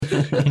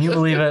Can you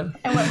believe it?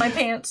 I wet my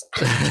pants.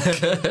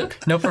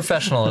 No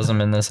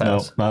professionalism in this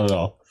house. No, not at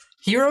all.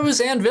 Heroes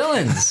and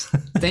villains,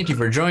 thank you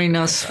for joining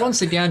us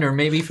once again, or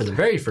maybe for the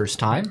very first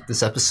time,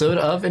 this episode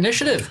of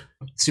Initiative,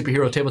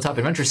 superhero tabletop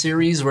adventure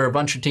series where a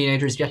bunch of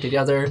teenagers get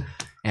together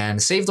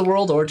and save the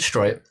world or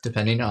destroy it,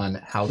 depending on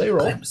how they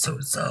roll. I'm so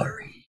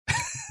sorry.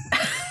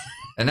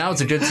 And now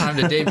it's a good time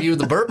to debut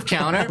the burp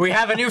counter. We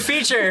have a new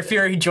feature if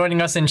you're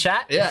joining us in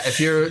chat. Yeah, if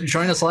you're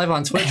joining us live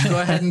on Twitch,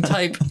 go ahead and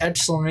type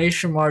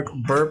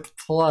 !burp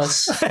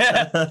plus.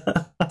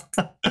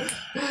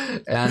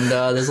 And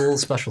there's a little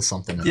special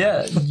something in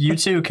there. Yeah, you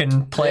too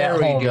can play There at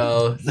we home.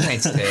 go.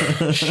 Thanks,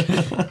 Dave.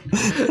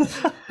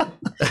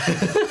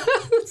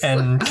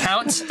 And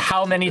count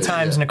how many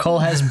times Nicole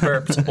has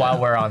burped while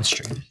we're on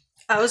stream.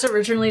 I was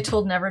originally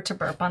told never to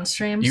burp on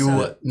stream.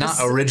 You, not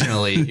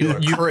originally, you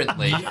are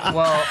currently.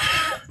 Well,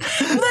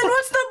 Then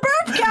what's the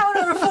burp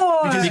counter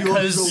for?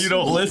 because You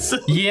don't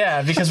listen.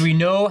 yeah, because we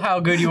know how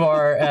good you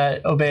are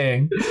at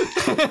obeying.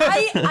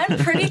 I'm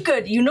pretty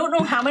good. You don't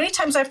know how many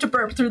times I have to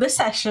burp through the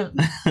session.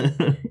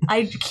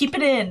 I keep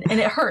it in, and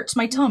it hurts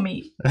my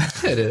tummy.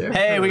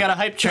 Hey, we got a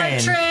hype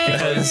train. Train.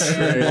 Because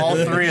all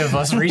three of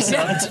us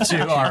resubbed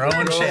to our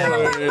own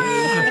channel.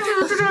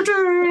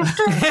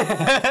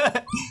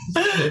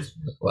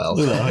 Well,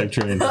 The hype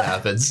train. that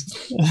happens.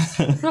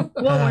 Well,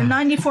 we're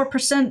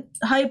 94%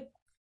 hype.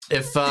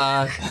 If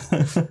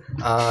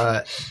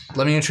let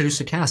me introduce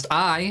the cast.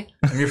 I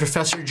am your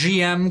Professor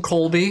GM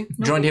Colby,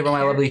 joined here by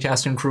my lovely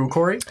cast and crew,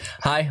 Corey,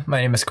 Hi,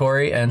 my name is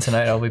Corey, and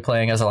tonight I'll be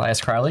playing as Elias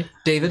Crowley.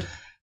 David,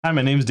 Hi,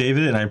 my name's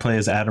David, and I play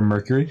as Adam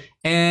Mercury.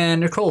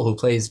 and Nicole, who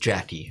plays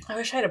Jackie. I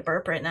wish I had a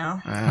burp right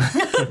now.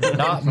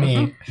 Not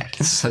me.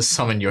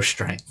 Summon your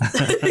strength.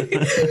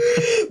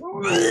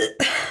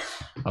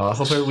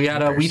 Hopefully we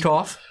had a week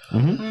off,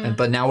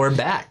 but now we're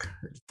back,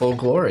 full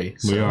glory.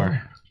 We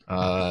are.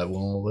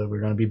 Well, we're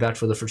going to be back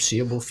for the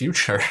foreseeable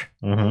future,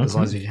 as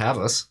long as you have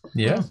us,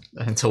 Yeah.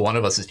 until one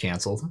of us is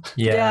canceled.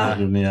 Yeah.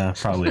 Yeah,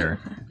 probably are.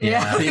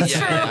 Yeah,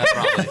 Yeah,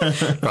 probably.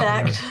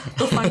 fact.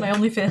 Go find my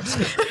OnlyFans.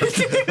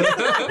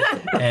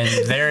 And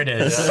there it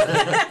is.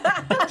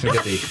 We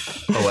get the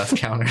OF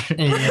counter.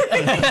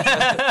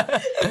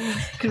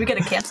 Could we get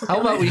a cancel? How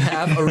about we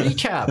have a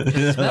recap?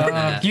 It's been a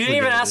minute. You didn't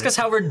even ask us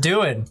how we're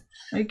doing.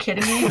 Are you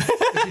kidding me?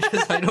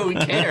 Because I know we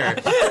care.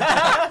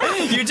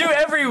 You do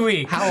every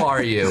week. How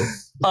are you?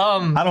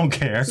 I don't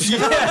care.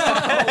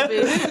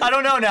 I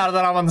don't know now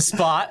that I'm on the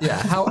spot.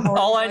 Yeah.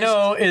 All I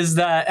know is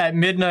that at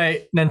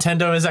midnight,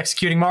 Nintendo is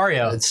executing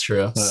Mario. It's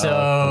true. So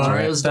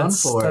Mario's done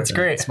for. That's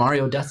great. It's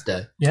Mario Death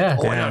Day. Yeah.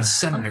 Oh, I gotta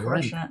send my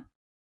rent. Unfortunate.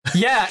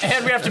 Yeah,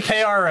 and we have to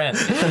pay our rent.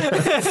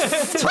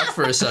 Talk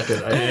for a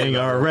second. Paying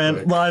our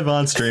rent live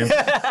on stream.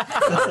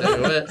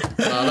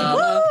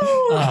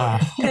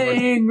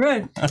 Paying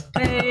rent.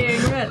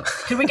 Paying rent.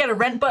 Could we get a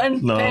rent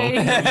button? No.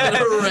 Paying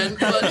Rent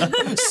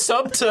button.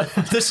 Sub to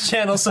this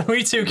channel so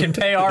we too can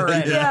pay our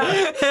rent.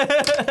 Yeah.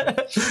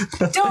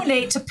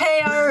 Donate to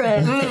pay our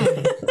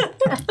rent.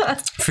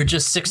 For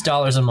just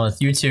 $6 a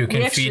month, you too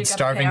can actually feed gotta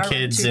starving pay our rent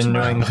kids too in New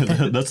tomorrow.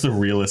 England. That's the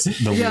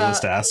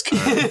realest ask.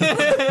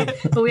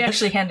 But we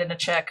actually hand in a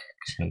check.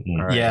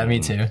 All right. Yeah, me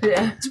too.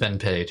 Yeah. It's been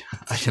paid.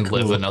 I can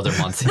live another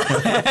month.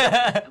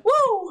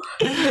 Woo!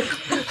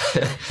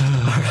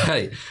 All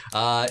right.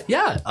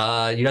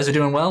 You guys are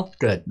doing well?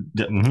 Good.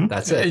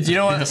 That's it. You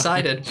know what?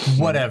 Decided.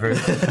 Whatever.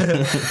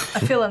 I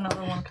feel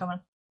another one coming.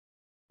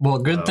 Well,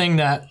 good thing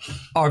that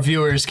our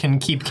viewers can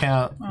keep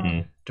count.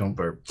 Don't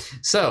burp.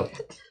 So,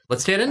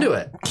 let's get into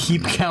it.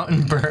 Keep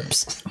counting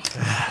burps.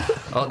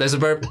 Oh, there's a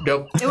burp.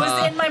 Go. It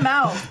was in my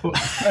mouth.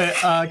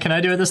 Can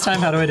I do it this time?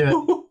 How do I do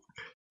it?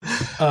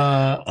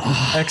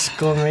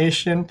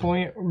 Exclamation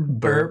point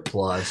Burp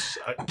plus.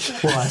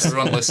 plus.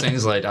 Everyone listening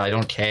is like, I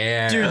don't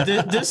care.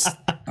 Dude, this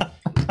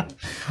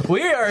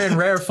we are in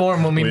rare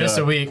form when we miss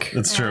are. a week.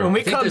 It's true. When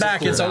we think come there's a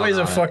back, it's cooldown always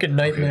a on it. fucking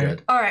nightmare.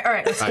 All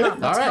right. Let's calm.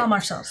 Let's all right. calm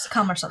ourselves.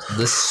 Calm ourselves.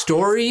 The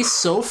story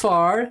so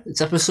far,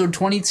 it's episode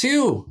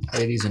 22,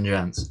 ladies and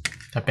gents.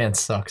 That band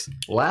sucks.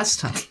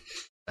 Last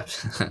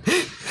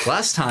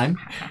time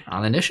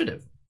on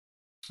Initiative,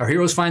 our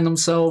heroes find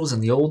themselves in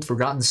the old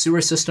forgotten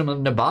sewer system of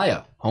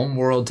Nabaya,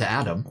 homeworld to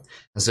Adam,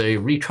 as they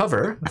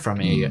recover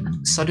from a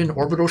sudden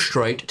orbital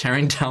strike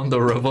tearing down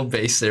the robo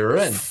base they were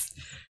in.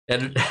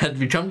 It had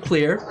become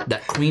clear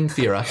that Queen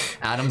Thera,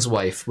 Adam's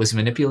wife, was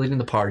manipulating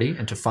the party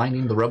into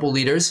finding the rebel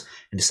leaders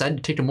and decided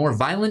to take a more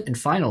violent and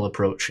final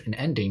approach in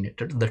ending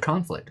the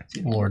conflict.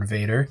 Lord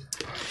Vader.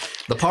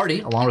 The party,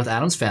 along with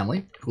Adam's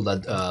family, who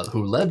led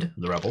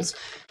the rebels,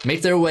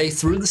 make their way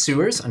through the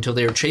sewers until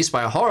they are chased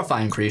by a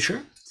horrifying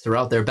creature.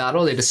 Throughout their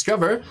battle, they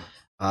discover,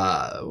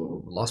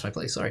 lost my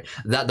place, sorry,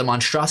 that the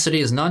monstrosity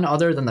is none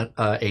other than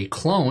a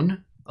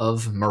clone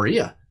of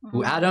Maria,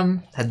 who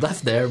Adam had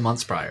left there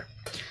months prior.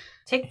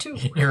 Take two.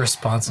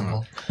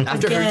 Irresponsible.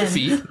 After her Again.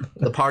 defeat,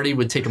 the party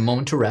would take a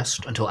moment to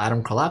rest until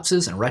Adam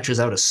collapses and retches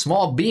out a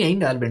small being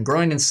that had been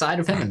growing inside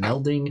of him and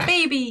melding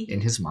Baby.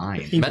 in his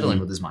mind, meddling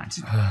with his mind.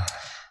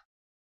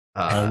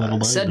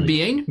 Said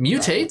being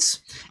mutates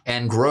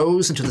and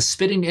grows into the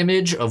spitting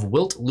image of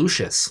Wilt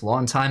Lucius,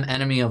 longtime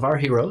enemy of our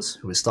heroes,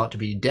 who is thought to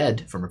be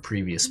dead from a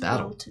previous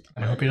battle.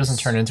 I hope he doesn't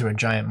turn into a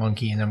giant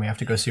monkey and then we have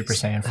to go Super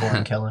Saiyan 4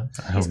 and kill him.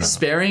 I hope not.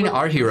 Sparing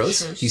our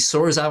heroes, he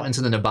soars out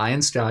into the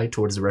Nebayan sky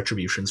towards the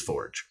Retribution's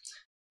Forge.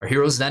 Our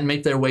heroes then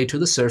make their way to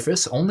the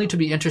surface, only to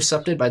be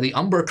intercepted by the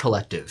Umber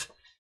Collective.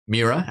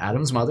 Mira,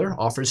 Adam's mother,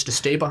 offers to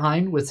stay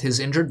behind with his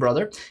injured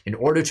brother in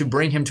order to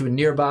bring him to a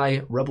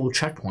nearby rebel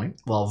checkpoint,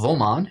 while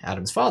Vomon,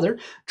 Adam's father,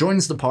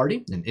 joins the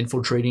party in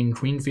infiltrating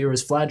Queen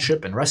Fira's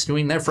flagship and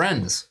rescuing their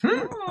friends.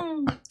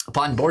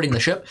 Upon boarding the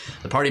ship,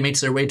 the party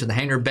makes their way to the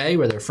hangar bay,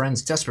 where their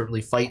friends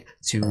desperately fight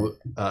to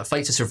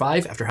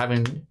survive after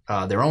having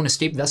their own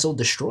escape vessel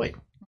destroyed.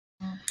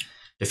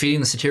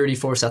 Defeating the security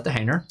force at the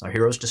hangar, our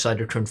heroes decide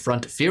to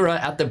confront Fira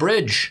at the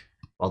bridge,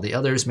 while the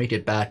others make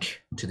it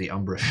back to the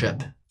Umbra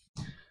ship.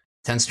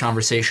 Tense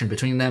conversation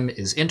between them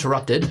is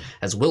interrupted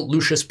as Wilt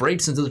Lucius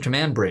breaks into the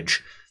command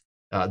bridge,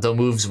 though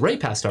moves right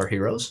past our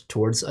heroes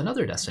towards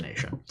another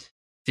destination.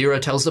 Fira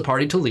tells the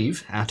party to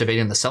leave,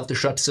 activating the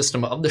self-destruct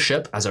system of the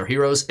ship as our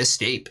heroes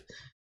escape.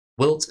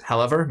 Wilt,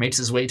 however, makes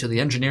his way to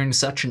the engineering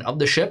section of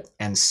the ship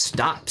and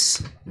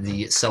stops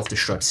the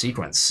self-destruct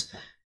sequence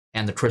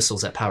and the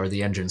crystals that power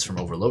the engines from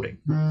overloading.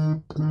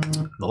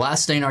 The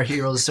last thing our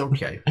heroes...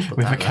 Okay.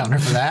 We have a counter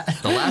for that.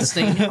 The last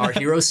thing our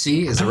heroes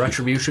see is the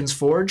Retribution's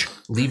Forge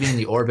leaving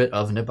the orbit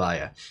of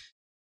Nebaya.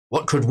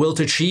 What could Wilt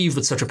achieve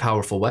with such a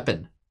powerful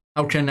weapon?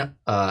 How can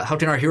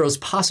our heroes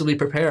possibly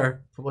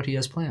prepare for what he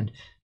has planned?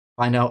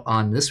 Find out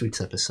on this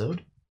week's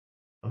episode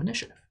of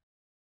Initiative.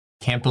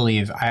 Can't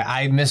believe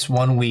I missed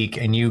 1 week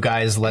and you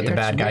guys let the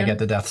bad guy get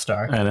the Death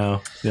Star. I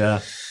know.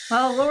 Yeah.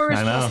 Well, what were we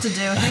supposed to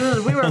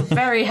do? We were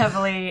very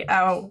heavily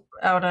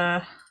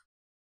outgunned.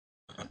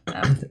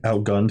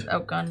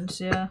 Outgunned,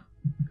 yeah.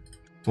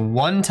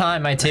 One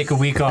time I take a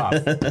week off,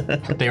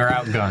 they were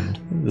outgunned.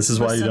 This is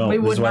why you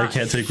don't. This is why you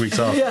can't take weeks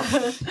off.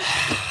 Yeah.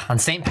 On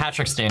St.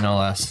 Patrick's Day, no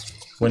less.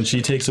 When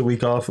she takes a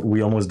week off,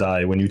 we almost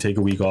die. When you take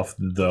a week off,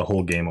 the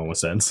whole game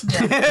almost ends.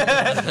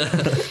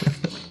 Yeah.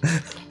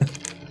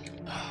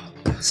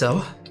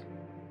 So,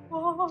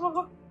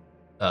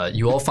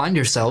 you all find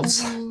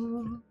yourselves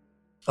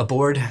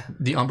aboard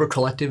the Umber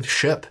Collective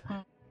ship.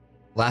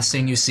 Last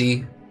thing you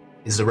see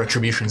is the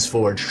Retribution's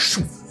Forge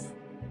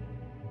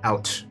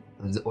out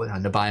of the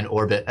Nebayan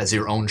orbit as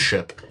your own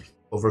ship,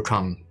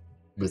 overcome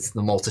with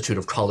the multitude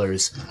of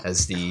colors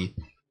as the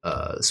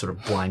sort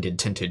of blinded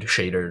tinted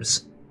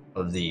shaders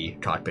of the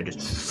cockpit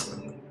just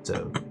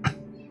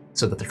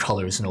so that the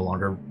colors no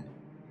longer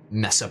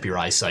mess up your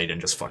eyesight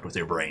and just fuck with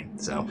your brain.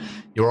 So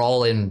you're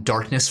all in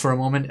darkness for a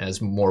moment as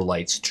more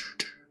lights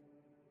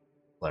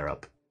flare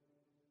up.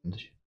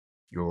 And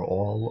you're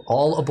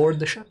all aboard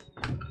the ship.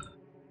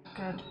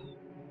 Good.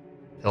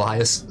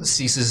 Elias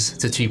ceases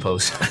to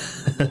T-pose.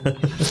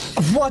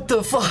 What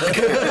the fuck?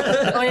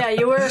 Oh yeah,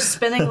 you were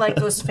spinning like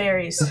those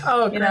fairies.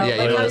 Oh, you know,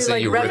 yeah, you know, so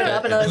you rev rip it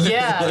up it. and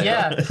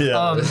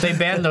Yeah. They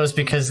banned those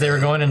because they were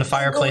going into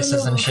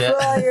fireplaces and shit,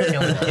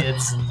 killing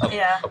kids.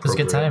 yeah. It was a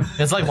good time.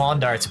 It's like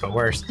lawn darts, but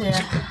worse. Yeah.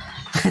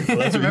 Well,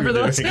 that's what Remember you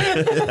were those?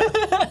 doing.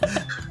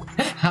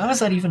 How is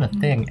that even a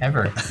thing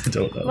ever? I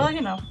don't know. Well, you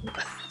know,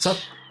 What's up?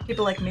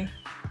 people like me.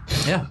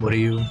 Yeah, what are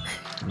you,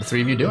 the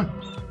three of you doing?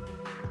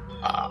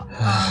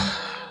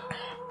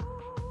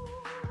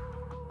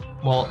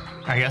 Well,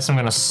 I guess I'm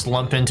gonna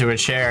slump into a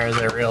chair as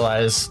I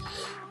realize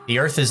the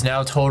Earth is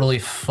now totally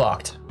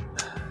fucked.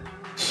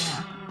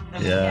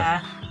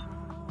 Yeah.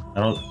 I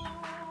don't.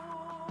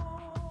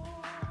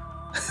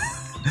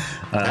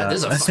 God,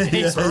 there's a fucking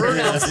bird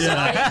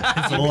outside.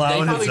 It's They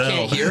loud probably as hell.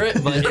 can't hear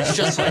it, but it's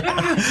just like,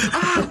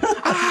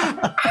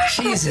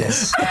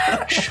 Jesus,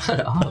 shut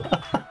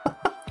up.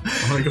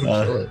 I'm gonna go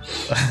kill it.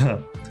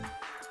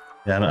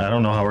 Yeah, I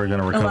don't know how we're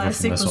gonna recover Elias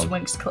from this equals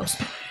one. Winks close.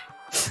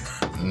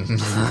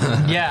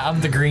 Yeah, I'm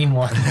the green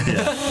one.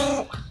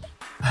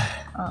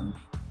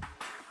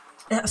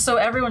 Yeah, so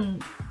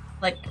everyone,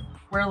 like,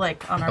 we're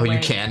like on our Oh, way. you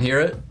can hear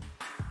it?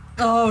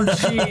 Oh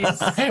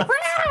jeez.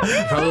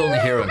 You probably only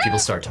hear it when people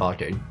start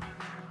talking.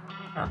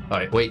 Oh.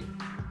 Alright, wait.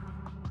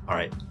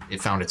 Alright,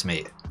 it found its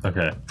mate.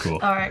 Okay, cool.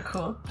 All right,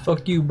 cool.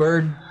 Fuck you,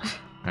 bird.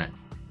 Alright.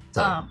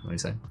 So, what do you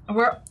say?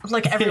 We're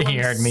like everyone's He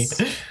heard me.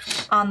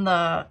 on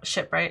the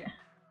ship, right?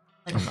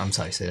 I'm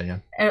sorry, say that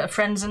again.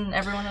 Friends and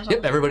everyone is on.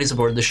 Yep, everybody's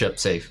aboard the ship,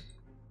 safe.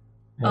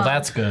 Well,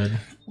 that's good.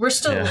 We're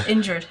still Yeah.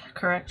 injured,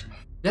 correct?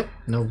 Yep,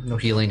 no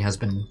healing has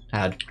been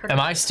had. Am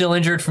I still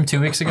injured from 2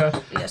 weeks ago?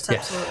 Yes, Yeah.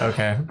 absolutely.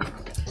 Okay.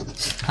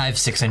 I have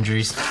 6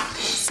 injuries.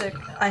 Sick.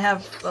 I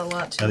have a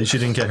lot At too. least you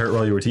didn't get hurt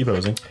while you were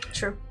T-posing.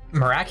 True.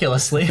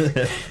 Miraculously.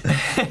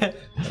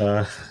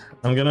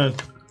 I'm gonna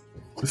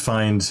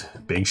find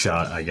Big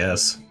Shot, I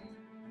guess.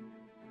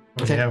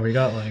 Okay. Yeah, we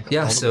got like.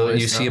 Yeah, all the so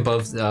boys you see now.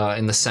 above,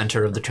 in the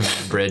center of the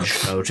command bridge,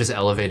 which is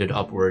elevated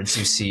upwards,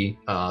 you see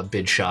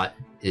Bid Shot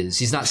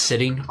he's not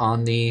sitting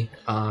on the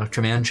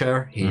command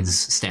chair, he's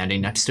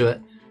standing next to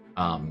it.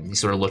 He's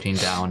sort of looking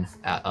down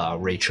at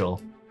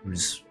Rachel,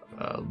 who's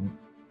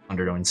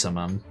undergoing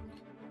some,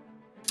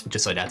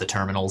 just like at the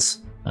terminals,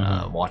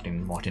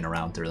 walking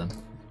around through them.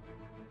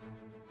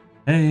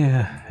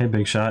 Hey,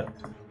 big shot.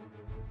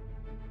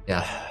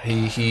 Yeah,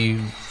 he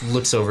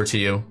looks over to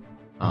you,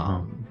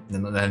 and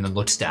then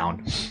looks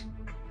down.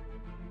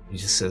 He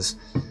just says,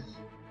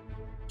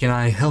 "Can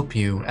I help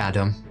you,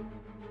 Adam?"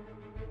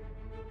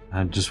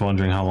 I'm just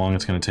wondering how long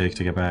it's going to take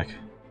to get back.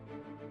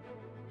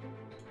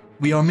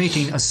 We are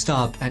making a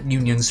stop at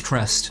Union's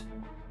Crest,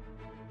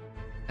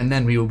 and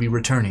then we will be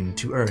returning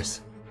to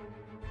Earth.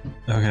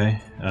 Okay.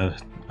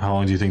 How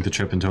long do you think the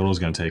trip in total is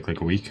going to take?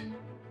 Like a week?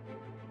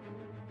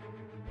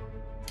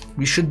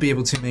 We should be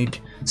able to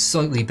make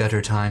slightly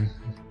better time,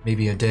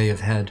 maybe a day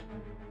ahead.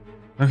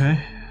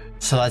 Okay.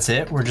 So that's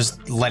it? We're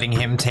just letting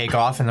him take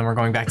off and then we're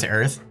going back to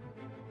Earth?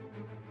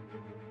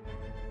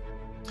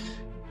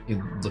 He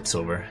looks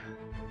over.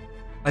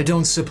 I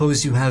don't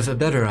suppose you have a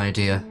better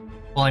idea.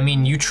 Well, I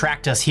mean, you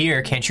tracked us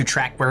here. Can't you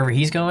track wherever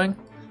he's going?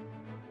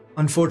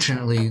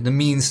 Unfortunately, the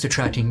means to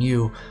tracking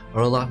you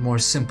are a lot more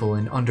simple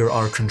and under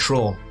our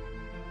control.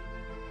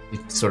 He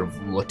sort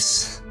of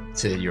looks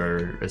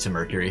to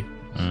Mercury.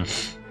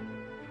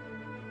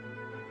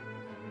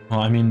 Well,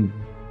 I mean,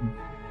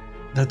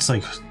 that's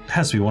like,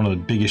 has to be one of the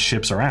biggest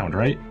ships around,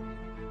 right?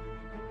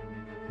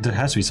 There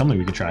has to be something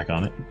we can track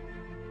on it.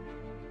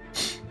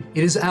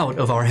 It is out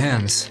of our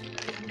hands.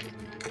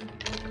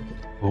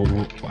 Well,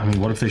 I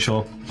mean, what if they show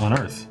up on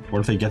Earth? What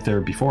if they get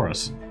there before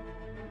us?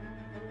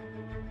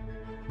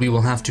 We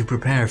will have to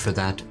prepare for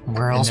that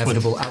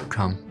inevitable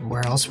outcome.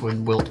 Where else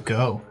would Wilt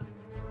go?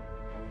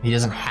 He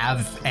doesn't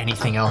have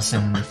anything else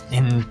in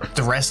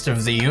the rest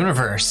of the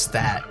universe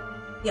that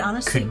He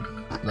honestly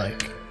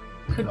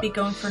could be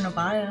going for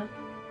Nobaya.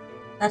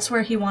 That's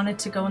where he wanted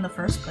to go in the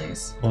first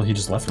place. Well, he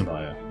just left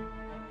Nabaya.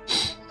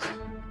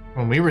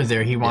 When we were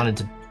there, he wanted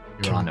to.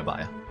 You're on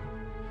Nabaya.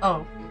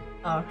 Oh,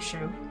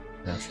 true.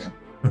 Yeah. True.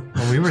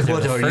 When we were there,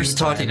 What the are you first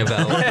talking time,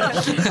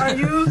 about? Are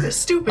you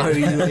stupid? Are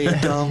you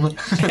a dumb?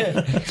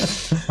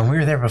 When we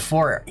were there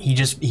before,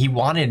 he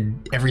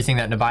wanted everything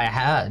that Nabaya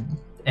had,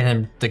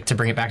 and then to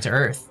bring it back to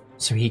Earth,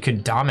 so he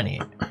could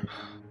dominate.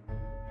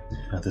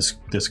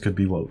 This could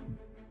be what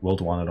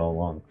Wilt wanted all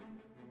along.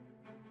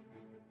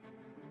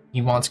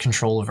 He wants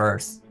control of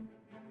Earth.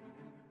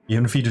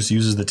 Even if he just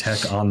uses the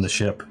tech on the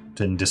ship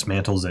and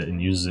dismantles it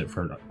and uses it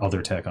for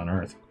other tech on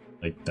Earth,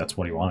 like that's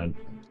what he wanted.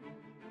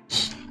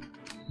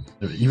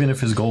 Even if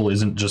his goal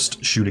isn't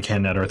just shoot a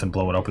cannon at Earth and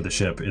blow it up with the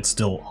ship, it's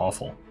still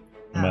awful,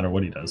 no matter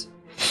what he does.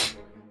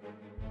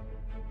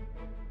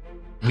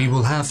 We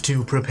will have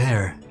to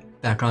prepare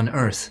back on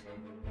Earth.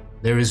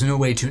 There is no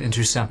way to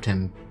intercept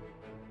him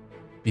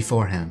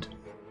beforehand.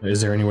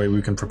 Is there any way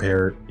we can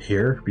prepare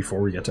here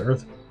before we get to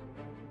Earth?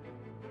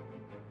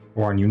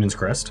 Or on Union's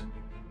Crest?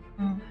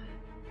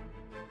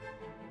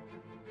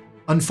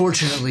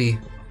 Unfortunately,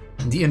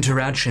 the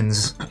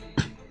interactions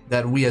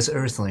that we as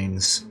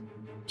Earthlings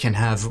can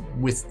have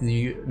with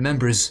the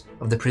members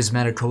of the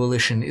Prismatic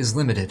Coalition is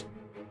limited.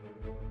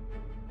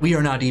 We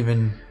are not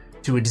even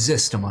to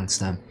exist amongst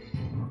them.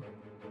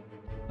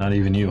 Not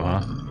even you,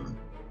 huh?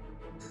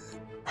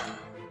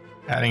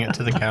 Adding it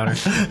to the counter.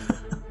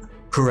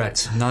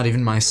 Correct, not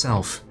even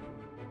myself.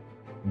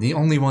 The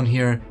only one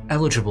here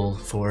eligible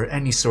for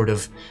any sort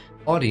of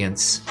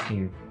audience.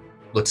 He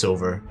looks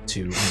over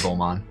to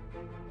Volmon.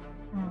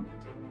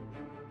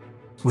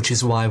 Which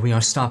is why we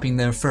are stopping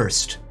there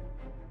first.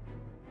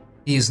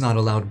 He is not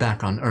allowed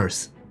back on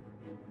Earth.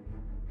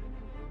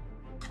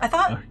 I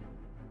thought.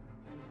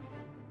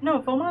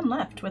 No, Volmon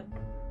left with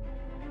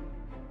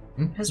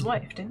his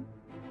wife, didn't?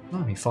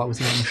 No, he fought with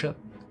you on the ship.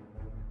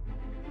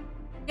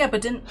 Yeah,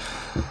 but didn't.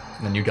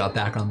 And then you got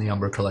back on the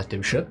Umber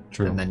Collective ship,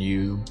 True. and then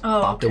you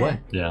popped away.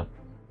 Yeah.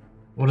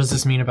 What does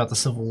this mean about the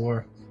Civil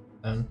War,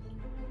 then?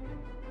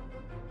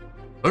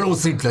 I don't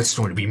think that's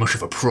going to be much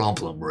of a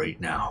problem right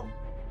now,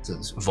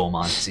 says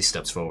Volmon as he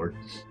steps forward.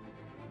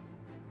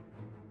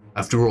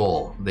 After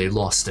all, they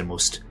lost their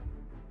most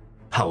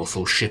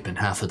powerful ship and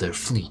half of their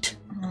fleet.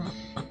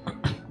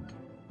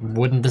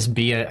 Wouldn't this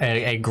be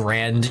a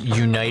grand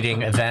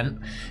uniting event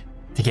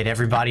to get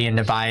everybody in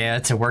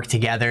Nabaya to work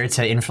together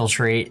to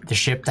infiltrate the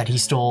ship that he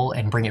stole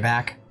and bring it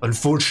back?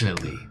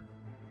 Unfortunately,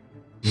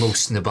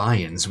 most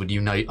Nabayans would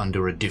unite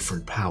under a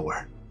different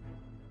power.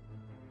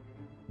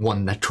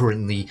 One that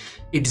currently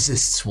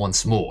exists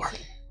once more.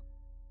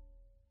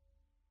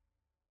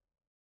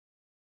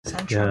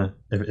 Yeah,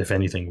 if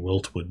anything,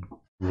 Wilt would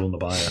rule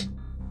Nabaya.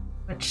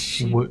 Which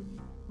she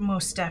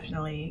most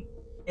definitely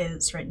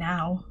is right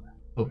now.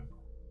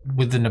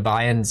 Would the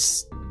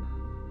Nabayans,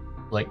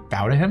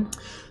 bow to him?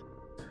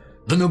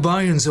 The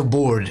Nabayans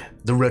aboard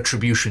the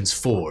Retribution's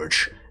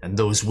Forge and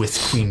those with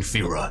Queen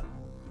Fira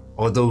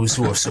are those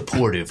who are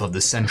supportive of the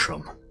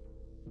Centrum,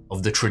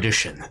 of the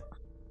tradition.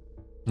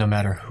 No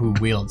matter who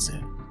wields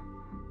it.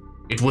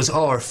 It was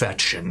our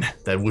faction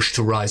that wished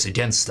to rise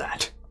against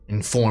that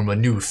and form a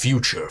new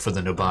future for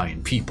the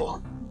Nabayan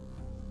people.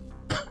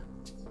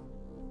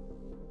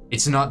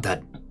 It's not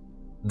that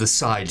the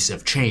sides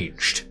have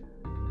changed.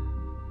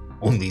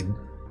 Only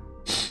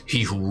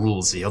he who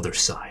rules the other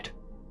side.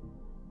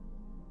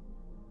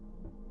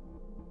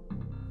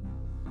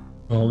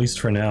 Well, at least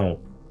for now,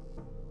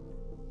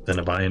 the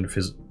Nabayan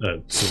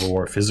civil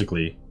war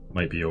physically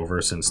might be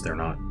over since they're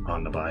not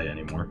on Nabaya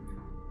anymore.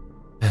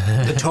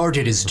 The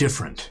target is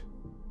different.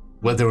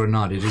 Whether or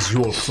not it is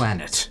your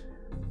planet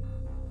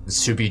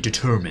is to be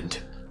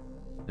determined.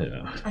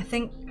 Yeah.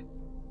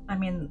 I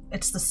mean,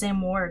 it's the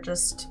same war,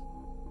 just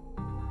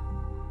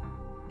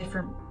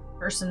different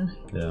person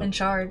in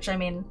charge. I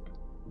mean,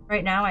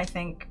 right now I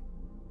think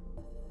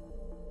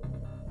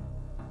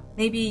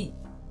maybe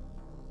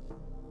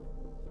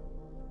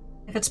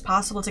if it's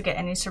possible to get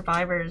any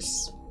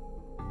survivors.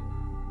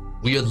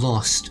 We had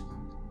lost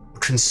a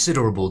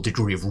considerable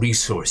degree of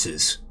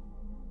resources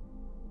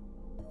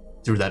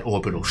through that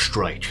orbital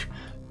strike.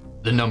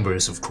 The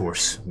numbers, of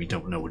course, we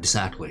don't know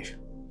exactly.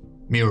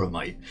 Mira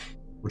might,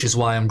 which is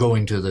why I'm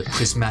going to the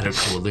Prismatic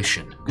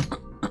Coalition.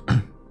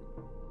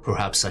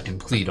 Perhaps I can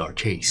plead our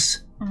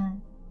case.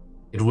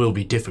 It will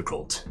be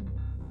difficult.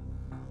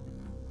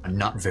 I'm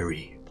not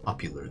very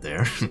popular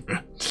there.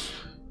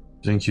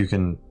 Think you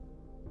can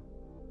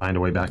find a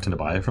way back to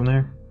Nabaya from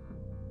there?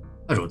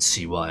 I don't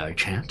see why I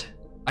can't.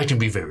 I can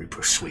be very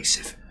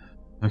persuasive.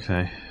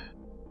 Okay.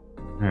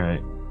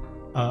 Alright.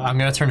 I'm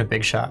gonna turn to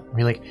Big Shot and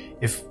be like,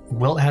 if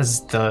Wilt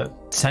has the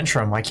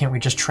Centrum, why can't we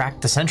just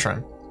track the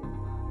Centrum?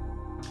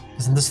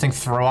 Doesn't this thing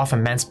throw off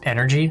immense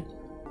energy?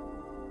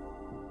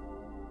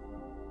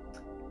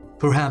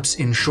 Perhaps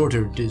in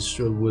shorter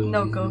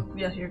No, go.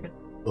 Yeah, you're good.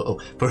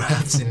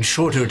 Perhaps in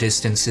shorter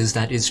distances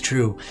that is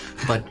true,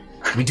 but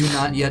we do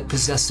not yet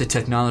possess the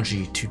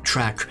technology to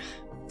track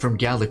from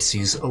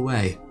galaxies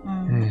away.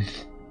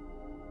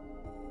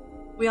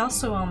 We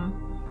also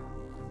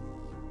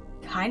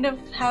kind of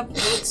have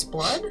Wilt's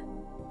blood.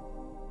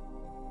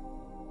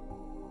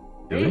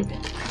 Really?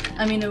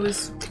 I mean, it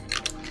was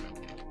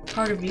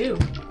part of you.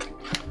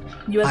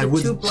 You had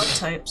the two blood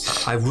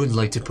types. I would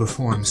like to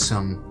perform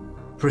some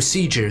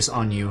procedures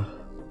on you,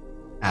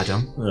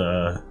 Adam.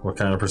 What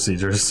kind of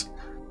procedures?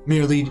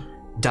 Merely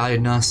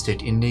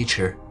diagnostic in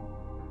nature.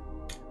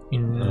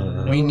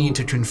 We need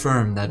to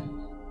confirm that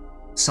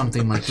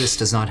something like this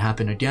does not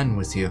happen again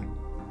with you.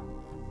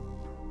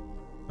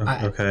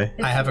 Okay.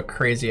 I have a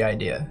crazy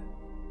idea.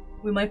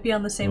 We might be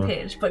on the same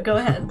page, but go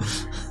ahead.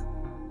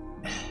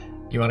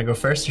 You want to go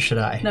first, or should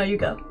I? No, you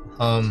go.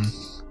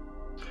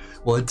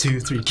 1, 2,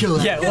 3, kill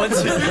it. Yeah, 1, 2.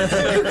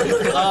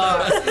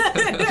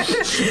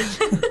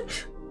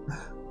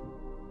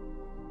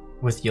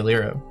 With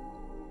Yaliro,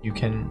 you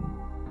can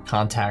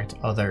contact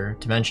other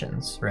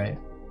dimensions, right?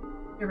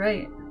 You're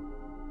right.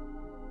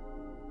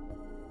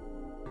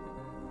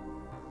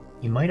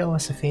 You might owe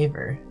us a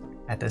favor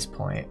at this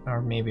point,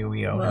 or maybe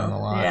we owe him a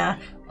lot. Yeah.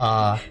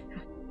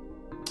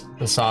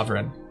 The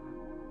Sovereign.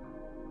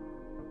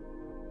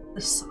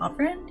 The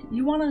Sovereign?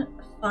 You want to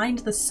find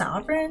the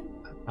Sovereign?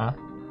 Huh?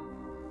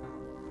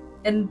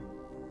 And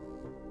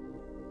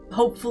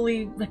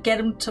hopefully get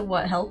him to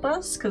help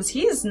us? Because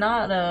he's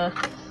not a...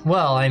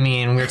 Well, I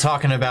mean, we're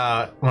talking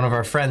about one of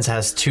our friends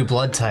has 2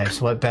 blood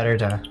types. What better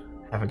to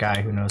have a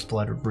guy who knows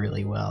blood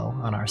really well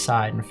on our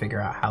side and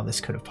figure out how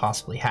this could have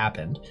possibly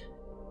happened?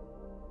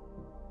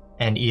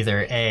 And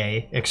either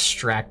A,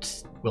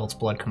 extract Wilt's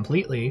blood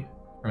completely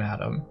from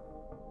Adam,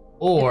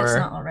 or... If it's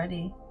not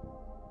already.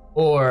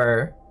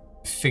 Or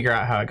figure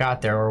out how it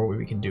got there, or what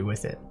we can do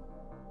with it.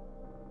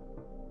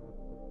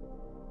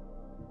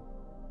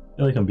 I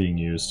feel like I'm being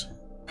used.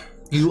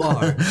 You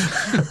are.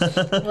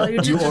 Well, you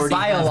You did already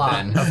By a have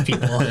lot been. of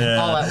people,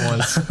 all at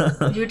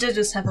once. You did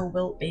just have a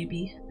Wilt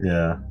baby.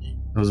 Yeah.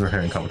 Those are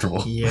very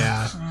uncomfortable.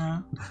 Yeah.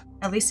 Yeah.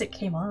 At least it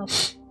came up.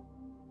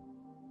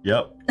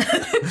 Yep.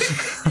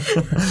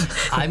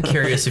 I'm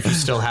curious if you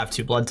still have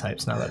 2 blood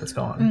types now that it's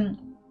gone.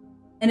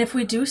 And if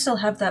we do still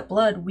have that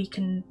blood, we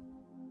can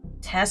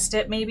test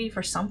it maybe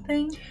for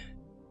something?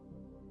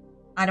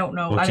 I don't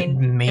know. Okay, I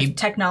mean, maybe- if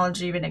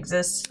technology even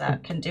exists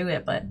that can do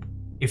it, but...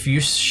 If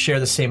you share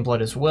the same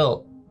blood as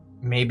Wilt,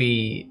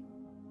 maybe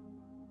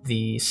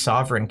the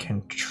Sovereign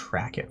can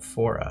track it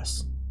for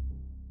us.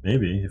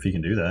 Maybe, if he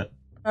can do that.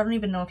 I don't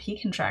even know if he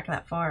can track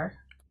that far.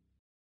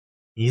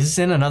 He's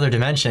in another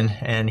dimension,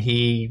 and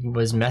he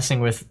was messing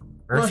with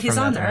Earth Well, he's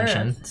from that on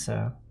dimension. Earth.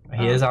 So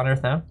he is on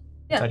Earth now?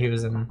 Yeah. I thought he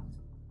was in...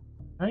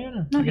 Oh, yeah,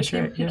 no. No, I he guess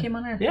you're came, right. he Yeah. came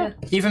on Earth. Yeah,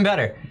 even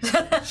better.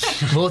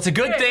 Well, it's a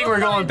good Okay, thing we'll we're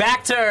going find-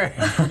 back to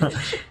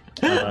Earth.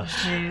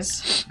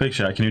 Jeez. Big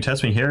Shot, can you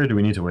test me here, or do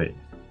we need to wait?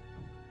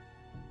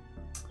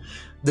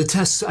 The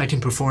tests I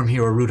can perform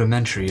here are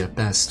rudimentary at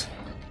best.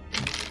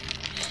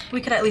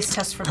 We could at least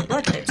test for the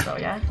blood types, though,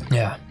 yeah?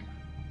 Yeah.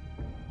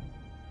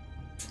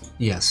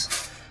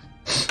 Yes.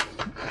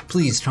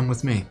 Please come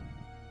with me.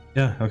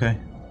 Yeah, okay.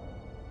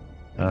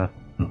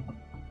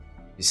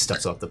 He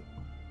steps off the.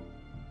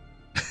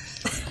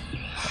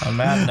 I'm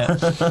mad at it.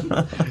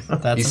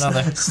 That's He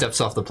another.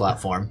 steps off the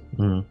platform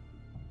Mhm.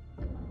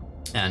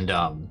 and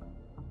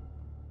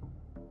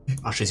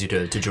ushers you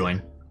to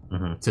join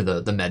to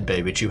the med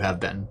bay, which you have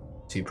been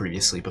to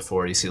previously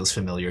before. You see those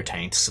familiar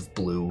tanks of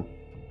blue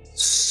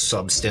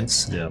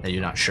substance that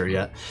you're not sure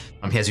yet.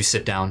 He has you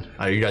sit down.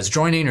 Are you guys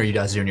joining, or are you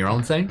guys doing your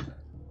own thing?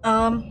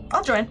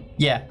 I'll join.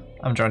 Yeah,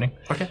 I'm joining.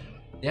 Okay.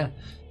 Yeah.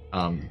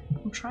 I'm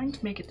trying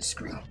to make it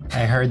discreet.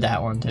 I heard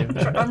that one too.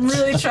 I'm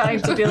really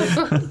trying to be like,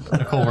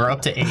 Nicole, we're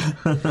up to 8.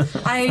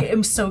 I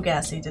am so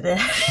gassy today.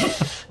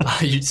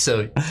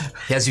 So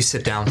as you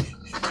sit down,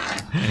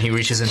 and he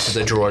reaches into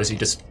the drawers, he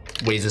just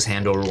waves his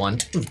hand over one,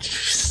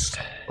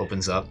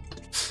 opens up,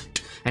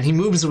 and he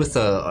moves with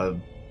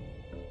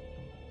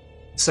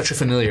such a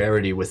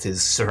familiarity with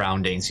his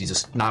surroundings. He's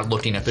just not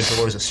looking at the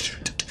drawers,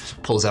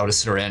 just pulls out a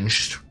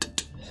syringe,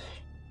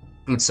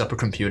 boots up a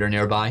computer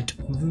nearby.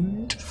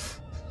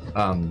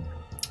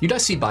 You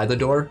guys see by the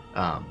door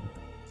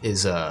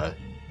is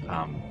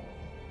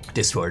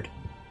Discord.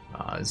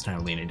 Is kind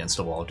of leaning against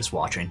the wall, just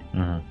watching.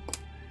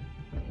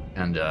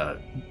 And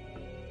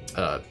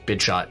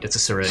Big Shot gets a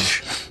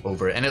syringe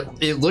over it, and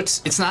it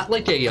looks. It's not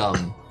like a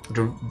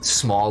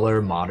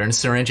smaller modern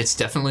syringe. It's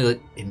definitely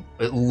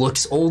it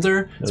looks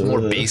older. It's more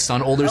based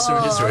on older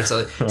syringes, where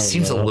it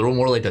seems a little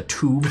more like a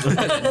tube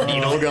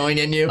needle going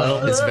in you.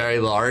 It's very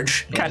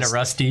large, Kind of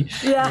rusty.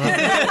 Yeah.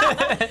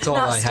 That's all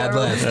I had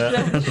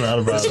left. Not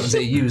a problem.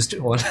 They used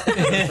one.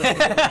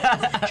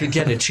 Should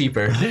get it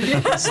cheaper.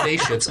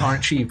 Spaceships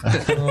aren't cheap.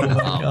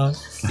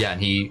 Yeah,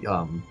 and he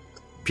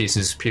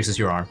pierces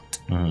your arm,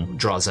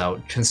 draws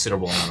out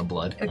considerable amount of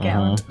blood. A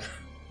gallon.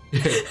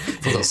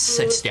 For those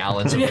 6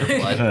 gallons of your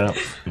blood.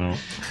 No.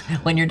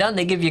 When you're done,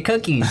 they give you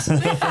cookies.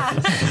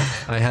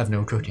 I have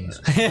no cookies.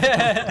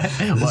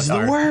 This is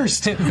the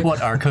worst.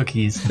 What are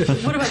cookies?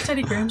 What about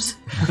Teddy Grahams?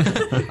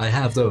 I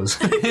have those.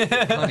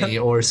 Honey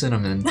or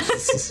cinnamon.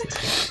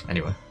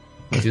 Anyway.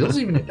 Do those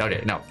even...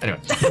 Okay, no. Anyway.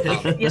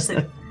 Yes, they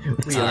do.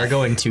 We are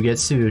going to get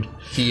sued.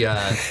 He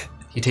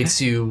takes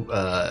you...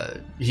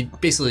 he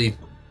basically...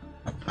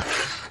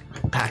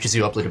 patches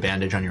you up with a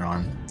bandage on your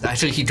arm.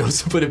 Actually, he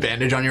goes to put a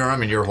bandage on your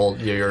arm, and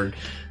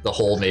the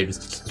hole made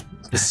just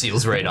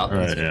seals right up.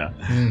 Right, yeah.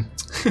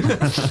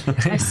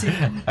 I see.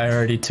 I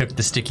already took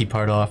the sticky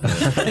part off.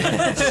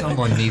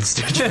 Someone needs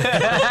to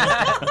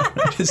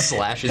just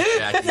slash his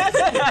jacket.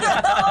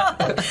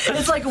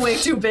 It's like way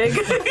too big.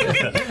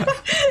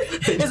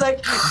 It's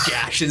like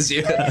Gashes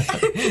you.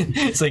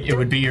 It's like it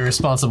would be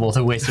irresponsible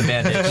to waste a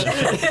bandage.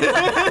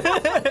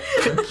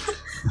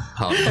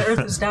 the Earth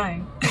is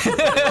dying.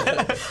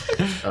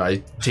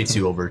 He takes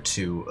you over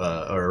to,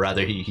 or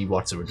rather, he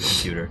walks over to the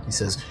computer. He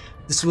says,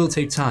 "This will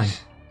take time.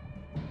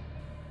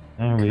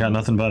 Oh, we got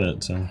nothing but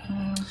it, so.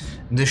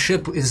 The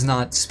ship is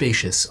not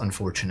spacious,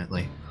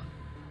 unfortunately.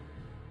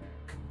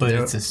 But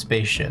it's a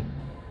spaceship.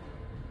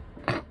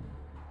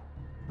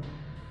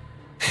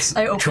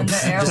 I opened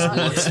the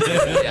airlock.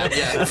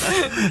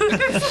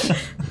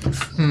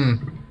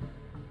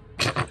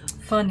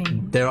 Funny.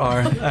 There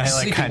are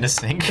I kind of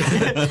sink.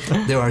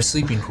 there are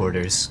sleeping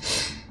quarters.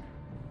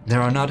 There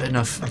are not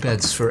enough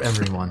beds for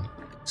everyone,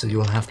 so you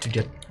will have to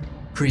get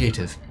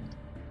creative."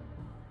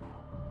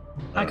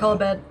 I call a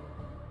bed.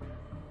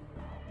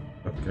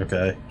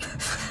 Okay.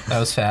 That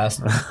was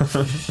fast.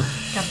 Gotta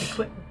be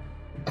quick.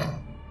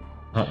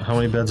 How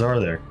many beds are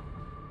there?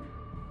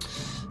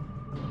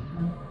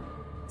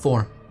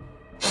 4.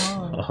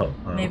 Oh,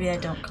 maybe I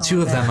don't call 2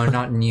 a of bed. them are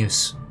not in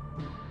use.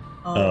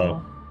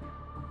 Oh.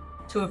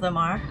 2 of them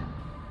are?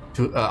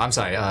 2. I'm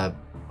sorry.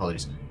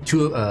 Apologies.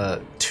 2.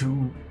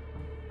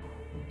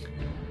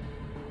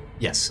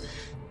 Yes.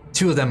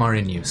 2 of them are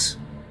in use.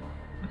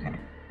 Okay.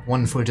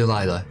 1 for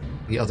Delilah,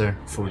 the other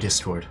for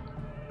Discord.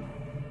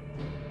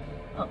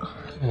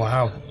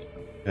 Wow.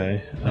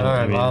 Okay. All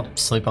right, I mean, I'll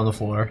sleep on the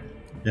floor.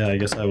 yeah, I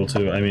guess I will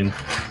too. I mean,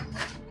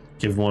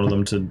 give one of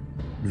them to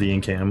V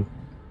and Cam.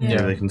 Yeah.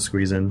 So they can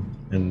squeeze in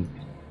and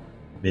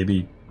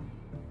maybe.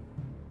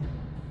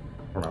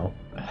 I don't know.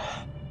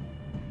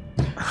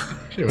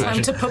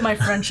 Time to put my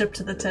friendship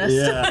to the test.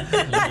 Yeah.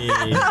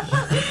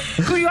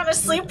 Who you want to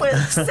sleep with,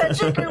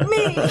 Cedric or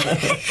me?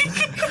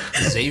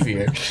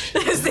 Xavier.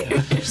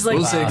 Xavier's like,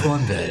 We'll take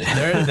one bed.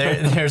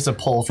 There's a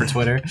poll for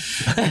Twitter.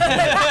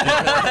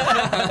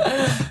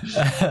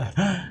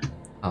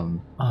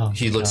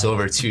 He looks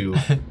over to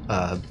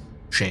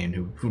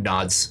Shane, who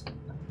nods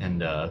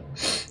and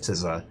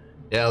says,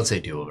 "Yeah, I'll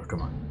take you over.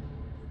 Come on."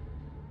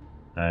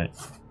 All right.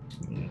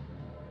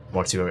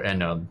 Walks you over,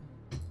 and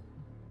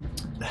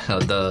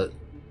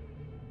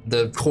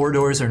the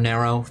corridors are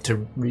narrow.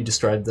 To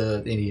re-describe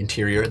the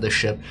interior of the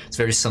ship, it's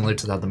very similar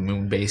to how the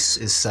moon base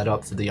is set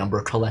up for the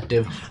Umbra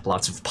Collective.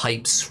 Lots of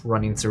pipes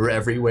running through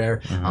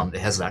everywhere. It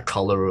has that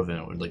color of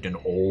like an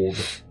old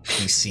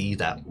PC,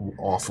 that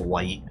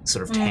off-white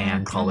sort of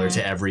tan color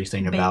to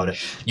everything about it.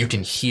 You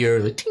can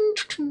hear the ting,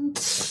 ting,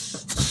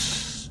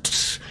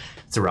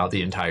 throughout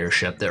the entire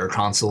ship. There are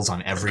consoles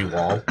on every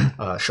wall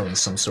showing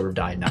some sort of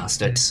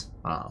diagnostics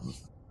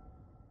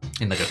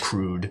in like a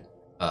crude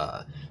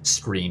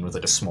screen with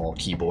like a small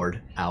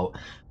keyboard out.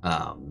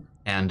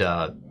 And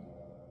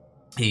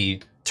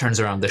he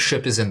turns around. The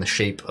ship is in the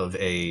shape of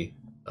a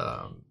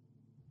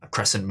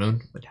crescent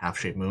moon, like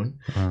half-shaped moon.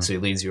 So he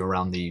leads you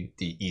around the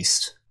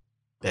east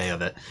bay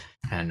of it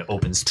and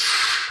opens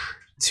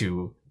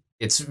to...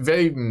 It's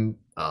very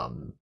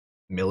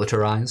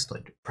militarized,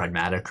 like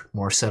pragmatic,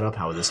 more setup.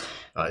 How it is,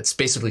 it's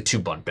basically 2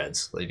 bunk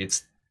beds. Like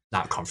it's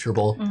not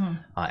comfortable,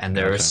 and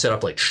they're set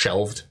up like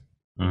shelved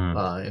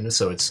And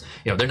so it's,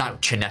 they're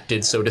not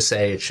connected, so to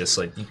say. It's just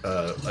like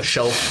a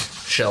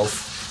shelf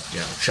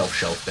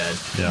bed.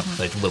 Yeah.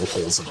 Like little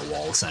holes in the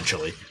wall,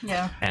 essentially.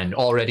 Yeah. And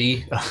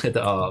already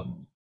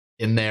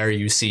in there,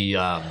 you see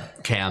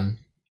Cam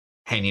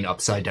hanging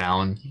upside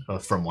down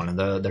from one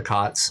of their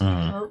cots,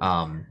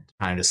 kind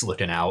of just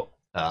looking out.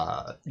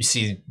 You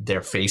see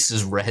their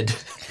faces red.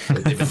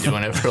 They've been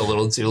doing it for a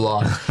little too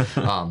long.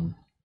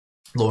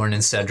 Lauren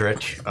and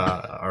Cedric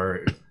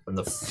are on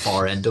the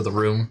far end of the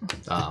room,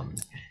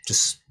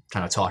 just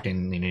kind of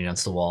talking, leaning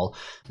against the wall.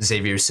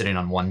 Xavier's sitting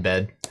on one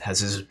bed, has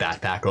his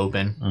backpack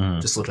open,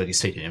 just looks like he's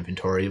taking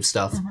inventory of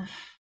stuff.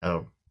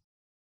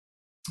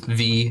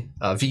 V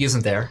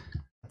isn't there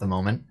at the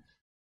moment,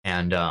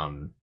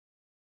 and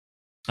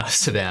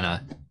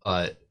Savannah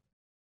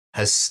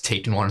has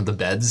taken one of the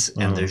beds,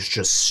 and there's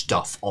just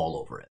stuff all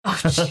over it.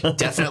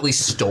 Definitely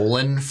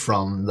stolen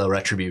from the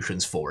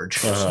Retribution's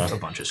forge. A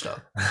bunch of stuff.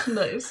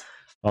 Nice.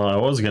 I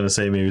was gonna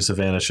say maybe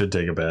Savannah should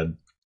take a bed,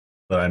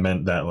 but I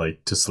meant that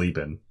like to sleep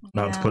in,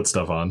 not to put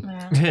stuff on.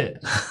 Yeah.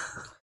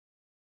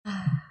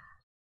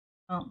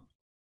 Well,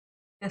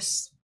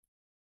 yes.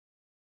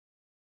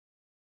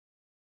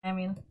 I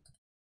mean,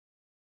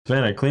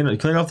 Savannah,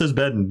 clean off this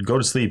bed and go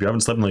to sleep. You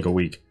haven't slept in like a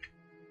week.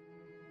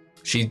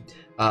 She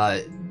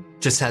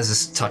just has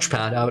this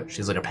touchpad out.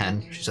 She's like a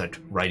pen. She's like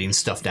writing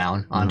stuff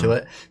down onto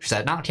it. She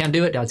said, "No, can't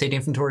do it. Gotta take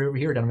inventory over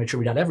here. Gotta make sure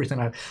we got everything.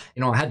 I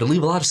had to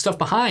leave a lot of stuff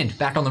behind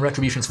back on the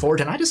Retribution's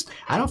forge, and I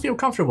don't feel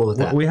comfortable with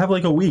that." We have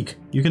like a week.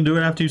 You can do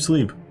it after you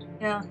sleep.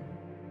 yeah.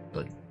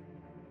 But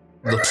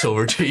looks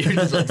over to you,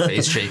 just like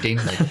face shaking.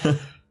 Like,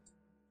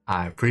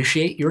 I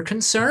appreciate your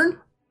concern,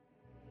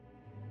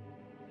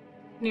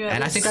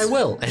 and I think I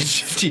will. And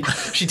she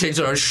takes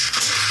her.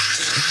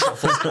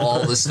 Shuffles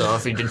all the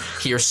stuff. You can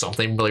hear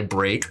something really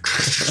break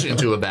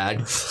into a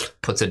bag,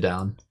 puts it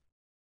down,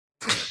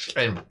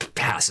 and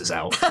passes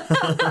out.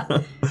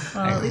 Well,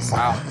 at least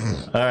Wow.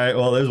 All right.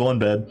 Well, there's one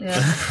bed.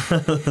 Yeah.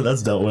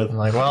 That's dealt with. I'm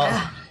like,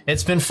 well,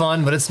 it's been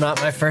fun, but it's not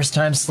my first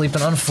time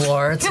sleeping on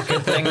floor. It's a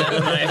good thing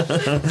that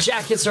my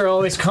jackets are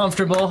always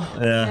comfortable.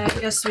 Yeah. I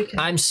guess we can.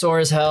 I'm sore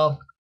as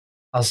hell.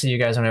 I'll see you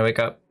guys when I wake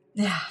up.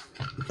 Yeah.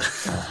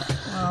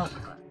 Well,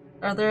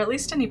 are there at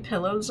least any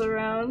pillows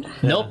around?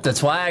 Nope,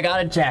 that's why I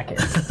got a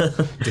jacket.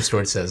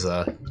 Discord says,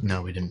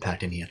 no, we didn't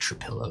pack any extra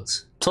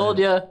pillows. Told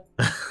ya.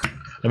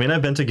 I mean,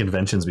 I've been to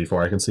conventions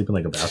before. I can sleep in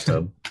like a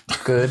bathtub.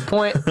 Good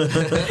point.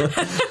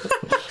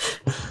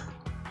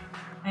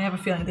 I have a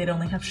feeling they'd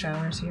only have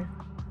showers here.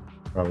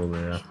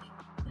 Probably, yeah.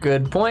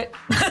 Good point.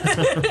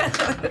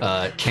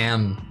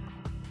 Cam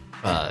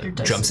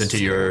dice jumps is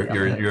into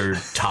your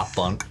top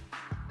bunk,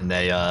 and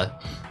they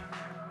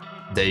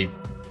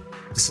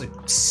just like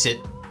sit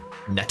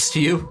next to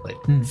you, like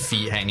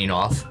feet hanging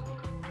off,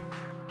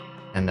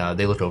 and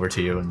they look over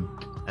to you, and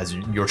as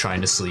you're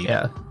trying to sleep,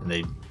 and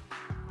they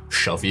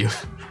shove you.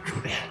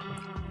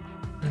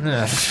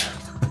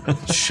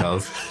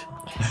 Shove.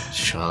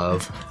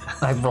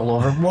 I roll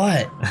over.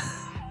 What?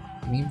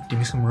 Give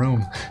me some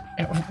room.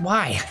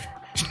 Why?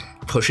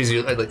 Pushes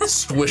you, like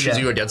swishes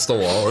you against the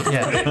wall.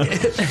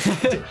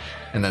 Yeah.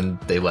 And then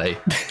they lay.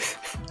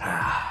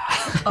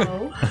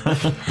 Oh.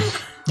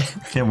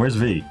 Cam, where's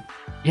V?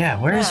 Yeah,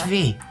 where's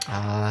V?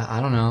 I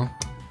don't know.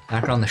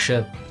 Back on the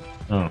ship.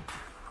 Oh.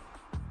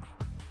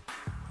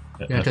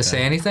 You have to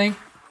say anything?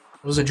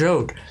 It was a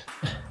joke.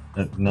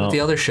 No. The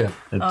other ship.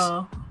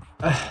 Oh.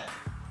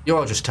 You're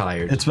all just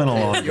tired. It's been a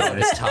long You're all day.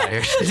 just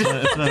tired. It's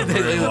been a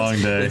very long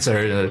day. It's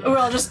already, We're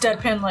all just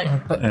deadpan, like.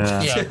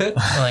 Yeah.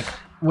 Like,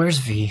 where's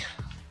V?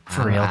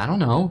 For real? I don't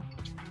know.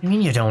 You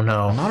mean you don't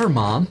know? I'm not her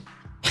mom.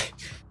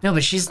 No,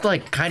 but she's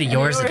like kind of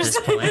yours at this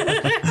point.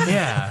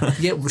 Yeah.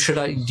 Yeah,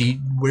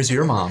 where's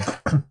your mom?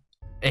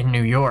 In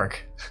New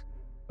York.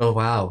 Oh,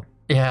 wow.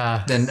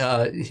 Yeah.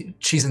 Then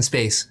she's in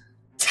space.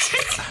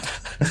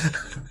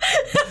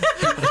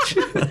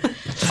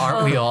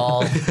 Aren't we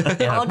all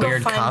in I'll a go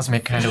weird find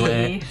cosmic kind of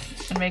way? V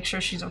and make sure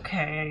she's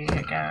okay,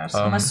 I guess.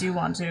 Unless you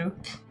want to.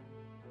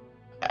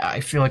 I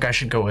feel like I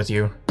should go with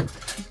you.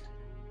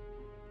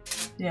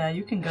 Yeah,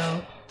 you can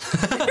go.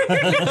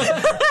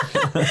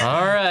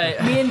 All right.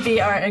 Me and V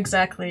aren't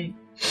exactly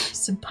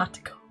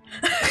simpatico.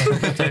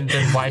 Then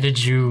why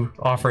did you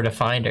offer to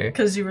find her?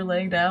 Because you were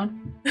laying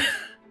down.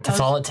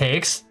 That's all it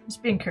takes?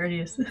 Just being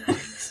courteous.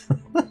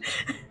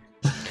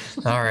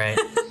 All right.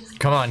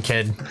 Come on,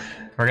 kid.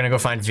 We're gonna go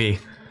find V.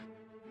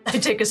 I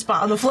take a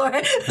spot on the floor.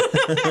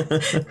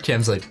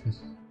 Cam's like,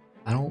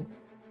 I don't.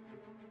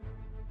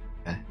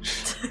 Okay.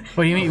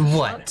 What do you mean, Not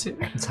what? to.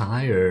 I'm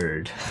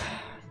tired.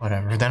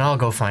 Whatever. Then I'll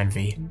go find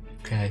V.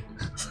 Okay.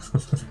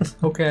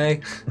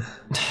 Okay.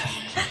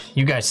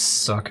 You guys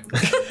suck.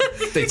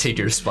 They take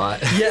your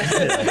spot. Yeah.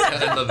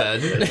 In the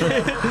bed.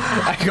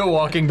 I go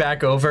walking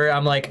back over.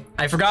 I'm like,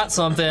 I forgot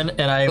something,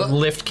 and I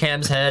lift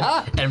Cam's head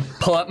and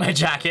pull up my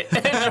jacket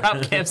and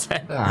drop Cam's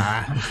head.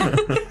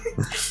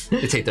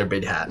 They take their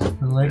big hat.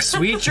 I'm like,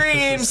 sweet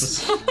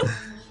dreams.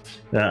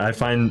 Yeah, I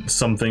find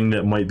something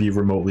that might be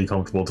remotely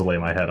comfortable to lay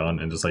my head on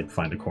and just like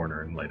find a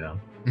corner and lay down.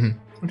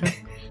 Okay.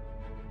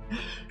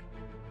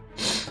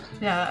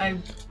 Yeah,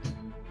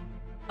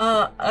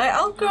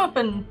 I'll go up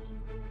and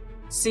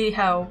see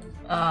how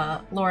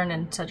Lauren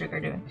and Cedric are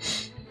doing.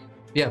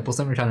 Yeah, both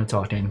of them are kind of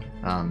talking.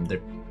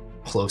 They're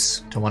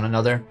close to one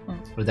another.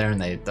 We're there,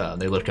 and they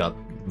look up.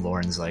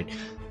 Lauren's like,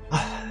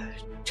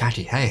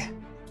 Jackie, hey.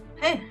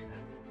 Hey,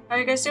 how are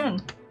you guys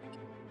doing?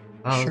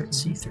 Shirt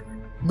see-through.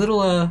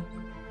 Little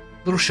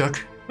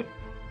shook.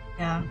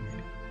 Yeah.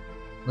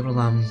 Little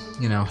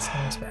you know. It's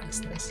not as bad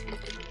as this.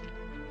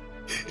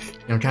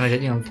 You know, kind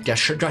of got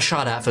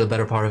shot at for the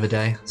better part of a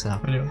day. So.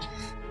 Anyways.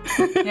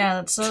 Yeah,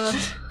 that's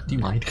Do you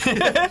mind?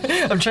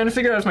 I'm trying to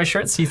figure out if my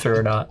shirt's see-through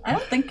or not. I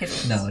don't think it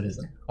is. No, it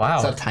isn't. Wow.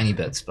 It's got tiny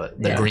bits,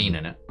 but they're green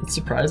in it. It's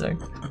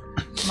surprising.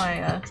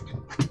 My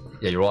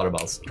Yeah, your water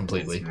bottle's it's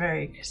completely.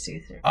 very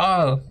see-through.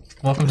 Oh,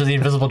 welcome to the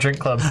Invisible Drink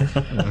Club.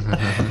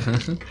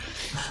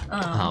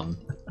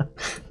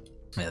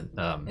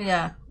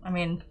 Yeah, I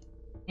mean,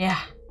 yeah,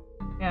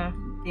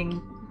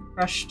 being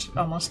crushed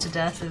almost to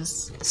death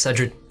is.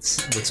 Cedric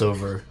looks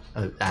over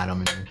at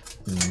Adam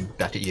and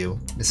back at you.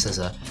 It says,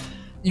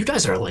 you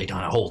guys are like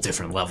on a whole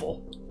different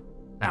level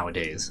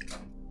nowadays.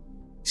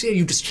 See how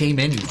you just came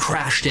in, you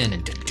crashed in,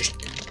 and just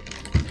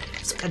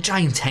it's like a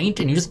giant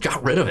tank, and you just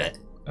got rid of it.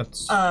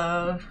 That's...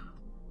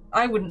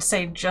 I wouldn't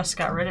say just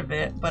got rid of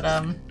it, but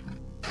I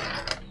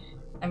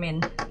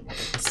mean,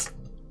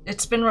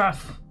 it's been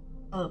rough.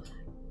 Oh,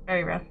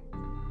 very rough.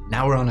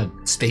 Now we're on a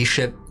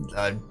spaceship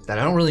that I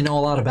don't really know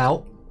a lot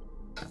about.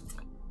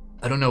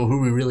 I don't know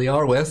who we really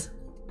are with.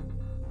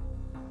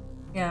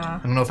 Yeah.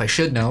 I don't know if I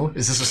should know.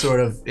 Is this a sort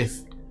of, if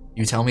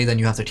you tell me, then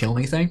you have to kill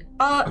me thing?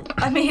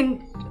 I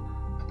mean,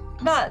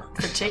 not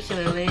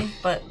particularly,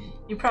 but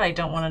you probably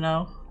don't want to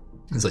know.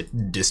 It's like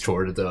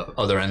Discord at the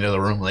other end of the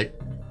room, like...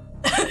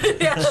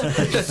 Yeah.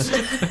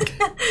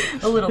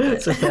 A little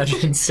bit. So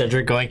imagine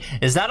Cedric going,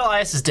 is that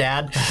Elias's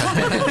dad?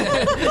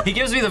 He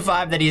gives me the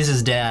vibe that he's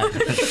his dad.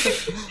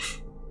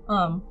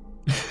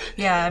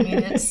 Yeah, I mean,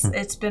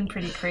 it's been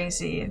pretty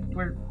crazy.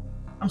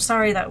 I'm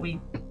sorry that we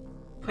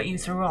put you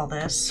through all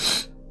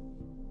this.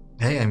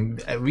 Hey,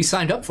 we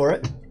signed up for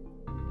it.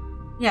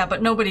 Yeah,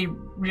 but nobody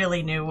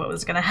really knew what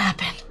was gonna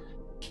happen.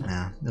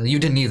 No, you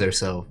didn't either,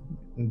 so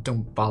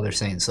don't bother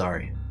saying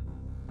sorry.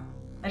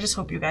 I just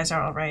hope you guys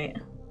are alright.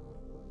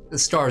 The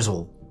stars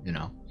will,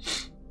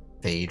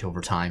 fade over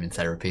time in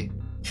therapy.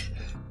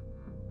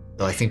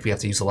 Though I think we have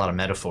to use a lot of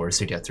metaphors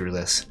to get through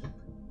this.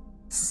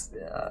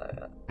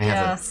 I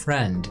have a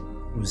friend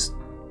who's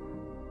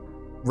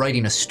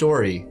writing a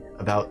story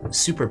about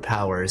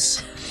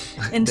superpowers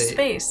In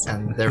space.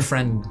 And their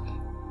friend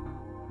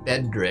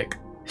Edric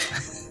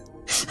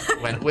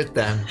went with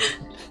them.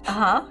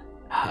 Uh-huh.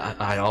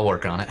 I'll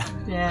work on it.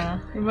 Yeah,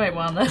 you might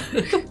want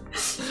to.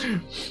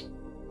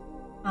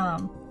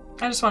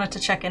 I just wanted to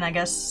check in, I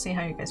guess, see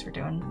how you guys were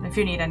doing. If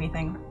you need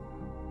anything.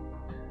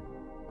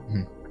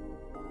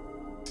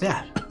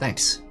 Yeah,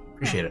 thanks.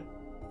 Appreciate it.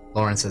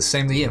 Lauren says,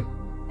 same to you.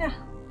 Yeah.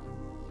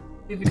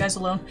 Leave you guys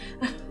alone.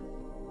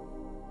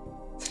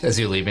 As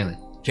you're leaving,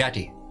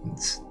 Jackie,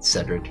 it's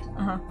Cedric.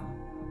 Uh-huh.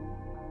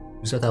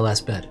 Who's at that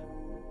last bed?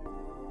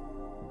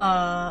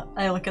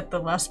 I look at the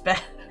last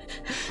bed.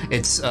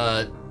 It's,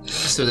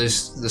 so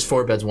there's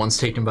 4 beds. One's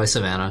taken by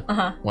Savannah.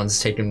 Uh-huh. One's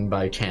taken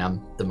by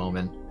Cam at the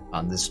moment.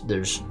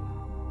 There's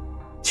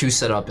 2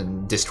 set up,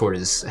 and Discord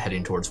is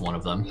heading towards one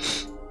of them.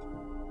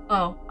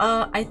 Oh,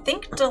 I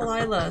think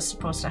Delilah is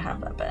supposed to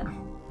have that bed.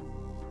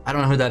 I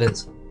don't know who that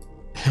is.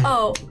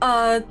 Oh,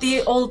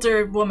 the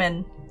older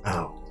woman.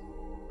 Oh.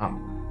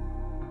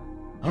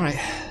 Alright.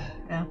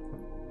 Yeah.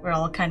 We're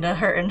all kind of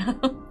hurting.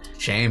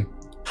 Shame.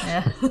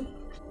 Yeah.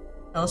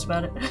 Tell us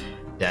about it.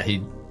 Yeah,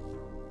 he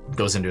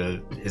goes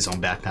into his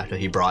own backpack that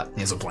he brought. He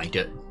has a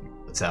blanket.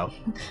 Puts out.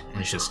 And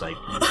it's just like...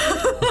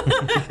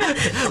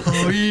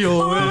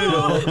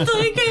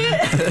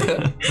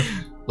 Blanket!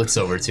 Looks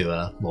over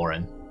to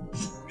Lauren.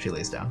 She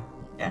lays down.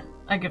 Yeah,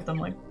 I give them,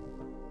 like,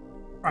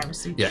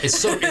 privacy. Yeah,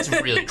 it's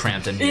really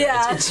cramped in here.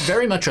 Yeah. It's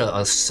very much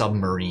a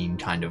submarine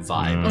kind of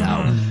vibe.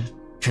 How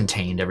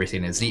contained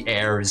everything is. The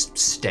air is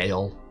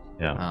stale.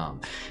 Yeah.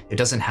 It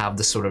doesn't have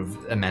the sort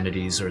of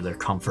amenities or the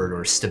comfort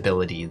or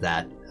stability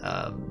that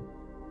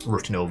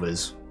Rook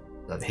Nova's,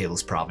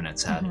 Halo's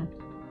Provenance had.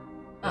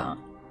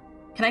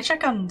 Can I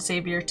check on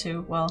Xavier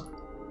too? Well.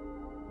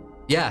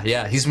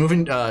 Yeah. He's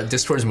moving.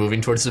 Discord's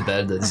moving towards the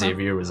bed that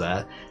Xavier was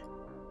at,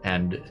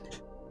 and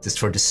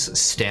Discord just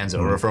stands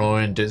over for a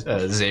moment.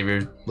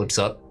 Xavier looks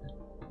up.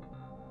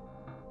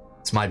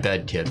 It's my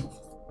bed, kid.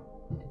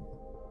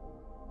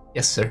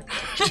 Yes, sir.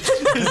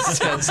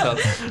 Stands up,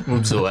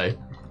 moves away,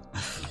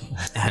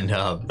 and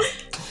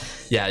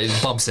yeah, it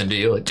bumps into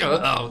you. Like,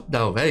 oh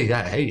no, hey,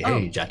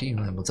 Jackie,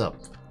 what's up?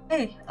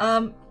 Hey,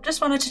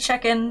 just wanted to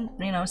check in.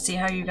 See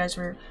how you guys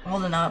were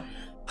holding up.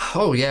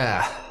 Oh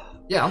yeah.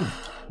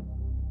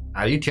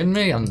 Are you kidding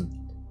me?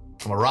 I'm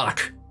a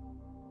rock.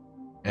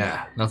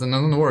 Yeah, nothing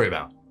to worry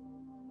about.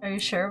 Are you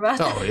sure about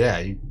that? Oh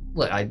yeah,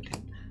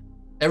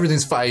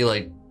 everything's fine.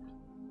 He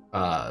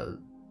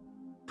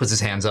puts his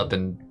hands up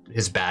and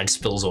his badge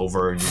spills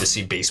over, and you just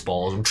see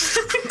baseballs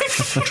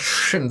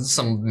and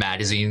some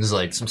magazines,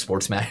 like some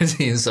sports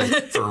magazines, like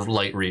for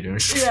light reading.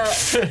 Yeah.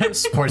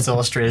 Sports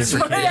Illustrated for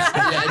kids.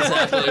 Yeah,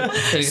 exactly. And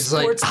he's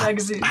Sports like,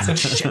 magazines.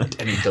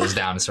 shit. And he goes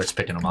down and starts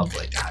picking them up.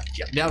 Like,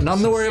 yeah,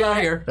 nothing to worry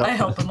about here. I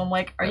help him. I'm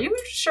like, are you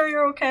sure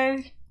you're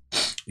okay?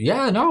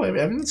 Yeah, no,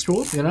 everything's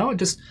cool. You know,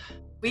 just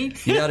We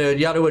you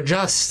gotta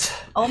adjust.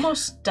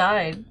 almost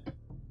died.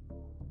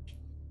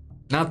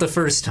 Not the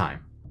first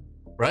time,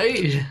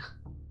 right?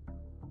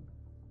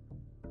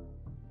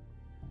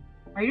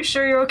 Are you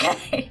sure you're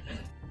okay?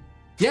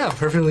 Yeah,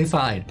 perfectly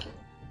fine.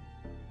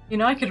 You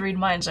know I could read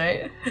minds,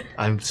 right?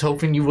 I'm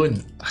hoping you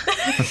wouldn't.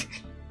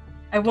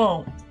 I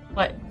won't.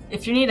 But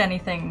if you need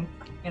anything,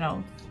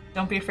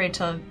 don't be afraid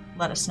to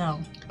let us know.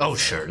 Oh,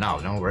 sure. No,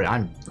 don't worry.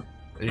 I'm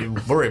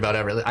worried about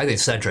everything. I think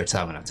Cedric's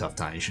having a tough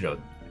time. You should go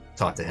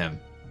talk to him.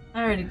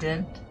 I already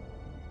did.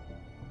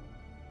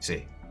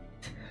 See.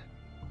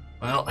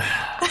 Well,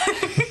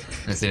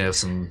 I think I have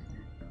some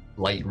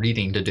light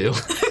reading to do.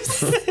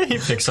 He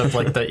picks up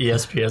like the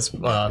ESPS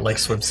like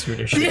swimsuit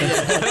issue.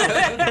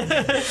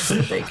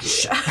 Thank you.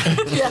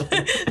 Yeah.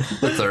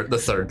 The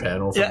third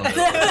panel. From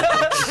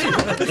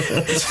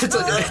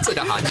it's like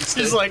a hockey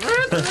stick. He's like,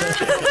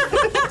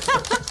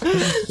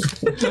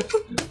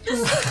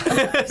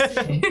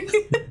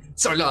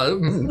 Sorry, no.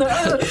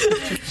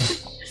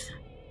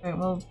 Alright,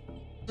 well,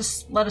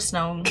 just let us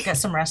know and get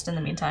some rest in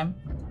the meantime.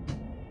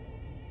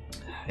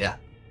 Yeah.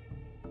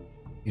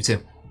 You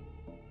too.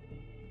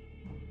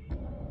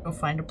 Go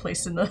find a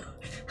place in the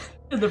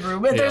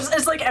room. And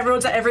it's like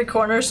everyone's at every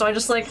corner, so I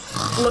just like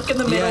look in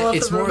the middle of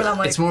the room and I'm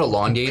like, it's more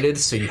elongated,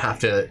 so you have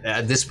to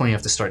at this point you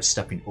have to start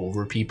stepping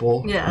over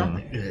people. Yeah.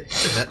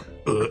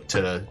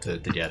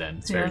 To get in.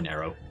 It's very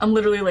narrow. I'm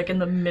literally like in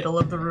the middle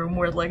of the room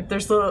where like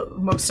there's the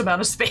most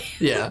amount of space.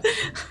 Yeah.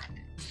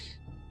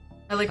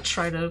 I like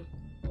try to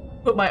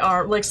put my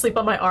arm, like sleep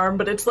on my arm,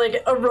 but it's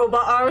like a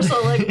robot arm, so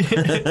like, oh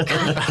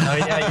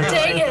yeah, you're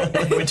dang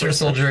like it. Winter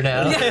Soldier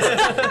now.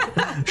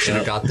 Should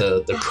have got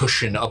the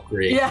cushion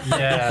upgrade. Yeah.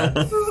 Yeah.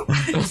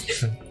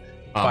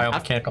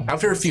 Biomechanical.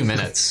 After a few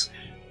minutes,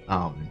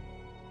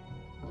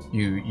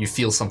 you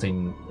feel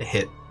something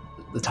hit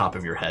the top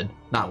of your head,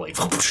 not like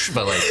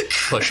but like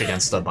push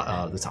against the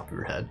top of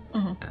your head,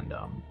 and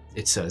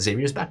it's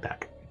Xavier's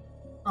backpack.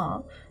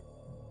 Aw.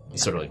 He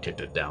sort of like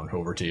kicked it down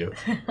over to you.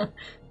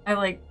 I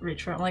like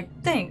reach for it. I'm like,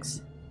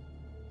 thanks.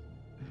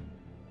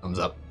 Thumbs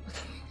up.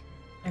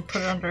 I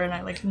put it under and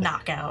I like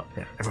knock out.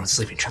 Yeah, everyone's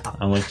sleeping. Shut up.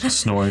 I'm like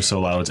snoring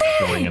so loud it's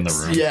echoing in the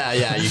room.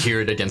 Yeah, you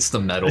hear it against the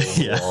metal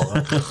wall.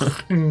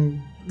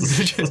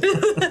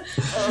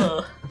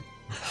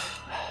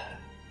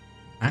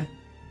 Alright.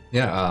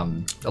 Yeah,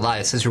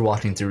 Elias, as you're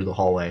walking through the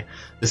hallway,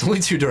 there's only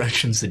two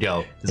directions to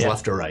go. There's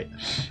left or right.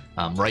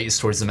 Right is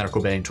towards the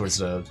medical bay, towards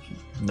the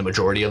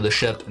majority of the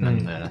ship, and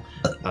then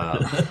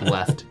the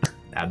left.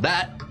 Add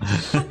that.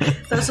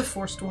 That was a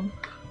forced one.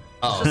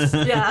 Oh.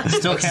 Yeah.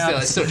 Still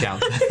counts. Still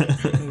count.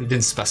 You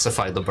didn't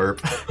specify the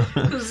burp.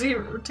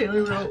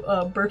 Taylor wrote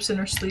burps in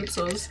her sleep,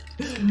 so I was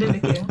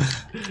mimicking.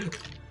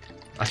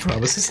 I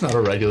promise it's not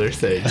a regular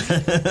thing.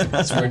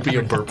 This won't be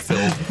a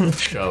burp-filled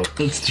show.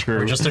 That's true.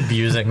 We're just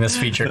abusing this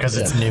feature because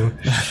it's new.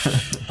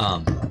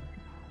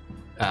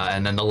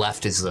 And then the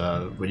left is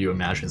what you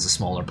imagine is a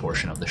smaller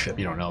portion of the ship.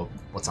 You don't know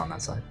what's on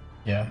that side.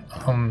 Yeah.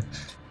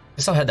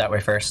 Guess I'll head that way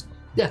first.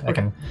 Yeah, I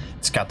can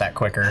scout that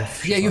quicker.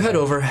 Yeah, you head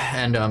over,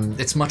 and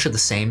it's much of the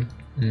same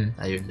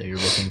that you're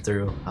looking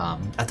through.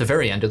 At the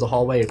very end of the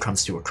hallway, it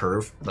comes to a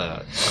curve.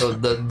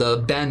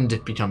 The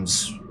bend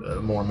becomes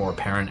more and more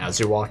apparent as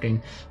you're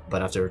walking,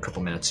 but after a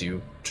couple minutes,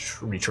 you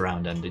reach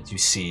around and you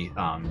see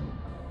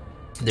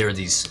there are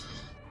these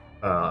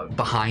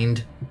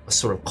behind a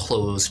sort of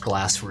closed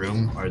glass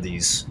room are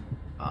these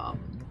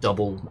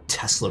double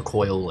Tesla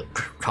coil like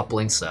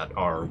couplings that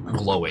are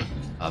glowing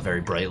very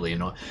brightly,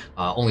 and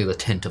only the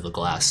tint of the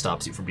glass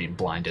stops you from being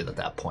blinded at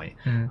that point.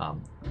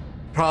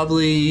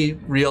 Probably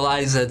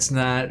realize that it's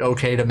not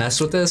okay to mess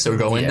with this or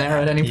go in there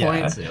at any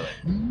point. So you're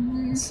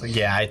like, So,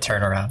 yeah, I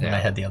turn around and I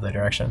head the other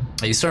direction.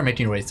 you start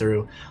making your way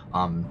through,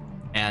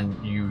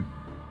 and you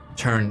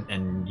turn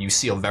and you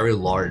see a very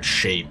large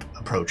shape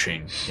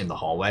approaching in the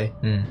hallway,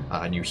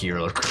 and you hear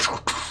like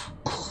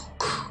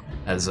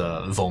as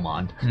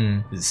Vomond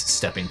is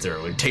stepping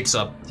through.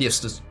 He has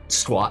to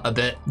squat a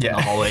bit in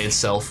the hallway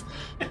itself,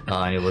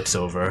 and he looks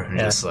over and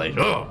he's just like,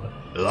 "Oh,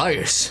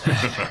 Elias,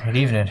 Good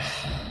evening.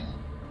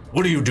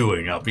 what are you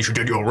doing up? You should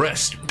get your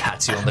rest."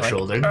 Pats you on the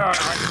shoulder.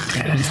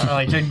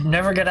 Like, you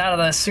never get out of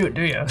that suit,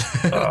 do you?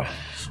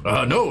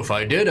 No, if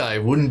I did, I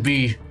wouldn't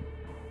be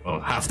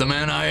half the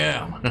man I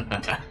am.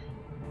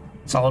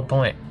 Solid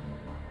point.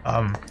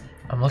 I'm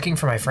looking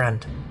for my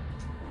friend.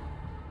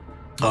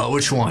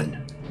 Which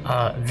one?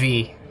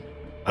 V.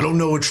 I don't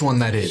know which one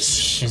that is.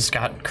 She's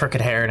got crooked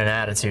hair and an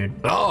attitude.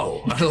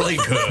 Oh, I like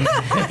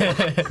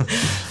her.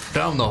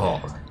 Down the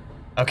hall.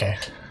 Okay,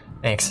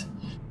 thanks.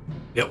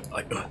 Yep.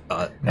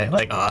 I'm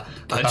like, I'm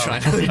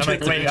trying to I'm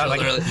like, wait, I'm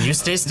like, you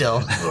stay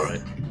still. All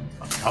right.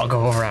 I'll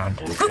go around.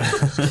 All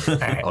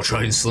right. I'll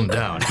try and slim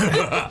down.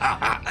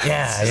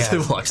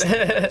 Yeah. Walks-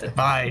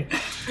 Bye.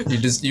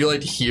 you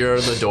like hear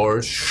the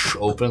door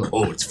open.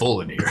 Oh, it's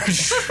full in here.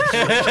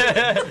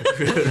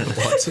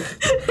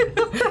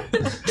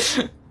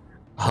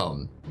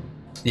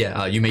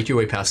 You make your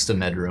way past the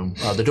med room.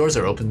 The doors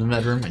are open to the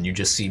med room, and you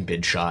just see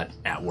Bidshot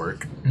at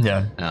work.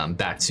 Yeah.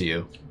 Back to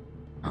you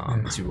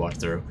as you walk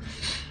through,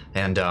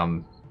 and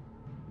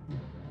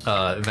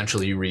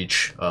eventually you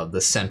reach the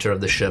center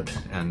of the ship,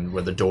 and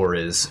where the door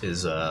is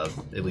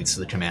it leads to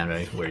the command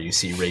bay, where you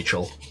see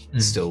Rachel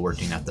still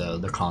working at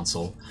the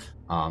console,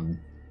 and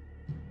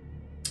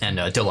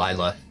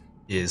Delilah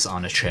is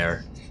on a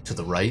chair to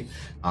the right.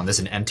 There's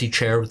an empty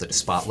chair with a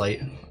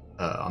spotlight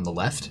on the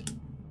left.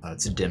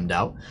 It's dimmed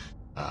out,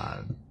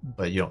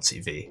 but you don't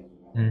see V.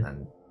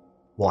 And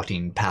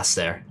walking past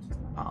there,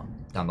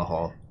 down the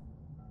hall,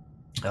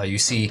 you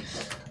see,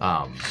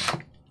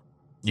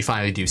 you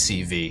finally do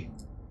see V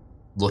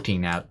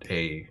looking at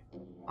a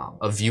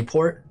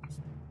viewport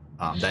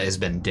that has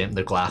been dimmed,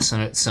 the glass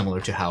in it, similar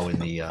to how in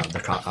the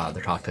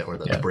cockpit or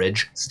the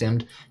bridge is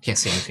dimmed. Can't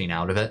see anything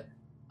out of it,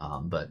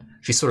 but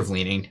she's sort of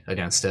leaning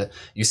against it.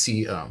 You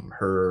see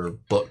her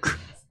book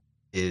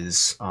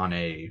is on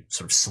a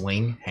sort of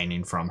sling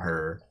hanging from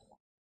her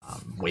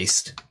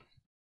waist,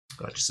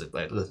 just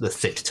the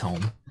thick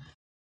tome.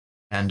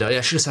 And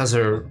she just has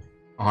her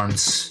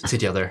arms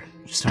together,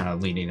 just kind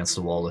of leaning against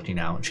the wall, looking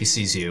out. And she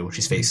sees you.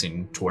 She's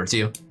facing towards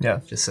you. Yeah.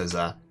 Just says,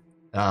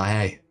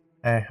 "Hey."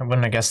 Hey, I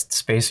wouldn't have guessed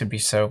space would be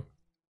so.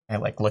 I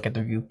look at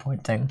the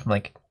viewpoint thing. I'm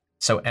like,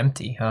 so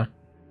empty, huh?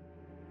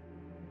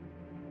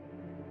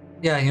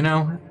 Yeah,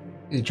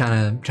 it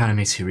kind of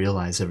makes you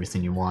realize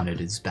everything you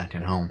wanted is back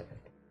at home.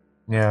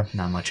 Yeah.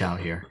 Not much out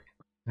here.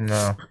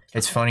 No,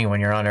 it's funny when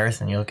you're on Earth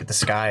and you look at the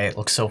sky, it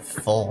looks so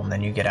full, and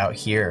then you get out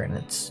here and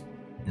it's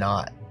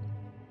not.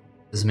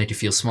 Does it make you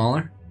feel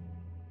smaller?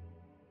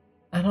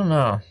 I don't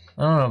know.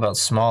 I don't know about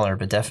smaller,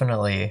 but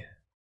definitely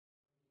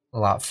a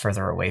lot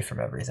further away from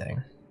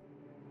everything.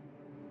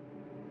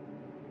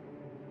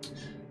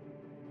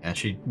 And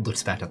she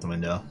looks back out the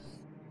window.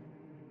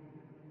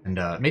 And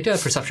make a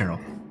perception roll.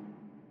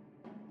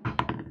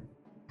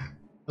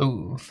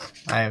 Ooh,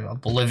 I am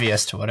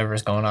oblivious to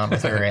whatever's going on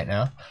with her right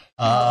now.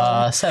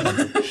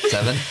 7.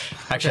 7?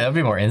 Actually, that'd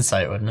be more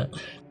insight, wouldn't it?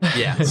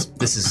 Yeah,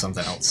 this is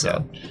something else.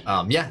 So,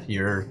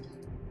 you're.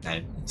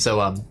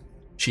 So,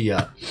 she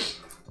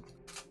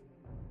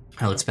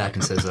looks back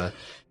and says,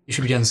 "You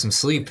should be getting some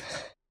sleep.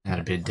 Had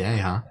a big day,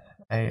 huh?"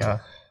 I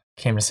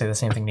came to say the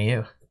same thing to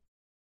you.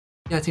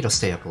 Yeah, I think I'll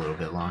stay up a little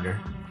bit longer.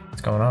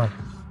 What's going on?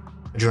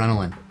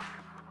 Adrenaline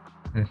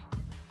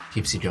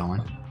keeps you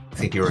going. I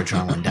think you're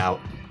adrenalined out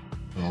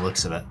from the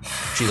looks of it.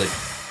 She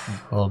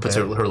puts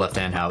her left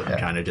hand out and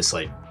kind of just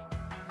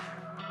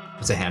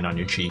puts a hand on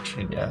your cheek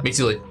and makes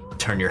you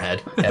turn your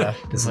head. Yeah,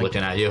 just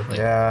looking at you.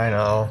 Yeah, I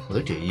know.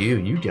 Look at you.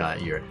 You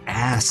got your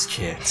ass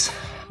kicked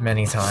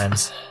many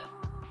times.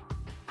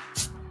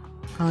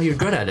 Oh, you're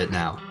good at it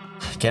now.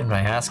 Getting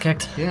my ass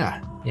kicked?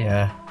 Yeah.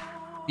 Yeah.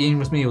 Being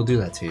with me will do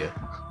that to you.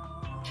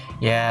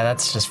 Yeah,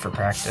 that's just for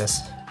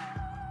practice.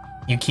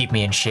 You keep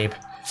me in shape.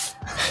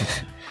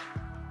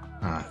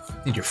 I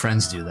think your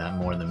friends do that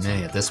more than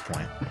me at this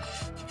point.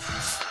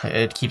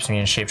 It keeps me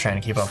in shape trying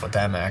to keep up with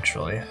them,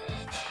 actually.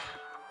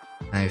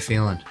 How you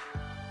feeling?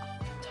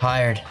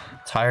 Tired.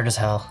 Tired as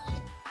hell.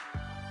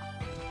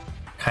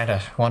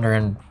 Kinda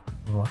wondering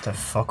what the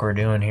fuck we're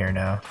doing here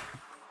now.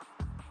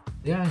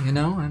 Yeah,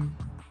 I'm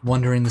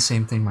wondering the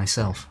same thing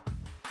myself.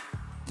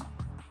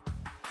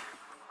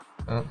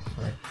 Oh,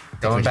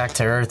 going back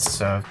to Earth,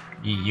 so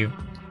you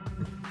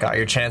got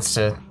your chance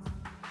to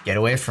get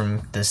away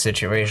from this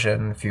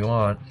situation if you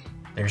want.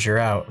 There's your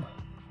out.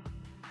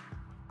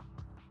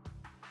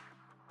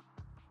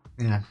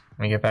 Yeah.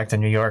 When I get back to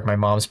New York, my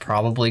mom's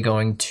probably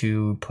going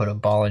to put a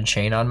ball and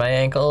chain on my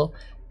ankle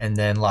and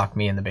then lock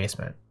me in the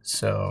basement.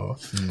 So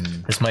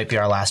this might be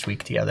our last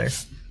week together.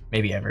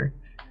 Maybe ever.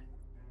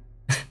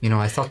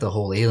 I thought the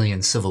whole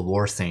alien Civil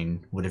War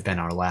thing would have been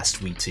our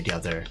last week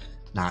together,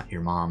 not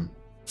your mom.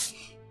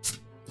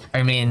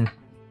 I mean,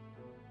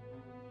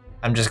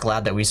 I'm just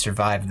glad that we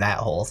survived that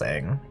whole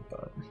thing.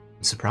 But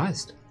I'm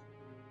surprised.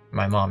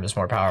 My mom is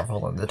more powerful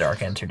than the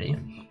Dark Entity.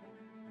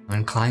 I'm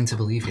inclined to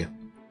believe you.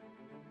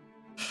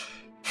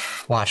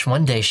 Watch,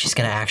 one day she's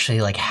gonna actually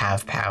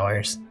have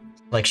powers.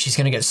 She's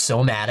gonna get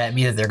so mad at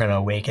me that they're gonna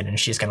awaken and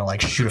she's gonna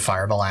shoot a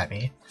fireball at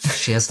me.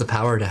 She has the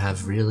power to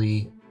have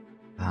really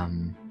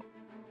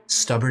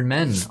stubborn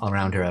men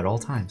around her at all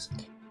times.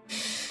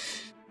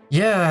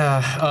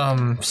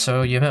 Yeah,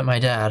 so you met my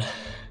dad.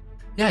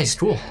 Yeah, he's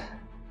cool.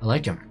 I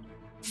like him.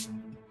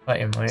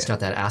 He's got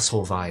that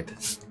asshole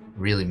vibe.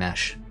 Really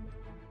mesh.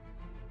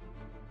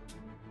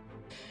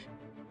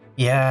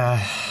 Yeah.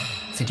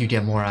 I think you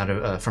get more out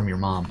of from your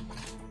mom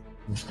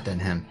than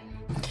him.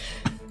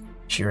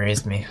 She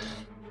raised me.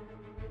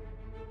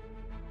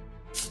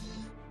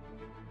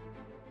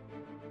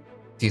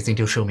 Do you think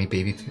he'll show me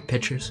baby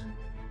pictures?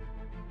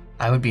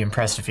 I would be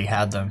impressed if he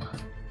had them.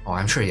 Oh,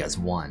 I'm sure he has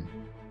one.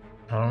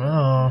 I don't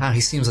know. Oh, he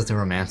seems like the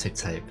romantic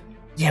type.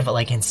 Yeah, but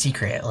like in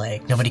secret,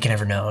 like nobody can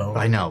ever know.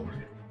 I know.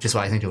 Just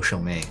why I think he'll show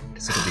me.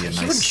 Because it'll be a nice.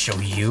 He wouldn't show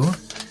you.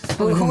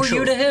 Well, Who are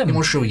you to him? He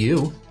won't show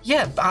you.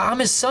 Yeah, I'm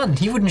his son.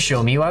 He wouldn't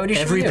show me. Why would he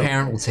show Every you?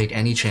 parent will take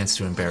any chance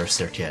to embarrass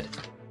their kid.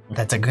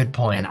 That's a good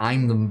point. And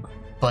I'm the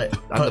But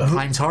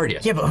prime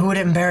target. Yeah, but who would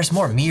it embarrass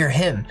more, me or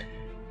him?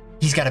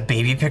 He's got a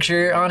baby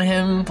picture on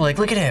him. Like,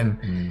 look at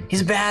him.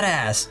 He's a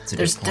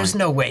badass. There's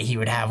no way he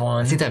would have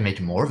one. I think that made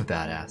you more of a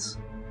badass.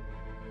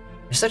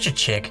 You're such a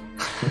chick.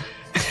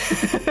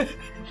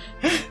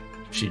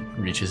 She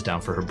reaches down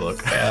for her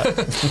book. Yeah.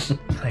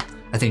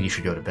 I think you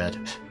should go to bed.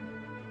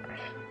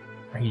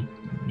 Are you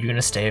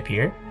gonna stay up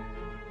here?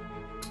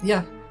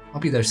 Yeah, I'll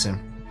be there soon.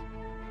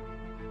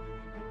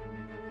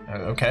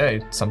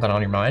 Okay, something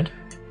on your mind?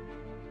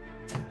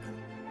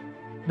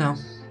 No,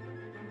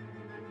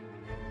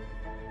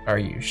 Are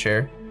you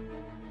sure?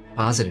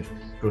 positive.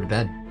 Go to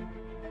bed.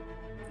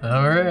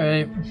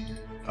 Alright.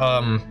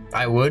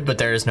 I would, but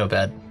there is no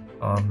bed.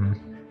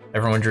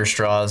 Everyone drew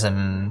straws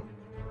and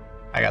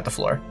I got the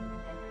floor.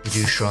 Did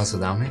you use straws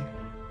without me?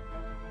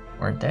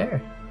 Weren't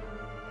there.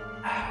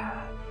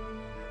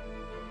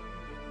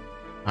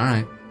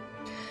 Alright.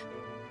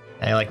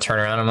 And I like turn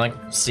around, I'm like,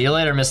 see you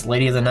later, Miss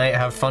Lady of the Night,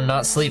 have fun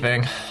not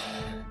sleeping.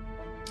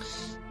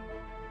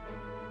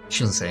 She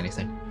doesn't say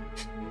anything.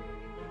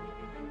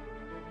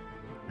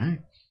 Alright.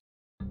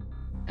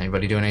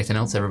 Anybody doing anything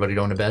else? Everybody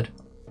going to bed?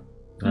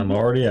 I'm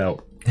already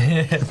out.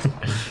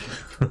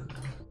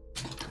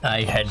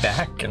 I head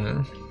back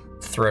and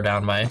throw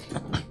down my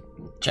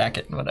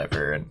jacket and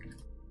whatever, and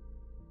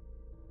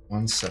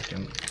 1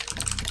 second.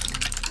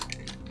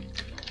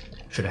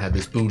 Should have had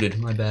this booted,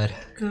 my bad.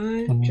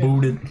 Good.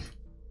 booted.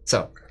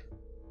 So,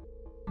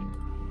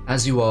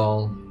 as you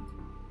all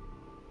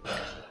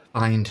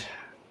find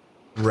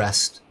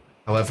rest,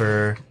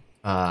 however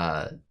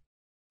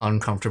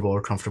uncomfortable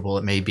or comfortable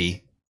it may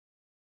be,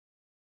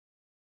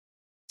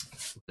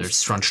 they're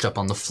scrunched up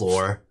on the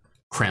floor,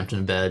 cramped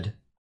in bed.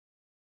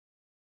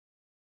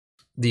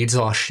 The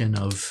exhaustion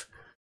of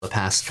the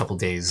past couple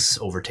days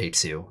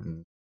overtakes you.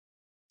 And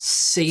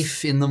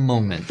safe in the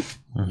moment,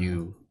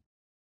 you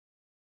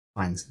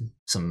find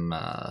some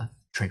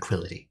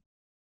tranquility.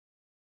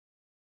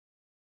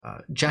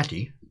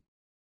 Jackie,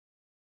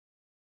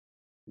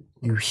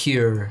 you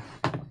hear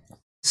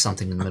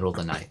something in the middle of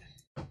the night.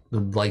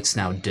 The light's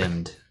now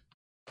dimmed.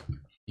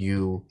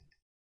 You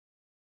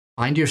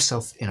find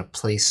yourself in a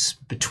place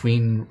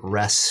between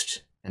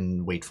rest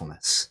and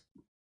wakefulness.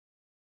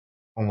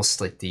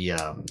 Almost like the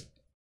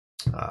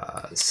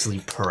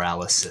sleep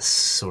paralysis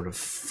sort of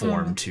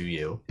form to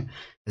you,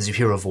 as you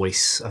hear a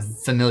voice, a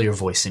familiar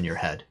voice in your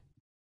head.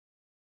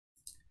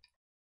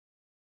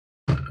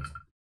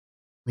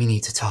 We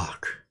need to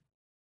talk.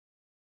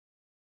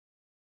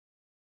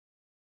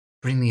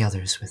 Bring the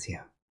others with you.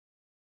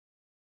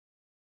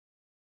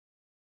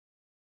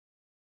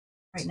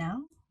 Right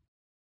now?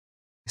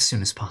 As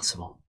soon as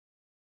possible.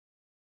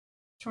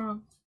 What's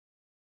wrong?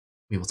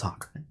 We will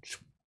talk.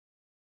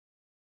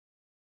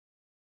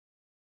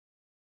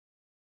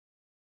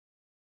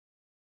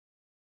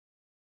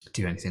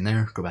 Do anything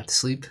there? Go back to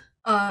sleep?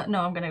 No,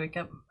 I'm gonna wake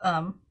up.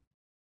 Everyone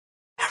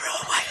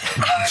wait!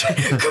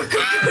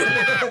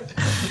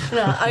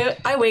 No,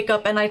 I wake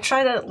up and I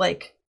try to,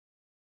 like,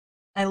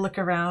 I look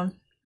around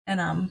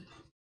and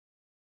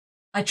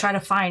I try to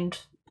find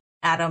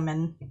Adam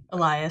and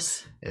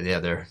Elias.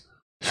 Yeah, they're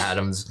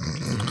Adam's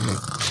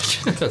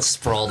that's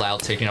sprawled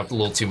out, taking up a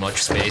little too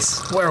much space.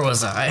 Where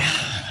was I?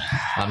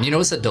 You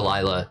notice that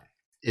Delilah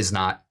is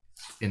not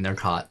in their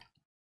cot,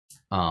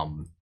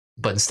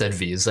 but instead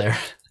V is there.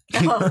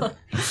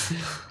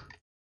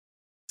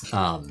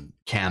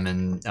 Cam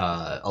and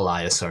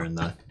Elias are in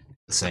the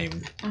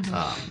same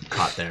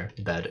cot there,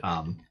 bed.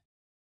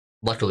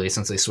 Luckily,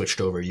 since they switched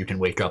over, you can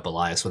wake up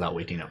Elias without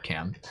waking up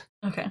Cam.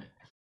 Okay.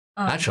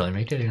 Actually,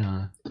 make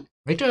a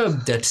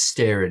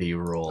dexterity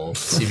roll.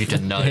 See if you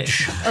can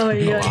nudge. Oh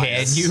yeah.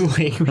 Elias. Can you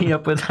wake me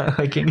up without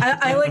waking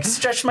I like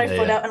stretch my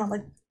foot yeah. out and I'm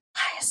like,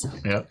 Elias.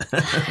 Yep.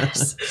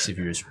 See if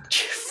you just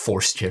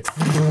force kick.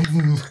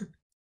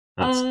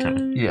 That's kind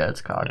of Yeah,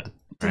 it's cocked.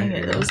 Dang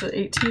it, that was an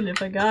 18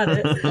 if I got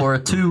it. Or a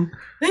 2.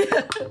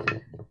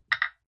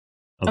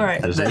 All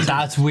right.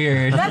 That's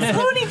weird. That's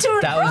Looney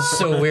Tunes. That was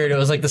so weird. It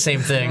was like the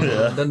same thing.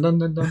 Dun, dun,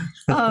 dun, dun.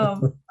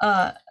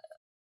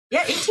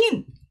 Yeah,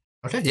 18.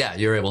 Okay, yeah,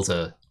 you're able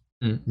to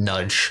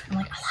nudge I'm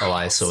like,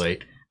 Elias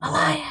awake.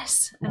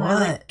 Elias. And I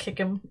like kick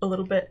him a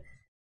little bit.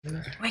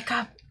 Wake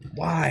up.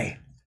 Why?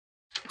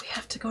 We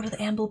have to go to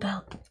the Amble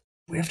Belt.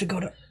 We have to go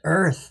to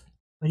Earth.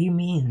 What do you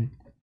mean?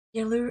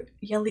 Looney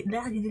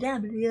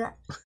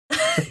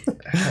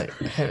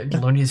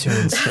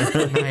Tunes.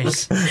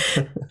 Nice.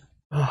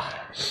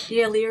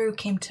 Yeah, Liru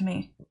came to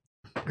me.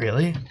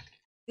 Really?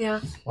 Yeah.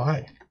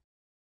 Why?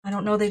 I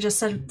don't know, they just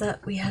said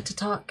that we had to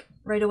talk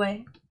right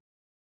away.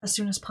 As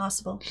soon as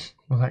possible.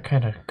 Well, that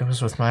kind of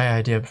goes with my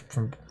idea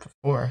from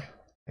before,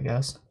 I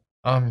guess.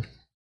 Oh.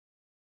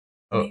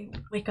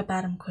 Wake up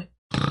Adam quick.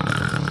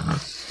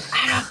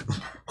 Adam!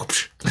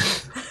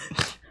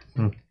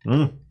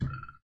 We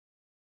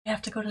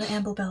have to go to the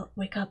Amble Belt.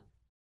 Wake up.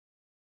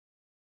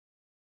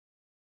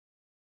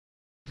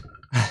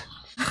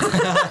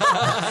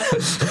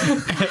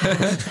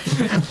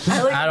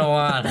 I don't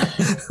want.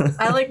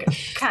 I like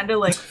kind of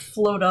like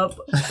float up,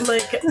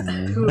 like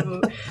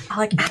ooh, I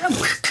like Adam.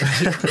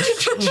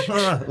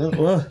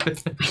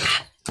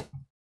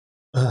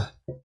 I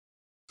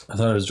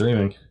thought I was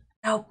dreaming.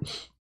 No,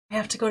 we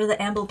have to go to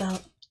the Amble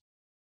Belt.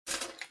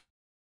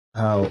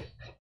 How?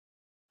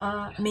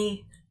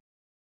 Me.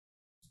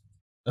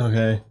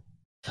 Okay.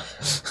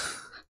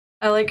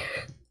 I like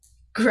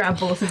grab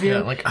both of you. Yeah,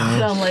 like,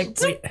 and I'm like,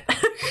 wait.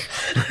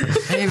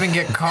 I didn't even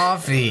get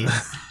coffee.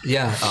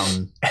 Yeah.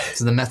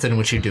 So the method in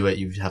which you do it,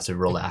 you have to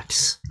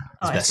relax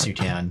as I best see. you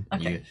can.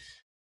 Okay. You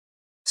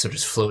so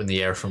just float in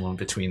the air for a moment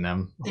between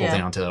them, holding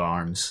Yeah. onto their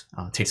arms.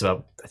 It takes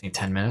about, I think,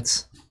 10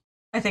 minutes.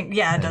 I think,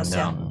 yeah, it does.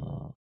 And, Yeah.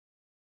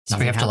 So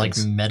we have to like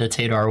happens.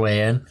 meditate our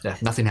way in. Yeah,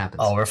 nothing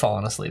happens. Oh, we're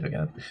falling asleep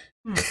again.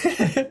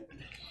 I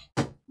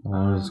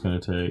was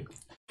gonna take.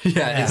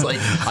 Yeah, it's like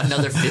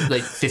another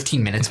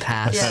 15 minutes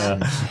pass. Yeah.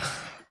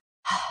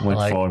 I'm like,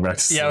 Like- falling back to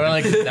sleep. Yeah, we're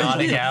like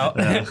nodding out.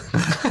 Yeah.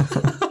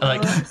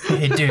 Like,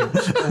 hey, dude,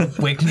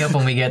 wake me up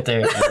when we get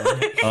there.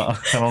 I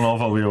don't know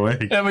if I'll be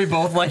awake. And we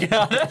both like,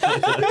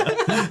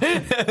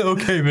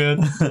 okay, man.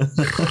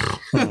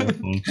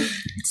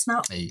 It's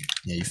not.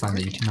 You find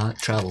that you cannot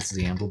travel to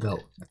the Amble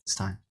Belt at this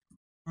time.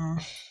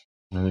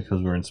 Maybe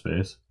because we're in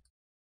space.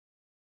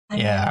 I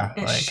mean, Yeah,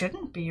 it like-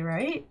 shouldn't be,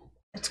 right?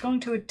 It's going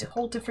to a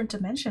whole different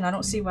dimension. I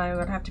don't see why it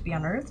would have to be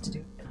on Earth to do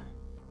it.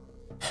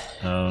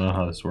 I don't know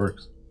how this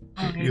works.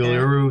 I don't either.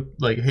 Yuluru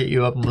like hit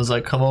you up and was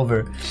like, come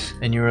over.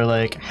 And you were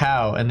like,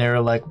 how? And they were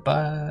like,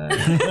 bye.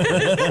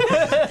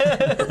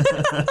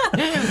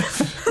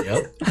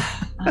 Yep.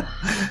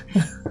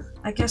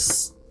 I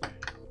guess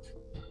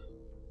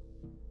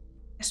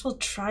we'll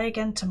try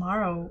again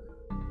tomorrow.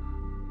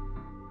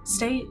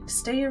 Stay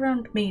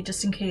around me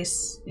just in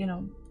case,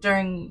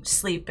 during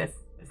sleep if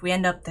we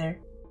end up there.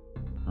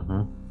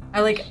 I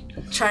like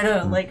try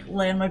to like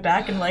lay on my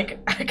back and like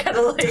I kind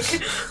of like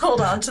hold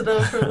on to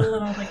them for a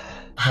little. And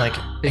I'm like,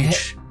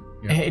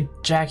 Hey,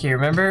 Jackie,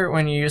 remember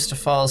when you used to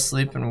fall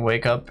asleep and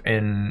wake up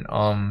in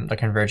the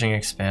Converging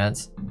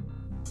Expanse?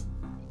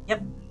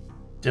 Yep.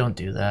 Don't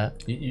do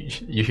that.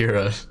 You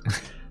hear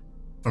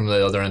from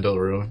the other end of the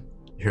room.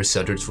 You hear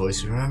Cedric's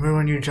voice. Remember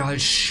when you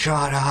guys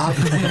shut up?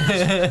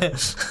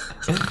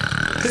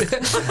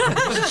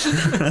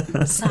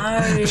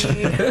 sorry.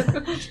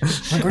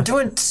 Like, we're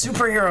doing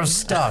superhero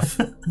stuff.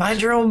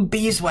 Mind your own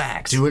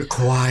beeswax. Do it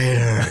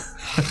quieter.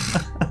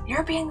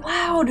 You're being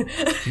loud.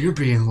 You're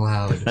being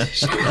loud.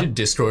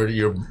 Discord,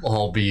 you're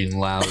all being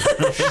loud.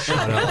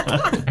 Shut up.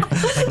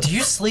 Like, do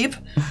you sleep?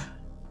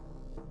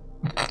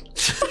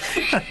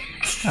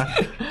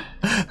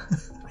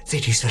 I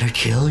think he's gonna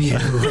kill you.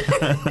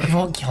 He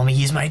won't kill me.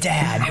 He's my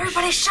dad.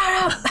 Everybody shut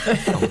up.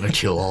 I'm gonna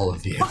kill all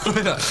of you.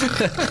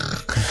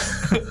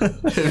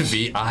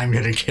 Me, I'm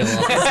gonna kill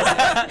all of you.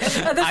 At this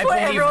I point,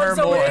 believe everyone's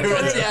her more.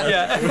 awake. Like,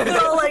 Yeah.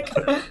 they're all like,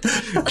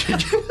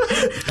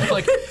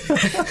 Like,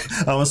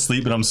 I'm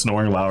asleep and I'm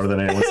snoring louder than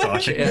anyone's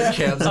talking.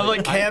 Cam's I'm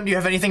like, Cam, do you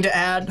have anything to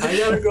add? I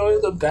gotta go to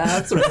the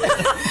bathroom.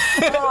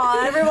 come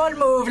on, everyone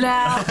move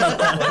now.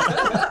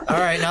 All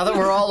right, now that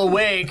we're all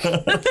awake,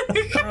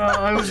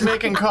 I was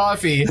making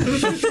coffee.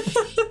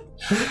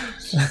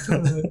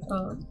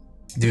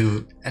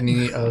 Do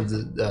any of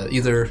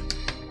the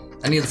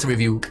any of the three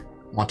of you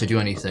want to do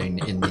anything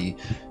in the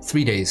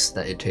 3 days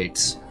that it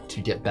takes to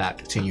get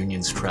back to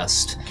Union's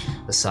Crest,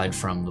 aside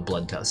from the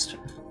blood test?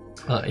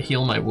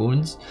 Heal my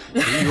wounds.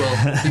 You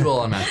will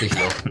automatically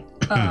heal.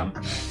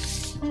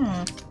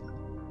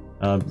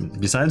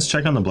 Besides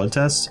check on the blood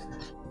test,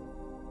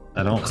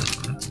 I don't.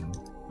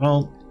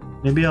 Well,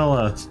 maybe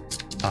I'll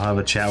have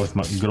a chat with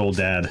my good old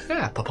dad.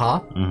 Yeah,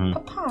 Papa.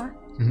 Papa.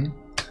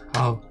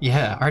 Oh,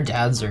 yeah, our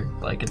dads are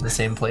like in the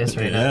same place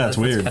right now. Yeah, it's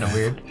weird. Kind of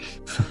weird.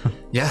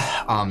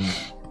 Yeah,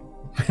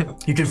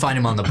 you can find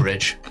him on the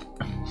bridge.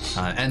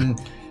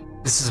 And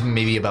this is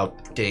maybe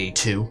about day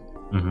 2.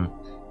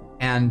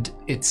 And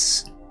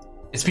it's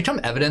become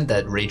evident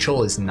that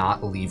Rachel is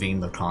not leaving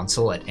the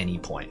console at any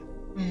point.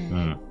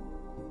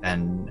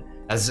 And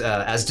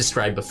as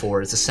described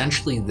before, it's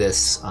essentially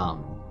this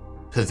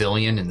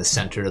pavilion in the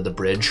center of the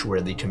bridge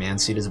where the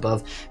command seat is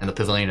above, and the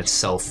pavilion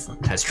itself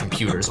has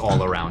computers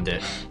all around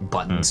it,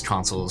 buttons,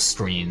 consoles,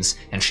 screens,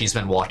 and she's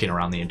been walking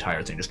around the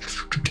entire thing,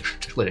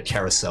 just like a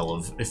carousel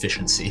of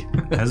efficiency.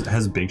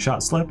 Has Big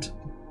Shot slept,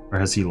 or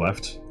has he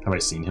left? Have I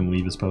seen him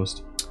leave his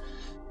post?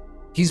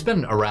 He's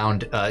been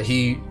around.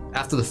 He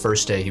after the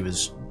first day, he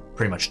was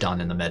pretty much done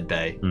in the med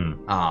bay.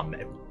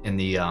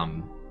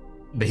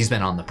 But he's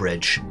been on the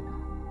bridge.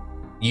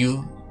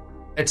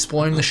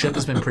 Exploring the ship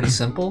has been pretty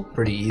simple,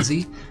 pretty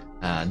easy.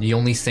 The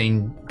only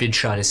thing Big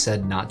Shot has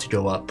said not to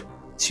go up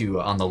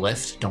to on the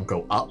lift. Don't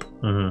go up.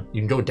 You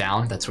can go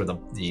down. That's where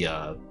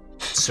the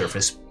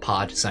surface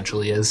pod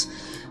essentially is,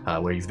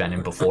 where you've been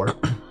in before.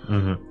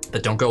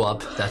 But don't go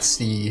up. That's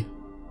the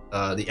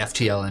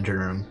FTL engine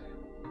room.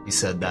 He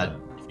said that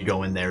if you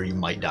go in there, you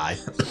might die.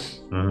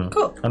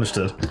 Cool.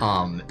 Understood.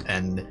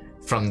 And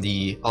from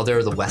the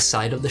west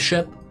side of the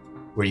ship,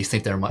 where you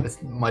think there might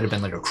have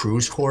been like a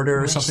cruise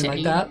quarter or something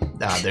like that.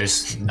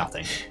 There's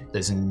nothing.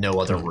 There's no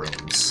other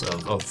rooms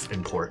of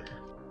import.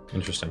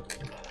 Interesting.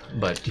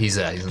 But he's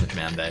in the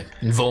command bay.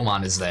 And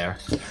Volmon is there.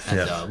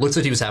 And looks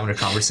like he was having a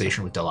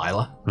conversation with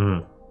Delilah.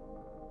 Mm.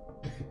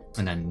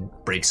 And then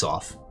breaks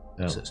off.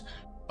 Yeah. Says,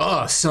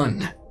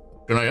 son,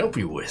 can I help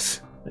you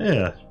with?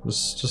 Yeah,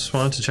 just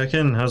wanted to check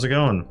in. How's it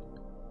going?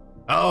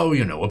 Oh,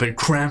 a bit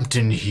cramped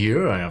in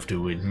here, I have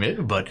to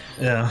admit, but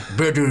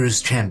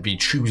beggars can't be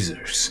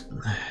choosers.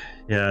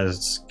 Yeah,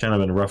 it's kind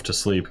of been rough to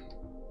sleep.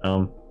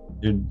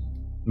 You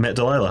met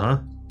Delilah, huh?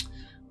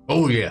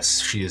 Oh,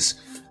 yes, she is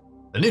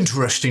an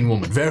interesting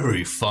woman,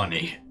 very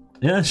funny.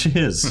 Yeah, she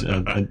is.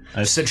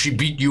 I said she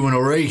beat you in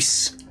a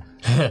race.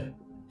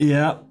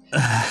 Yeah,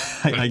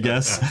 I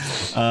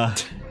guess.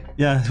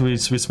 Yeah, we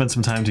spent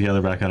some time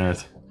together back on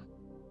Earth.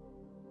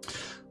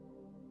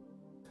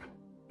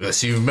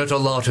 Yes, you've met a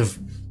lot of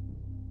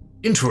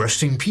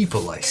interesting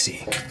people, I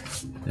see.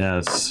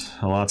 Yes,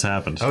 a lot's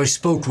happened. I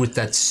spoke with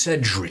that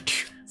Cedric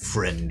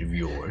friend of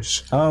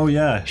yours. Oh,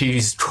 yeah.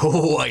 He's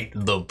quite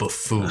the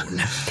buffoon.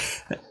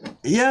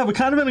 Yeah, but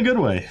kind of in a good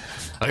way.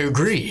 I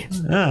agree.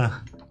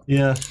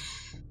 Yeah.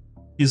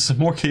 He's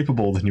more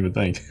capable than you would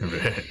think.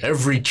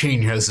 Every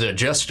king has their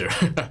jester.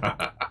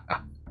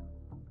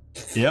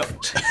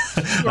 Yep.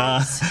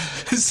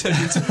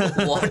 Cedric's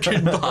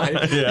walking by.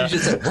 Yeah.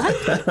 He's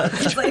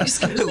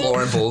just like, what?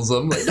 Lauren pulls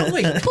him. Like, no,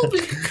 wait, pull me.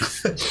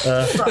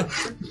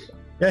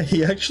 Yeah,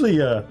 he actually,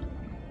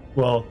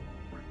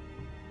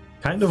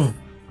 kind of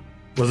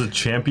was a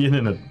champion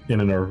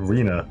in an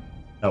arena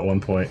at one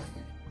point.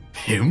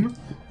 Him?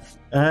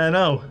 I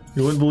know.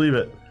 You wouldn't believe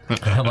it.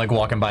 I'm like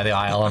walking by the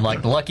aisle. I'm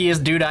like, the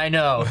luckiest dude I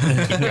know.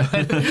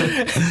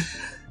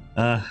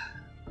 But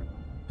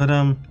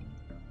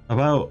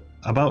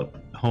about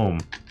home.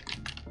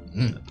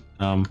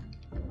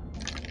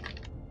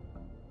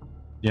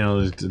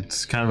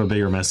 It's kind of a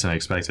bigger mess than I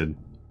expected.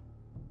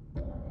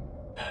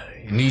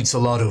 It needs a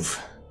lot of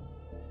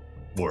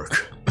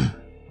work.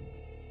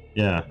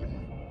 Yeah.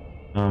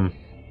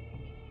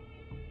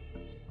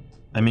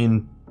 I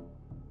mean,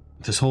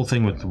 this whole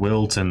thing with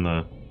Wilt and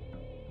the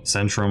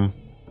Centrum.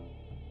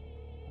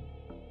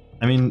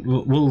 I mean,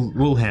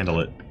 we'll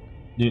handle it.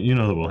 You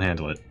know that we'll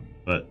handle it.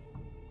 But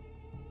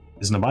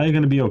is Nabaya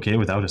going to be okay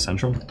without a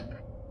Centrum?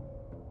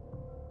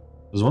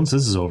 Because once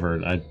this is over,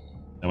 that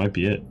might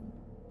be it.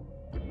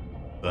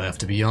 I have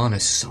to be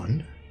honest,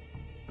 son.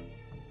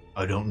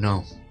 I don't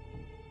know.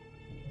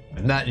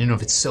 And that in and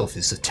of itself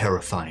is a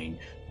terrifying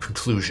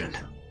conclusion.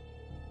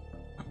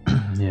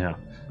 Yeah.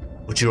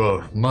 But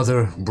your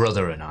mother,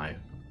 brother, and I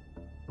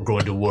are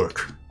going to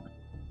work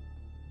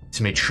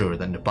to make sure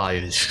that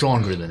Nabaya is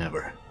stronger than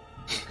ever.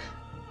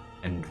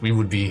 And I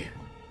would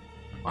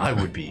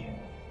be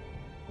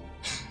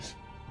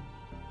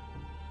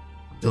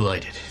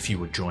delighted if you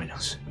would join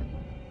us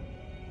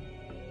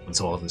once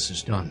all this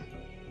is done.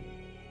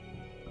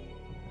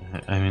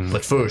 I mean...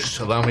 But first,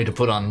 allow me to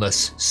put on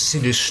less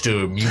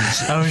sinister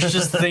music. I was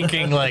just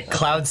thinking like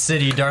Cloud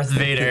City, Darth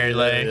Vader,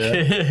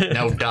 like...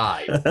 Now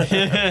die.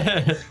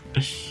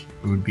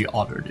 We would be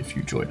honored if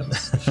you joined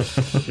us.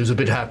 There's a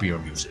bit happier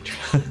music.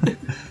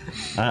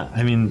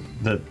 I mean,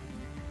 the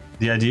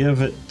idea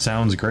of it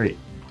sounds great.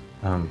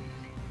 But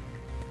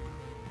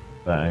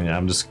I mean,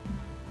 I'm just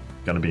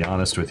gonna be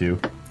honest with you.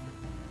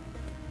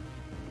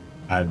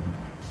 I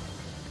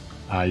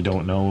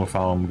don't know if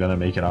I'm gonna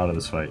make it out of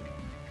this fight.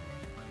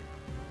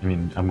 I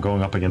mean, I'm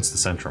going up against the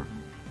Centrum.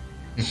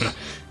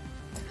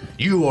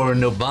 You are a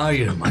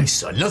Nabayan, my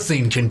son.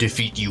 Nothing can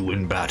defeat you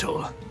in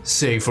battle,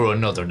 save for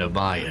another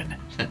Nabayan.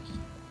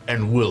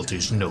 And Wilt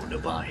is no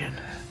Nabayan.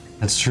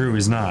 That's true,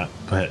 he's not,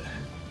 but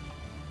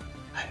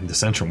the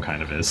Centrum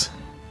kind of is.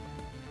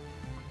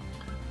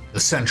 The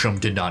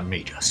Centrum did not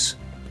make us.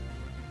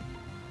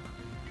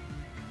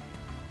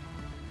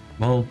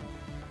 Well,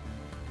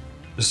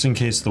 just in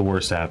case the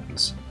worst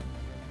happens.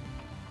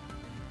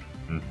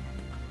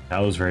 That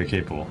was very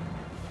capable.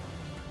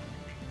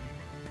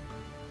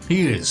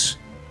 He is.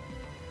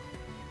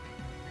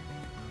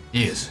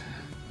 He is.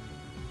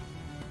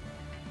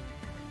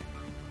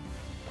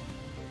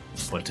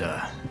 But,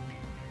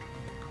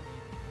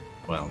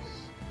 well,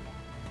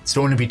 it's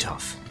going to be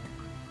tough.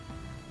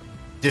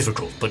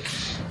 Difficult, but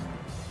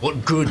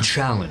what good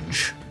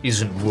challenge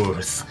isn't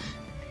worth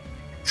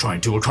trying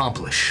to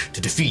accomplish,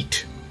 to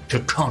defeat,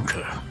 to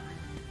conquer?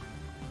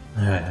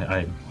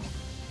 I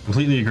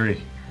completely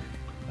agree.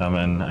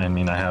 And I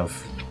mean, I have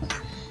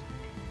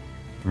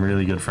some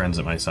really good friends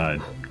at my side.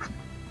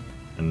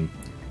 And,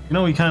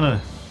 we kind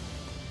of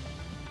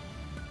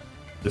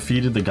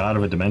defeated the god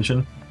of a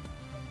dimension.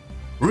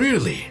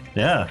 Really?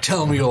 Yeah.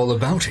 Tell me all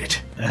about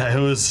it. It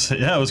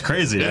was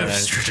crazy.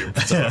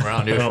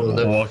 Around here.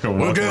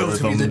 We'll go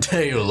through the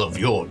tale of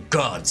your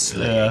gods.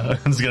 Yeah,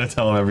 I was going to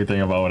tell him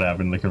everything about what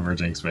happened in the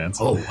Converging Expanse.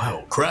 Oh,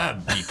 wow.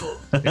 Crab people.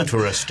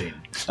 Interesting.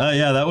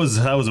 Yeah, that was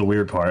a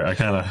weird part. I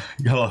kind of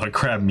got a lot of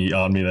crab meat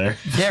on me there.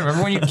 Yeah,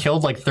 remember when you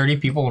killed like 30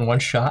 people in one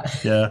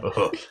shot? Yeah.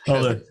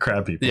 All the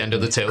crab people. The end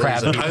of the tale.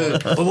 Crab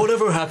but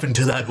whatever happened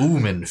to that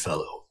Ooman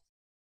fellow?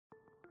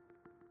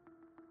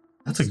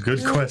 That's a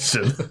good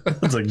question.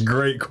 That's a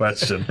great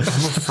question. I'm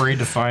afraid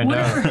to find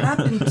Whatever out.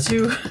 happened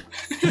to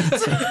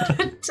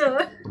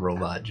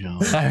Robot Joe.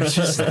 I was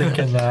just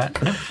thinking that.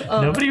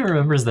 Nobody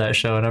remembers that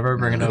show, and ever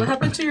bring it what up.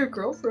 happened to your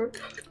girlfriend?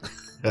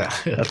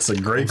 That's a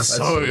great question.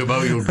 Sorry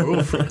about your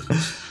girlfriend.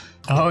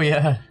 Oh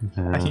yeah.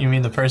 You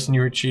mean the person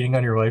you were cheating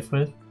on your wife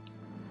with?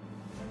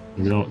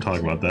 We don't talk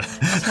about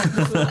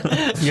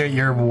that.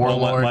 Your Well,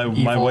 warlord. my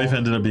evil- wife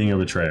ended up being a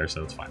betrayer,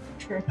 so it's fine.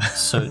 True.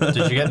 So did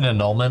you get an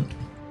annulment?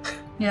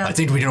 Yeah. I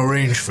think we can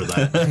arrange for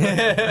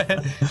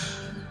that.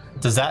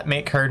 Does that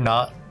make her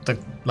not the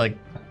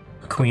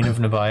queen of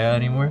Nabaya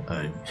anymore?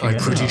 I'm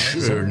pretty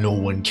sure no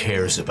one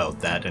cares about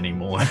that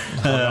anymore.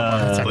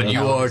 But But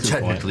you are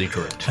technically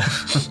correct.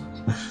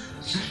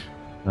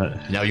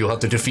 Now you'll have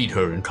to defeat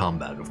her in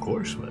combat, of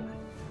course. But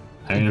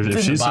I mean,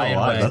 if she's still Nabaya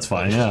alive, way. that's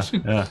fine.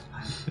 Yeah.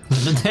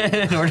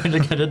 In order to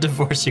get a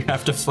divorce, you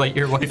have to fight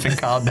your wife in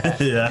combat.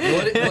 Yeah.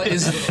 what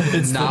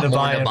is not the more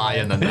Nabayan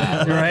Nabayan than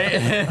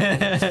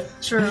that? Right?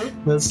 True.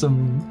 That's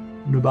some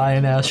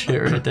Nabayan ass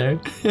shit right there.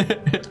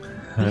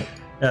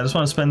 Yeah, I just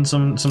want to spend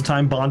some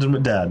time bonding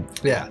with Dad.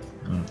 Yeah.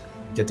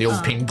 Get the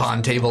old ping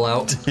pong table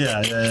out.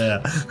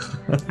 Yeah.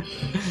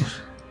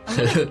 I'm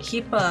gonna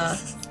keep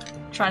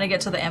trying to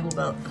get to the amble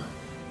belt.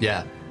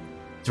 Yeah.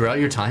 Throughout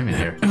your time in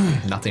here,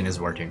 nothing is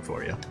working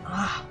for you.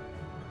 Ah,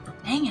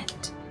 dang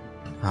it.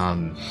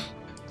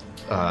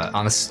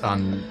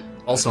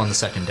 Also on the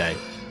second day,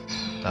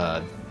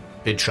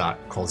 Big Shot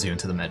calls you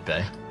into the med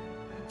bay.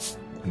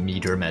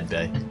 Meter med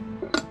bay.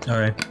 All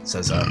right.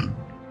 Says, I'm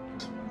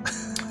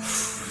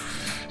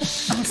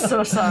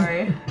so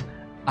sorry.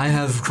 I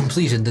have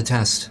completed the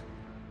test.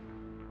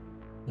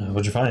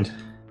 What'd you find?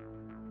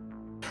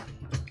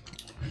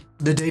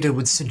 The data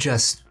would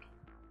suggest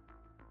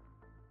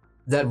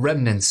that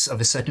remnants of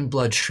a second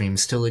bloodstream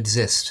still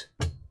exist.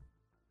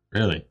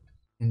 Really?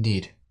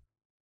 Indeed.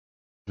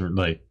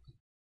 Like,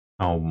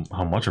 how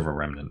much of a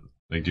remnant?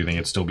 Like, do you think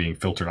it's still being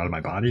filtered out of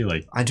my body?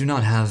 Like, I do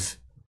not have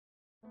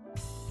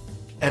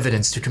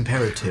evidence to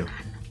compare it to.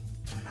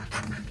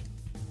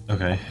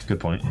 okay, good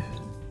point.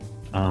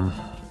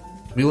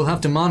 We will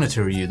have to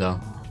monitor you, though.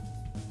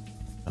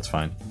 That's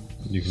fine.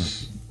 You can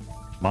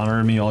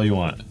monitor me all you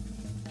want.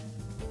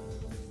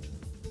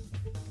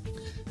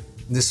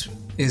 This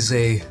is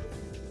a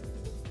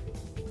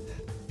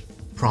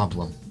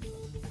problem.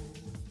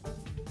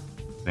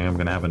 Think I'm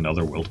gonna have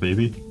another wilt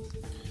baby?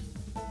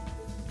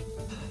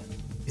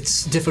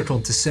 It's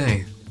difficult to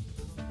say.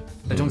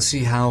 I don't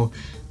see how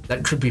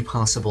that could be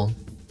possible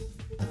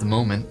at the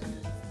moment.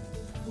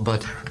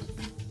 But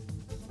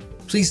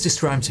please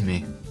describe to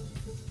me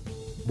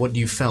what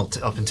you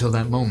felt up until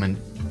that moment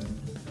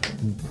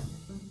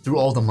through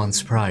all the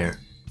months prior.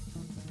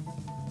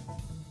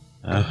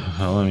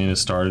 Well, I mean, it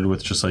started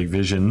with just like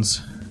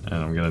visions, and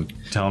I'm gonna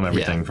tell him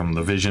everything Yeah. from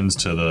the visions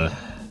to the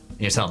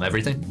You tell them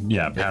everything?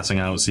 passing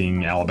out,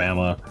 seeing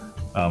Alabama.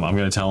 I'm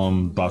gonna tell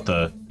him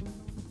about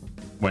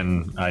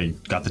when I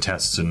got the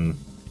tests in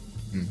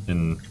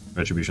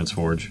Retribution's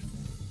Forge,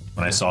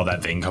 when I saw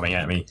that thing coming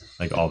at me,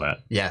 like all that.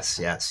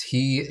 Yes.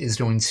 He is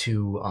going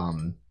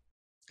to,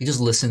 he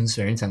just listens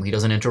very intently. He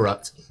doesn't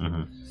interrupt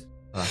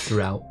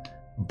throughout.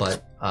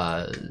 But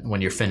when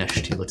you're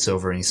finished, he looks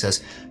over and he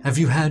says, "Have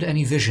you had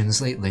any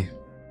visions lately?"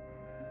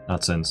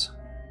 Not since.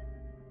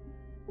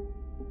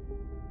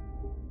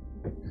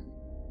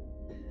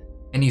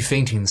 Any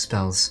fainting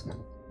spells?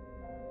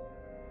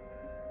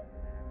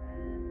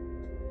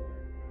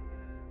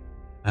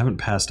 I haven't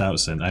passed out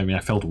since. I mean, I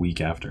felt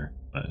weak after,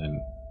 but I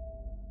didn't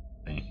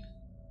faint.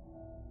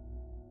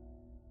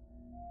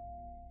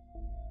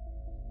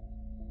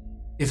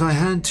 If I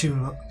had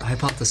to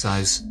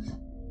hypothesize,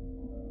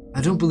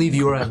 I don't believe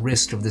you are at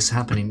risk of this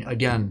happening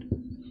again.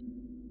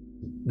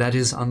 That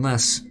is,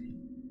 unless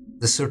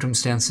the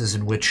circumstances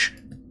in which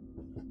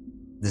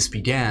this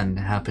began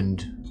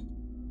happened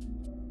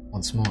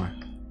once more.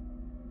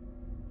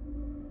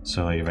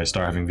 So, like, if I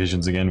start having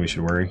visions again, we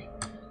should worry.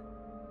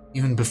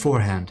 Even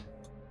beforehand.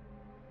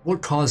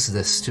 What caused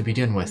this to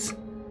begin with?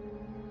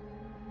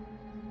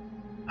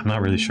 I'm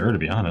not really sure, to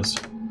be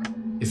honest.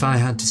 If I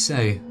had to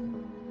say,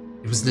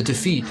 it was the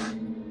defeat,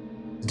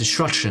 the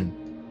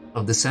destruction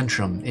of the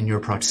Centrum in your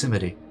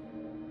proximity.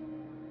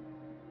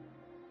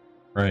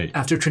 Right.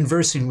 After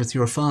conversing with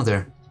your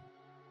father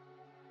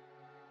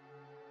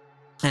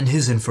and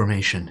his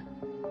information,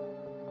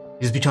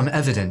 it has become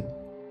evident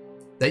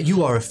that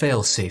you are a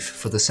failsafe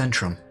for the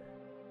Centrum.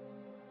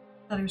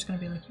 I thought he was gonna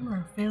be like, you are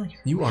a failure.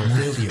 You are a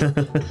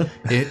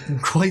failure.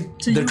 Quite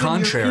To you the and your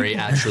contrary,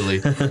 people. actually.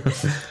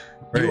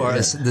 Right, You are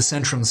yeah. the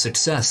Centrum's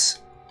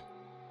success.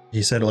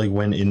 He said it like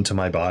went into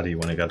my body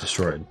when it got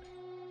destroyed.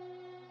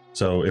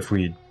 So if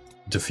we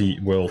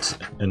defeat Wilt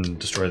and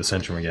destroy the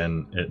Centrum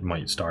again, it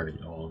might start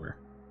it all over.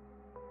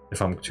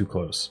 If I'm too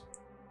close.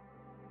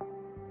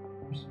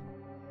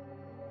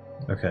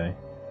 Okay.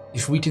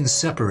 If we can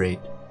separate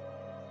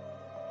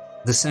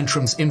the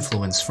Centrum's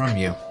influence from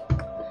you,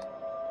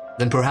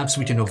 then perhaps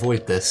we can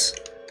avoid this.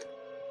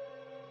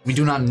 We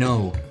do not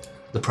know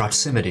the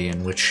proximity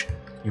in which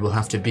you will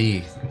have to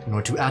be in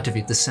order to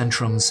activate the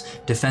Centrum's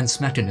defense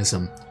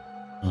mechanism.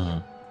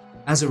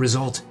 As a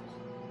result,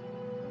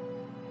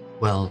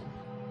 well,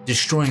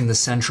 destroying the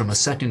Centrum a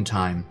second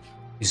time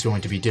is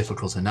going to be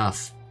difficult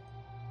enough.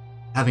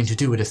 Having to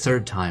do it a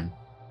third time,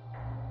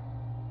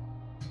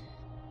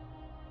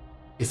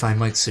 if I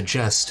might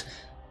suggest,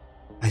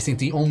 I think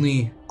the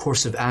only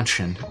course of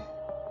action,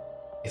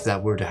 if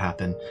that were to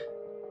happen,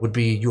 would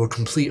be your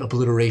complete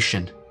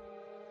obliteration.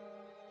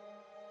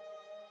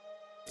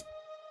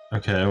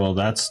 Okay, well,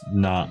 that's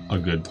not a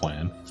good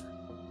plan.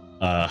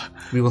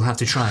 We will have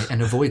to try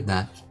and avoid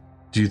that.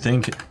 Do you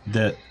think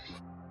that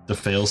the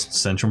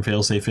Centrum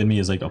failsafe in me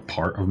is like a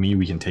part of me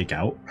we can take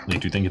out?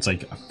 Like, do you think it's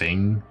like a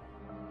thing?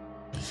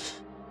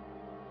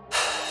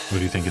 Or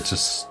do you think it's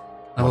just...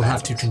 I will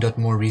have to conduct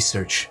more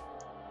research.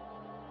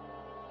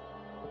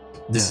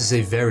 This is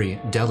a very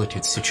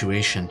delicate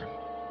situation.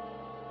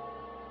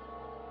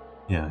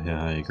 Yeah,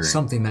 I agree.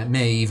 Something that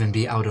may even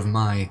be out of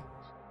my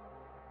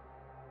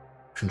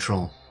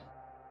control.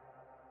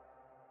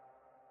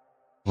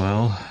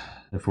 Well,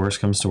 if worse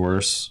comes to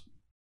worse,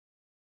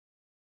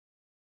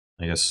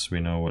 I guess we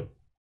know what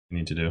we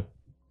need to do.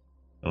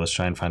 So let's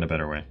try and find a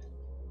better way.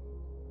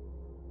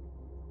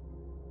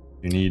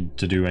 If you need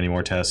to do any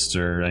more tests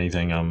or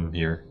anything, I'm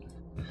here.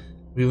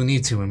 We will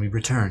need to when we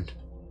return.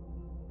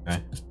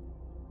 Okay.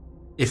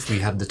 If we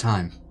have the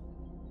time.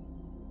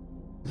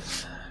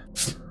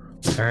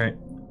 Alright.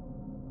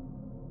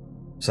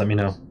 Just let me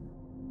know.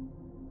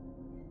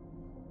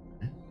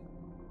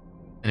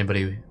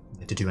 Anybody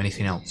like to do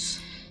anything else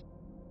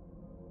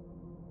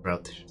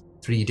throughout the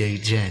 3-day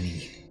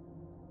journey?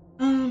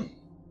 I'm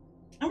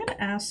gonna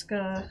ask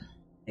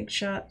Big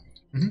Shot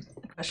a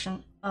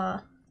question.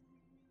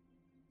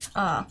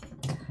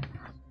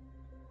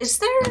 Is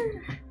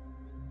there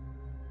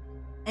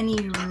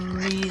any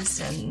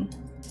reason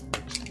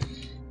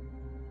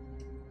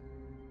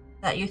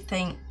that you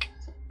think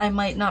I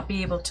might not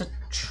be able to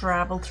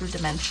travel through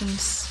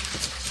dimensions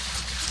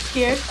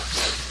here?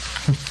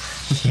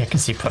 Yeah,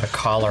 because he put a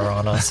collar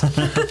on us.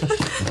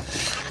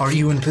 Are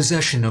you in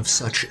possession of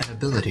such an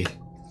ability?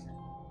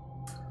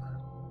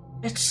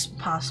 It's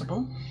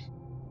possible.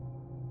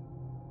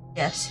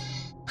 Yes.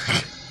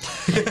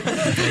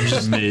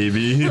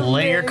 Maybe.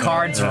 Lay your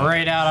cards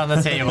right out on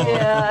the table.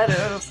 Yeah,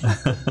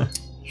 I know.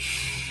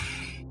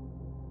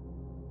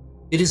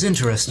 It is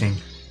interesting.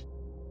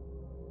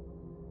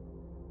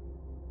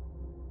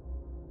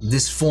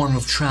 This form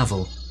of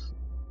travel.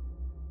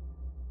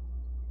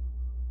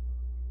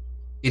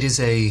 It is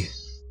in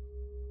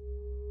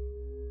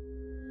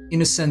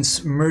a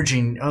sense,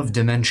 merging of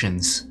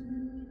dimensions.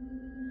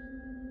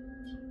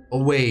 A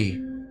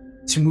way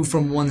to move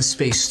from one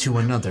space to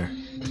another.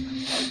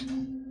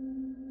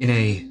 In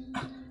a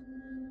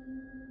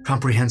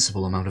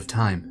comprehensible amount of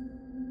time.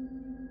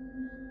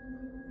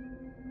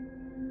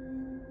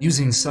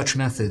 Using such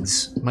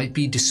methods might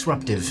be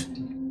disruptive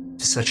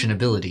to such an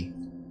ability.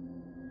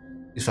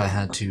 If I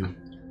had to...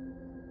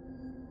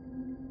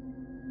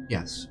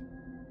 Yes.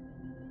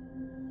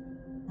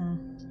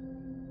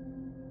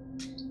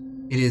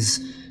 It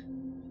is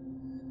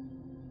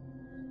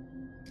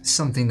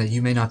something that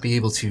you may not be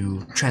able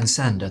to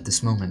transcend at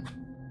this moment.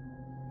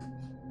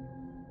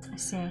 I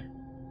see.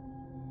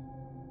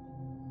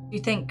 Do you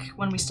think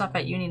when we stop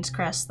at Union's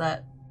Crest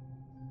that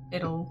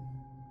it'll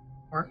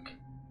work?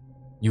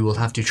 You will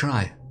have to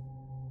try.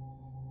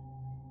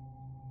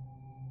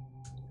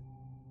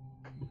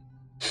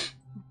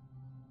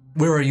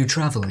 Where are you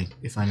traveling,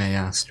 if I may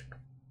ask?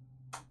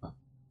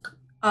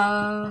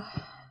 The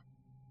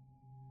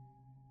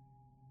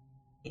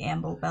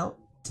Amble Belt.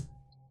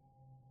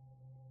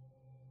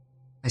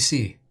 I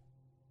see.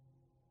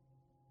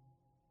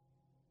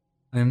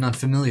 I am not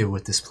familiar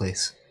with this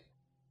place.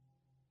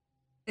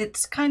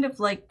 It's kind of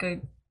like a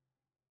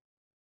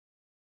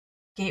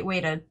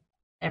gateway to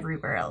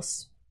everywhere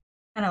else.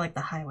 Kind of like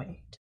the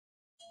highway.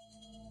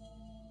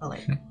 The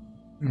lake.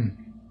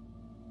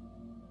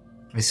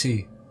 I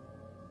see.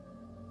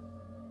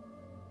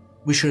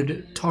 We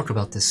should talk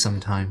about this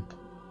sometime.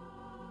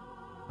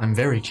 I'm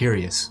very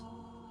curious.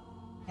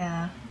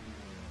 Yeah.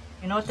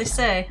 You know what they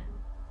say.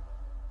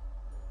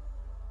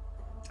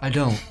 I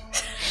don't.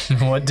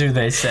 What do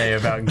they say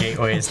about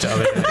gateways to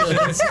other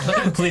dimensions?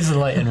 Please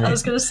enlighten me. I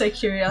was gonna say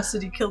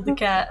curiosity killed the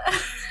cat.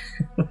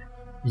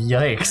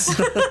 Yikes.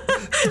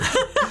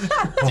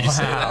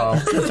 Wow.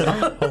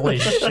 Holy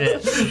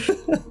shit.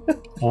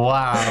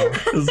 Wow.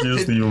 It's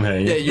just you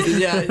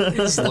hanging. Yeah, he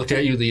just looked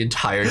at you the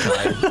entire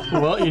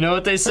time. Well, you know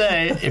what they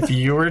say. If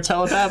you were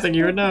telepathic,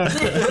 you would know.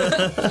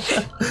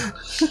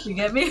 You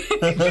get me?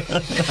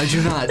 I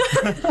do not.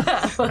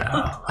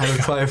 I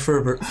require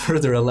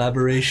further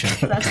elaboration.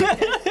 That's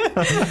okay.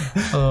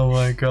 Oh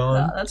my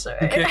god. No, that's You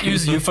alright. can't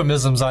use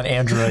euphemisms on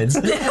androids.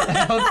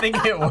 I don't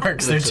think it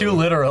works. They're too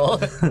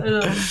literal.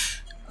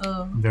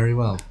 Very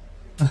well.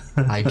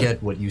 I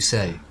get what you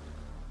say.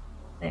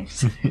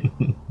 Thanks. And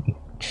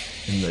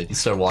then you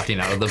start walking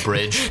out of the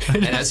bridge,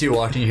 and as you're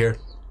walking here,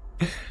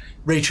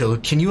 Rachel,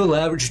 can you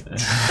elaborate?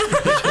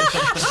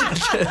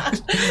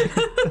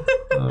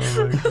 Oh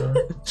my god.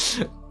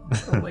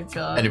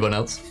 god. Anyone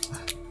else?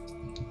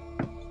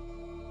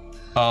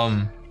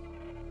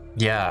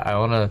 Yeah, I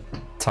want to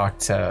talk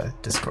to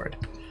Discord.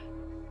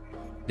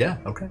 Yeah,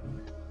 okay.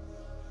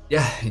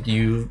 Yeah,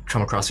 you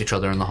come across each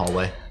other in the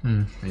hallway.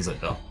 And he's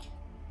like, oh,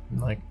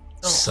 Like,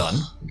 son?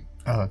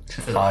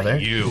 father?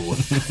 You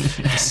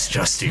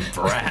disgusting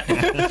brat.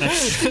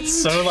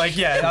 So, like,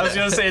 yeah, I was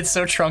gonna say it's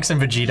so Trunks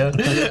and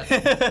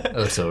Vegeta.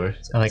 Looks over.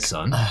 I'm like,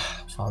 son?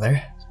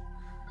 Father?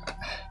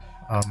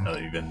 Oh,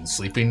 you've been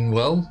sleeping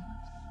well?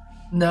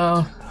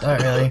 No,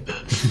 not really.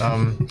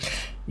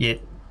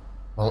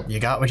 You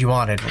got what you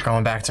wanted. We're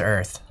going back to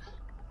Earth.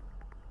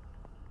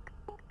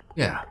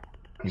 Yeah.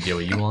 You get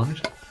what you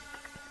wanted?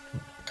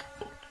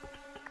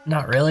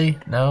 Not really,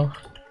 no.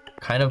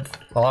 Kind of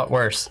a lot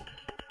worse.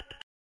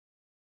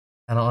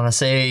 I don't want to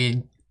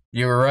say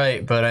you were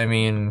right, but I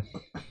mean...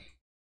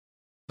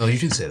 No, you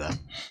can say that.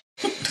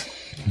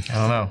 I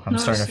don't know. I'm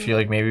starting to feel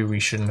like maybe we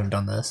shouldn't have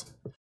done this.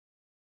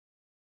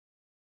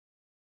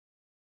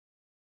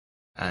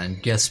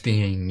 And guess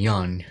being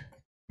young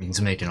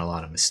means making a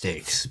lot of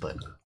mistakes, but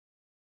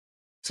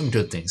some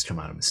good things come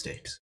out of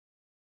mistakes.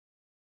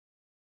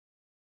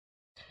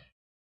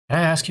 Can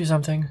I ask you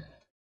something?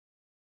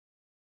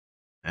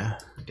 Yeah,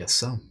 I guess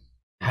so.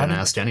 How I've been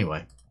did- asked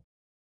anyway.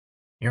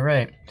 You're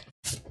right.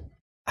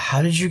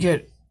 How did you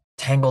get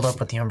tangled up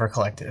with the Umber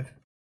Collective?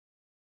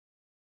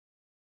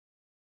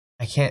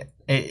 I can't...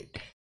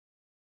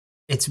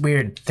 It's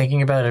weird.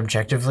 Thinking about it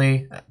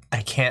objectively,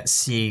 I can't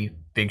see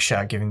Big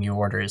Shot giving you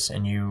orders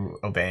and you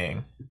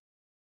obeying.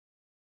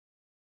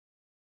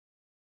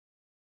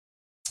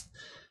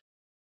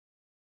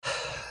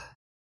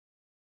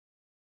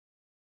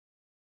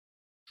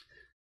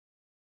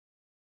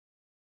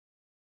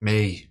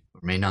 May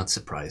or may not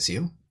surprise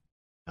you.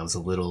 I was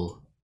a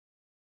little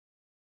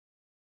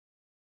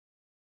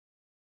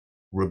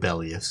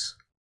rebellious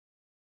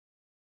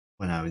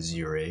when I was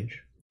your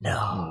age. A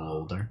little No.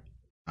 older.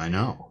 I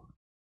know.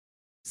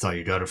 Thought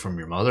you got it from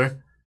your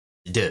mother?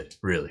 You did,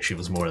 really. She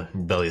was more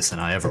rebellious than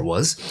I ever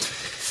was.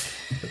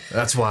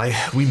 That's why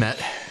we met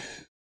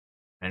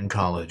in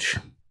college.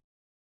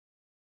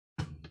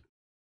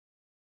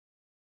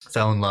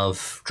 Fell in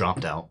love,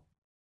 dropped out.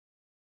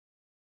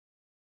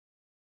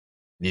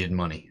 Needed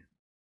money.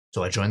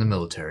 So I joined the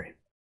military.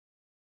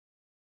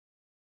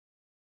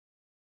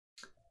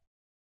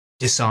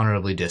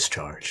 Dishonorably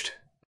discharged.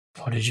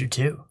 What did you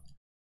do?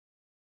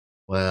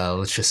 Well,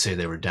 let's just say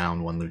they were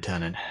down one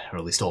lieutenant, or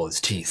at least all his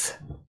teeth,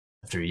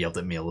 after he yelled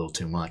at me a little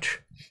too much.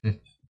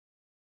 I'm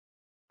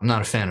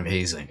not a fan of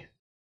hazing.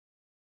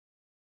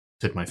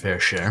 Took my fair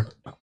share.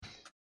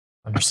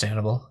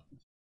 Understandable.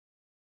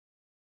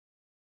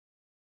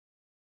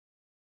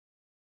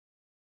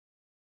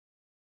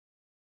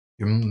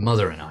 Your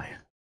mother and I.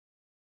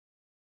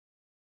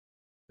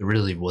 There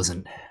really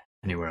wasn't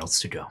anywhere else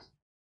to go.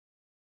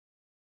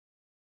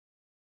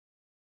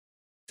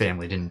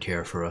 Family didn't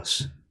care for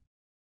us.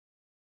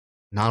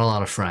 Not a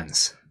lot of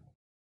friends.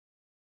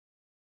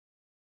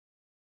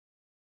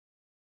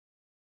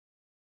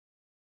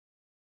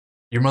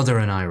 Your mother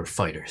and I were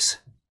fighters.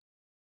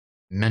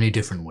 In many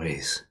different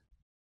ways.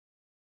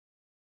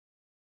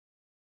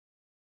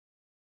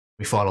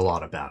 We fought a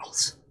lot of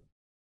battles.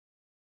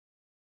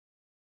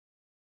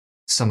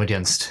 Some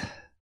against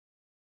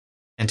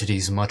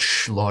entities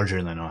much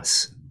larger than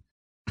us,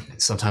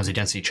 and sometimes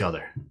against each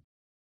other.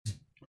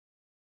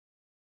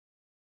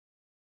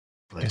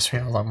 I guess we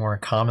have a lot more in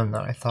common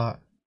than I thought.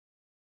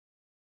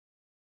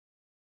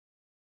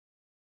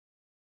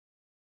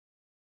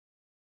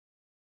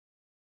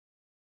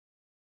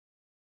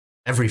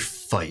 Every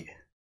fight,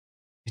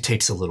 it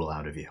takes a little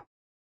out of you.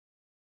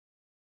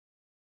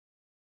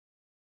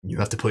 You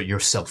have to put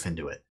yourself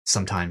into it.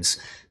 Sometimes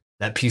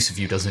that piece of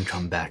you doesn't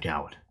come back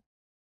out.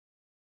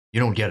 You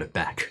don't get it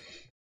back.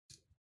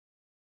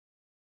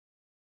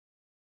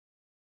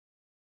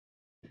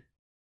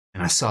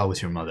 And I saw it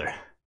with your mother.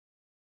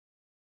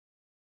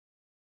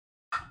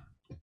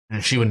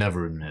 And she would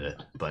never admit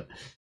it, but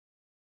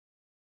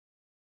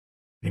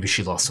maybe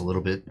she lost a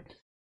little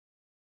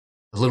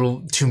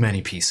too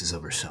many pieces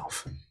of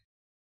herself.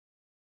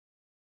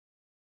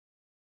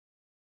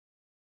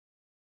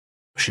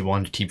 She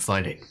wanted to keep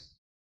fighting.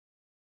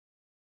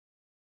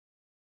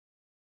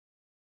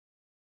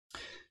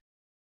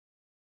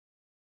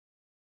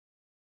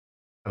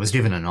 I was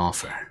given an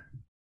offer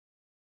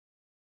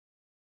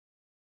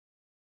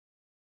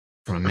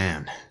from a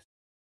man.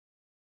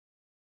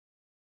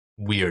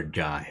 Weird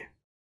guy.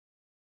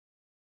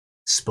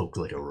 Spoke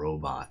like a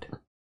robot.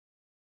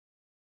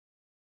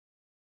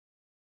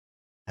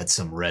 Had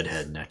some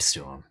redhead next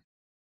to him.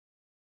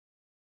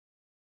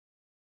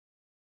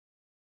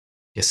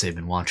 Guess they've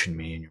been watching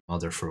me and your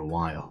mother for a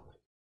while.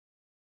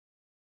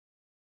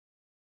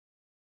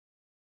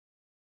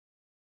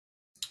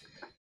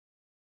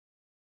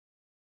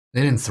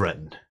 They didn't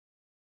threaten.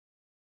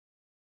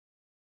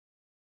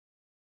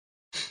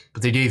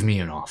 But they gave me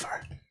an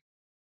offer.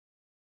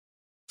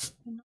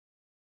 An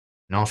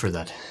offer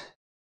that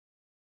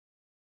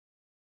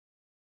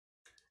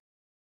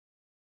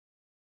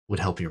would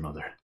help your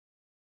mother.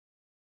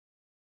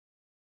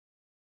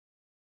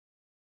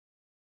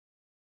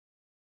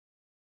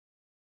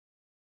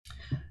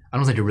 I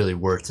don't think it really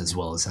worked as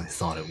well as I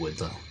thought it would,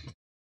 though.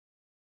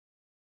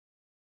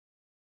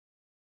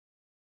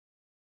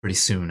 Pretty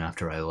soon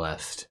after I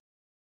left,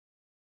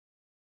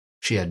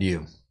 she had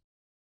you.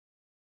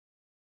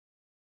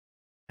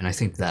 And I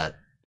think that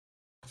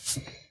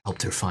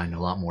helped her find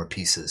a lot more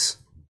pieces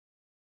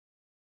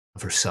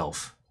of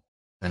herself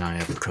than I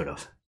ever could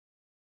have.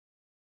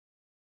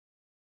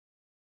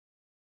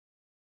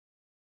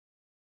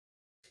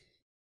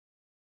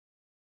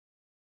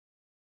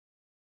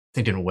 I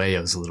think in a way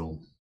I was a little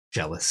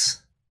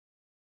jealous.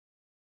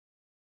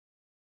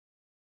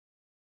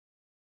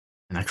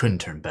 And I couldn't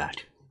turn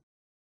back.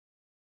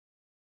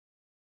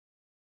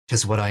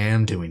 Because what I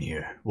am doing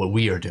here, what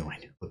we are doing,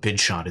 what Big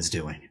Shot is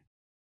doing,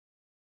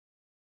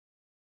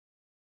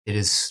 it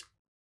is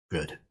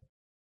good.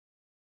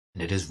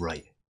 And it is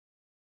right.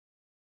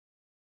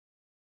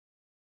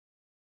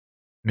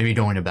 Maybe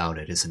going about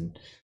it isn't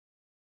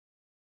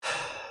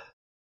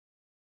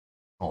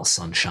all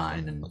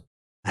sunshine and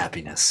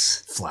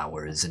happiness,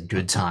 flowers, and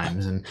good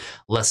times, and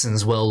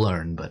lessons well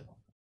learned, but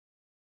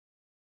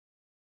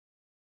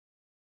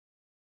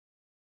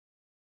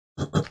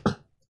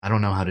I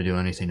don't know how to do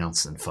anything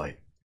else than fight.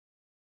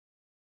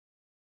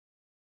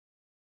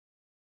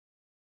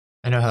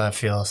 I know how that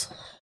feels.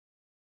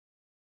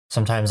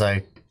 Sometimes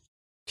I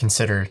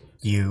consider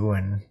you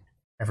and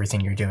everything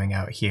you're doing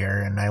out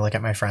here, and I look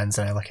at my friends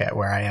and I look at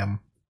where I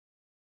am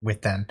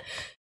with them.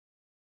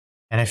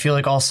 And I feel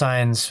like all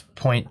signs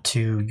point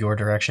to your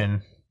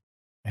direction.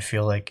 I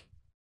feel like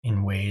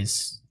in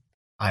ways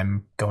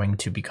I'm going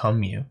to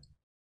become you.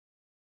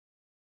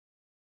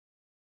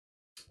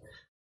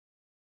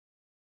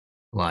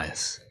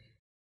 Elias,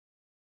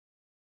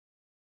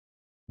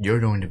 you're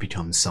going to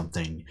become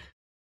something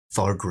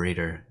far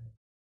greater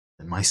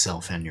than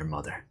myself and your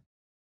mother.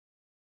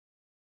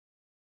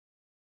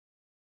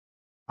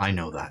 I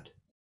know that.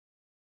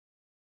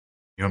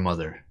 Your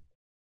mother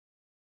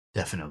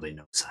definitely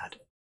knows that.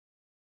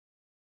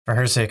 For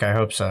her sake, I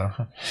hope so.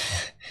 I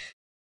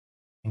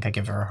think I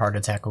give her a heart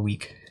attack a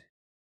week.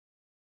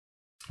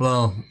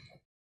 Well,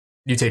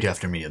 you take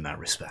after me in that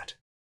respect.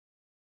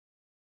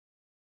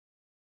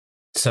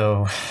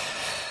 So,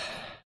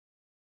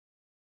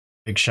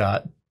 Big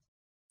Shot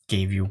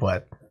gave you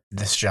what?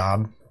 This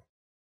job?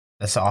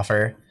 This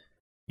offer?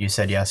 You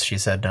said yes, she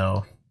said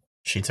no.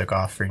 She took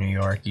off for New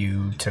York.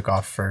 You took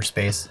off for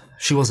space.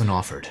 She wasn't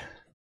offered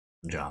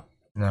the job.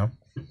 No?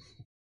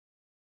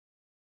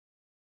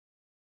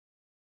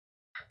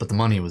 But the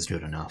money was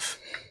good enough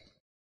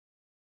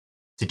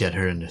to get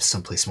her into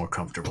someplace more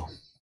comfortable.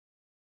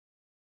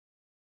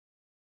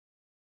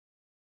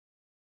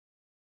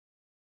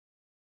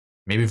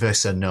 Maybe if I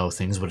said no,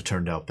 things would have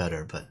turned out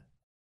better, but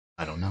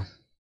I don't know.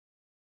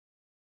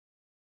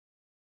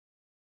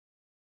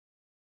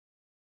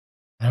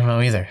 I don't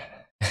know either.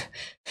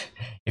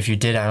 If you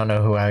did, I don't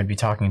know who I would be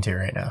talking to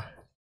right now.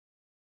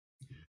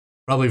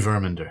 Probably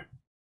Verminder.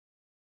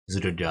 He's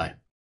a good guy.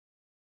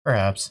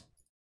 Perhaps.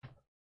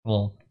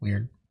 Well,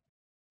 weird,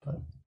 but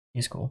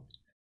he's cool.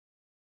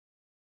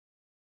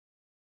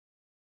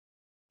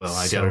 Well,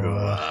 I gotta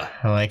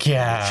go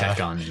check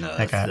on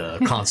the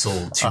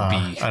console to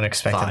be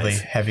unexpectedly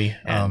 5 heavy.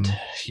 and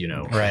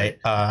right.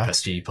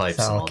 SG pipes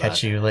So and I'll all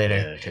catch that. you later.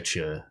 Yeah, catch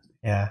you.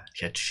 Yeah.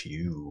 Catch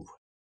you.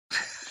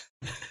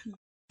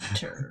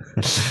 Sure.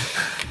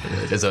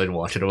 As I'd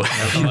walk it away.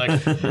 I'm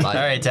like, all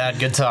right, Dad,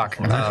 good talk.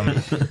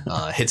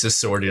 Hits his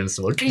sword against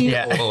the wall.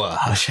 Yeah.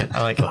 Oh, shit.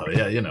 I like, Oh,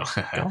 yeah, you know.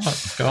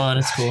 go on,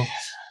 it's cool.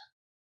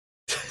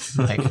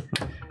 Like,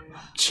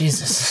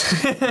 Jesus.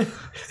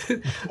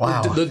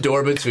 Wow. The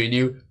door between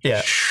you.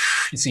 Yeah.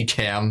 You see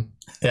Cam.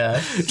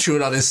 Yeah.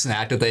 Chewing on his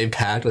snack that they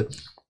packed. Like,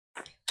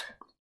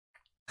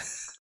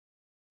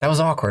 That was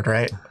awkward,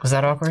 right? Was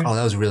that awkward? oh,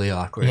 that was really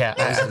awkward. Yeah.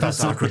 That was the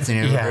most awkward thing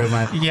I've ever heard in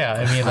my Yeah,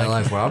 I mean, my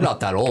like, life. Well, I'm not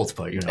that old,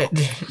 but you know.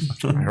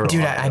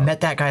 dude, I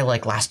met that guy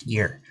like last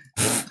year.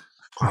 Oh,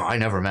 I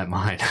never met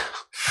mine.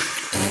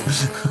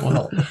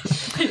 Well,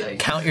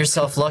 count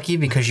yourself lucky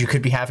because you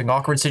could be having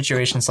awkward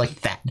situations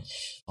like that.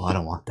 Oh, I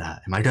don't want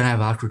that. Am I gonna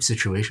have awkward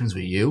situations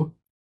with you?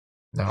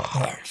 No,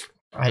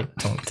 I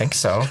don't think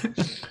so.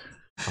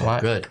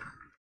 Why? Good.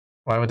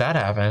 Why would that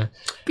happen?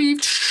 Beep.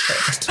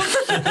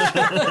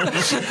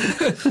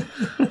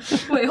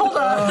 Wait, hold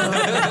on.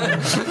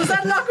 Was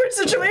that an awkward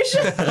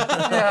situation?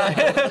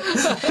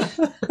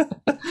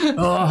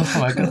 Oh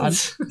my god.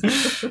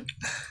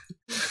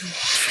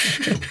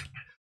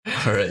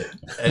 All right.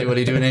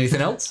 Anybody doing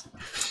anything else?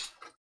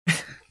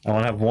 I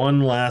want to have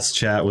one last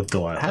chat with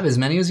Delilah. Have as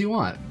many as you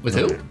want. With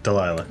who?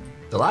 Delilah.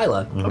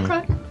 Delilah. Mhm.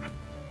 Okay.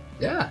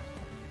 Yeah.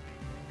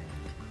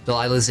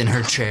 Delilah's in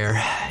her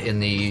chair in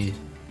the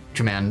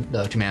command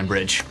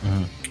bridge.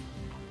 Mhm.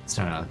 Just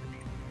trying to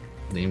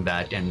lean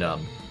back and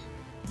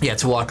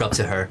to walk up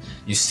to her.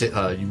 You sit.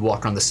 You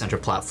walk on the center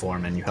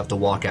platform and you have to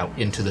walk out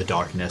into the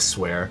darkness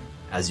where,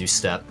 as you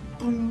step,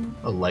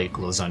 a light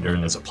glows under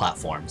and there's a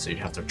platform. So you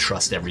have to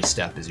trust every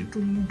step as you.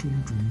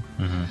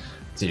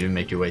 So you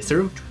make your way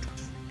through.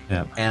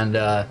 Yeah. And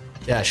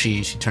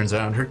she turns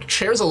around. Her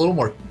chair's a little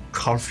more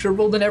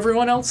comfortable than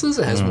everyone else's.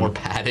 It has more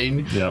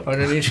padding Yep.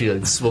 underneath. She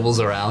like swivels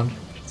around.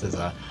 Says,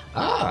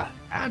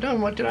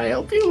 Adam, what can I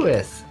help you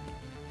with?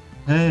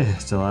 Hey,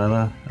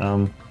 Delilah.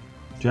 Do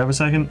you have a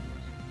second?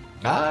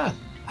 I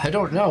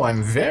don't know.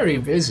 I'm very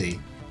busy.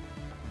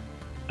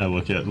 I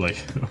look at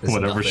like There's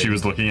whatever she nothing.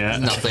 was looking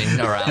at. Nothing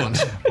around.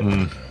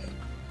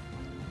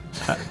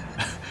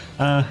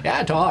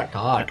 Yeah,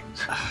 talk.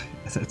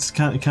 It's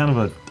kind of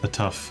a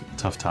tough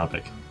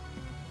topic.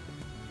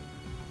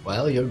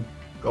 Well, you're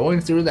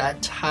going through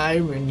that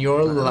time in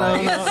your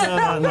life.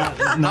 No, not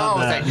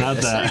that. Thank Not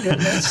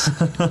goodness,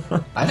 that. thank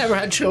goodness. I never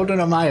had children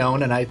of my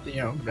own, and I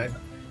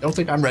don't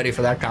think I'm ready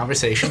for that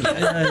conversation yet.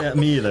 Yeah,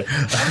 me either.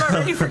 I'm not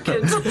ready for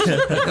kids.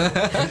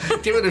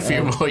 Give it a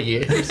few more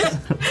years.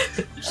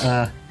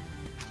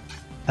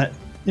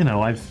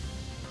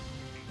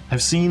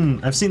 I've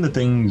seen the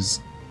things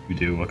you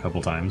do a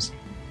couple times.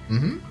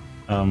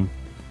 Mm-hmm.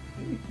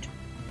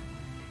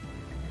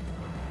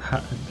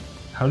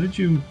 How did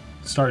you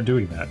start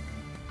doing that?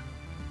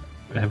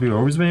 Have you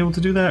always been able to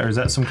do that, or is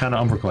that some kind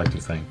of Umbra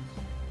Collective thing?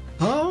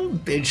 Oh,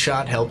 Big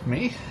Shot helped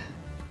me.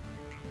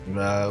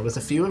 With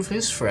a few of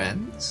his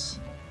friends.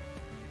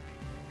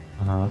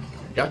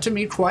 Got to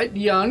me quite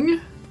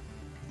young.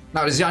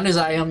 Not as young as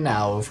I am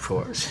now, of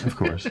course. Of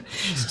course.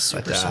 She's a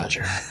super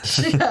soldier.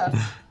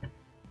 Yeah.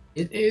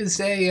 It is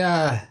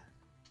a,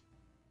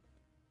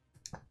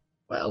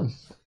 well,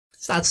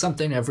 it's not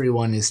something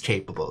everyone is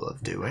capable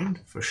of doing,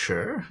 for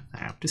sure. I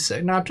have to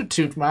say, not to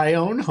toot my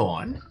own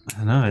horn.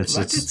 I know,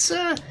 But it's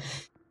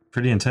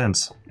pretty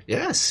intense.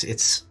 yes,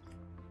 it's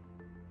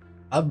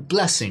a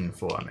blessing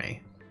for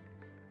me.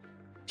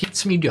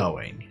 Keeps me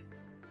going.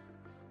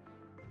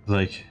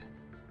 Like,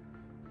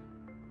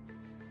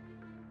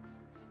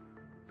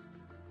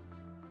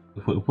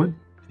 what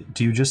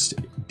do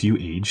you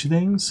age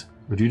things,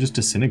 or do you just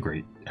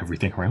disintegrate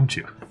everything around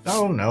you?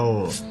 Oh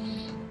no.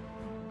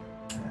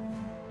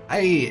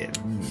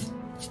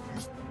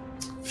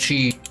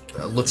 She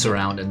looks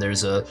around and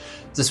there's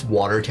this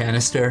water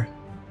canister.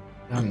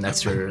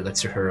 That's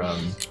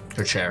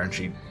her chair, and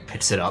she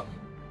picks it up.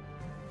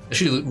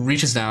 She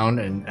reaches down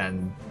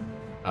and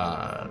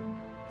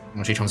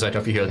when she comes back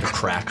up, you hear the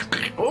crack.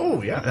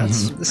 Oh yeah,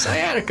 that's the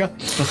sciatica.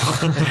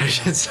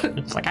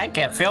 It's like, I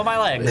can't feel my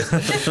legs.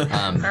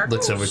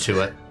 Looks over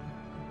to it,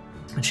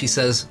 and she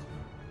says,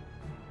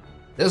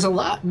 "There's a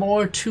lot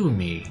more to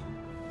me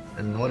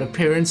than what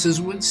appearances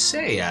would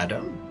say,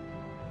 Adam.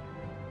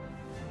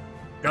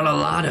 Got a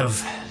lot of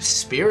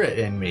spirit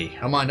in me,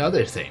 among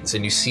other things."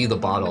 And you see the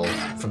bottle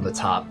from the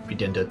top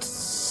begin to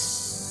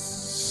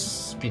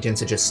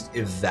just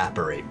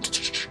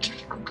evaporate,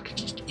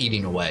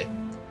 eating away.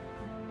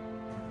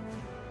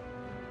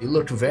 You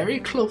look very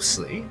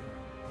closely.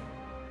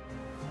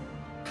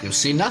 You'll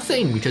see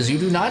nothing because you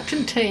do not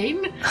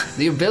contain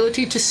the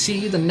ability to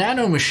see the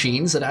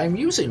nanomachines that I'm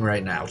using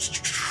right now.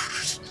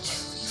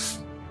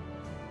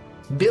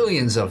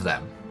 Billions of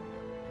them.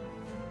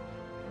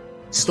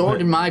 Stored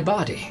in my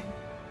body.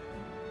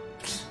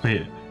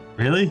 Wait,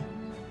 really?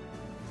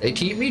 They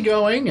keep me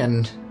going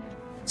and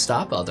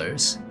stop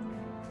others.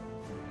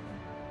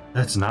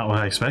 That's not what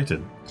I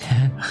expected.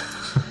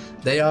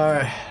 They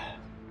are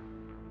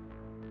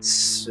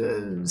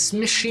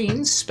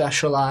machines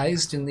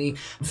specialized in the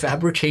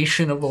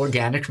fabrication of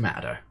organic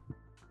matter.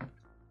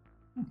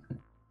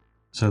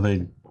 So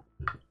they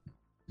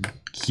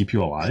keep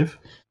you alive?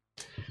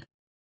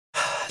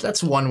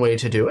 That's one way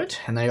to do it,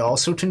 and they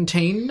also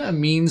contain a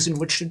means in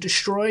which to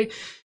destroy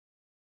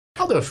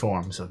other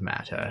forms of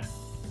matter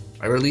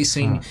by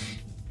releasing.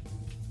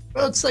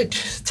 Well, it's like,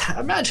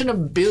 imagine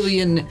 1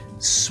 billion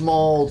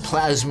small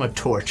plasma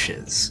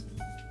torches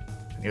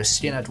on your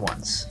skin at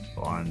once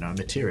on a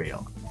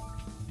material.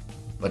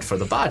 But for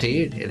the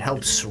body, it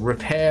helps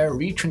repair,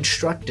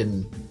 reconstruct,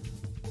 and,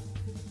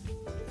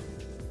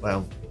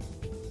 well,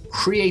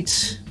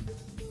 create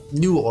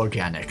new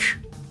organic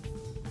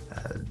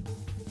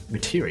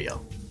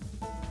material.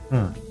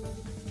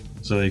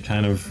 So they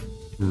kind of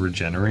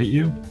regenerate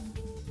you?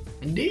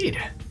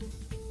 Indeed.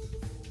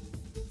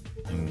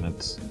 I mean,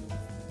 that's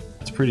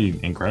pretty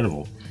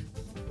incredible.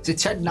 It's a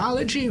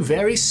technology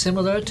very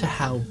similar to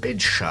how Big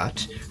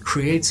Shot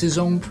creates his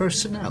own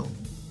personnel.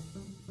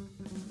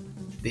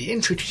 The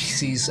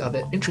intricacies of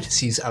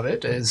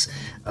it is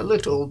a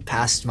little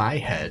past my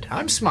head.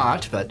 I'm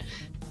smart, but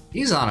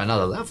he's on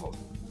another level.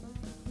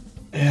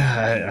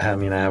 Yeah, I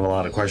mean, I have a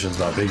lot of questions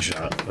about Big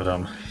Shot, but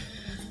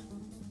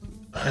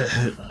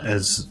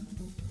as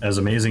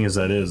amazing as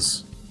that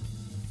is,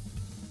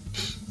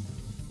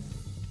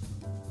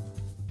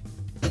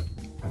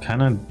 I'm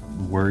kind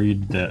of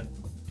worried that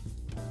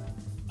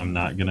I'm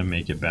not gonna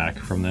make it back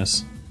from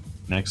this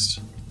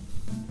next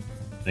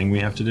thing we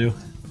have to do.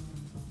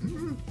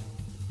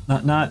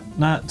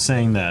 Not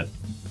saying that,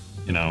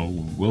 you know,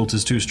 Wilt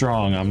is too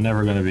strong, I'm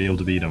never gonna be able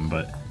to beat him,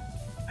 but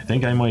I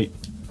think I might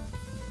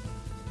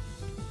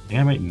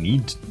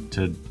need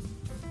to.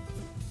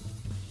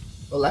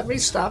 Well, let me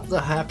stop the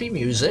happy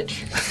music,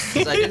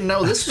 because I didn't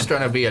know this was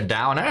going to be a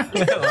downer.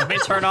 Let me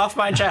turn off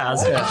my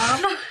jazz. I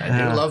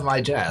do love my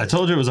jazz. I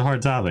told you it was a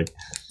hard topic.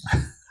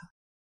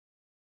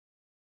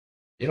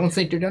 You don't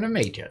think you're gonna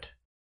make it?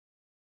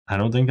 I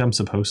don't think I'm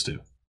supposed to.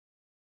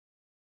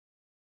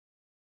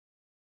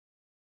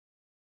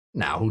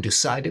 Now, who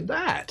decided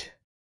that?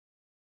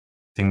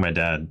 I think my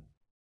dad.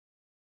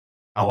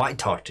 Oh, I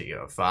talked to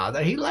your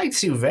father. He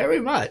likes you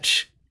very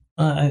much.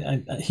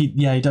 He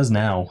does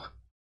now.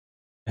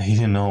 He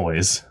didn't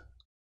always.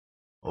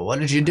 Well, what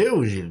did you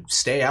do? Did you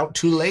stay out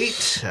too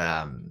late?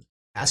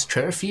 Past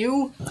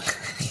curfew?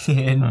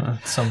 In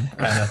some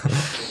kind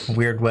of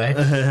weird way.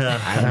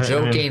 I'm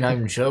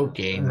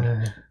joking.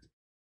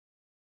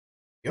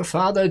 Your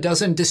father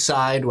doesn't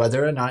decide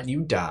whether or not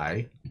you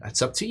die.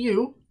 That's up to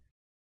you.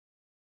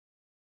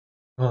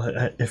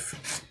 Well,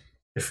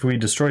 if we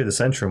destroy the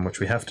Centrum, which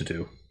we have to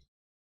do,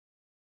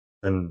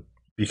 then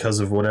because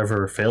of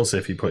whatever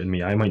failsafe he put in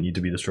me, I might need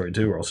to be destroyed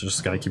too, or else it's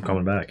just gonna keep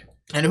coming back.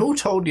 And who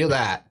told you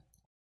that?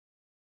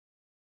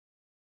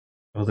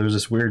 Well, there's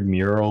this weird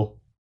mural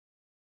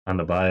on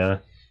the Baya,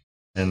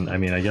 and I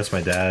mean, I guess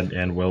my dad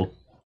and Will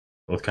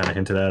both kind of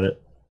hinted at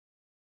it.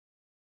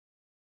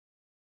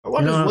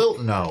 What does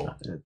Wilt know?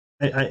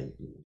 I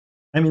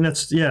mean,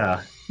 that's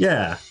yeah.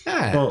 Yes.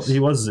 Well, he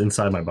was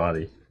inside my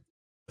body.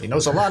 He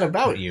knows a lot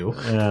about you.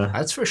 Yeah,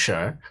 That's for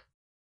sure.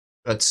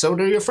 But so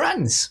do your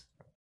friends.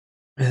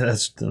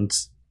 that's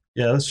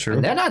true.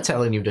 And they're not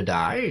telling you to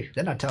die.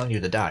 They're not telling you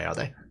to die, are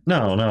they?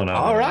 No.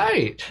 All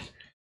right.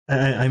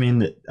 I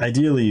mean,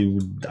 ideally,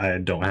 I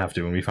don't have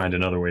to, and we find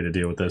another way to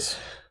deal with this.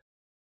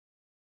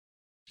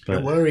 You're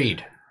But,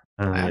 worried.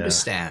 I yeah.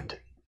 understand.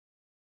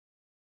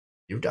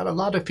 You've got a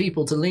lot of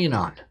people to lean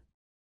on.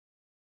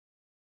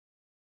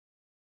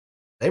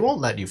 They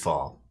won't let you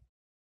fall.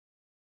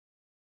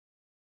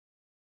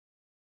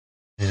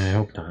 Yeah, I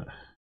hope not.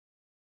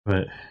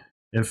 But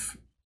if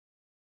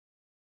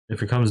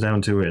it comes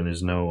down to it and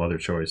there's no other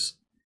choice,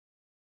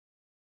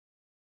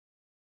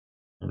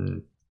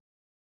 and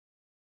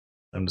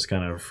I'm just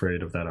kind of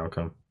afraid of that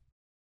outcome.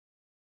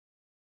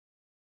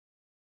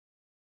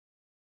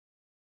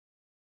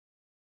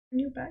 Are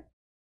you back?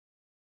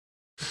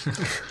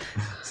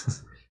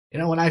 You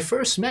know, when I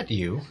first met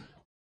you,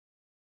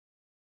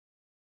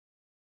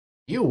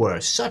 you were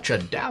such a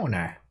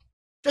downer.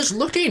 Just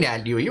looking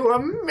at you, you were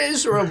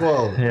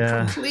miserable.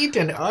 Yeah. Complete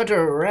and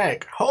utter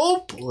wreck.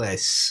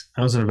 Hopeless.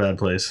 I was in a bad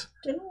place.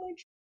 Didn't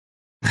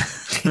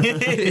we?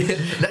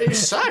 They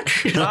suck.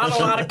 Not a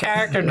lot of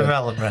character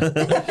development.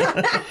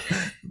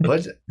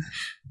 But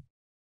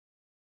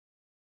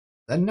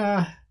then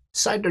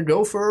decided to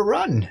go for a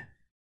run.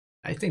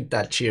 I think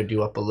that cheered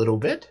you up a little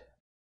bit.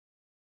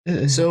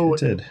 So- It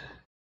did.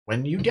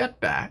 When you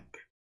get back,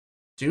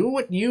 do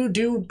what you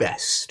do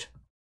best.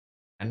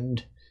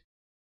 And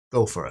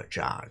go for a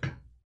jog.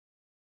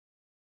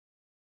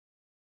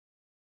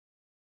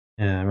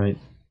 Yeah, I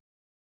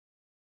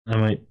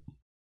might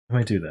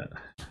do that.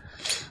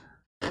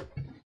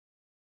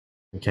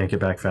 We can't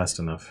get back fast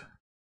enough.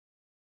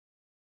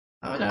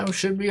 Oh no,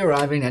 should be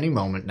arriving any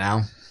moment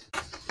now.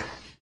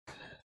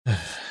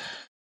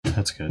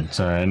 That's good.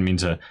 Sorry, I didn't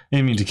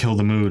mean to kill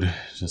the mood.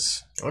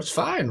 Just Oh, it's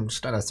fine. I'm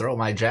just gonna throw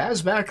my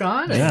jazz back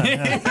on. yeah.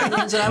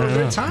 And have a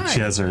good time. She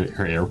has her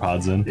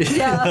AirPods in.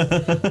 Yeah.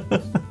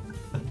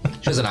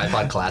 She has an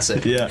iPod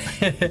Classic. Yeah.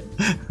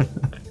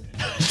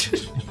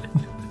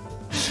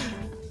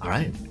 All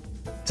right.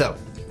 So,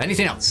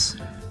 anything else?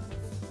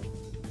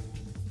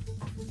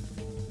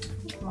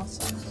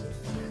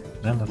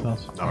 Yeah, nothing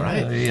else. All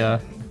right. We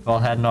all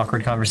had an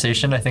awkward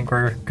conversation. I think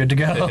we're good to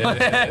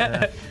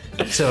go.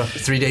 So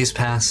 3 days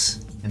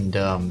pass, and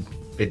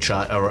Big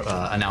Shot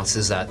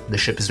announces that the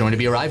ship is going to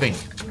be arriving.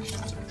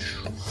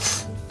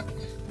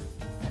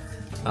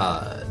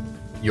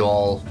 You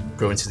all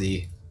go into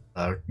the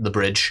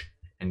bridge,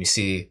 and you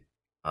see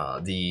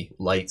the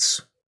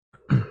lights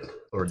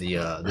or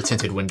the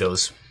tinted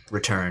windows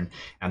return,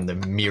 and the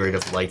myriad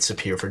of lights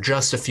appear for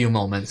just a few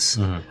moments,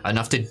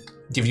 enough to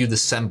give you the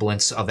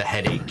semblance of a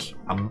headache,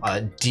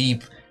 a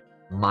deep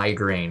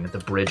migraine at the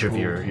bridge of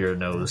your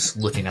nose,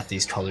 looking at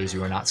these colors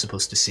you are not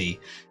supposed to see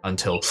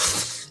until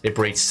it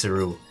breaks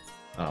through.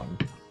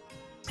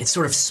 It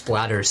sort of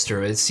splatters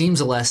through. It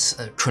seems less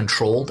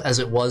controlled as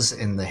it was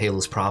in the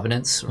Halo's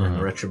Providence or in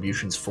the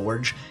Retribution's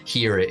Forge.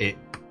 Here, it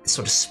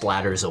sort of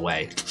splatters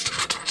away.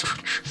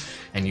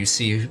 And you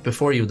see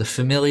before you the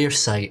familiar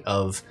sight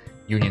of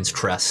Union's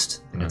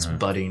crest and its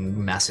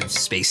budding, massive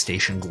space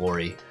station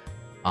glory.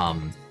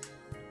 All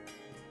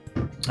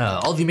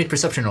of you make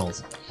perception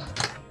rolls.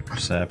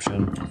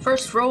 Perception.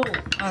 First roll.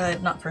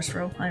 Not first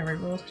roll. I already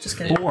rolled. Just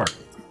kidding. 4.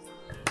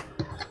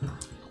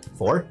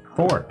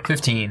 4?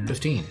 15.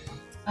 15.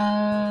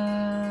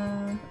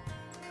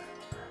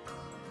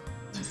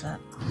 What's that?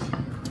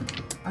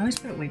 I always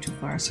put it way too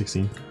far.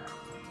 16.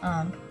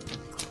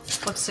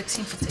 What's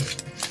 16,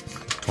 15?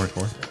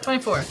 24.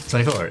 24.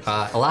 24.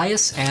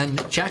 Elias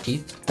and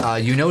Jackie,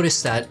 you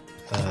notice that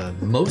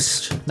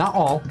most, not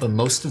all, but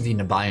most of the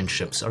Nabayan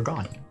ships are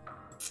gone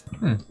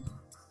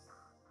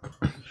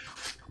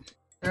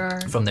There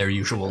are. from their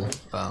usual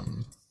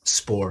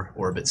spore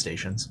orbit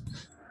stations.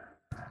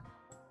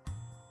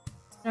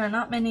 There are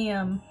not many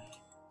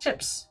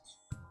ships.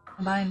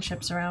 Combined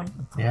ships around.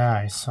 Yeah,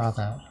 I saw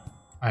that.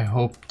 I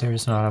hope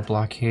there's not a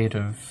blockade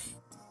of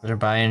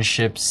Nabayan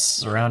ships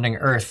surrounding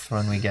Earth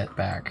when we get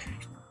back.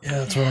 Yeah,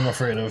 that's what I'm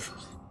afraid of.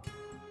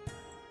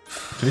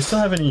 Do we still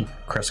have any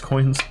crest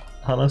coins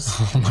on us?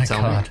 Oh my Tell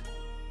me. god.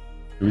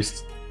 Do we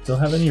still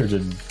have any, or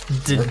did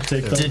Rick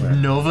take them? Did or-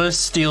 Nova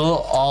steal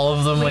all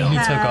of them when he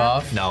took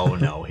off?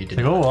 No, he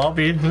didn't. Like, oh, I'll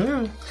be.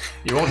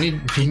 You won't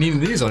need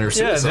these on your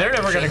Yeah, suicide they're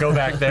never gonna go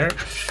back there.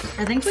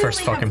 I think we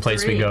First only fucking have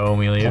place we 3. go when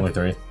we leave. Only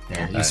 3.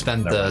 Yeah, you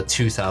spent never the mind.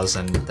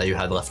 2,000 that you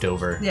had left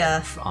over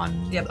Yeah.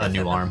 on Yep, a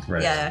new arm.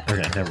 Right. Yeah.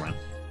 Okay, never mind.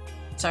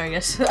 Sorry,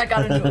 yes. I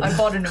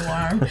bought a new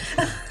arm.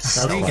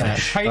 How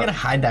are you gonna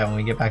hide that when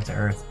we get back to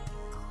Earth?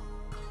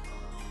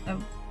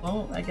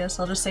 Well, I guess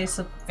I'll just say it's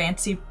a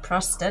fancy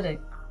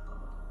prosthetic.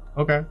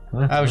 Okay.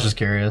 I was just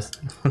curious.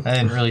 I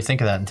didn't really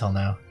think of that until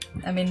now.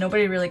 I mean,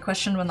 nobody really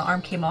questioned when the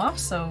arm came off,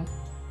 so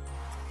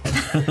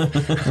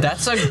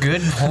That's a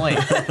good point.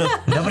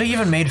 Nobody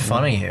even made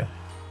fun of you.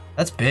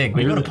 That's big.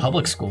 We go to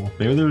public school.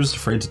 Maybe they're just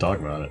afraid to talk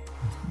about it.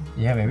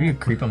 Yeah, maybe you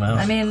creep them out.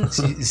 I mean,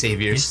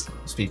 Xavier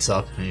speaks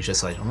up and he's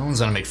just like, no one's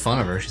gonna make fun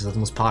of her. She's like the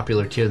most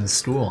popular kid in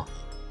school.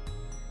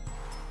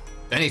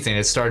 If anything,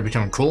 it started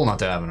becoming cool not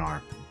to have an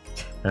arm.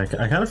 I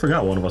kind of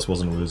forgot one of us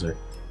wasn't a loser.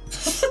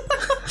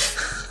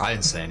 I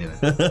didn't say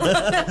anything.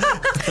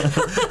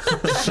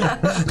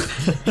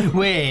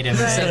 Wait a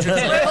minute.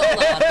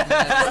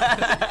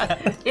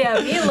 yeah,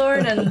 me,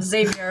 Lauren, and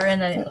Xavier are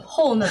in a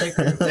whole nother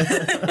group.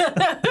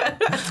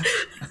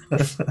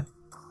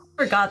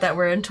 Forgot that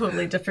we're in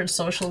totally different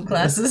social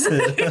classes.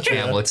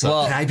 Hamlet's Well-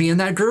 up. Can I be in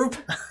that group?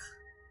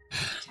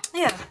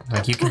 yeah.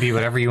 Like, you can be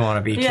whatever you want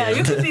to be, kid. Yeah,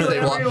 you can be They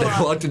whatever you want.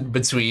 walked in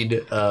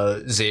between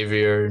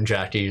Xavier and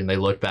Jackie, and they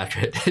look back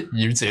at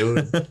you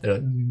two. They're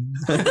like,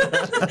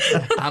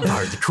 I'm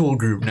part of the cool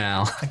group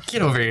now.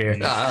 Get over here. With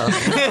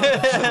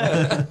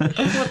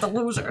the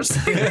losers.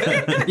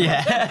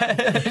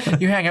 Yeah.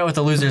 You hang out with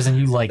the losers and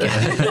you like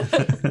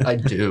it. I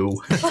do.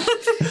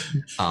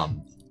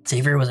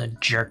 Xavier was a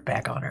jerk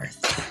back on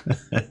Earth.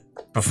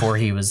 Before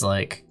he was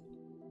like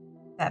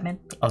Batman.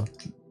 a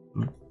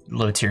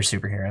low tier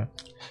superhero.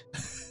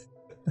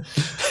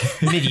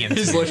 Medium.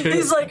 He's looking.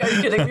 He's like, are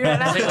you kidding me right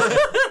now?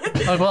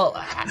 Like, well,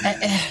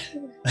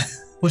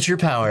 what's your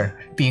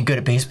power? Being good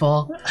at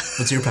baseball?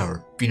 What's your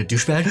power? Being a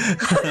douchebag?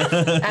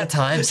 At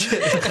times.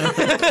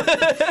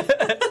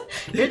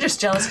 You're just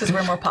jealous because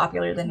we're more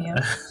popular than you.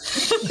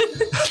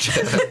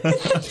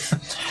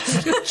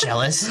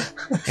 Jealous?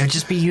 It would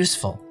just be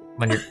useful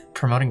when you're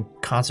promoting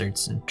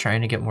concerts and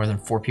trying to get more than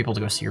 4 people to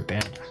go see your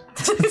band.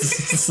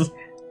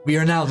 We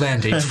are now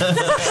landing.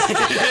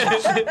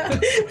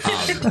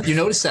 You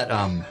notice that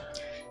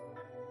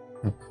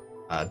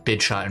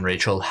Big Shot and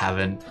Rachel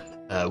haven't.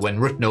 When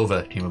Rick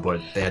Nova came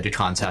aboard, they had to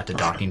contact a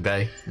docking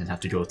bay and have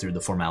to go through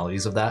the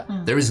formalities of that.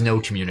 There is no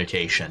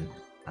communication.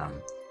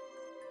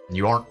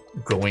 You aren't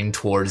going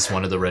towards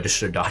one of the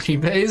registered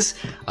docking bays.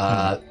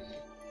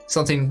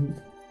 Something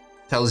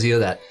tells you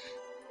that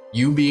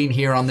you being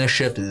here on this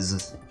ship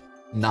is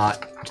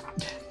not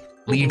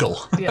legal.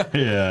 Yeah,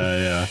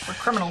 Yeah. we're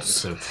criminals.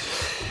 So,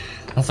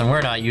 Nothing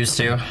we're not used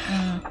to.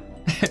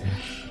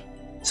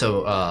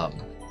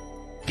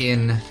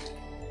 in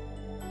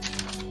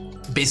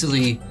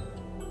basically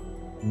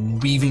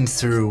weaving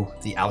through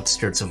the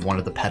outskirts of one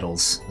of the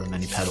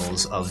many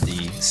petals of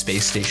the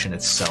space station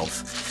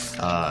itself,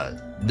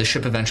 the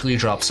ship eventually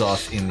drops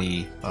off in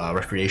the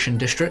recreation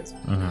district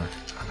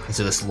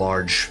into this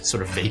large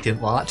sort of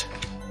vacant lot,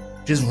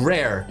 which is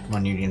rare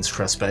on Union's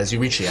Crest, but as you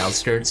reach the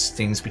outskirts,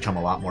 things become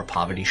a lot more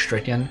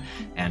poverty-stricken,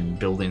 and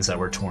buildings that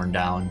were torn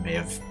down may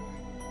have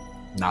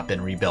not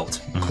been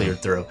rebuilt, cleared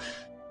through.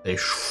 They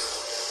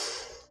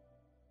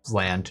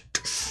land,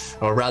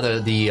 or rather,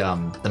 the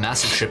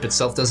massive ship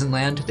itself doesn't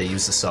land. They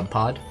use the sub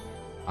pod,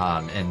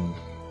 and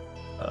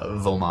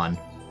Vomon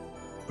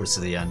goes to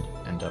the end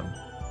and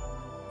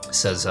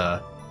says,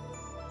 "All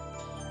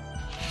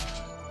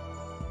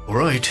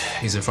right."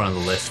 He's in front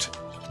of the lift.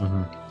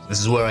 This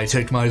is where I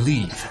take my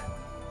leave.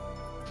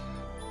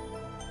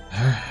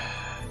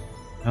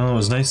 Oh, it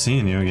was nice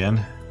seeing you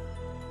again.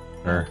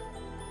 Or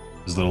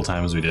as little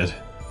time as we did.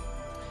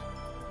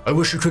 I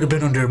wish it could have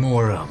been under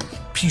more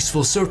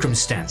peaceful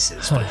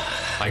circumstances, but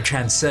I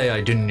can't say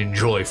I didn't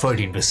enjoy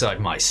fighting beside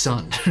my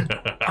son.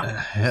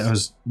 Yeah, it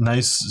was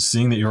nice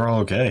seeing that you were all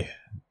okay.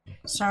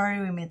 Sorry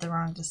we made the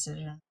wrong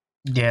decision.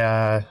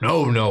 Yeah.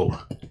 No.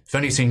 If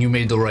anything, you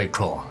made the right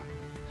call.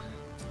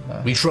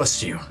 We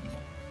trust you.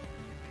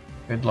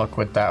 Good luck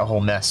with that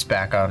whole mess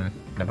back on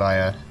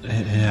Nabaya.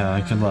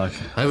 Yeah, good luck.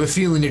 I have a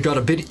feeling it got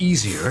a bit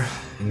easier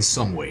in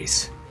some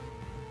ways.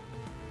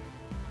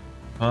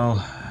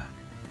 Well,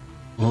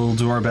 we'll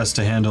do our best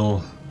to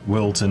handle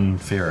Wilt and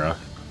Fira.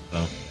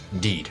 So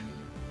Indeed.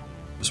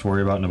 just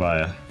worry about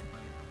Nabaya.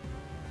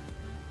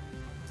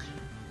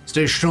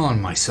 Stay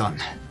strong, my son.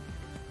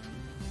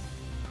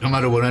 No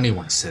matter what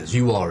anyone says,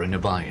 you are a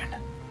Nabayan.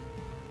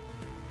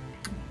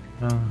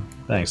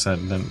 Thanks, that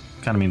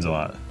kind of means a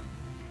lot.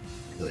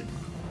 Good.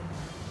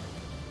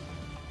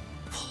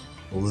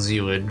 pulls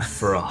you in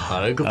for a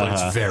hug, but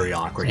it's very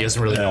awkward. He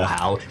doesn't really know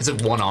how. It's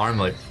like one arm,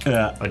 like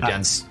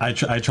against. I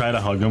try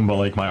to hug him, but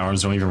like my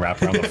arms don't even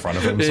wrap around the front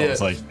of him, so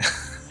it's like.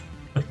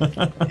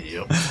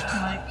 Yep.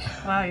 I'm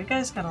like, wow, you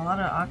guys got a lot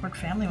of awkward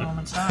family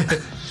moments, huh?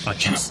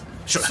 Yes.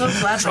 So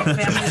glad my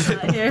family's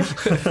not here.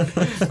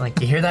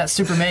 Like, you hear that,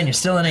 Superman? You're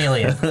still an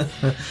alien.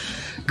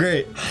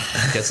 Great.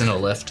 Gets in a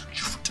lift.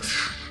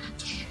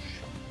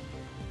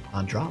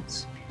 On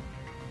drops.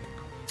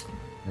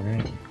 All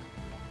right.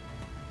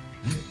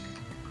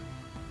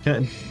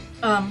 Can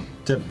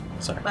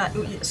sorry.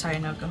 Sorry,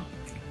 no, go.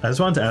 I just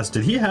wanted to ask,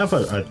 did he have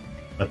a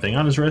thing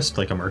on his wrist,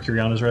 like a mercury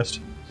on his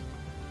wrist?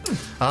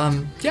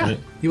 Yeah,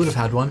 he would have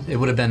had one. It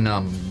would have been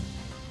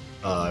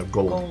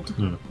gold.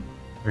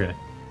 Okay.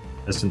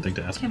 I just didn't think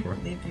to ask I can't before.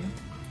 believe you.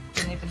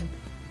 Didn't even.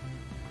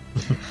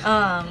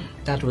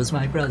 That was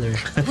my brother.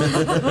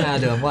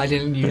 Adam, why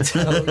didn't you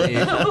tell me?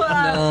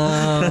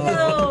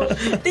 No,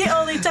 the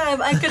only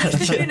time I could have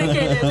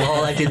communicated.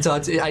 All I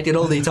can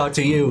only talk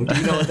to you. Do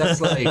you know what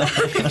that's like?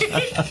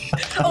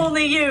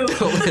 Only you.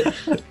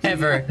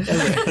 Ever.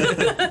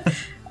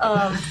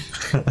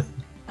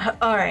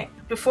 All right.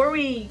 Before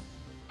we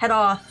head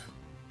off,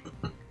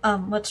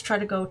 let's try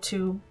to go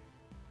to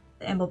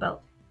the Amble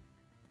Belt.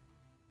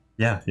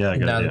 Yeah,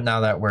 good idea.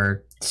 Now that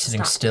we're sitting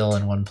Stopped. still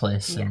in one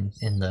place Yes.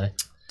 in the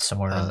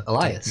somewhere in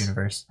Elias, the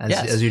universe.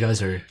 as you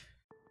guys are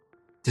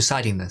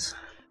deciding this,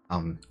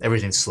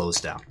 everything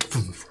slows down.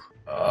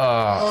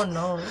 Oh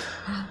no.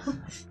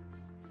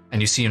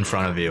 And you see in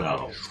front of you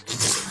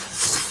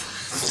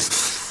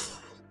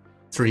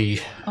three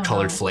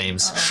colored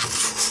flames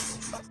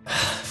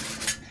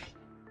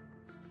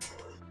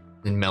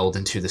then meld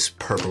into this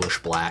purplish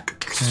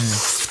black.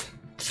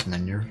 And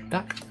then you're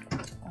back.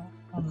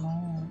 Oh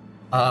no.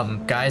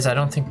 Guys, I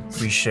don't think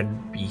we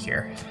should be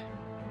here.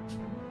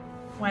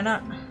 Why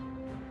not?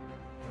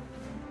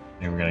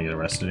 Think we're gonna get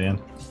arrested again?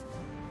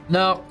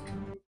 No.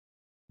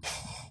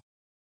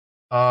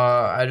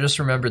 I just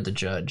remembered the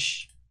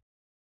judge.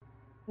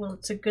 Well,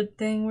 it's a good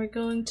thing we're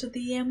going to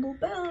the Amble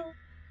Belt.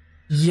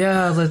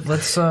 Yeah,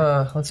 let's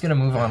get a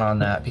move on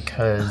that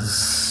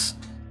because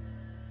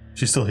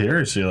She's still here,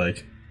 or is she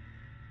like?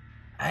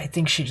 I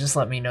think she just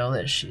let me know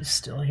that she's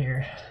still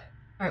here.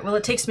 All right. Well,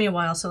 it takes me a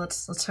while, so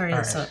let's hurry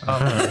this up.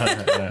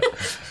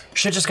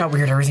 Shit just got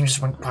weird. Everything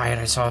just went quiet.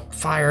 I saw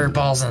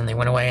fireballs and they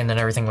went away, and then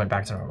everything went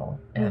back to normal.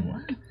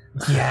 And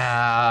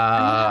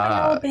yeah, I'm having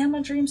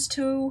Alabama dreams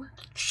too.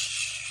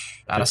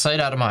 out of sight,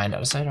 out of mind.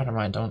 Out of sight, out of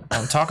mind. Don't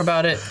talk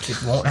about it.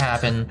 It won't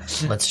happen.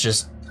 Let's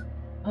just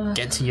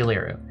get to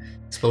Yaliru.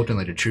 Spoken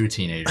like a true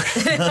teenager.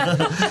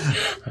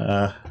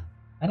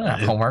 I don't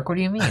have homework. What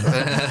do you mean?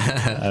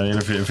 I mean,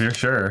 if you're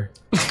sure.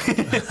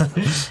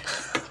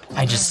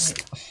 I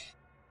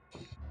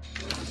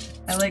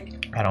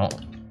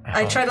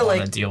try to wanna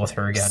like deal with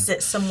her again.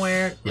 sit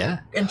somewhere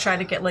and try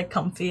to get like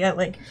comfy. I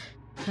like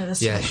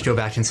this. Yeah, you go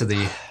back into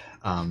the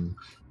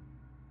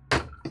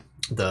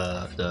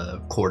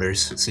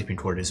quarters, sleeping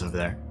quarters over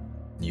there.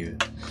 You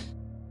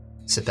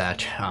sit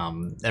back.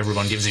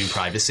 Everyone gives you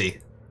privacy,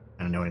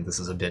 and knowing this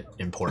is a bit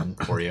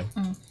important for you.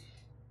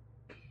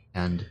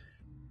 And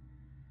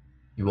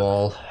you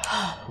all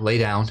lay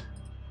down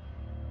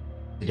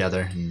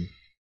together and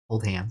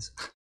hold hands.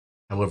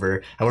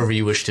 However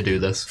you wish to do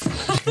this.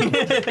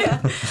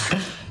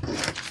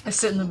 I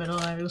sit in the middle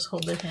and I just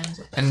hold their hands.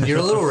 And you're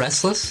a little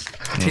restless.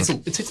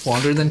 It takes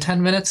longer than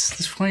 10 minutes. At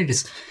this point, you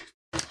just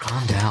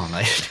calm down.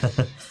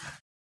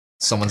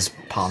 Someone's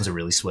palms are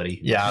really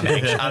sweaty. Yeah, I'm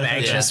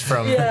anxious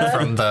from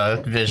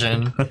the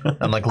vision.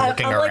 I'm like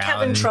looking I'm around. like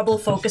having trouble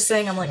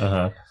focusing. I'm like,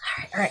 all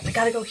right, we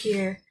gotta go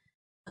here.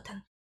 But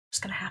then what's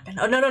gonna happen?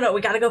 Oh no,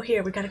 we gotta go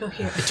here.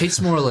 It takes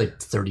more like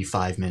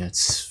 35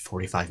 minutes,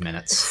 45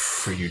 minutes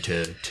for you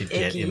to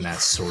get in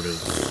that sort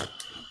of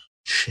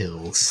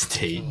chill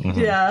state.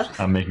 Yeah.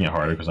 I'm making it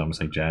harder because I'm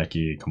just like,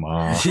 Jackie, come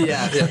on.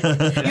 Yeah.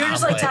 You're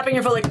just like tapping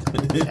your foot like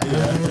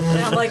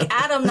and I'm like,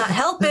 Adam, not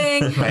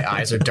helping. My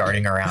eyes are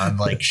darting around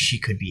like she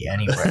could be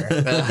anywhere.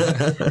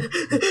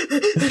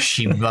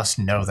 She must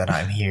know that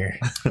I'm here.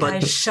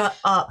 Guys, shut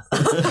up.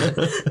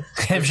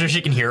 I'm sure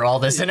she can hear all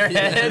this in her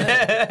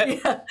head.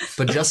 Yeah.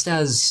 But just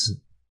as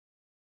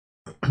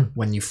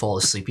when you fall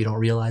asleep, you don't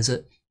realize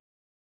it.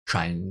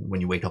 When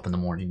you wake up in the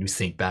morning, you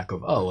think back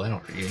of,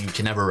 you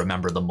can never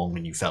remember the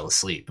moment you fell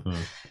asleep.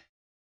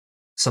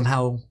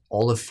 Somehow,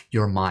 all of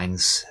your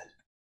mind's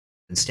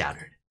been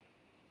scattered.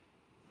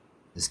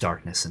 There's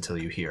darkness until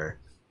you hear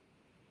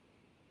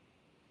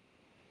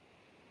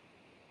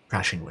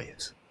crashing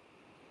waves.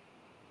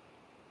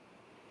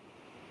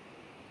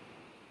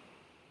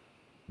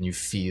 And you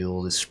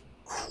feel this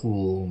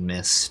cool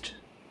mist,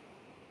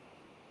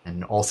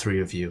 and all three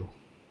of you,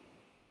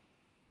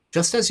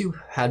 just as you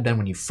had been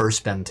when you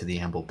first been to the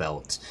Amble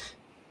Belt,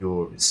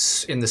 you're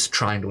in this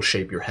triangle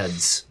shape, your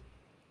heads,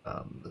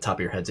 the top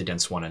of your heads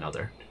against one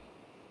another.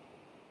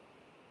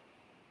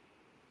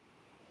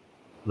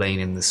 Laying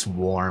in this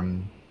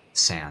warm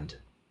sand.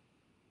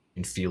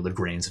 You can feel the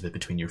grains of it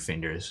between your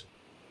fingers.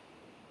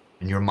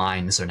 And your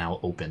minds are now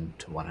open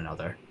to one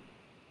another.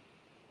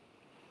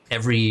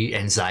 every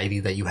anxiety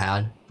that you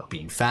had about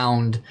being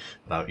found,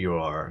 about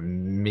your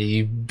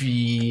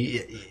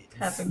maybe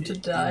Having to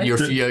die.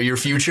 your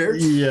future,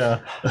 Yeah.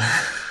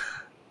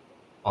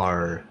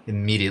 are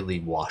immediately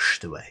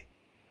washed away,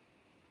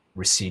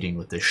 receding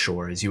with the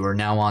shore as you are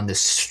now on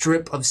this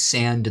strip of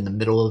sand in the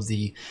middle of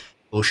the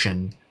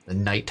ocean, the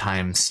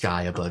nighttime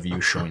sky above you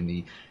showing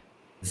the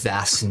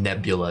vast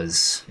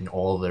nebulas in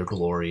all their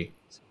glory,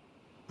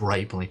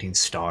 bright blinking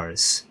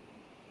stars.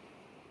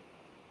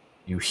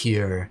 You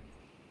hear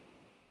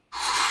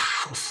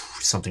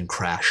something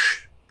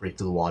crash, break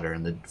through the water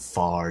in the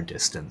far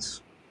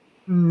distance.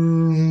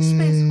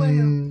 Space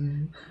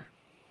whale.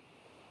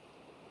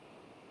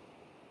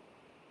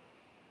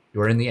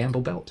 You are in the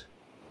Amble Belt.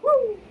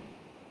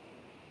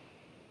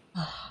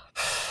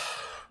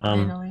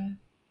 Finally.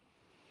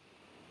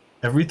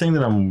 Everything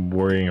that I'm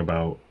worrying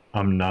about,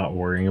 I'm not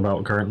worrying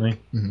about currently.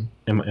 Mhm.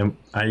 Am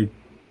I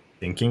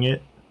thinking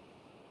it?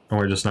 Or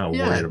we're just not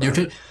worried about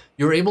it?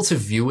 You're able to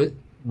view it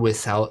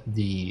without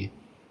the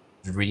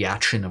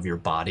reaction of your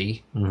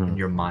body and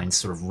your mind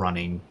sort of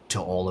running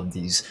to all of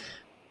these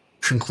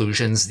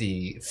conclusions.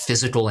 The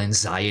physical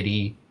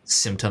anxiety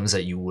symptoms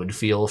that you would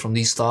feel from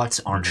these thoughts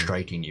aren't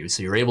striking you,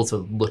 so you're able to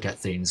look at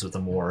things with a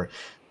more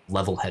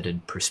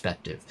level-headed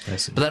perspective. I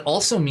see. But that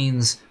also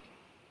means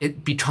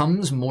it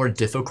becomes more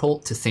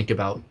difficult to think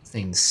about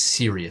things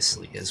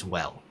seriously as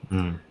well.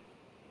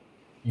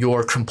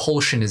 Your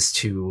compulsion is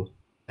to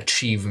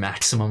achieve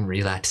maximum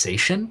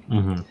relaxation,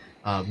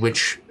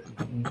 which,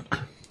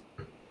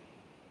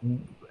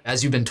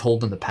 as you've been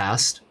told in the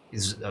past,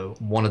 is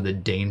one of the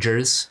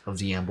dangers of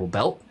the Amble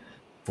Belt.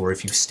 For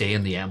if you stay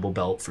in the Amble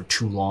Belt for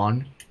too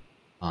long,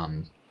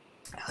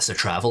 as a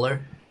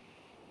traveler,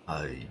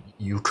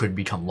 you could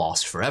become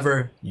lost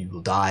forever. You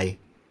will die.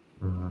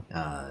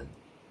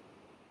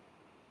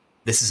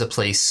 This is a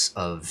place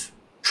of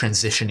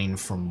transitioning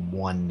from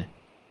one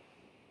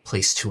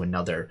place to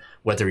another,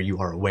 whether you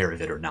are aware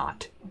of it or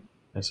not.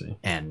 I see.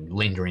 And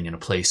lingering in a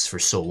place for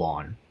so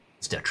long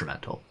is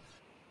detrimental.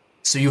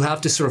 So you have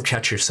to sort of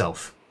catch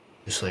yourself.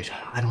 Just like,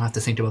 I don't have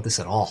to think about this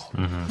at all.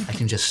 I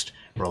can just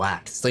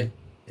relax.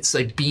 It's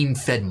like being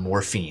fed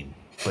morphine,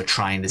 but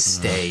trying to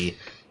stay,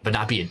 but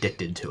not be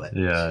addicted to it.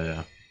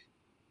 Yeah.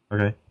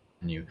 Okay.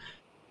 And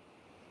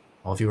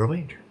all of you are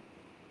awake.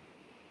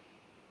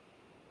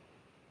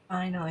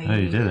 Finally. Oh,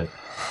 you did it.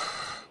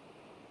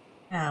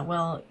 Yeah,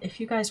 well, if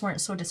you guys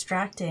weren't so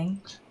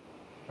distracting.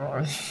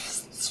 Oh,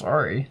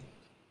 sorry.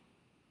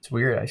 It's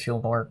weird. I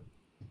feel more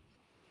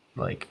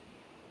like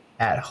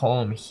at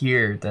home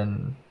here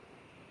than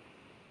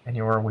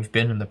anywhere we've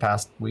been in the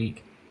past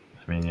week.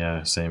 I mean,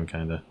 yeah, same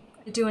kind of.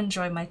 I do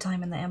enjoy my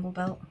time in the Amble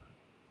Belt.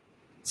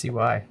 See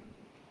why?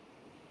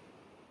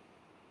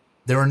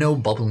 There are no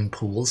bubbling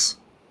pools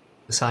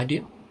beside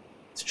you.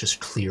 It's just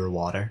clear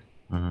water.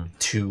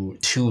 Two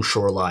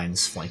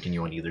shorelines flanking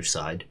you on either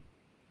side.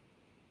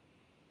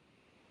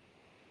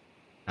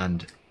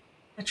 And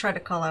I try to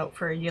call out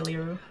for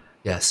Yiliru.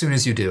 yeah, as soon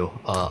as you do,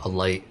 a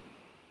light,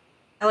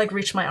 I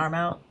reach my arm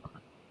out.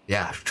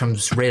 yeah,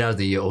 comes right out of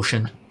the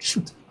ocean.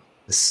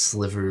 The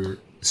sliver,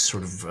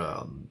 sort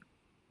of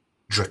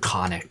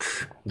draconic,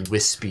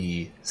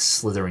 wispy,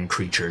 slithering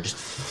creature,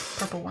 just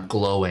Purple one.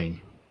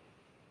 glowing.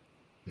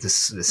 This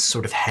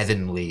sort of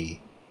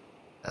heavenly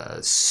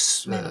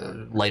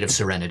light of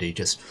serenity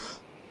just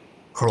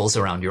curls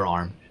around your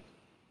arm,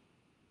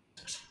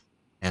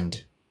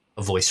 and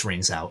a voice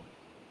rings out.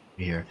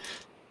 You hear,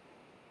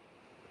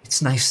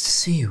 "It's nice to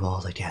see you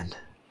all again."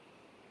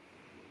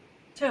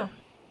 Too.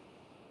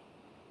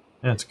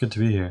 Yeah, it's good to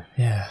be here.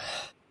 Yeah.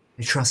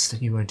 I trust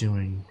that you are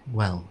doing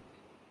well.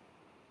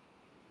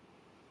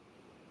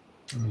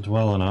 It's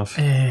well enough.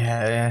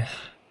 Yeah.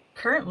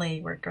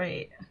 Currently, we're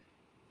great.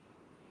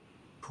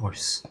 Of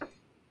course.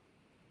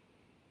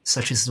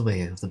 Such is the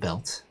way of the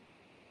belt.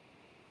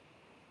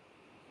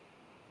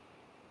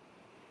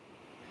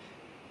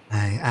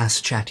 I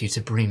asked Chatty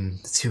to bring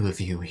the two of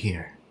you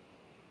here,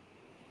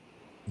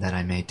 that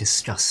I may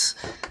discuss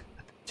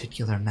a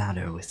particular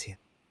matter with you.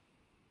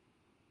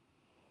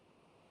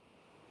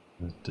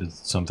 Is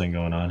something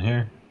going on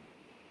here?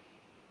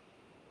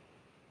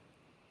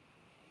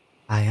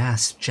 I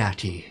asked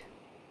Chatty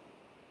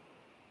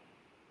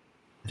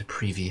at a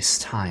previous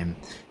time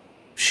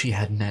if she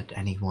had met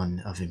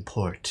anyone of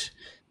import,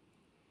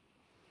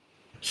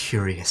 a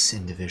curious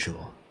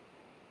individual.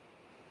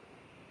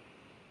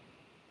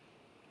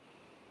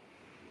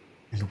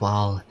 And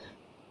while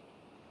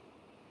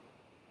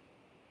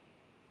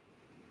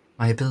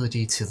my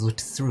ability to look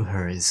through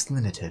her is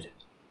limited,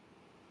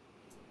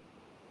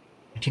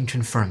 I can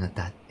confirm that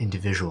that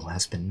individual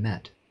has been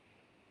met.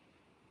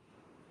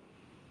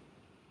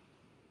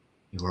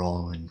 You are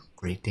all in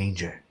great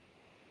danger.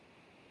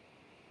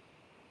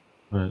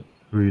 But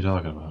who are you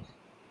talking about?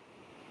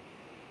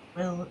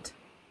 Wilt.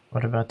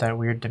 What about that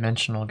weird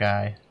dimensional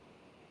guy?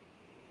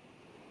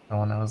 The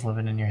one that was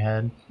living in your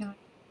head? I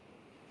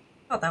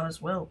thought that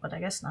was Wilt, but I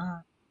guess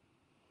not.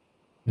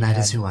 That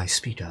is who I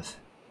speak of.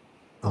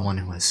 The one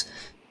who has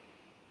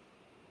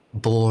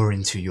bore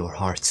into your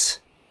hearts,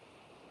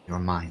 your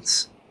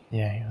minds.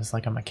 Yeah, he was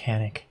like a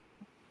mechanic.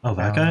 Oh,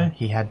 that guy?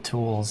 He had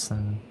tools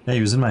and Yeah,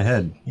 he was in my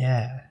head.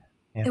 yeah.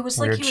 It was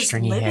like weird he was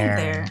stringy living hair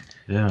there. and-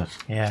 Yeah.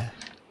 yeah.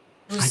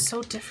 It was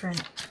so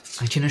different.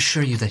 I can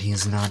assure you that he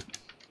is not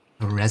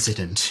a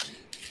resident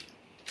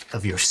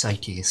of your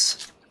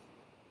psyches,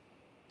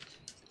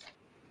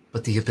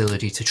 but the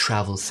ability to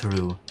travel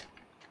through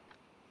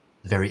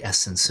the very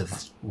essence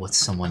of what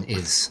someone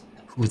is,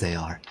 who they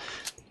are.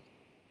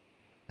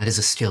 That is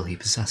a skill he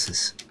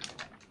possesses.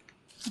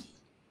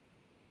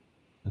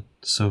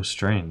 So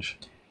strange.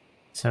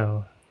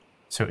 So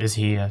is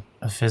he a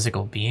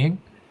physical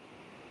being?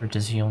 Or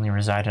does he only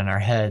reside in our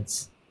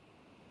heads?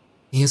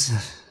 He is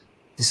a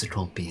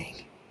physical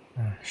being,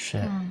 Oh,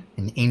 shit.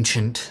 an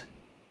ancient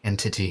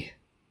entity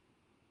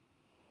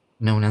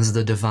known as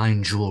the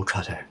Divine Jewel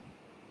Cutter.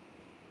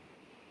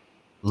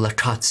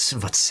 Lakats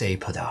Vatsei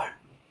Padar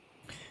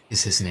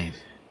is his name.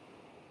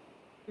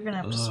 You're gonna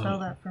have to spell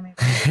that for me.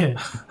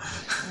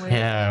 Wait,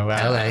 Yeah,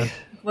 well, LA.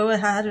 what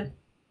had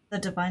the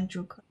divine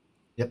jewel?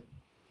 Yep.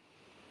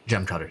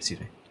 Gem Cutter, excuse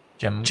me.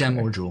 Gem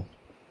Or Jewel.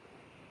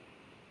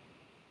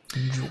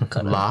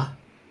 La.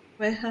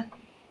 Wait,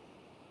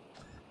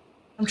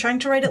 I'm trying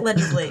to write it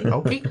legibly.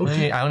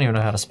 Okay. I don't even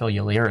know how to spell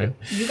Yaliru.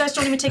 You guys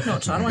don't even take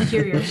notes, so I don't want to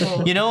hear your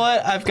full. You know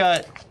what? I've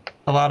got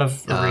a lot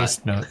of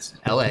erased notes.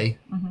 LA.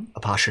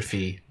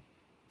 Apostrophe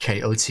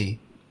KOT.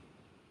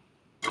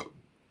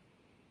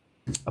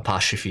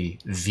 Apostrophe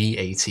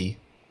VAT.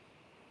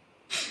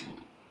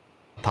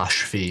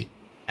 Apostrophe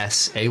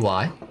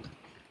SAY.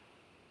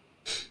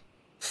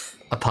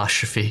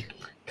 Apostrophe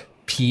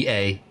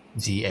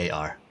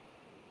PADAR.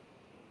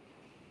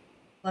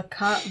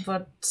 Lakat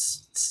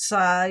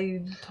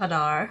Vatsai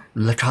Padar.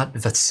 Lakat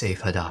Vatsei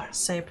Padar.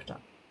 Say Padar.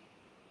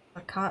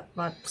 Lakat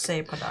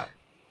Vatsai Padar.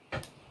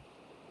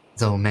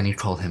 Though many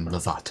call him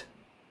Lavat.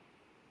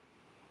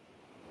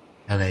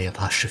 LA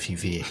apostrophe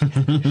VA.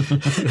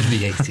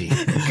 VAT.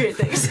 Great,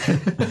 thanks.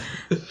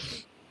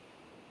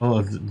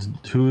 Oh,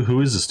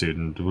 who is the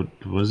student? What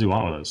does he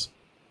want with us?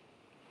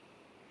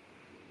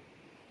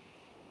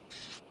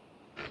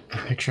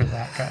 Picture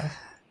that guy.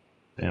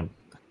 Damn.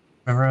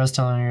 Remember I was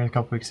telling you a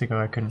couple weeks ago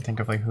I couldn't think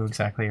of like who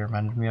exactly he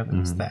reminded me of? It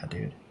was that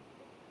dude.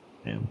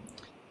 Damn.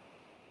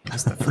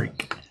 He's the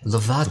freak.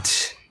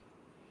 Lavat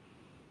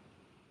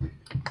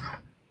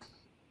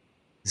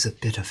is a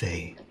bit of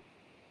a...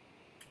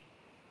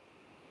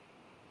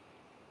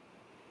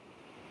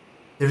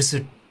 There's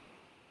a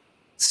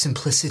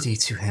simplicity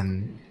to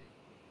him,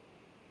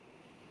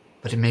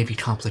 but it may be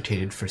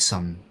complicated for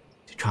some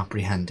to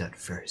comprehend at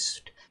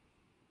first.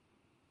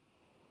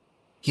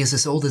 He is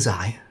as old as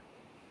I,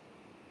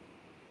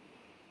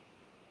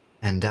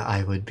 and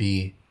I would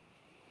be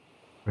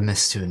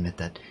remiss to admit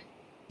that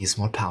he is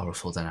more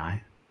powerful than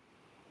I,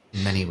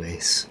 in many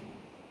ways.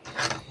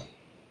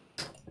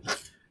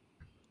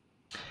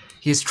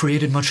 He has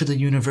created much of the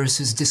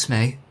universe's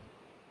dismay,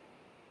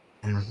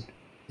 and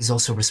is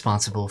also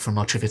responsible for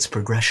much of its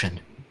progression.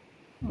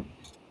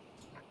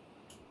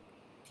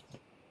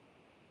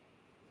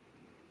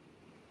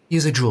 He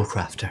is a jewel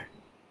crafter.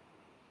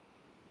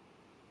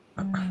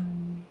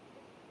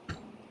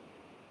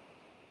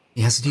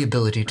 He has the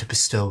ability to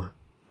bestow a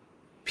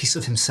piece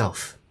of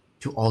himself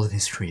to all of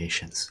his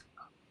creations.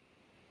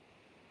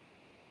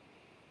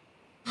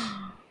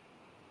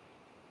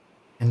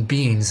 And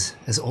beings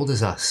as old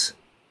as us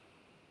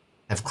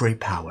have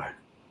great power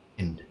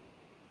in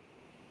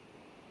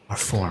our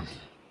form.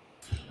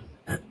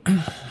 I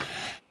don't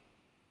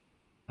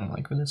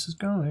like where this is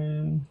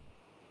going.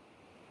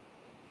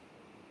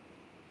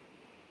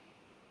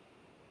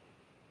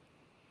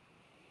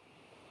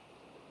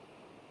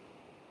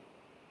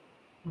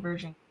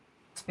 Converging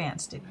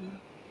expanse, did he?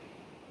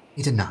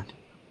 He did not.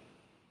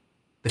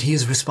 But he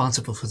is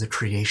responsible for the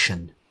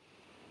creation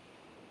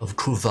of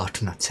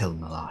Kuvat Natil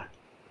Malar.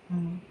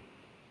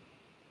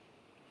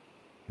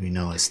 We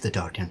know as the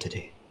Dark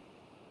Entity.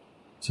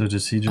 So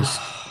does he just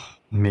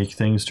make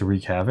things to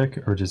wreak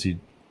havoc, or does he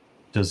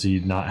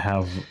not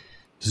have?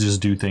 Does he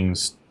just do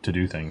things to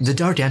do things? The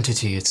Dark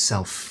Entity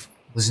itself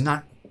was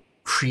not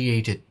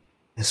created,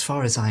 as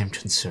far as I am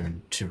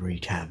concerned, to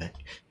wreak havoc,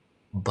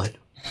 but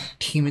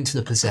came into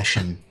the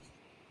possession,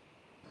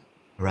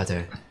 or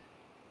rather,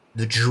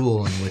 the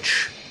jewel in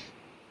which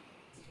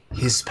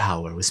his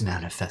power was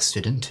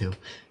manifested into,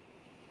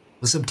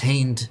 was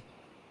obtained,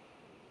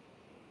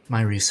 if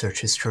my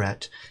research is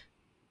correct,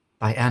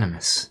 by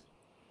Animus,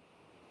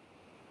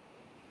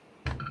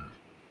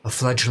 a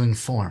fledgling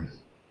form.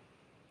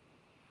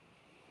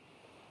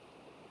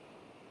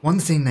 One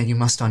thing that you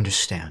must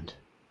understand: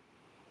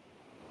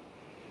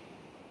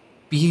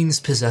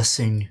 beings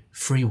possessing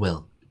free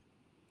will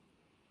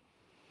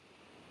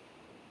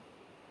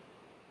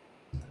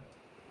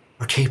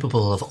are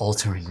capable of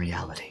altering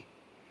reality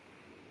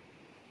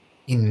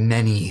in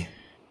many,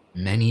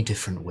 many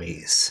different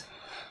ways.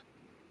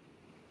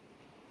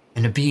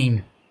 And a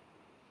being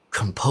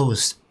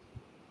composed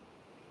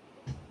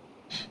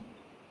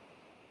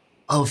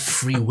of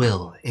free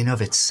will in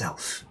of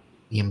itself,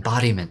 the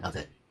embodiment of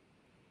it,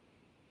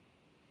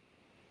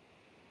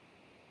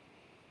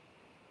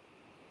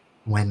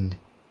 when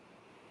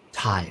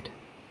tied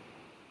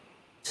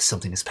to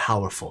something as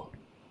powerful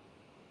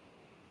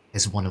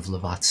as one of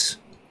Levat's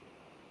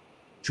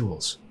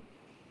jewels.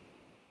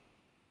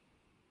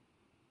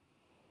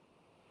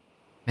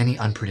 Many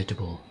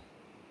unpredictable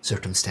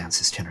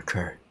circumstances can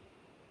occur.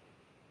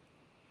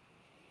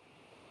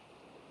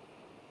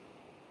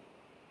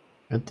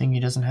 Good thing he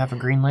doesn't have a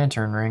Green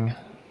Lantern ring.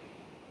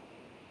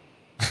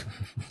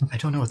 I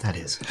don't know what that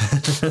is.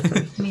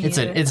 Me It's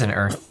either. an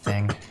Earth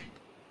thing.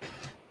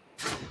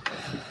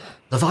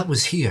 Levat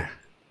was here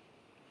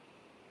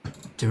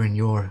during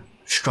your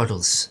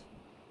struggles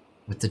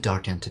with the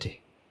dark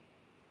entity.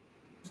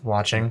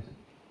 Watching,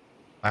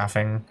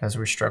 laughing as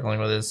we're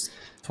struggling with his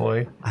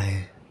toy.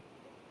 I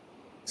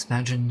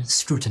imagine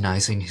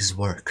scrutinizing his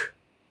work,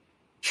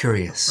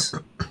 curious.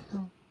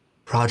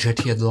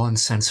 Project he had long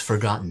since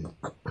forgotten,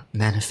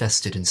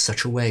 manifested in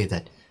such a way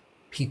that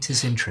piqued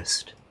his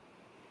interest,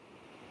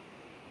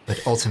 but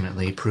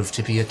ultimately proved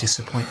to be a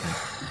disappointment.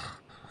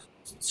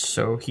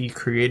 So he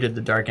created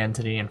the dark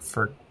entity and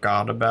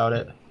forgot about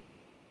it.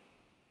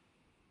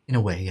 In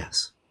a way,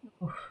 yes.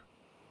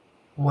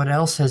 What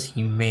else has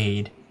he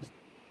made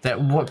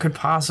that what could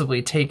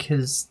possibly take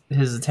his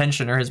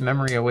attention or his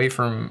memory away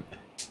from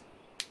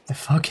the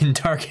fucking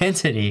dark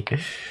entity?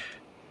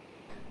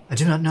 I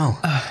do not know.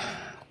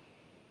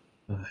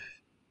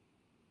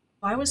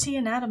 Why was he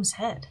in Adam's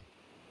head?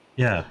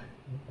 Yeah.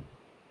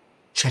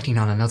 Checking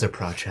on another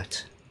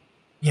project.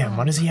 Yeah, and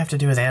what does he have to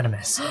do with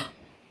Animus?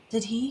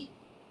 Did he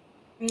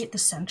create the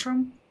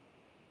Centrum?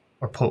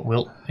 Or put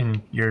Wilt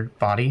in your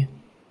body?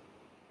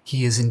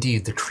 He is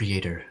indeed the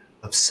creator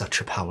of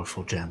such a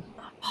powerful gem.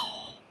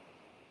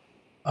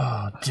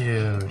 Oh,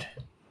 dude.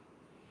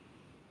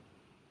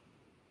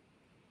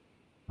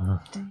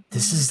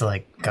 This is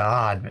like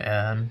God,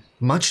 man.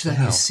 Much that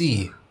you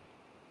see,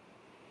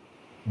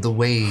 the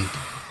way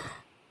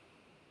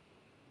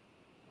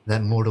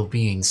that mortal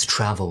beings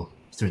travel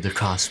through the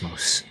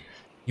cosmos,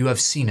 you have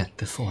seen it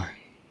before.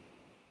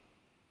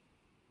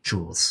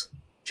 Jewels,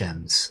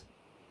 gems,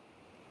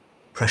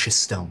 precious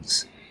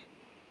stones,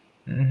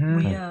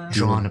 We,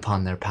 drawn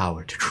upon their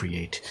power to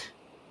create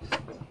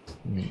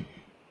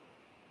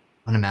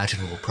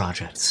unimaginable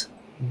projects.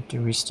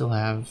 Do we still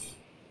have...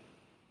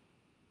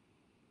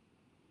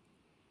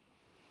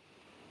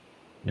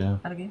 Yeah.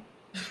 out of you?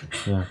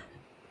 Yeah.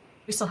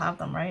 We still have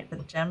them, right? The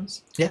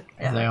gems? Yeah.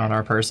 Are they on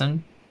our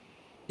person?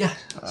 Yeah.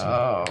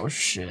 Oh,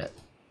 shit.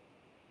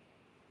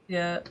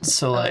 Yeah.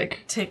 So,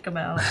 like... Take them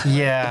out.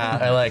 Yeah,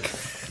 I, like,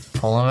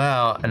 pull them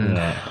out and...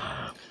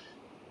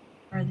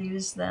 Are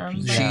these them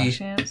by She- any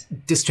chance?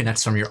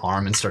 Disconnects from your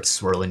arm and starts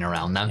swirling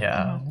around them.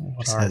 Yeah,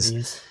 what are Says-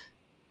 these?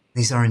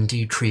 These are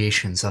indeed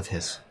creations of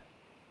his,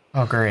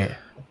 Oh, great.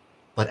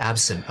 but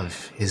absent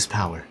of his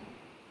power.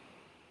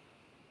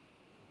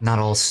 Not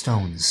all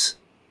stones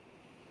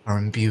are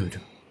imbued.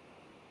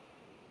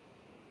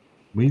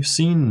 We've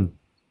seen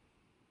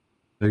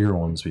bigger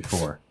ones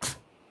before.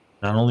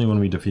 Not only when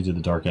we defeated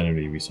the Dark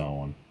Entity, we saw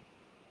one.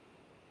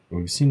 But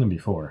we've seen them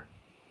before.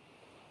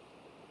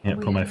 Can't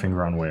put my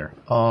finger on where.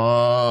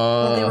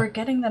 Well, they were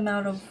getting them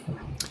out of...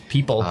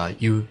 People.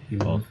 You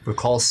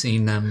recall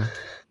seeing them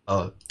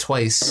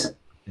twice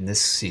in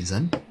this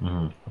season.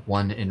 Mm-hmm.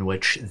 One in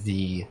which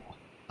the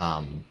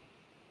One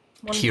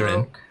Kieran,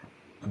 broke.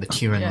 the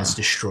Kieran Yeah. was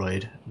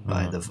destroyed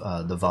by the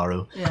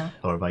Varu, Yeah.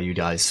 or by you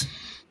guys.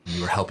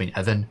 You were helping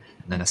Evan,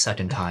 and then a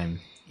second time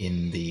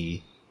in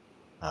the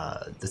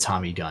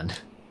Tommy gun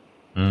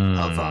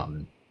of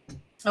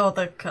Oh,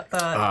 the the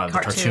cartoon.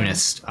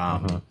 cartoonist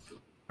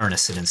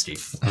Ernest Sid and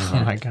Steve.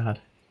 Oh my god.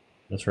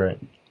 That's right.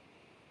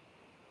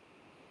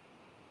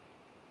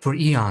 For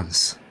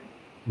eons,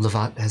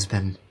 Levat has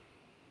been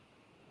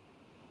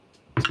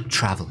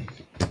traveling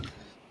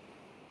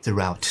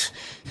throughout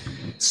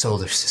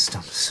solar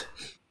systems,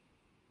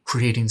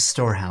 creating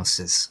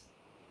storehouses,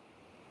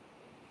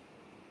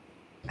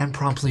 and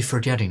promptly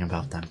forgetting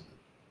about them.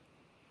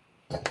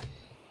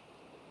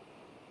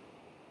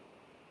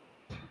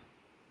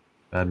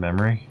 Bad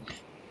memory?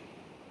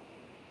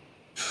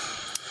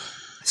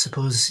 I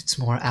suppose it's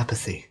more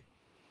apathy.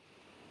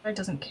 He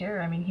doesn't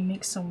care. I mean, he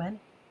makes so many.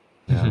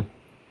 Yeah.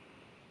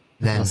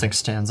 Then Nothing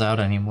stands out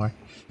anymore.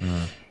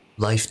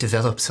 life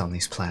develops on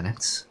these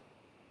planets.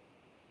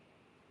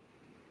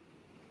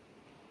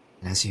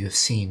 And as you have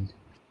seen,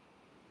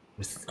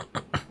 with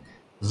the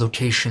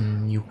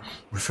location you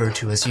refer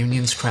to as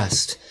Union's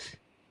Crest,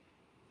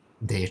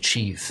 they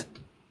achieve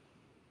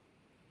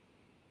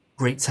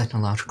great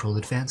technological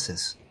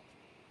advances.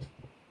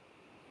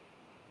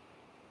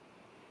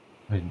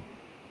 Wait,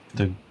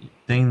 the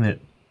thing that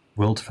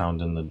Wilt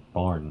found in the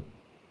barn.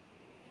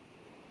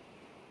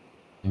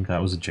 I think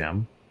that was a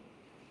gem.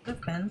 Could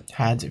have been.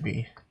 Had to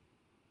be.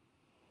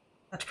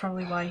 That's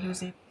probably why he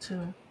was able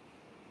to.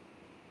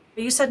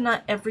 But you said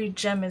not every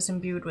gem is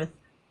imbued with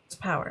its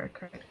power,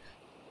 correct?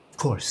 Of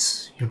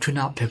course, you could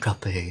not pick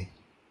up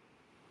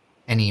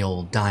any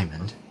old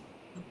diamond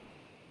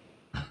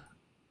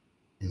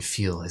and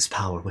feel his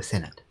power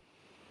within it.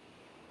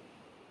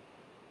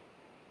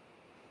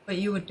 But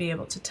you would be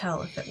able to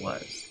tell if it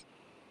was.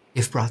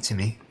 If brought to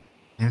me,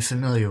 I am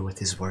familiar with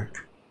his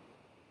work.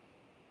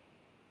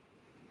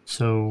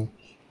 So,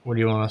 what do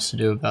you want us to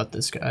do about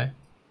this guy?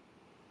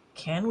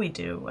 Can we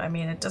do? I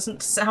mean, it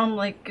doesn't sound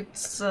like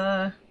it's,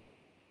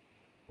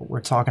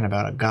 We're talking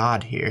about a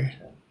god here.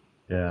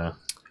 Yeah,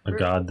 a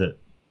god that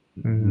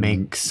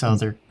Makes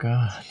other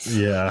gods.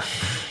 Yeah.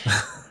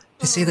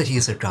 To say that he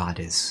is a god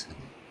is...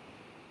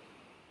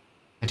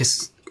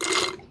 It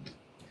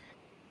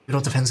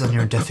all depends on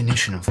your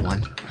definition of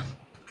one.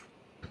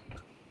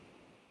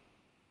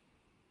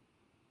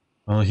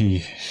 Well,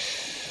 he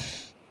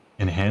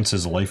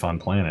enhances life on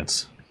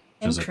planets.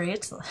 and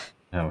creates.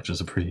 Yeah, which is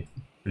a pretty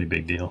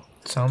big deal.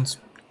 Sounds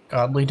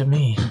godly to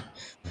me.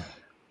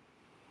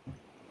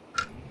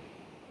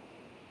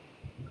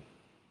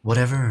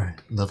 Whatever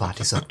Lavat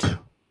is up to,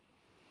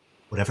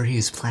 whatever he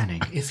is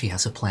planning, if he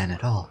has a plan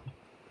at all.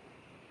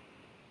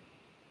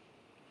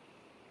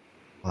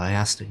 Well, I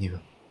ask that you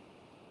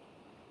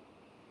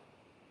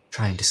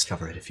try and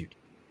discover it if you can.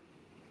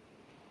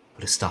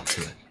 Put a stop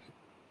to it.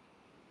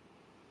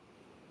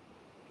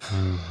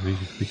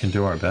 We can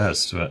do our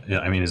best, but yeah,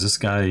 I mean, is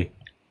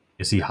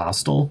he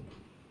hostile?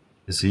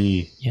 Is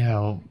he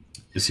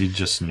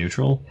just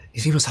neutral?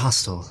 If he was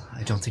hostile,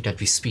 I don't think I'd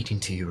be speaking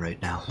to you right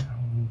now.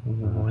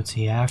 What's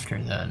he after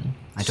then?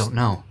 I don't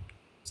know.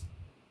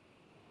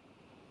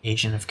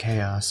 Agent of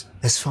Chaos.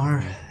 As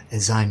far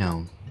as I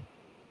know,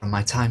 from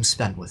my time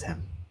spent with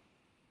him,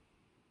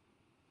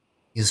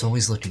 he is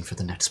always looking for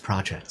the next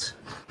project.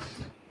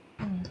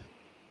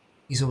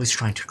 He's always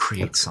trying to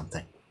create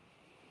something.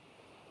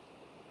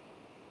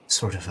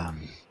 Sort of,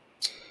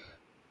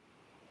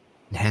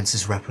 enhance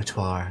his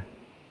repertoire.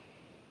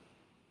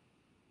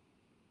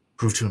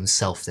 Prove to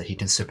himself that he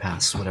can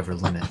surpass whatever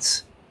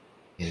limits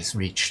he has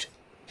reached.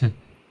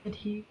 Did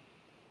he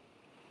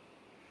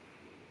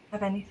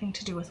have anything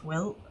to do with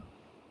Wilt?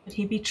 Could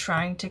he be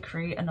trying to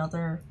create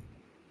another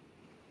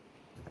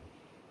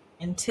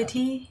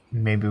entity?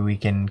 Maybe we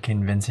can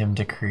convince him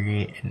to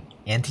create an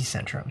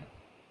anti-centrum.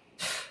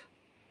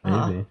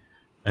 Maybe.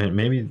 And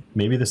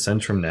maybe the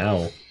Centrum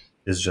now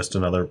is just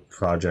another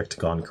project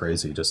gone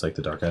crazy, just like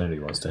the Dark Entity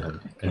was to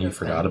him. And he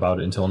forgot about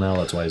it until now,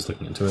 that's why he's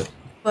looking into it.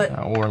 But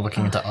Or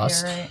looking into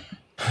us.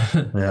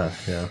 You're right.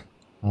 Yeah.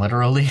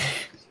 Literally.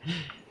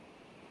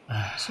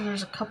 So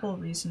there's a couple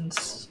of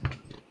reasons.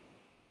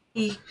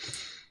 He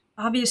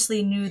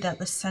obviously knew that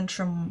the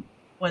Centrum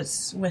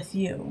was with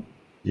you.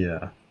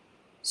 Yeah.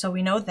 So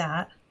we know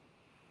that.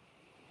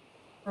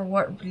 For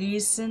what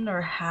reason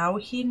or how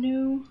he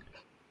knew?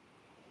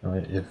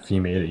 If he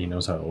made it, he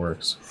knows how it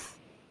works.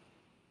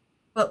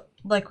 But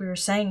like we were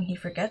saying, he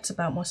forgets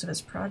about most of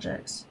his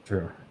projects.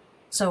 True.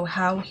 So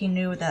how he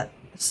knew that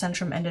the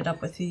Centrum ended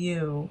up with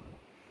you?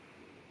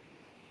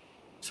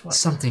 is what-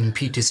 Something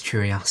piqued his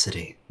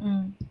curiosity.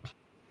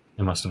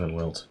 It must have been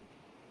Wilt.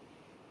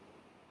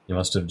 He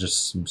must have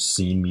just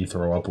seen me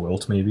throw up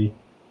Wilt, maybe,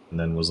 and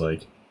then was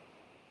like...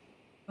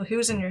 Well, he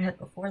was in your head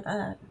before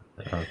that.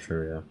 Oh,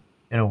 sure, yeah.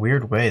 In a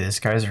weird way, this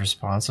guy's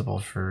responsible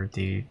for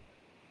the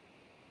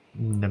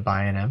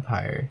Nebayan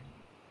Empire.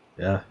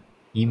 Yeah.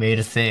 He made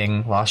a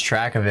thing, lost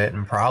track of it,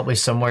 and probably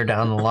somewhere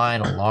down the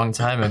line a long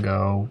time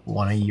ago,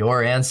 one of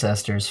your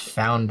ancestors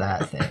found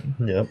that thing.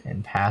 Yep.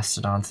 And passed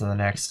it on to the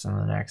next and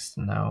the next,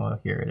 and now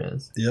here it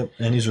is. Yep,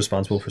 and he's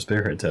responsible for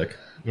Spearhead Tech.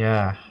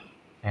 Yeah.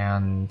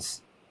 And...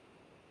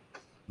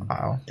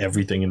 wow.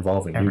 Everything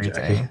involving you,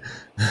 Everything.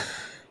 Jackie.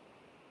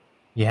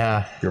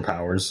 Yeah. Your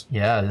powers.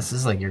 Yeah, this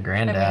is like your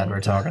granddad I mean- we're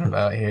talking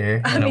about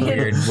here I in a mean-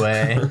 weird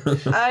way.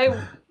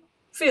 I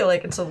feel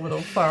like it's a little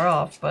far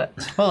off, but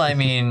Well, I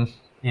mean,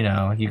 you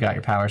know, you got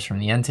your powers from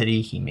the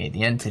entity, he made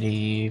the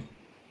entity.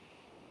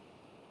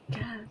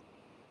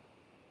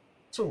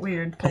 it's a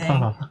weird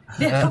thing.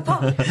 Yeah,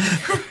 Papa.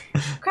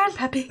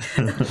 Grandpappy.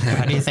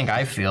 How do you think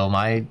I feel?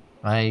 My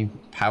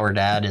power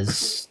dad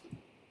is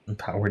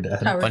Power Dad.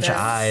 Power a bunch of dad.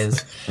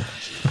 eyes.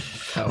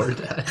 Power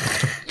dad.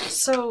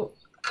 So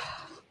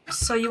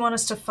you want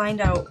us to find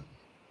out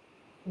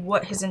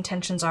what his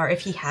intentions are,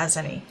 if he has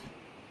any.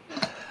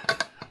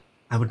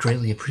 I would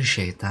greatly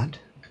appreciate that.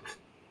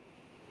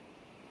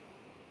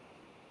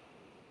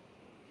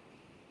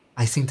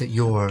 I think that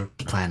your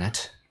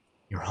planet,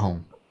 your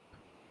home,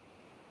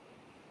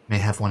 may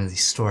have one of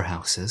these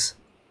storehouses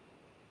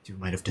you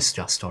might have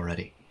discussed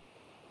already.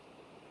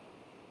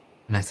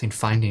 And I think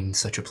finding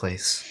such a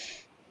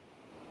place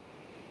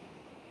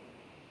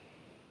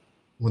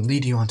would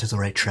lead you onto the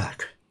right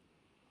track.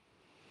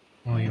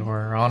 We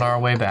were on our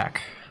way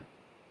back.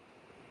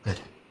 Good.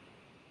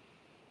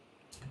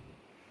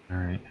 All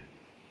right.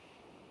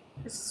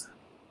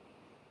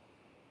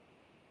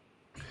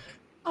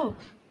 Oh,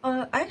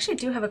 I actually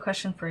do have a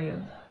question for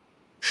you.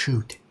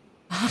 Shoot.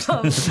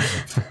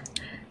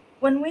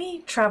 When we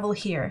travel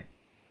here,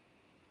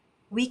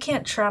 we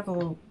can't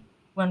travel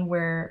when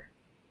we're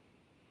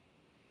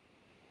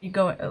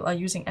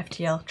using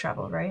FTL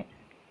travel, right?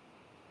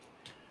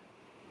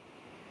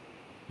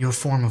 Your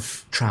form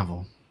of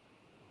travel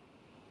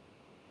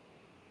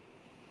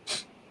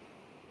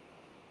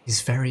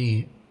is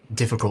very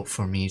difficult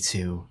for me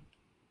to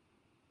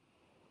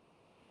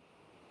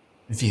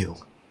view,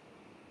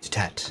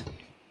 detect,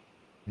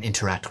 and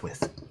interact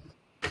with.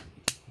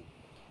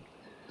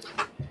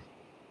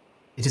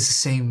 It is the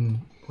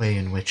same way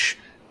in which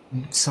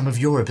some of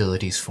your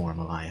abilities form,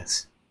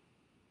 Elias.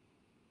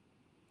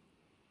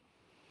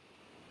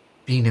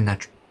 Being in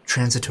that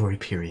transitory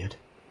period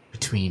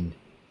between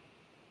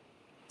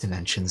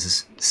dimensions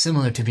is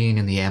similar to being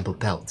in the Amber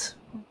Belt,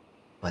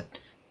 but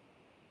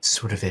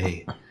sort of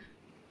a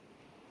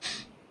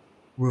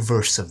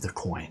reverse of the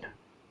coin.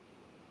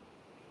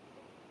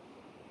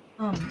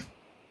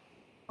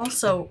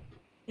 Also,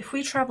 if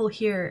we travel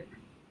here,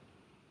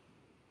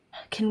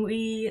 can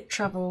we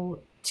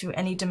travel to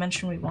any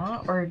dimension we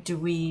want, or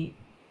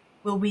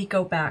will we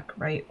go back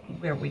right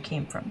where we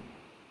came from?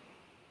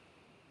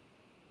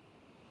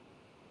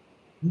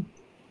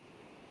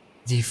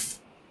 The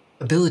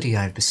ability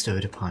I've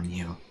bestowed upon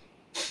you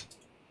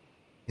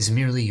is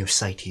merely your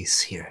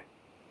sighties here,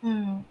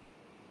 I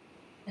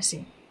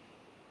see.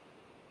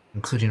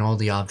 including all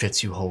the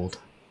objects you hold,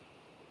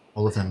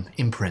 all of them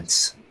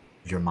imprints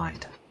of your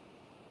mind.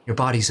 Your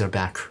bodies are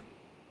back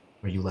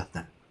where you left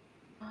them.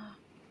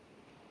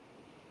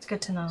 It's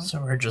good to know.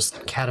 So we're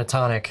just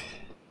catatonic.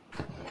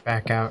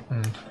 Back out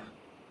and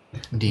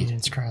Indeed.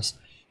 it's crossed.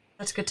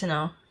 That's good to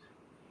know.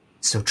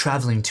 So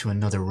traveling to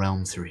another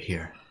realm through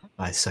here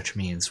by such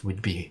means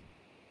would be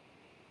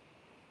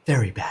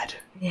very bad.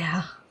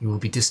 Yeah. You will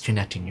be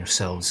disconnecting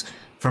yourselves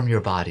from your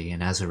body,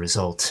 and as a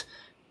result,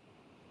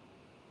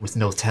 with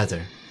no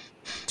tether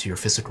to your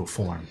physical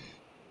form,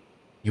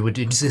 you would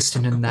exist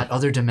in that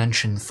other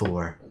dimension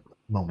for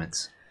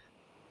moments.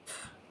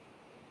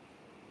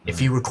 If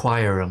you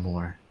require a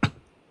more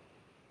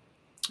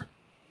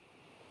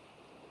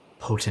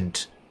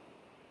potent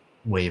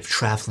way of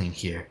traveling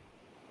here,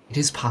 it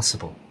is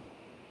possible.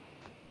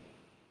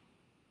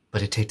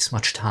 But it takes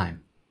much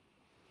time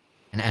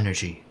and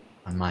energy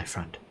on my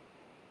front.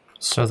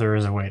 So there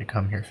is a way to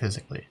come here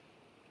physically.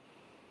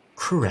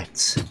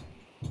 Correct.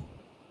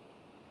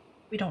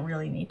 We don't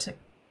really need to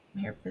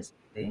come here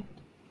physically.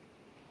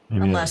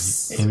 Maybe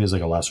Unless- maybe it's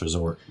like a last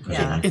resort.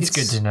 Yeah. It's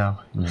good to know.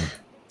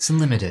 It's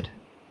limited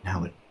in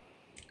how it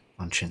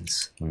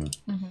functions.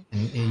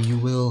 And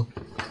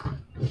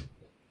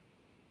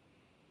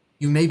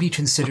you may be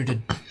considered a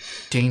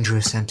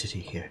dangerous entity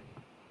here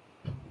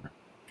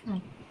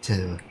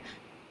to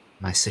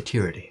my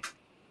security.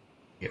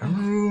 Here.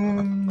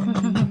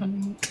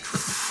 I'm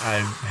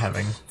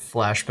having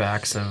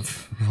flashbacks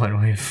of when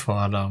we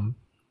fought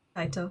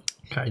Kaito.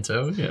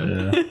 Kaito.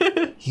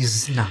 Yeah.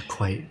 He's not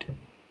quite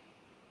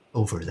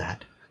over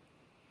that.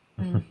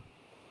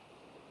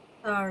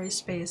 Sorry,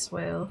 space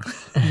whale.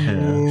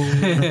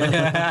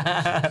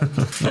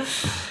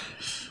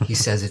 He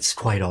says it's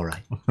quite all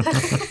right.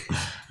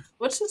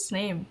 What's his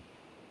name?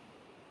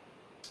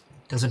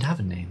 Doesn't have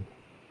a name.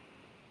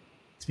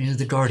 It's merely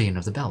the guardian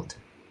of the belt.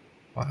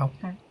 Wow.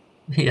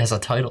 He has a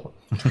title.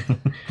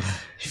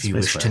 If you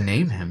wish to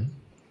name him,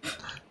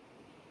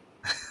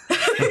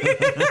 Boy,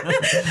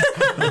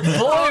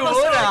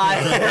 would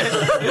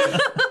I!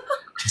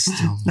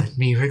 just don't let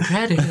me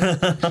regret it.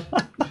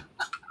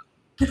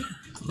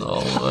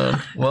 Oh,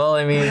 man. Well,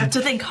 I I mean, have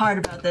to think hard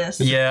about this.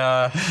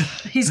 yeah.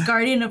 He's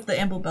guardian of the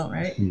Amber Belt,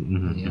 right?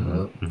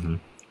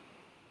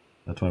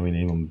 That's why we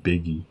name him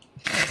Biggie.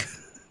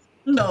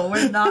 No,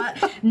 we're not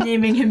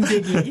naming him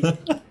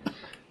Biggie.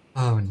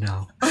 Oh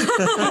no.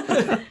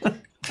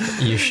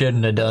 You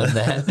shouldn't have done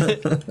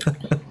that.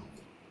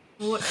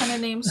 What kind of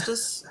names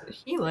does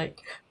he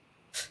like?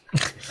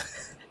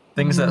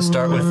 Things that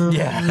start with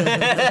yeah.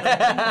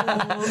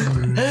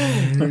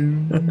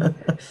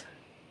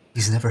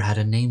 He's never had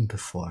a name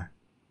before.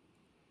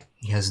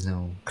 He has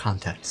no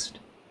context.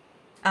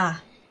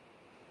 Ah.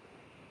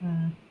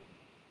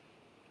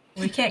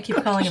 We can't keep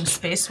calling him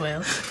Space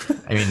Whale.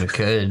 I mean, we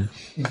could.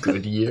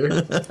 Good year.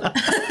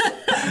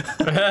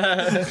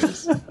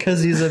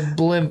 Because he's a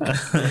blimp.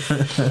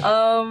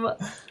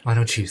 Why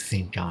don't you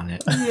think on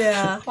it?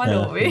 Yeah, why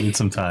don't We we? need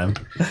some time.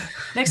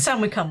 Next time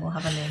we come, we'll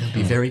have a name.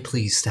 Be very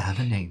pleased to have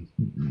a name.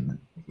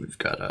 We've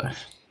got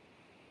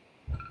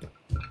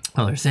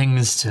other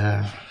things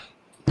to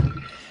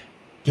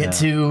get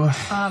to.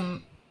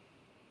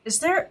 Is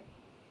there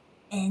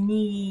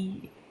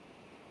any...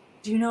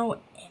 Do you know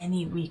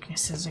any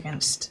weaknesses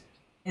against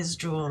his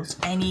jewels?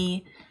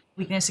 Any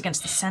weakness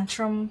against the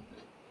Centrum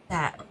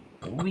that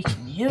we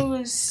can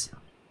use?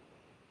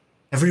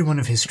 Every one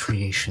of his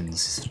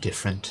creations is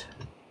different,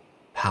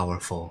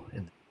 powerful,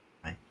 in the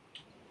right.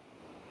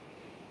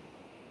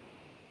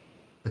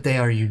 But they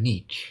are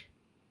unique.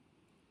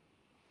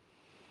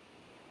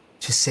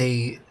 To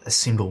say a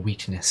single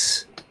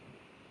weakness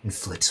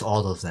inflicts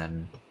all of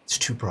them is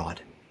too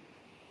broad.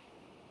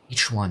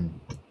 Each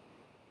one,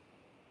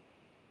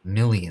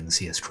 millions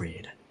he has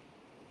created,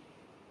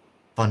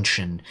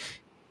 function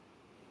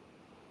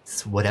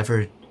with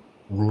whatever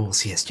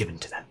rules he has given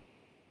to them.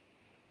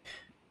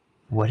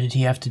 What did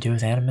he have to do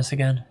with Animus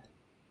again?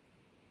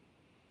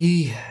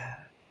 Well,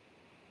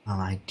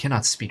 I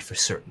cannot speak for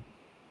certain.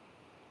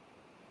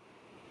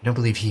 I don't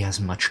believe he has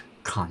much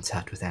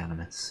contact with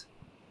Animus.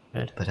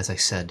 Good. But as I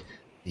said,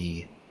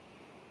 the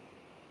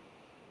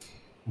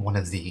one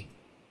of the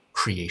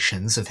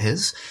creations of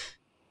his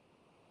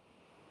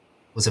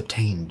was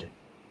obtained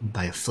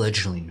by a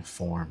fledgling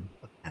form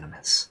of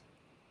animus.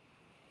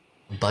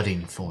 A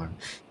budding form.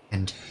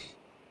 And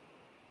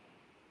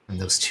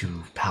those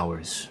two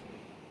powers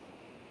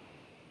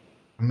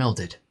were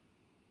melded.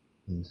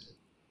 And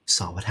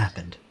saw what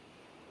happened.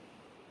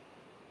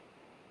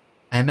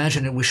 I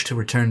imagine it wished to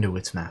return to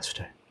its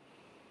master.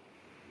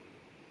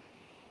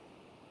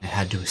 It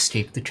had to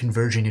escape the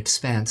converging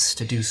expanse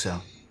to do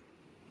so.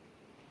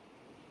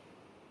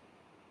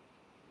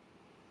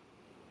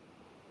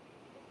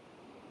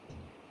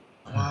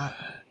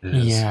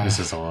 This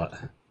is a lot.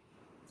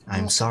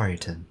 I'm sorry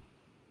to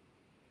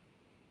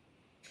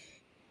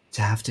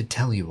have to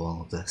tell you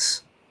all of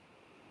this.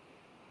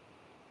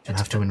 To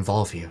have to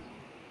involve you.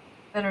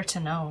 Better to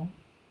know.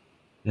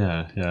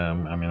 Yeah.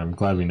 I mean, I'm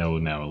glad we know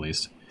now, at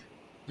least.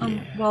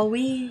 While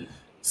we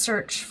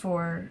search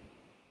for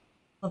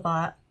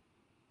Labat,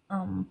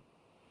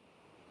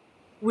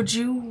 would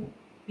you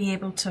be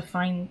able to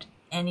find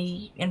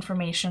any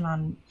information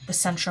on the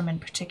Centrum in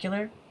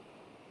particular?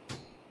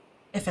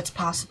 If it's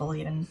possible,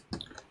 even.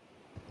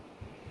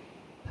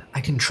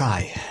 I can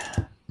try.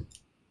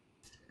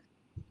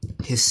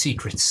 His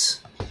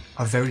secrets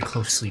are very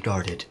closely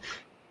guarded,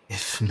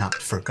 if not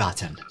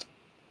forgotten.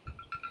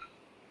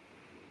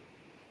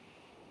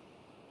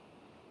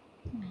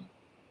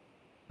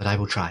 But I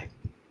will try.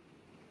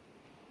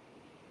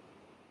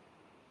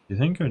 Do you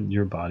think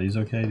your body's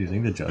okay? Do you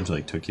think the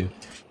judge took you?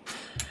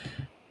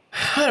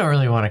 I don't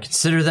really want to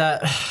consider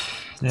that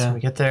until Yeah. we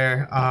get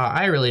there.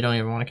 I really don't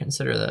even want to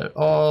consider that at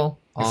all.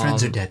 Your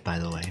friends are dead, by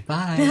the way.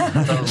 Bye.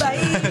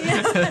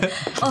 Bye.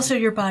 Also,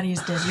 your body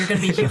is dead. You're gonna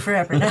be here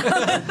forever now.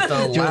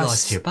 You're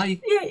lost here. Bye.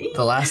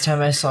 The last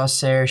time I saw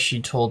Sarah, she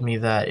told me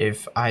that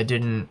if I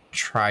didn't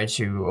try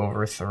to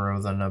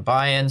overthrow the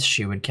Nabayans,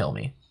 she would kill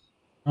me.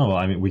 Oh, well,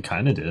 I mean, we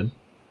kind of did.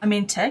 I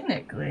mean,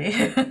 technically,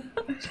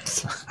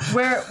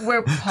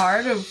 we're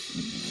part of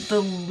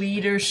the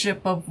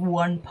leadership of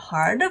one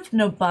part of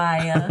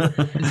Nobaya.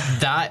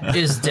 That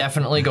is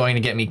definitely going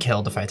to get me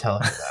killed if I tell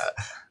her that.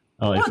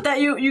 What, that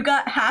you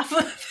got half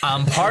of?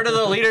 I'm part of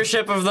the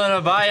leadership of the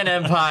Nabayan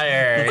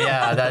Empire.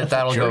 Yeah,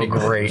 that'll go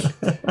great.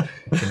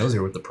 She knows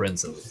you're with the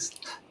prince, at least.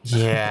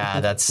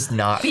 Yeah, that's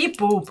not Beep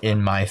boop.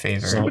 in my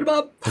favor. So,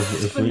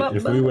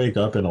 if we wake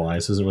up and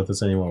Elias isn't with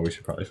us anymore, we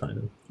should probably find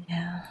him.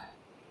 Yeah.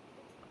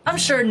 I'm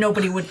sure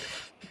nobody would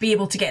be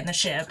able to get in the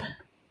ship.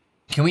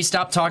 Can we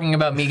stop talking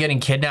about me getting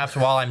kidnapped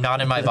while I'm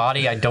not in my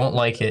body? I don't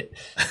like it.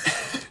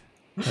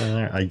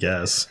 I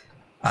guess.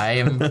 I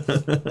am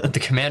the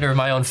commander of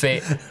my own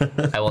fate.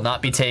 I will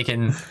not be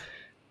taken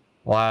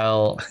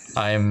while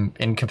I'm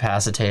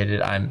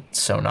incapacitated. I'm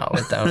so not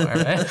with them,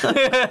 alright?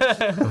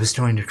 I was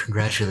trying to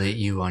congratulate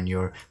you on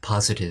your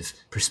positive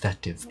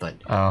perspective, but...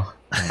 Oh.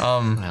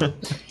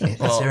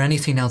 Is there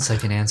anything else I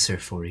can answer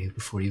for you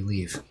before you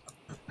leave?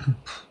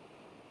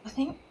 I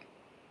think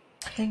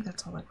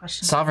that's all the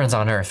questions. Sovereign's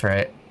on Earth,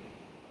 right?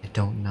 I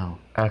don't know.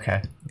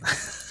 Okay.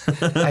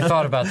 I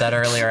thought about that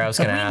earlier. I was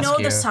going to ask you.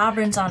 We know the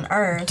Sovereign's on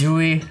Earth. Do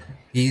we?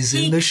 He's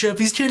in the ship.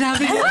 He's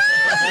kidnapping you.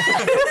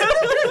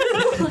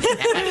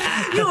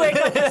 You wake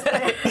up.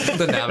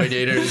 The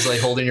navigator is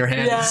holding your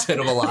hand instead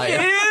of a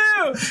lion.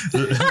 Ew!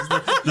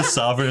 The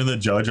sovereign and the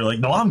judge are like,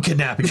 no, I'm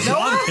kidnapping him. No,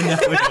 I'm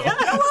kidnapping him.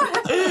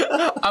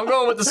 I'm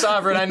going with the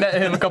Sovereign. I met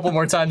him a couple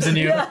more times than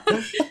you. Yeah.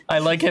 I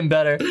like him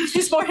better.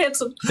 He's more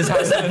handsome. His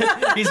house,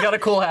 he's got a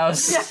cool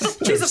house. Yeah,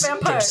 he's a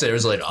vampire.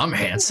 Sarah's like, I'm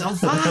handsome.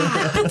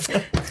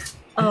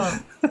 I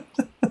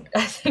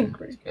think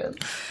we're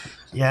good.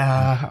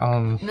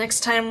 Yeah,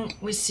 Next time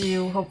we see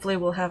you, hopefully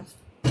we'll have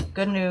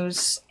good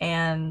news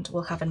and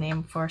we'll have a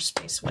name for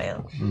Space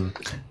Whale. You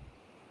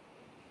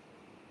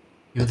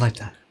would like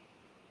that?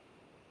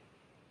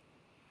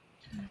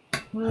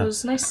 Well, it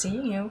was nice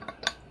seeing you,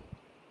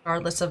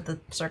 regardless of the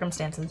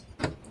circumstances.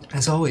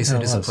 As always,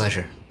 it is a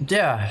pleasure.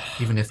 yeah.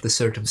 Even if the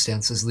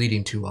circumstances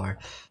leading to our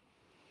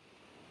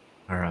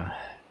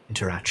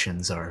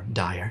interactions are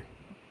dire.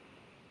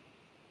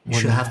 You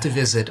should have to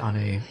visit on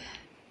a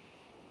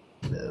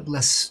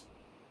less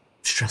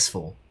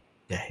stressful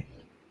day.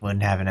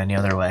 Wouldn't have it any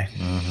other way.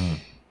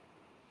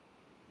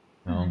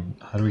 How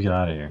do we get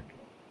out of here?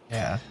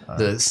 Yeah.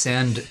 The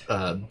sand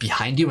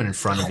behind you and in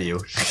front of you.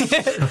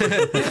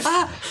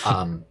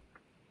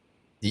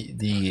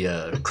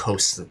 The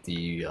coast that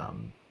the help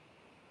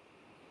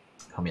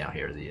me out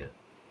here. The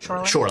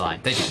shoreline.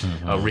 Thank you.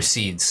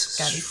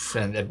 Recedes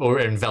or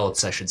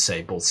envelops, I should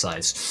say, both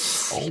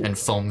sides, and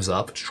foams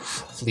up,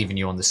 leaving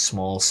you on this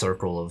small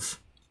circle of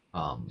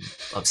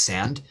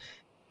sand.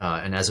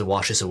 And as it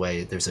washes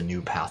away, there's a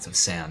new path of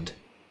sand,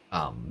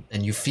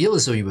 and you feel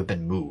as though you have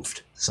been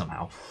moved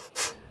somehow.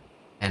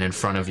 And in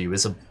front of you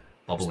is a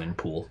bubbling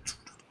pool.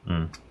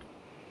 All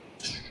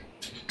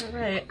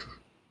right.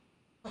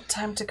 Well,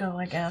 time to go,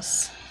 I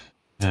guess.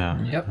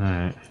 Yeah. Yep. All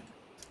right.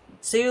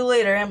 See you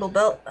later,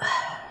 Amblebelt.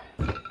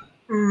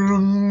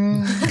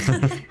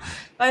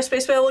 Bye,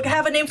 Space Whale. We'll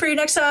have a name for you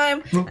next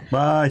time.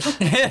 Bye.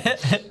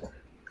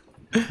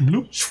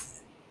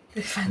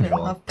 They finally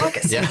don't have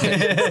buckets. Yeah.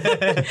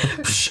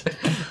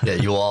 Yeah,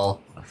 you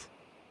all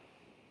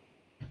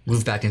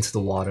move back into the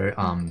water.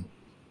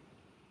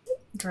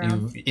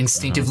 Drown. You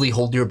instinctively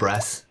hold your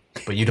breath,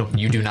 but you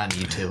do not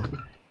need to.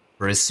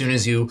 For as soon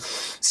as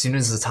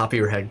the top of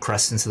your head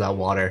crests into that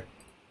water,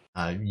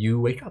 you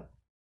wake up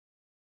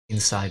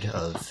inside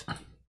of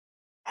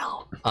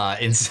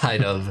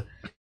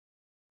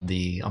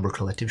the Umber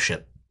Collective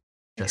ship,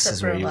 just Except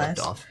as for where you Elias.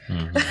 left off,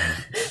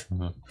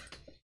 Mm-hmm.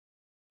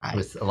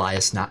 with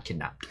Elias not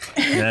kidnapped.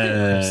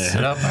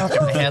 Sit up. I'll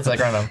put my hands like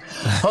around him.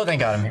 Oh, thank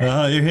God I'm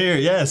here. You're here,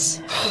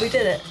 yes. We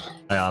did it.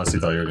 I honestly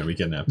thought you were going to be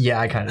kidnapped. Yeah,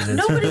 I kind of did.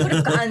 Nobody would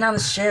have gotten on the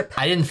ship.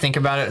 I didn't think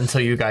about it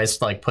until you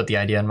guys like put the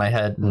idea in my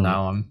head. And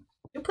now I'm.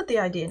 You put the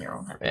idea in your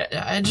own head.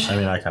 I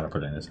mean, I kind of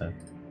put it in his head.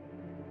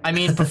 I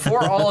mean,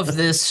 before all of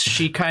this,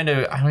 she kind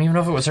of. I don't even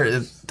know if it was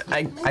her.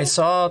 I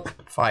saw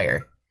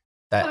fire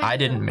that I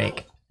didn't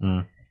make.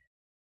 Mm.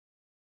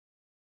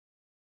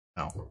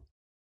 No,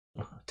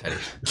 Teddy.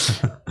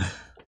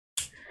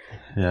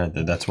 Yeah,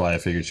 that's why I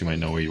figured she might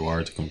know where you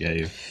are to come get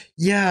you.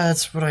 Yeah,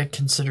 that's what I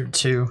considered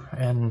too,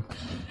 and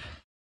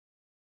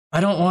I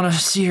don't want to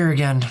see her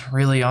again.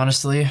 Really,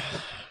 honestly,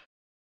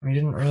 we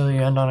didn't really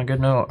end on a good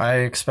note. I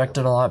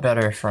expected a lot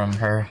better from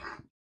her.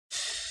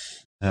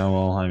 Yeah,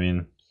 well, I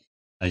mean,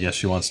 I guess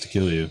she wants to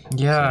kill you.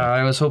 Yeah, so.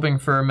 I was hoping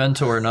for a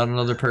mentor, not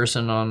another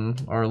person on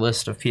our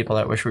list of people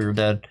that wish we were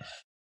dead.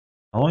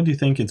 How long do you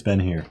think it's been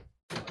here?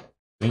 I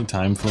think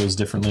time flows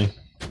differently.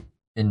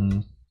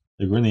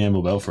 Like, we're in the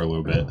Amble Belt for a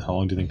little bit. How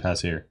long do you think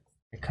passed here?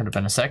 It could have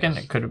been a second.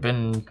 It could have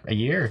been a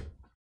year.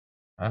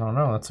 I don't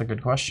know. That's a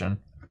good question.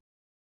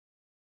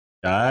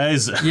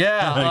 Guys?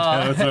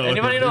 Yeah.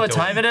 Anybody know what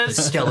time it The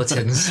is?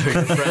 skeletons are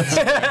your friends.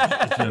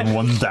 It's been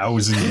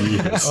 1,000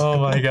 years. Oh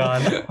my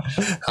God.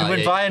 It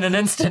went by in an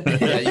instant.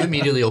 Yeah, you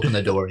immediately open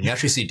the door and you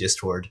actually see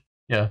Discord.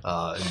 Yeah.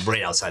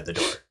 Right outside the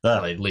door,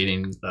 like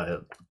leading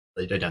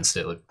against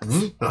it. Like,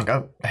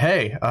 oh,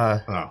 hey,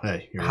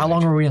 Hey. how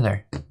long were we in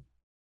there?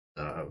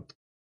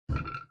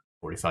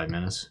 45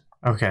 minutes.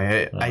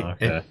 Okay, Okay.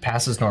 it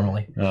passes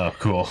normally. Oh,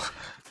 cool.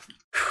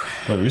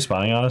 What, are you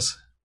spying on us?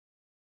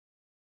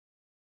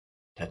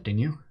 Protecting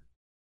you.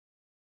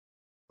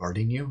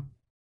 Guarding you.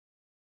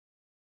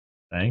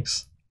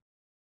 Thanks.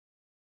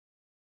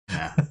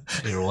 Yeah,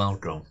 you're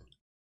welcome.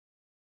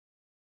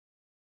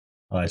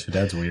 Oh, your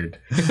dad's weird.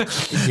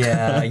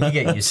 Yeah, you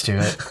get used to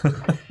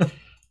it.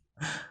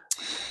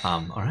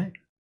 All right.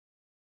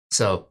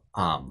 So,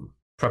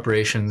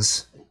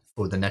 preparations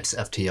for the next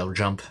FTL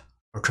jump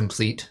are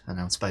complete,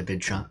 announced by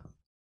Big Shot.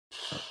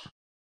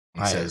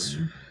 He says,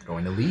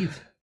 going to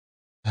leave.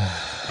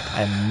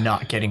 I'm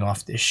not getting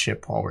off this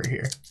ship while we're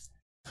here.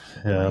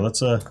 Yeah, let's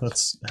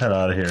head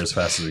out of here as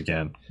fast as we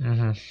can.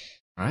 Mm-hmm.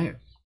 All right.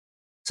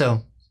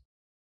 So,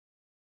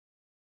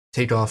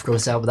 takeoff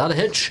goes out without a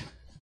hitch.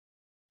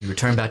 You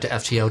return back to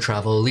FTL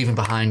travel, leaving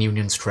behind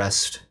Union's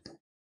Crest,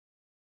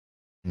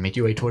 and make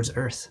your way towards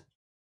Earth.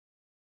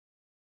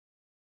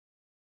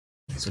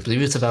 So I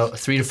believe it's about a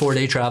 3 to 4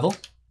 day travel.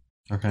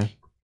 Okay.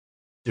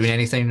 Doing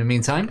anything in the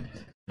meantime?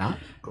 Not.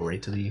 Go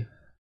right to the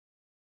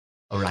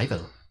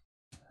arrival.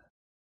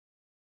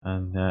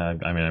 And I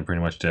mean, I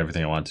pretty much did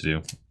everything I wanted to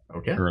do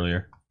Okay.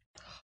 earlier.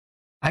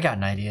 I got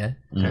an idea.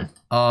 Mm.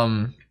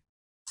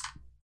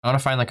 I want to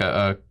find like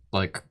a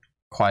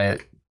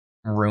quiet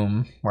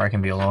room where I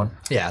can be alone.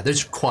 Yeah,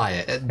 there's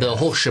quiet. The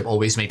whole ship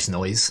always makes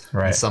noise in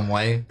Right. some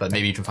way, but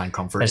maybe you can find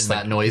comfort It's in like-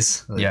 that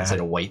noise. Like, yeah. It's like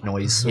a white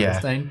noise sort Yeah.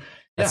 of thing.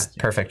 That's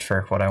perfect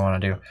for what I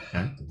want to do.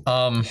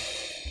 Okay.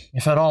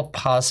 If at all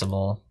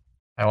possible,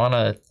 I want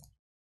to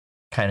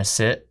kind of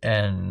sit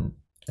and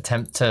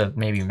attempt to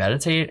maybe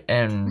meditate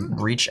and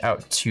reach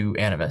out to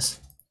Animus.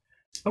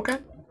 Okay.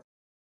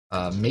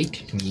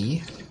 Make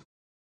me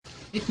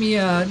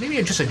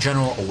maybe just a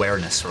general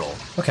awareness roll.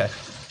 Okay.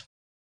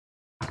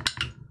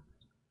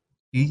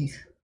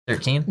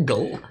 13.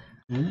 Go.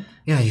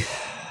 Yeah, you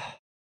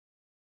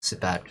sit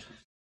back.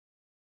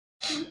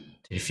 Take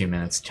a few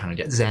minutes, trying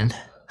to get zen.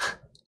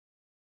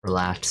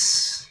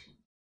 Relax.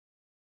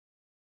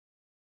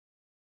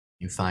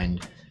 You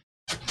find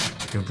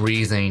your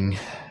breathing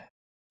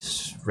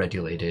is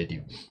regulated.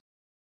 You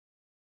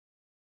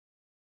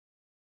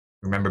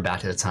remember back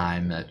to the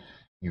time that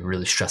you were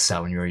really stressed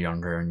out when you were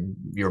younger, and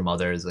your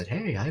mother is like,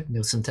 "Hey, I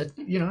know some,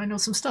 I know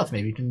some stuff.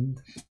 Maybe you can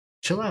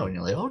chill out." And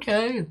you're like,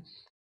 "Okay."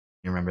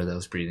 You remember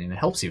those breathing. It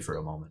helps you for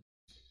a moment.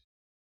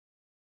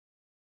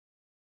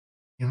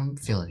 You don't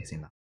feel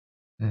anything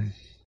though. Mm.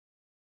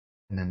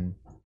 And then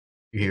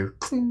you hear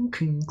kung,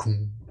 kung,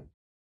 kung,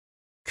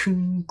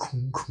 kung,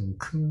 kung, kung,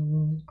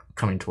 kung,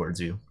 coming towards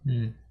you.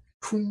 Mm.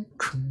 Kung,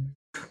 kung,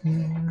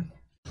 kung,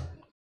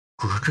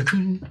 kung,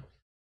 kung,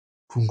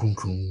 kung,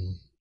 kung,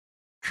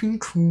 kung,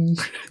 kung.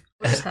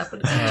 What's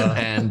happening?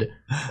 And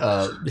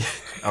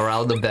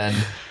around the bend,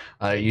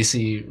 you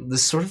see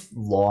this sort of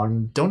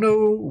long, don't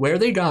know where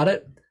they got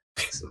it,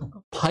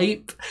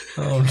 pipe.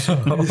 Oh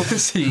no.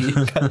 See,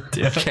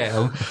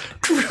 Cam.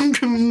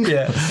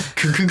 Yeah.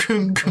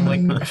 I'm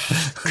like,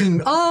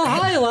 Oh,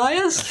 hi,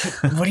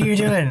 Elias. what are you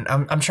doing?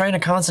 I'm trying to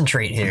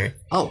concentrate here.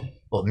 Oh,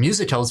 Well,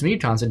 music tells me to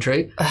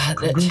concentrate. That's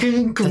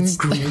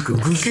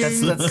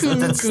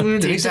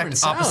the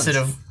exact opposite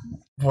of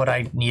what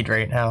I need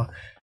right now.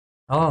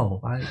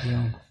 Oh,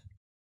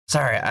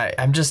 Sorry,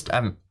 I'm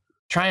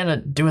trying to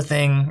do a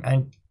thing.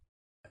 I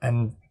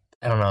don't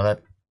know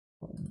that.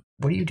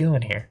 What are you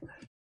doing here?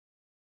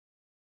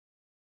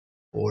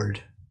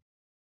 bored.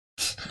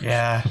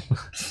 Yeah,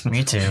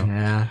 me too.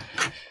 Yeah.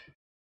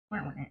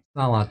 Not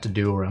a lot to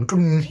do around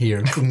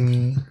here.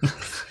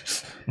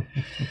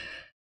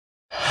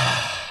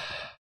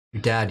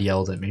 Your dad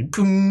yelled at me.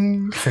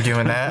 For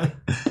doing that?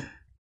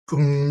 I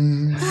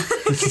don't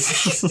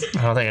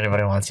think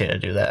anybody wants you to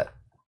do that.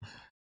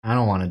 I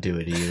don't want to do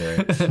it either.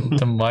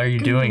 Then why are you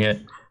doing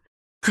it?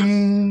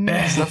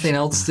 There's nothing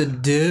else to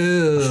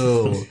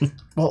do.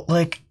 Well,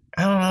 like,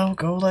 I don't know,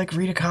 go like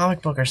read a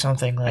comic book or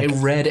something. I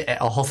Like, read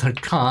all the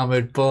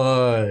comic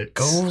books.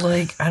 go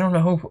like, I don't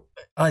know,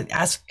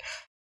 ask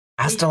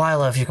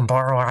Delilah if you can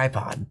borrow her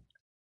iPod.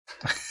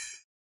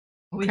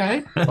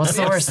 Okay. What's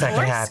the worst that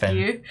can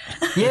happen?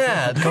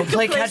 Yeah, go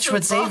play catch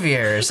with Xavier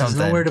or There's something.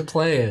 nowhere to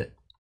play it.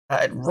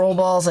 Roll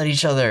balls at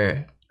each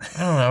other. I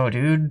don't know,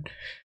 dude.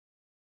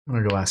 I'm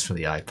gonna go ask for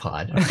the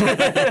iPod. All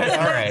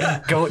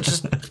right,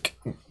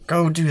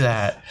 go do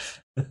that.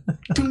 Oh,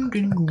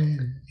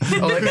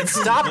 like,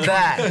 stop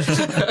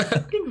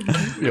that!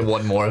 Yeah,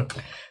 one more.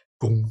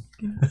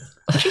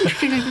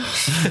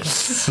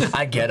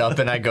 I get up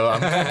and I go.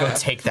 I'm gonna go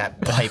take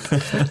that pipe.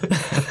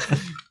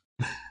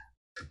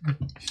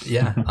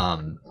 Yeah.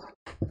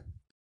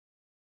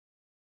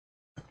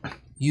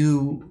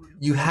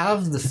 You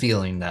have the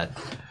feeling that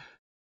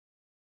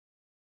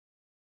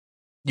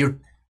your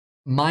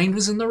mind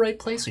was in the right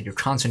place, like your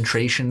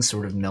concentration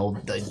sort of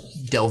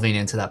delving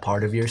into that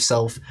part of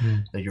yourself,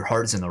 that your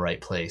heart's in the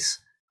right place.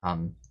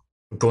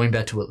 Going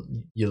back to what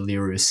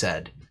Yaliru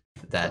said,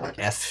 that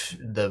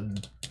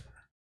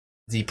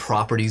the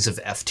properties of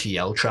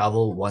FTL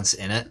travel once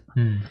in it,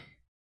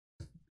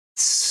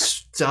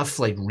 stuff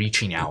like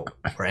reaching out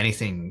or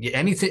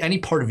any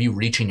part of you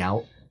reaching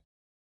out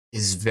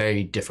is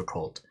very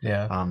difficult.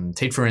 Yeah.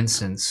 Take for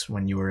instance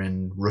when you were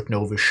in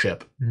Rooknova's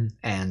ship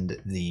and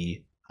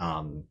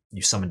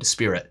you summoned a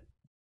spirit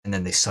and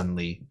then they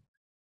suddenly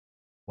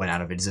went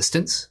out of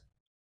existence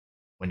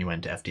when you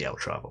went to FTL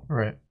travel.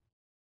 Right.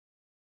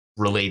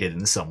 Related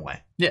in some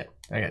way. Yeah,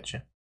 I got you.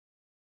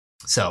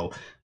 So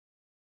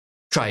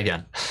try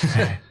again.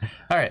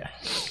 All right.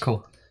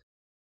 Cool.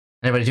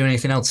 Anybody do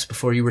anything else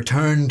before you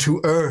return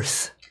to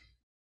Earth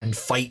and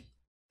fight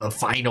the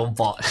final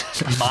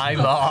boss? My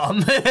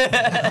mom.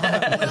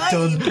 I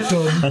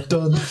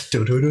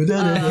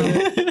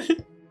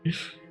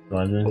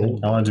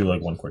want to do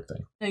like one quick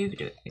thing. No, you can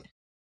do it.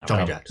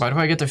 Johnny Jackson. Why do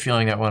I get the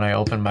feeling that when I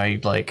open my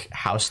like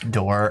house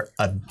door,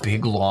 a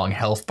big long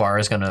health bar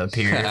is gonna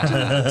appear?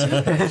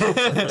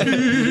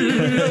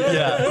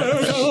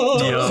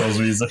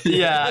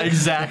 Yeah,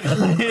 exactly.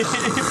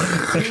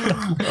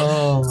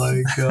 Oh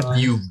my god.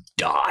 You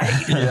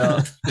died.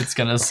 Yeah, it's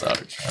gonna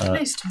suck.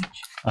 Nice to meet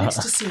you. Nice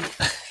to see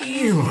you.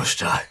 You must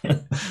die.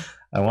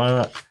 I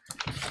want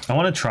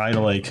to try to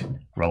like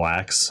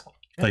relax.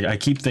 Like I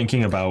keep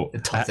thinking about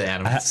Talk to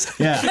animals.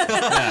 yeah.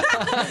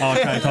 I'll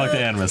try to talk to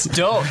animals.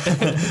 Don't.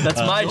 That's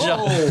my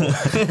job.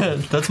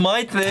 That's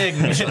my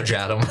thing. Judge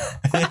Adam.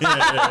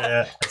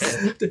 Yeah.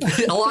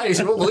 Elias,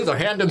 you won't believe they're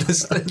handing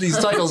these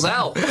titles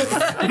out.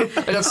 I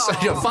got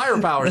fire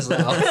powers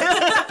now.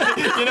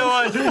 You know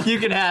what? You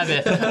can have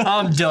it.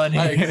 I'm done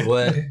I here.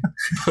 quit.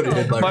 Put it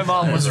in My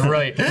mom was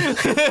right.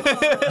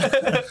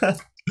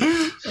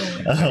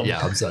 Yeah,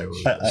 I'm sorry.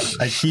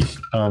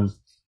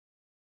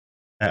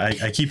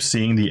 I keep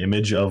seeing the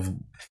image of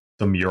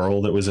the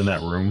mural that was in that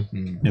room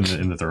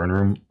in the throne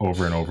room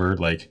over and over,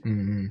 like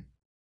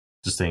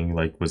just thinking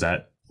like was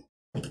that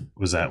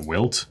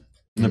Wilt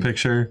in the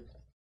picture?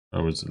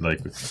 Or was it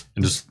like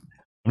I'm just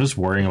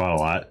worrying about a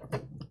lot.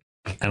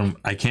 And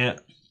I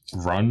can't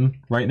run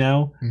right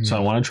now, so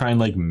I want to try and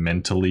like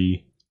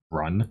mentally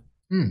run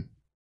and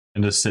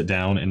just sit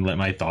down and let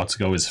my thoughts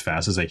go as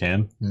fast as I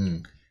can.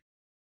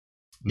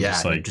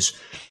 Yeah, just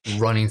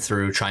running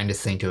through, trying to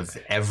think of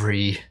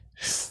every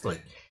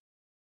like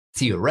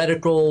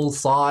theoretical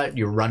thought.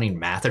 You're running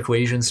math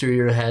equations through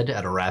your head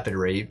at a rapid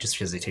rate just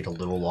because they take a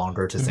little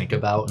longer to think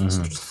about.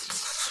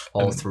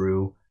 All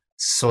through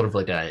sort of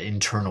like an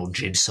internal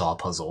jigsaw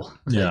puzzle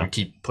that you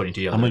keep putting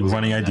together. I'm like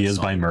running ideas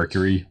by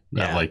Mercury.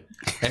 And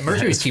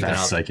Mercury's keeping up.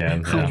 As I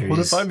can. Yeah. What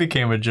if I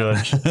became a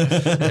judge?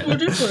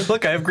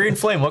 Look, I have green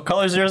flame. What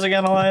color is yours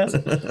again, Elias?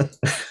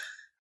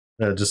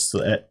 Just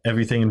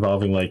everything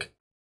involving like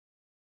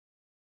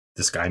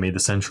this guy made the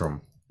Centrum.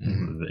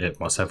 It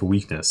must have a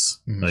weakness.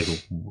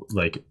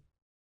 Like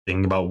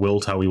thinking about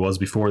Wilt, how he was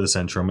before the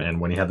Centrum and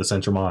when he had the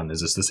Centrum on.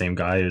 Is this the same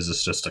guy? Is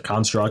this just a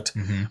construct?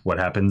 What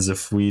happens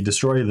if we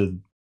destroy the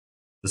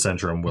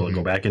Centrum? Will it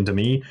go back into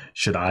me?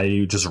 Should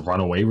I just run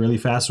away really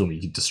fast when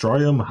we destroy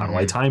him? How do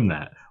I time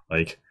that?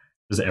 Like,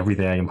 there's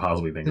everything I can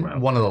possibly think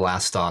about. One of the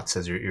last thoughts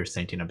as you're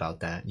thinking about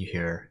that, you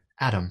hear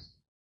Adam.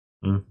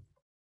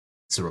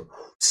 Sort of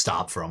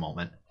stop for a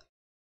moment.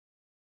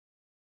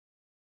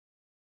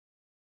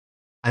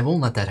 I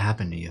won't let that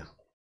happen to you.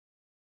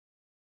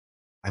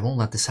 I won't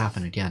let this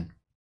happen again.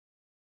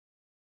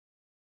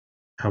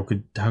 How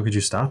could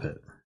you stop it?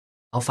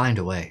 I'll find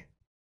a way.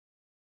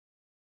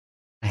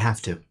 I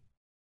have to.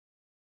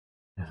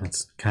 Yeah,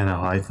 that's kind of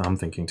how I'm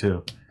thinking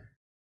too.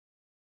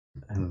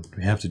 And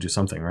we have to do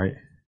something, right?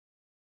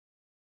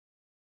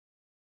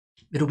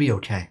 It'll be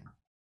okay.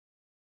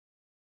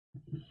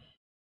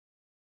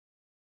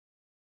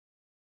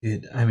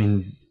 I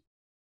mean,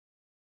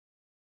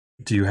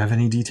 do you have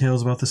any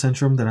details about the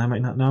Centrum that I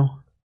might not know?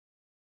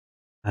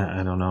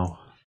 I don't know.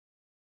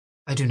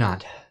 I do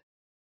not.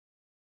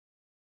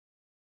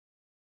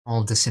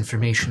 All of this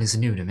information is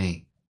new to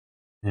me.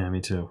 Yeah,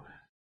 me too.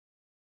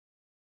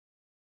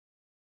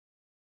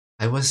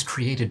 I was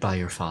created by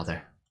your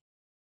father.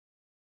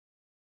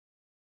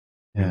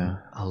 Yeah.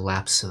 A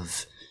lapse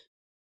of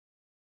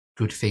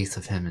good faith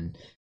of him and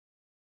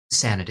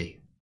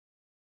sanity,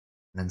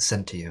 and then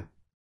sent to you.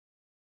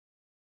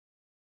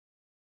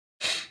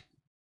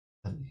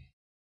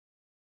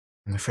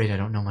 I'm afraid I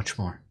don't know much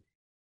more.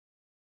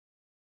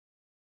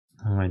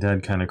 Well, my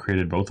dad kind of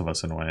created both of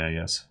us in a way, I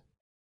guess.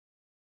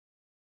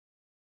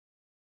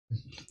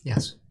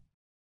 Yes.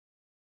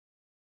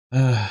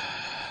 It's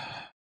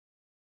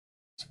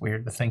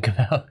weird to think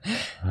about.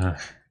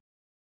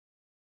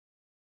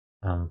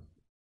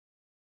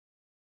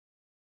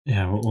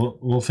 Yeah,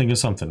 we'll think of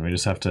something. We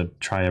just have to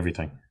try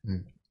everything.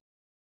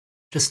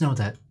 Just know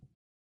that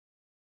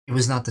it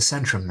was not the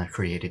Centrum that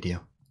created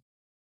you.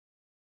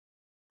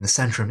 The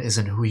Centrum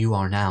isn't who you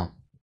are now.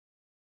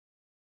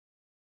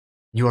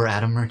 You are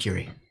Adam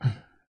Mercury.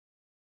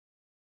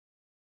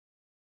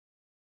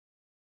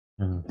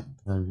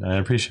 I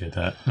appreciate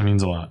that. It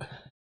means a lot.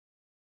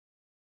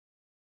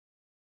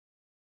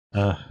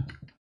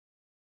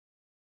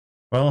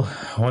 Well,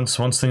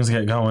 once things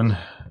get going,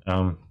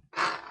 and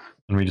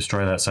we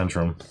destroy that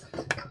Centrum,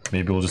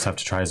 maybe we'll just have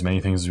to try as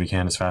many things as we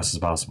can as fast as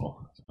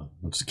possible. So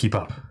we'll just keep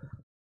up.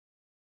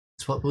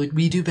 It's what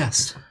we do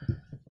best.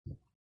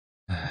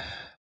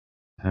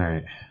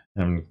 Alright.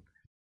 I'm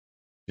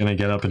gonna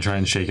get up and try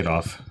and shake it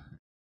off.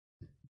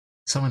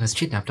 Someone has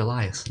kidnapped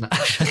Elias. No.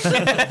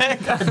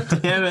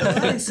 God damn it.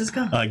 Elias is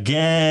gone.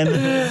 Again!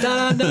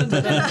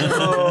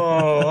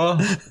 Oh.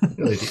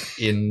 Like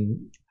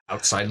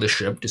outside the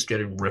ship, just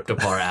getting ripped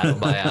apart atom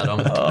by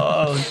atom.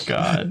 Oh,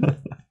 God.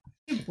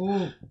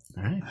 Ooh.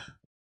 Alright.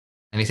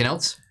 Anything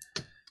else?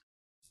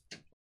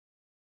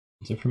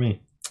 That's it for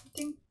me.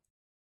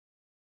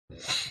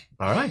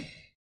 Alright.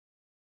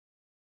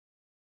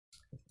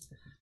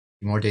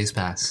 More days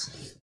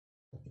pass.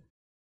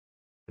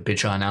 The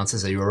Bidshaw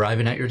announces that you're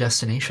arriving at your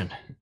destination.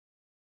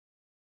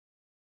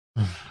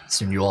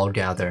 Soon you all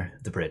gather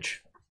at the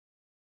bridge.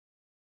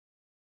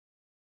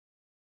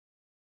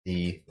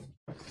 The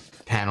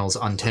panels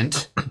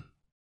untint,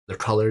 their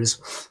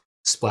colors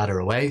splatter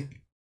away.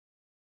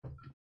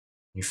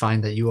 You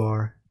find that you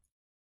are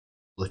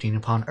looking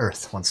upon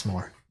Earth once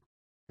more.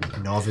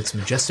 In all of its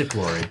majestic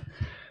glory.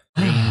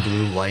 Green,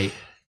 blue, white.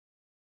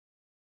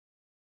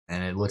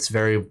 And it looks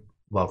very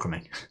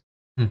welcoming.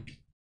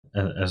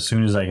 As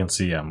soon as I can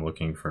see, I'm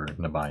looking for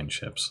Nabine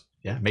ships.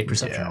 Yeah, make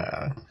perception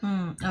roll.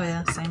 Oh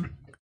yeah, same.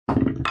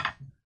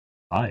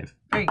 5.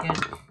 Very good.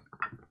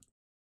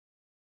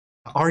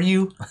 Are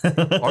you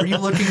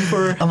looking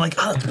for? I'm like,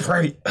 oh,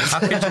 right. How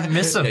could you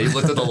miss him? Yeah, you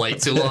looked at the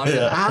light too long.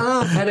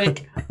 Yeah.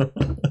 Headache.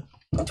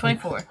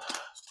 24.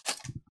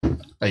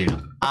 Oh, you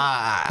know.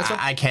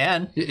 I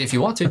can. If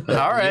you want to.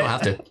 All right. You don't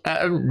have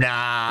to.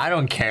 Nah, I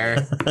don't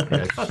care.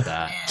 Yeah, fuck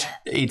that.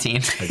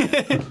 18.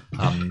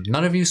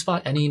 None of you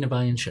spot any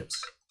Nabayan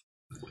ships.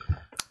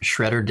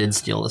 Shredder did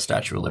steal the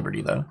Statue of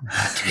Liberty, though.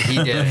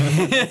 He did.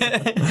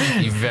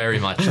 He very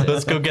much did.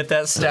 Let's go get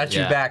that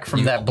statue Yeah. back from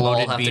You that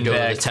bloated all have to go to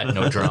the beanbag.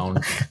 techno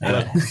drone.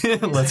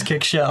 Let's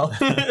kick shell.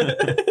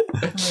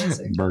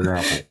 Burger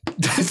apple.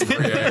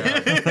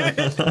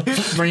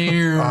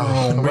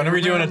 When are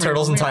we doing a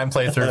Turtles in Time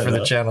playthrough for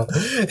the channel?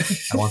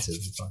 I want to.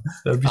 It'd be fun.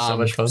 That'd be so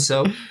much fun.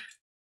 So,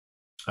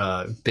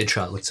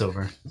 Bidshot looks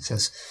over and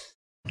says,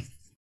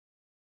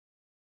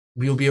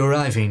 "We will be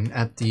arriving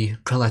at the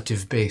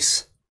collective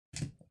base,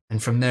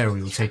 and from there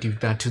we will take you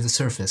back to the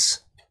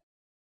surface."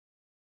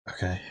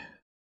 Okay.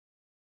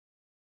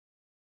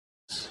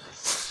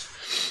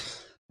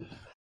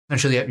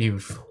 Eventually, you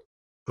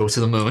go to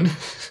the moon,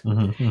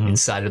 Mm-hmm.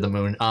 inside of the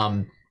moon.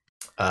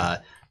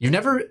 You've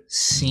never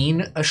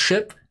seen a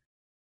ship,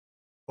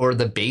 or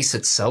the base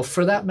itself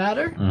for that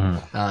matter.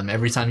 Mm-hmm.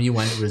 Every time you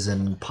went, it was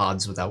in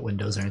pods without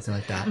windows or anything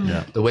like that.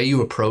 Yeah. The way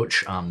you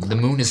approach, the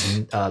moon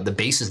is the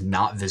base is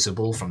not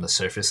visible from the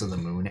surface of the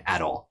moon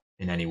at all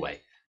in any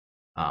way.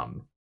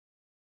 And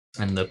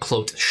the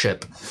cloaked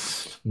ship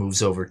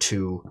moves over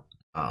to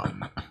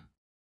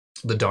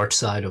the dark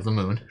side of the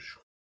moon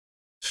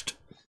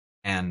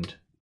and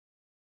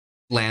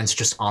lands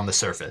just on the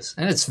surface.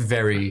 And it's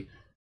very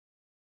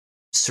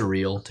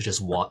surreal to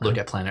just look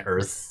at planet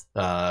Earth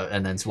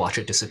and then watch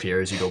it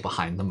disappear as you go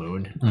behind the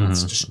moon.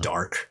 It's just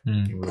dark.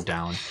 You move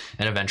down,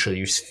 and eventually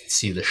you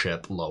see the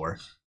ship lower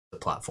the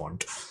platform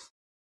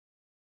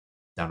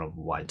down a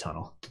wide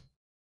tunnel.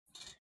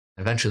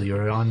 Eventually,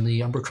 you're on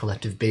the Umber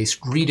Collective base,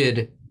 greeted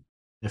in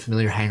a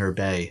familiar hangar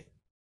bay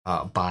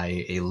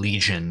by a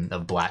legion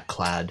of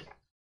black-clad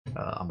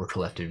Umber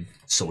Collective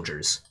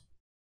soldiers.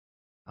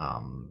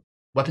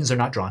 Weapons are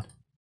not drawn.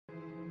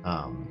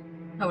 I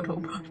would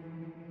hope.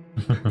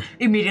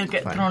 Immediately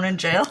get thrown in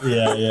jail.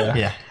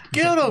 Yeah.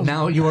 Get him!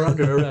 Now you are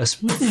under arrest.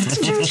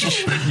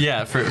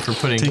 Yeah, for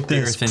putting Take the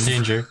this. Earth in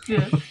danger.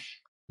 Yeah.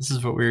 This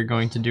is what we were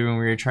going to do when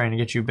we were trying to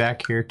get you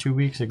back here 2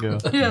 weeks ago.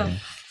 Yeah.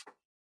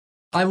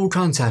 I will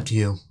contact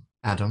you,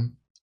 Adam,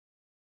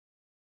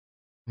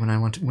 when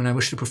I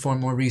wish to perform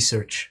more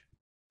research.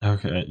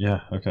 Okay. Yeah.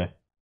 Okay.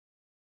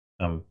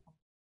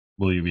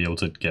 Will you be able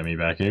to get me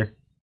back here?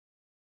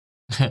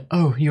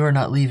 Oh, you are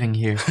not leaving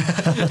here.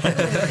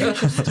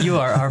 You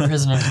are our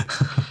prisoner.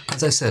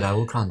 As I said, I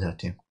will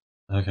contact you.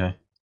 Okay.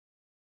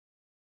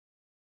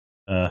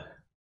 So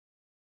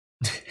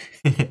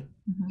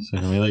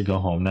can we like go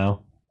home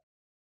now?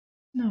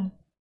 No.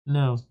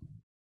 No,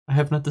 I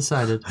have not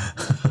decided.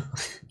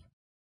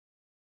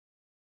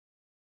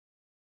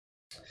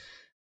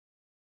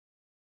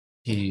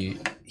 He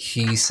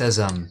says,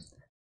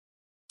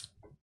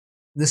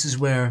 this is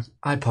where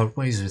I part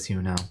ways with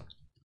you now.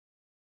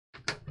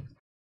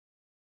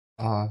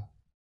 We're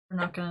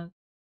not gonna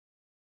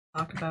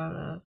talk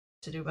about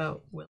to do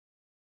about Will.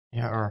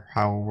 Yeah, or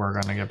how we're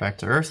gonna get back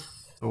to Earth,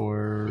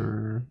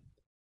 or...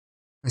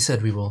 I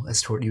said we will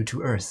escort you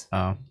to Earth.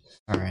 Oh,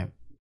 alright.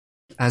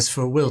 As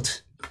for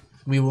Wilt,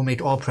 we will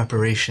make all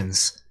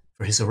preparations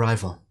for his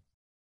arrival.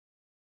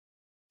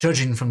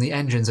 Judging from the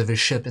engines of his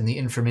ship and the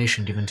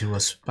information given to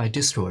us by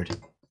Discord,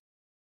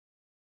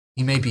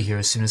 he may be here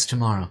as soon as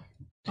tomorrow.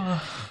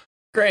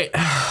 Great.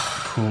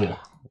 Cool.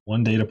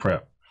 1 day to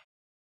prep.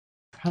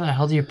 How the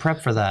hell do you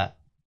prep for that?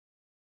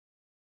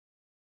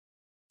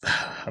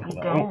 I don't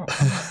know.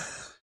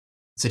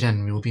 So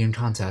then we will be in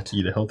contact.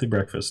 Eat a healthy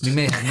breakfast. We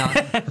may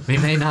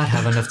not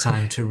have enough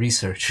time to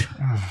research.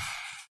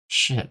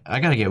 Shit, I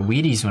gotta get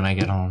Wheaties when I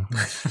get home.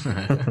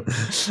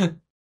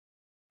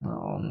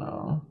 Oh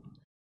no.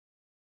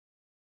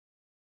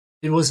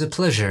 It was a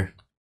pleasure,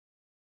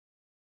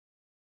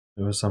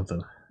 It was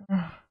something.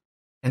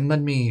 and let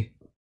me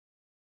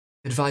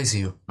advise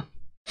you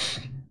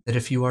that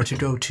if you are to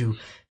go to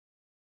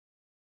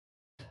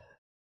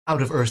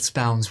out of Earth's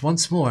bounds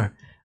once more,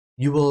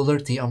 you will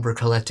alert the Umber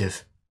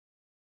Collective,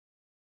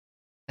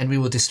 and we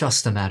will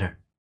discuss the matter,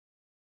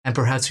 and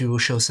perhaps we will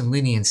show some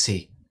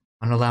leniency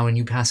on allowing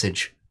you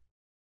passage.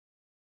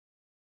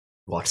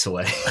 Walks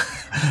away.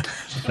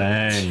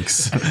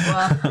 Thanks.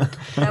 Wow.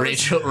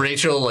 Rachel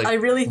I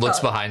really looks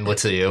thought behind,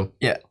 looks at you,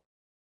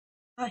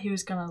 he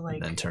was gonna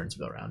and then turns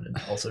around and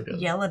also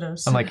goes. yell at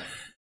us. I'm like,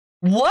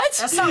 what?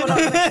 That's not what I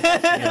was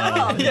expecting at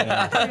all.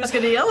 Yeah. I thought he was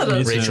gonna yell at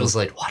us. Me too. Rachel's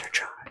like, water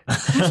jar.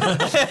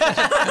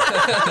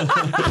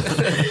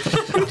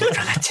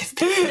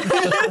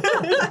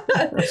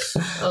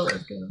 Oh my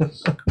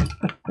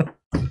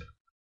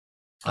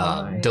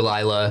god.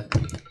 Delilah,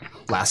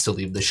 last to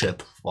leave the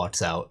ship,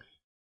 walks out.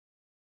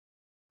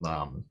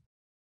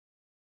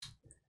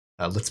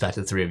 Looks back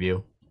to the three of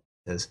you.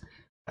 Says,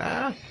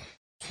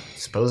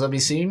 suppose I'll be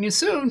seeing you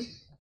soon.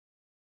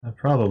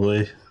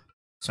 Probably.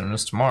 Soon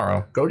as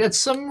tomorrow. Go get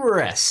some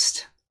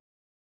rest.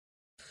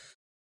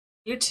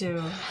 You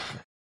too.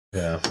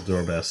 Yeah, we'll do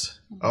our best.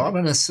 Oh, I'm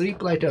gonna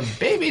sleep like a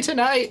baby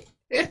tonight.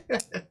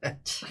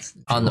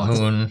 On the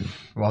moon,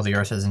 while the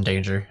Earth is in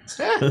danger.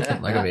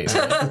 Like a baby.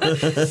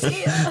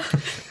 See ya.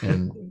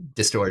 And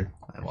Distord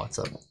walks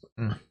up.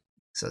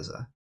 Says,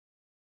 all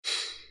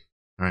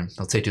right,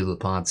 I'll take you to the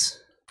pods.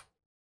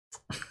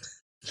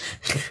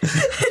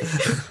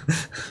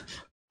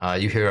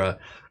 You hear a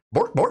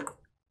bork, bork,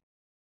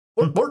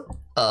 bork, bork,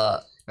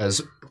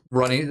 as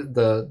running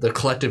the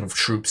collective of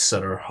troops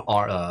that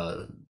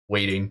are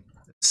waiting.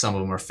 Some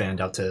of them are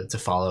fanned out to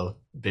follow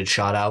Bid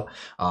shot out.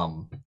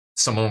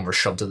 Some of them are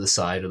shoved to the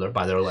side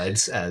by their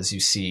legs as you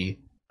see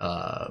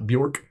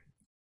Bjork,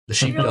 the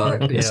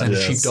sheepdog,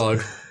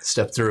 sheepdog,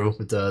 step through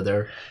with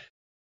their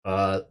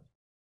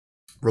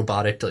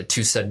robotic, like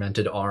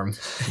two-segmented arm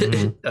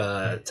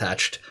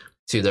attached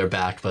to their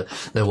back, but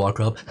they walk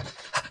up.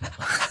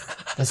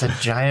 There's a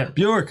giant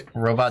Bjork!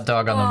 robot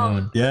dog on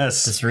the moon.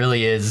 Yes. This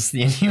really is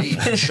the He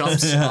Inhuman.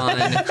 jumps on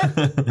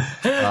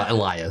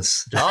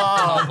Elias.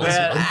 Oh,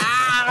 man.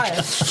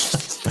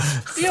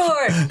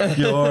 Bjork!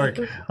 Bjork.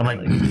 I'm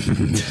like,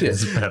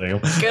 just petting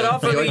him. Get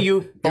off of me,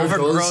 you Bjork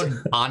goes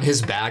overgrown. on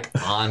his back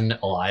on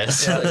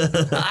Elias.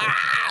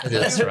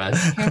 That's right.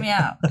 Hear me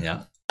out.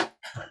 Yeah.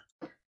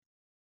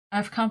 I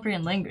have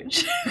comprehend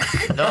language.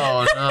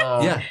 No,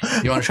 no. Yeah.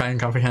 You want to try and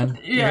comprehend?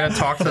 You're gonna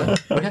talk to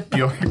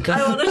Bjork.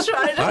 I want to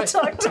try to Alright.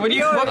 talk to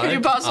What could you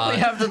possibly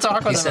have to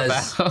talk with him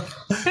says- about?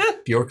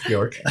 Bjork.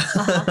 Bjork.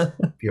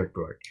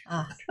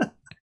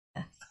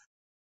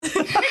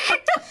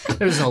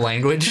 There's no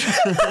language.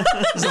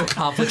 There's no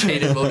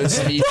complicated mode of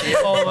speech.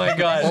 Oh my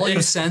god. All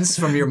you sense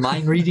from your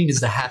mind reading is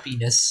the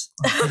happiness.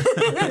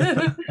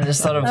 I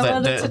just thought of I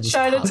wanted to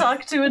try to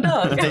talk to a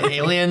dog. the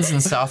aliens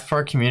in South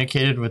Park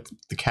communicated with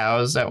the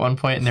cows at one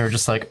point, and they were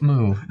just like,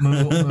 moo,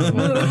 moo, moo, moo,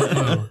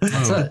 moo.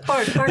 That's it.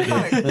 Bark, bark,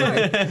 bark,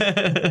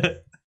 bark.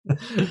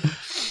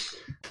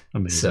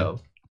 Amazing. So,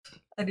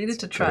 I needed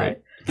to try.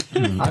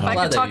 I'm If I glad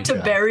could that talk you to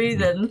tried. Barry,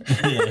 then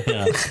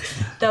yeah.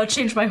 that would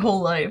change my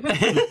whole life.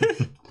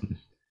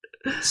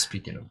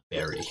 Speaking of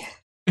Barry.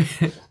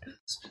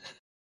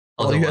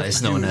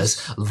 Otherwise known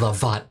as the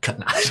vodka.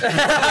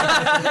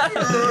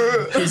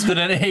 He's been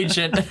an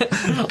agent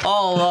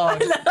all along.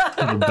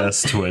 The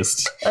best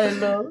twist. I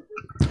know.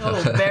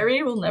 Oh,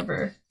 Barry will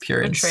never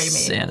Pure betray me.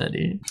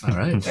 insanity. All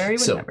right. Barry would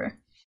So, never.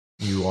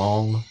 you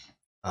all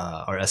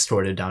are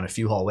escorted down a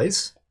few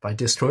hallways by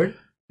Discord.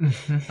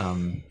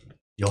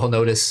 You all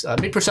notice,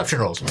 make perception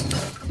rolls.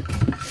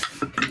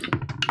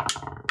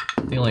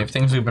 The only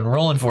things we've been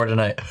rolling for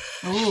tonight.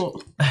 Ooh,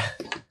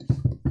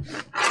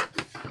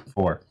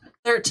 4.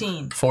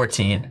 13.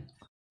 14.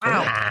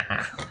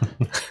 Wow.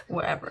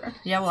 Whatever.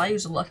 Yeah, well, I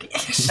use lucky.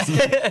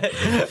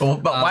 Well,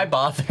 but why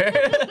bother?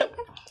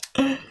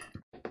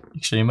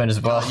 Actually, you might as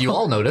well. You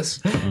all notice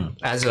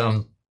as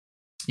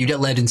you get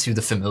led into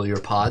the familiar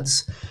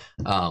pods.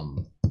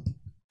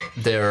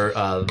 They're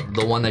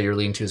the one that you're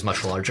leading to is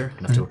much larger,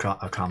 enough to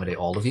accommodate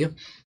all of you.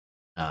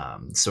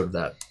 Sort of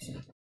that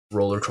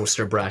roller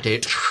coaster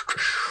bracket.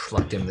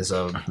 Locked in, there's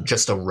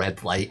just a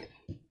red light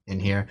in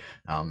here.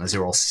 As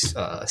you're all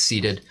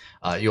seated,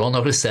 you all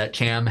notice that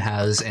Cam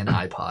has an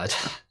iPod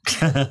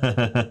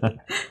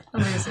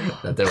Amazing.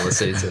 that they're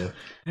listening to.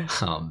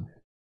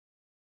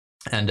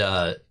 And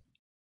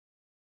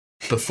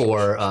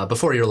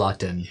before you're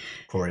locked in,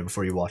 Corey,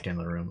 before you walk in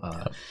the room,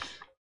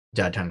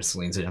 Dad kind of just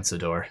leans against the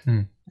door.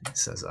 He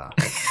says,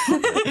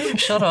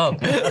 Shut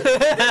up.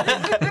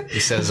 he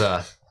says,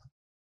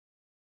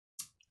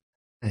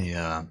 hey,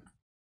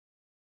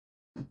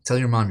 tell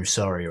your mom you're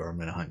sorry or I'm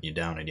going to hunt you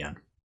down again.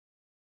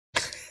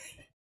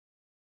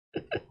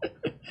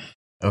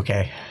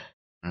 Okay.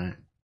 All right.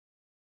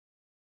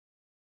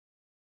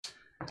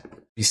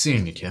 Be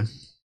seeing you, kid.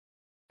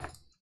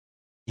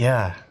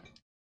 Yeah.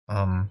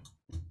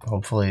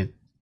 Hopefully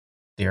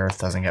the Earth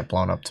doesn't get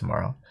blown up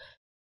tomorrow.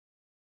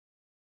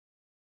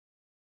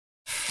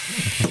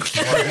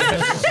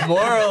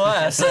 More or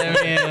less, I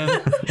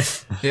mean.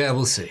 Yeah,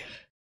 we'll see.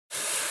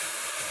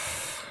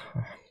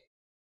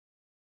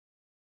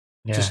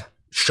 Yeah. Just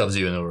shoves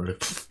you in the room.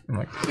 I'm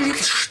like,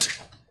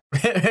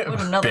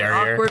 What another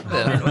barrier. awkward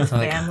moment with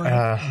Like,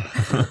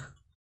 family.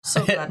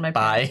 So glad my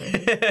bye.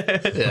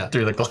 parents are- Yeah.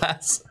 Through the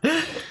glass.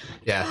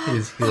 Yeah,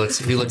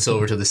 he looks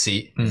over to the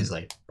seat and he's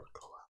like,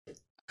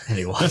 and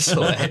he walks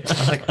away.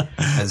 Like,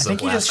 I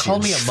think he just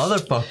called me a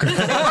motherfucker.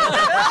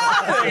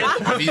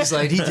 He's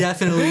like, he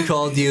definitely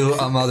called you a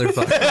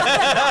motherfucker.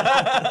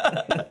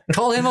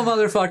 Call him a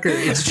motherfucker.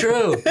 It's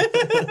true.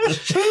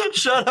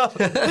 Shut up.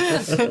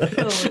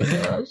 Oh my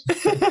gosh.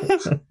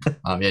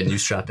 Yeah, and you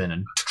strap in,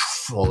 and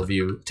all of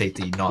you take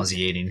the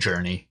nauseating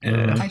journey.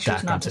 I choose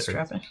back not onto to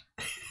strap it.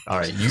 All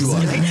right, you.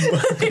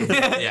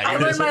 Yeah, I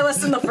learned my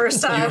lesson the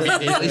first time.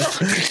 immediately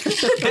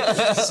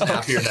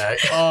snap your neck.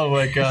 Oh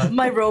my god.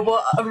 My robo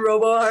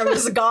arm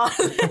is gone.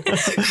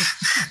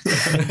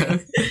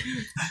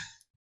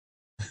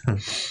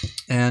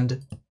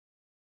 And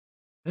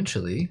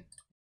eventually,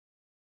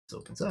 this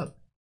opens up.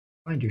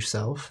 Find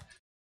yourself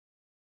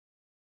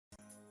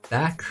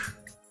back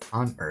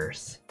on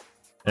Earth.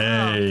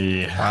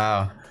 Hey.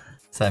 Wow.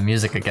 It's that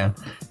music again.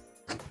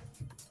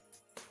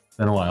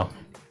 Been a while.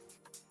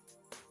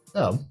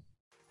 So,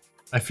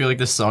 I feel like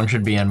this song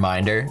should be in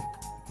minor,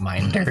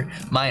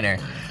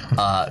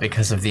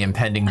 because of the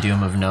impending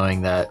doom of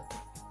knowing that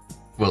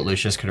Wilt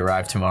Lucius could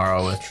arrive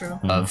tomorrow with True.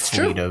 a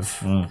fleet of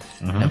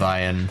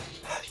Nevian.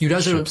 you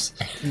guys are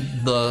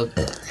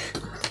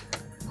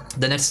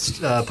the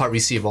next part we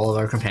see of all of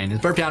our companions.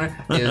 Burp Downer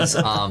is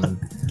I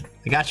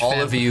got you, all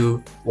fam. of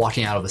you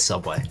walking out of a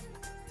subway,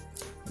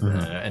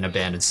 an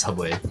abandoned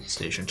subway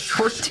station.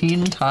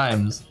 14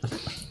 times.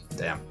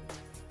 Damn.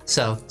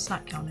 So, It's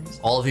not counting.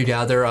 all of you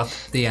gather up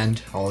the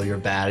end, all your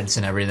bags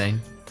and everything.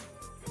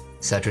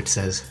 Cedric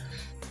says,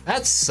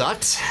 "That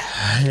sucked.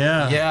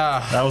 Yeah.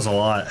 Yeah. That was a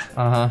lot.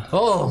 Uh-huh.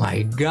 Oh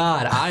my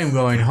god, I'm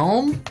going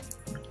home,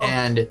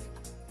 and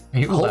Are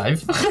you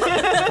alive?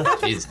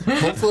 jeez,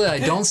 hopefully I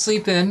don't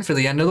sleep in for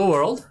the end of the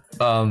world."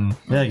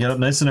 Yeah, get up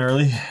nice and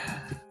early.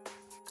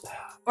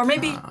 Or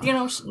maybe,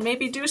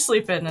 maybe do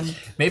sleep in and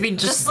Maybe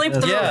just sleep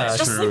through yeah, it.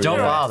 Just true. sleep don't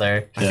through it.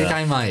 bother. I think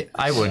I might.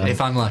 I wouldn't. If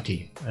I'm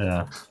lucky.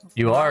 Yeah.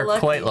 You are lucky.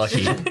 quite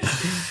lucky.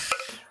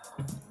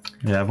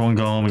 Yeah, everyone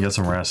go home and get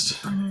some rest.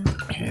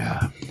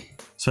 Yeah.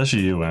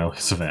 Especially you,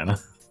 Savannah.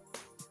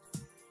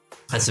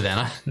 Hi,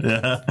 Savannah.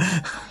 Yeah.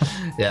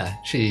 Yeah,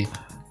 she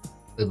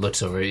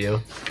looks over at you.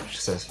 She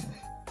says,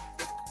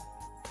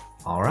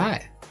 "All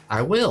right,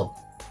 I will.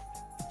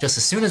 Just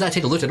as soon as I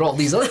take a look at all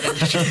these other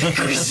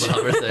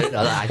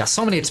I got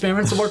so many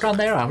experiments to work on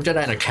there. I'm just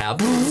in a cab,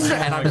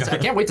 and I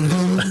can't wait to."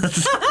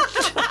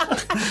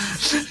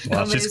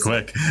 Watch is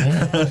quick.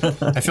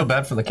 I feel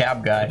bad for the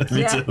cab guy.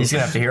 Me too. He's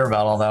gonna have to hear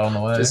about all that on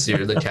the way. Just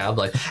hear the cab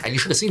like, and you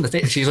should have seen the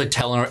thing. She's like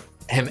telling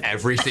him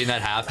everything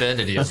that happened,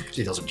 and he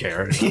doesn't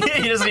care. He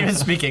doesn't even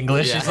speak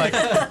English. Yeah. He's like,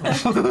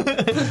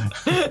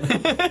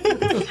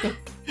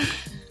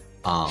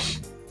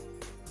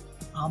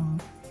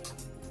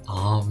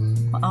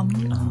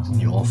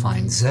 you all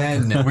find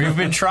Zen. we've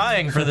been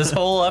trying for this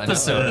whole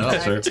episode. I know.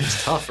 That's right.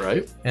 It's tough,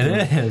 right?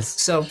 It is.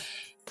 So,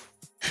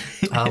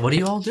 what do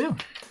you all do?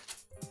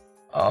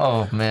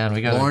 Oh man,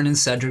 we got. Lauren and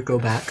Cedric go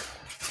back.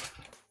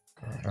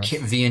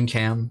 V and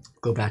Cam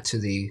go back to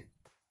the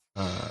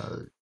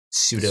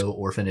pseudo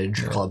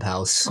orphanage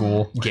clubhouse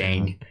School.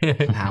 gang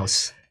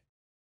house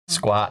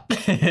Squat.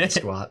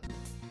 squat.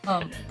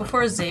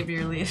 Before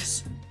Xavier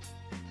leaves,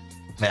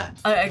 Yeah.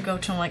 I go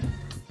to him like,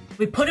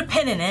 we put a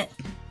pin in it,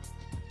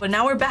 but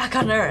now we're back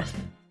on Earth.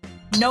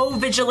 No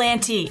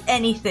vigilante,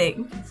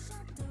 anything.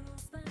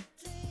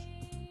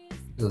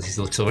 He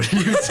looks over to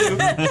you too.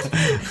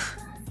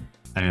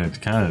 I mean, it's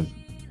kind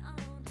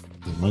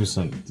of no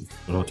sense.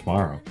 Go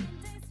tomorrow.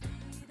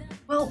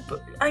 Well,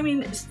 but, I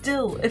mean,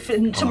 still, if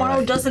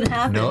tomorrow doesn't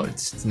happen. No,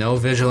 it's no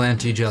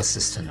vigilante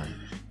justice tonight.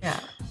 Yeah.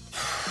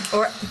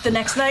 Or the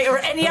next night, or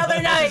any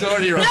other night. He's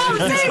already running.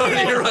 No, He's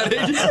Xavier!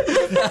 already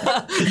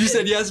running. You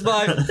said yes,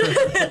 bye.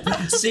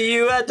 See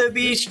you at the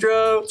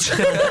bistro.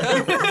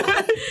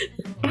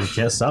 You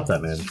can't stop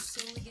that man.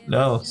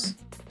 No.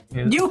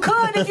 You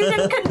could if you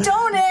didn't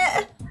condone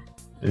it.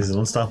 He's an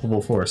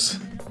unstoppable force.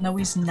 No,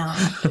 he's not.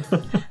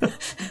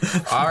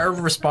 Our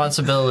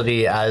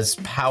responsibility as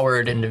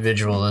powered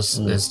individuals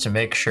is to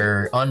make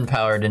sure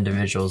unpowered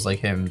individuals like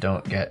him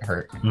don't get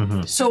hurt.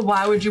 So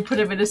why would you put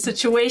him in a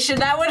situation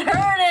that would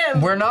hurt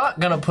him? We're not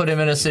gonna put him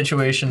in a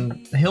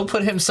situation. He'll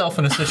put himself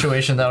in a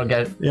situation that'll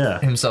get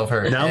himself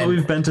hurt. Now that And-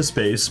 we've been to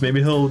space,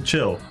 maybe he'll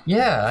chill.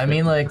 yeah, I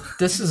mean, like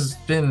this has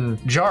been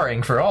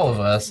jarring for all of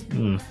us.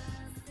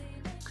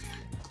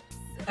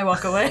 I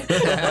walk away.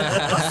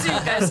 I'll see you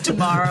guys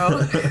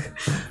tomorrow.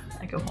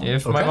 I go home.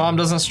 If my mom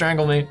doesn't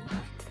strangle me.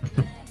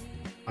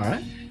 All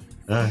right.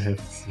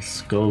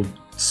 Let's go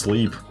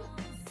sleep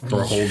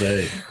for a whole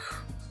day.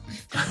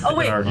 Oh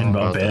wait, Arguing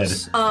about bed.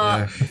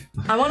 I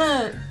want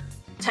to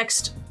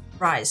text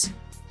Rise.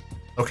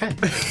 Okay.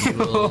 You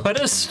will- What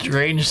a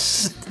strange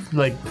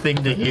thing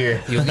to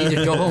hear. You'll need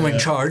to go home and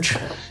charge.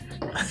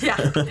 Yeah.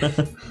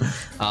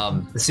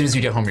 As soon as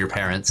you get home, your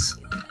parents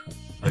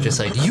are just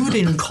like, you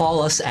didn't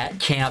call us at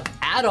camp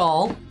at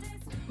all.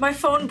 My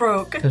phone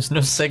broke. There's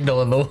no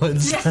signal in the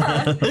woods.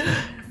 Yeah.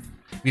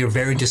 We are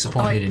very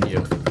disappointed in you.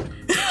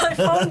 My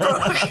phone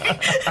broke.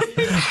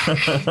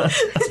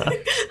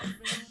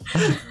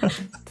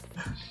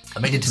 I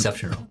made a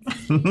deception roll.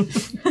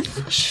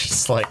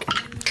 She's like,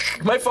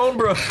 my phone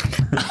broke.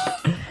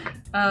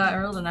 I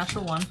rolled a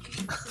natural 1.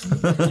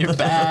 You're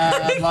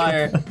bad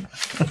liar.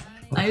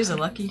 I use a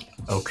lucky.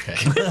 Okay.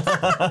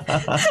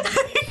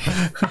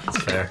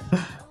 That's fair.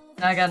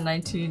 I got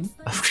 19.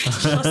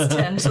 Plus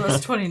 10, so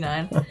that's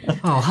 29.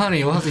 Oh,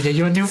 honey, we'll have to get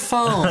you a new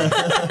phone.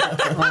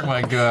 Oh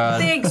my god.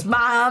 Thanks,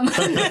 Mom.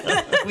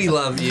 We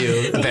love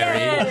you, Barry.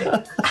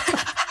 Yeah.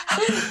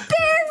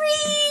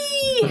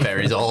 Barry!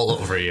 Barry's all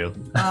over you.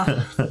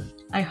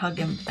 I hug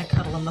him. I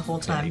cuddle him the whole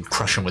You time.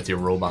 crush him with your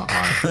robot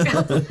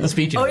arm.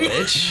 Speaking of yeah.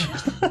 which,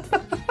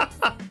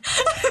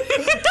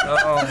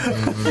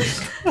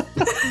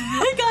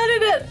 I got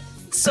it at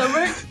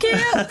summer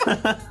camp.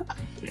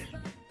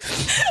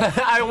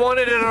 I won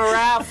it in a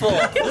raffle.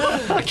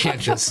 I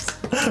can't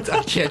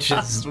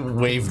just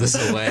wave this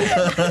away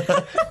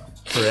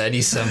for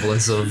any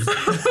semblance of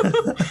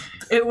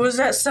It was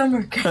at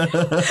summer camp.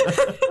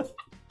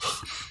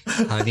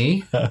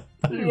 honey.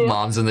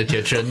 Mom's in the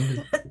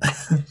kitchen.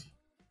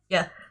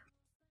 Yeah.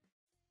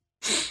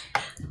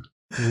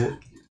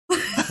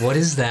 What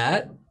is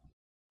that?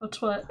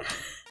 What's what?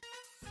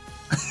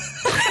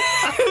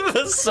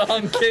 The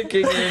song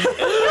kicking in.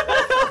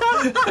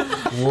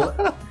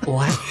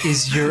 What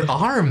is your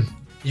arm?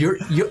 Your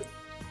I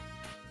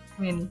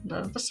mean,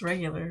 just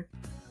regular.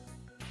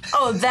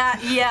 Oh, that,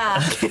 yeah.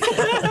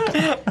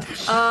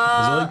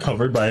 Is it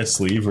covered by a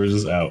sleeve or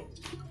is it out?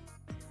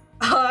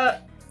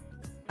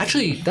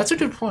 Actually, that's a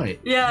good point.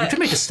 Yeah. You could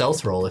make a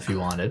stealth roll if you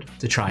wanted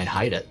to try and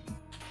hide it.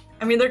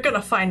 I mean, they're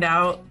gonna find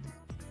out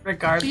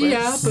regardless.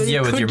 Yeah, but Yeah,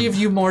 it with could your- give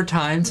you more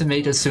time to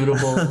make a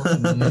suitable.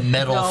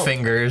 Metal No.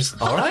 fingers.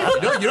 All right,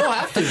 you don't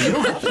have to. You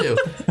don't have to.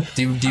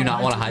 Do you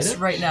not want to hide Just it?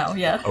 right now,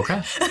 yeah.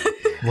 Okay.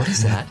 What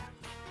is that?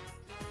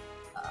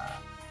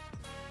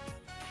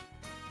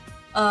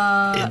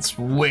 It's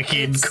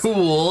wicked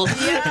cool.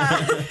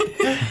 Yeah.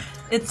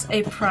 It's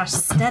a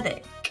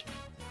prosthetic.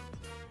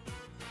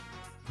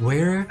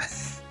 Where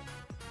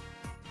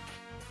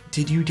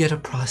did you get a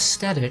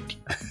prosthetic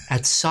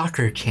at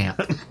soccer camp?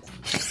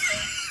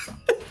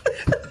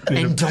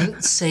 And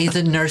don't say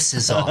the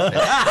nurse's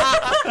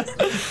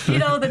office. You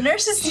know, the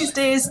nurses these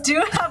days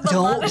do have a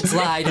lot Don't of...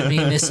 lie to me,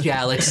 Miss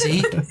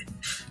Galaxy.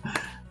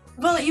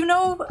 Well, you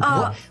know,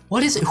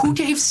 What is it? Who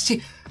gave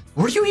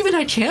Were you even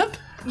at camp?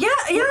 yeah,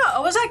 I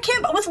was at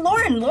camp with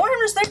Lauren. Lauren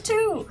was there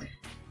too.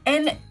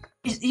 And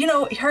you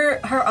know,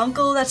 her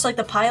uncle that's like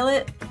the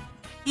pilot.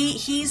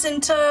 He's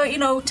into, you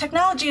know,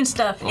 technology and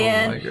stuff,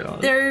 and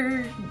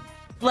they're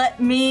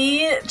let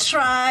me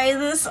try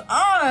this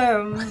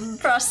arm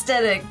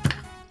prosthetic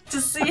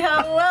to see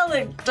how well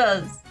it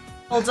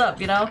holds up,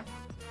 you know?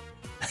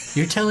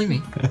 You're telling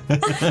me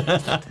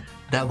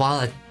that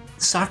while at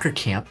soccer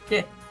camp,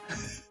 Yeah.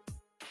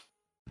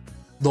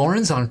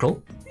 Lauren's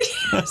uncle,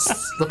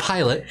 the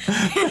pilot,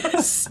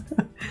 Yes.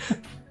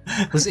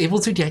 was able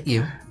to get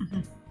you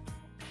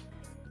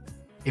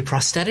a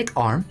prosthetic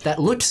arm that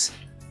looks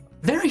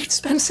very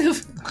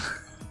expensive.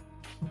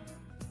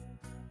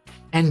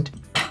 And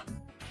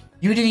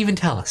you didn't even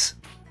tell us.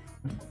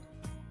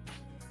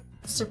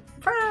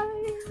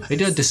 Surprise! We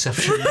did a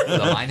deception with a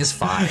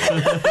 -5.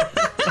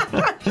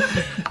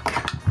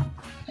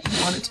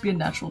 I want it to be a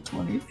natural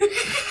 20.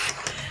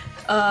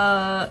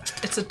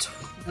 It's a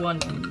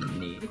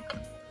 20.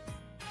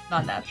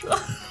 Not natural.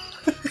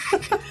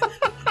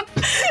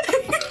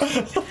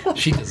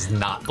 She does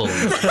not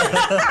believe.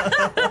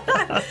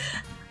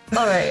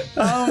 All right.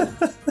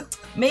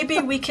 Maybe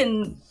we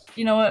can.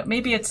 You know what?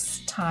 Maybe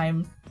it's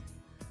time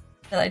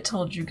that I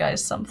told you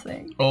guys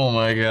something. Oh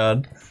my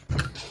god.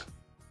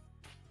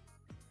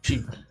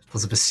 She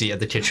pulls up a seat at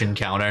the kitchen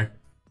counter.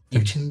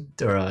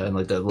 Or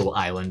like the little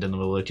island in the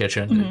middle of the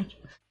kitchen.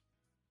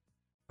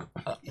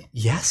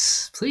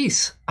 Yes,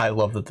 please. I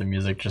love that the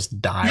music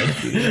just died.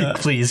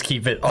 Please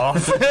keep it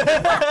off.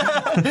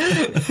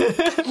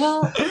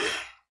 Well,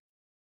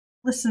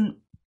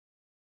 listen.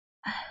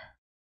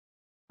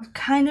 I've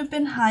kind of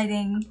been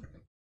hiding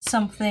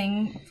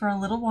something for a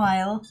little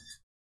while.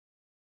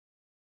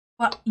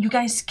 But you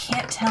guys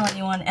can't tell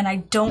anyone, and I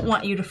don't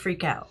want you to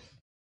freak out.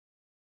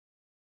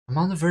 I'm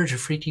on the verge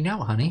of freaking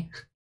out, honey.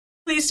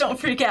 Please don't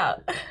freak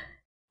out.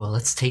 Well,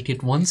 let's take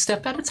it one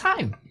step at a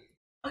time.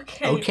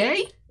 Okay.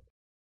 Okay?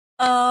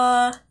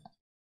 I'm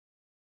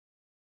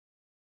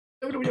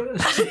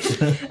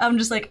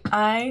just like,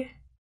 I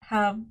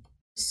have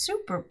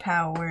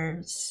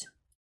superpowers.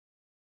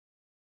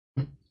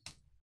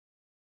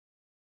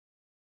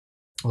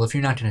 Well, if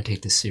you're not going to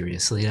take this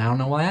seriously, I don't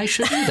know why I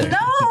should either. No,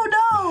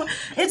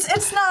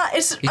 it's not.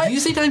 Do you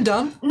think I'm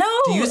dumb? No.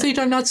 Do you think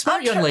I'm not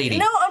smart, young lady?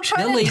 No, I'm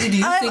trying. Young lady, do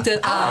you think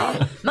that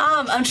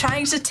Mom, I'm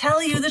trying to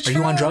tell you the truth. Are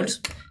you on drugs?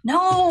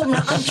 No, I'm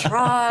not on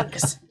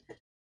drugs.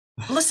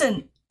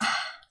 Listen.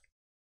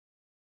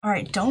 All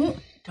right, don't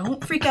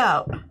freak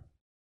out.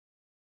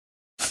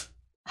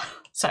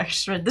 Sorry, I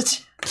just read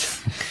the.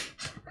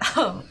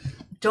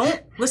 Don't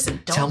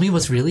tell me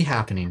what's really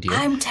happening, dear.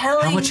 I'm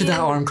telling you. How much did that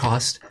arm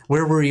cost?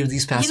 Where were you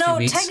these past 2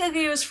 weeks?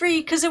 Technically it was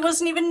free because it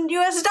wasn't even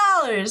US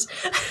dollars.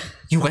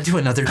 You went to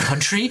another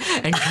country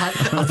and got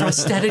a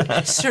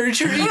prosthetic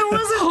surgery? It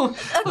wasn't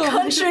a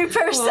country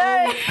per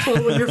se.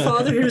 Oh, when your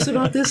father hears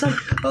about this,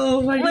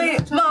 oh my God.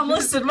 Wait, Mom,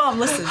 listen,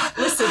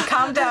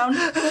 calm down.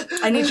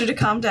 I need you to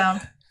calm down.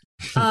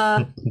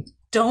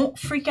 Don't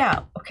freak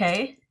out,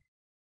 okay?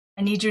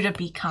 I need you to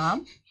be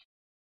calm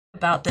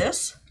about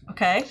this,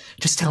 okay?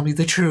 Just tell me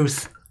the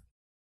truth.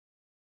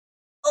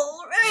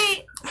 All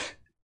right.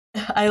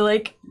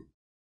 I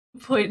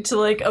point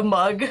to a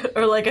mug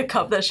or a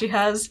cup that she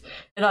has,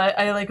 and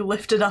I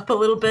lift it up a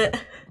little bit.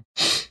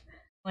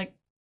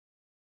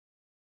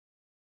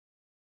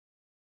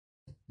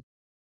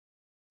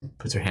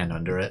 Puts her hand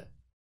under it.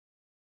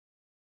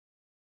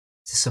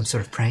 Is this some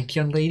sort of prank,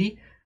 young lady?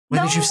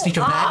 When did you sneak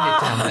a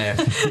magnet down there?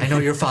 I know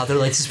your father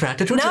likes his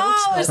practical jokes.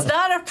 No, it's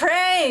not a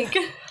prank.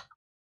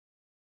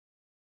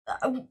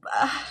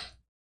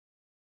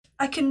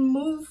 I can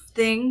move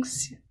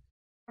things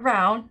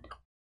around.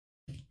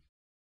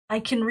 I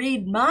can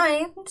read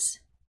minds.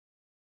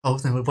 Oh,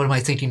 then what am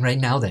I thinking right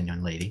now then,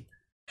 young lady?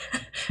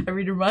 I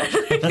read your mind.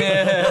 Think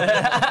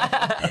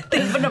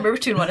of a number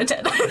between 1 and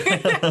 10.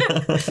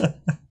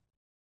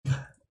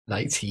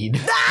 19.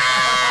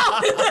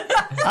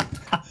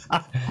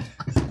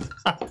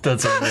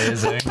 That's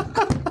amazing.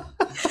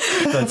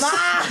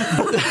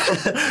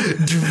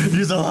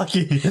 You're so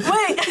lucky.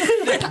 Wait.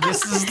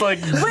 This is the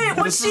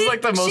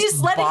she's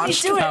most letting me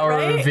botched do it, power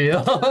right?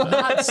 reveal.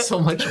 Not so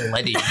much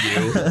letting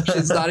you.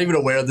 She's not even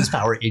aware this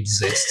power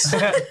exists.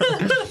 Can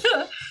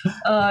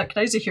I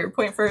use a hero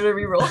point for her to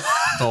reroll?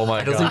 Oh my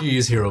I don't think you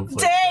use hero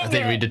points. Dang I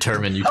think we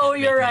determined you. Oh,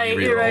 can't you're make right.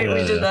 me You're reroll. right.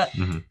 We did that.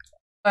 Mm-hmm.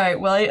 All right.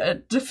 Well,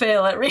 I to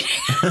fail at reading.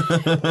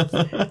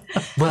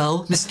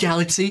 Well, Miss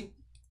Galaxy.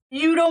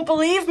 You don't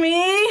believe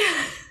me?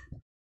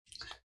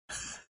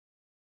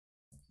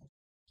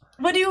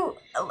 What do you?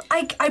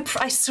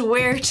 I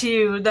swear to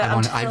you that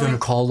I'm going to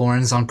call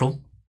Lauren's uncle.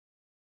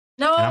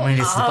 No. And I'm going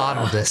to get to the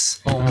bottom of this.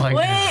 Oh my god.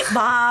 Wait,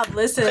 Bob.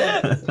 Listen.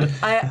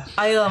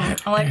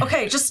 I'm like,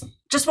 okay, just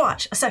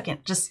watch a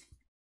second. Just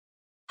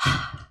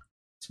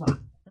watch.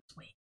 Let's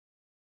wait.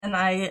 And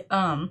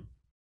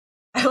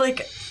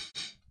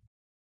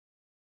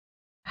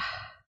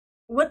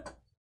what?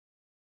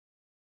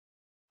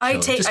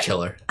 Just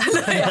kill her. I'm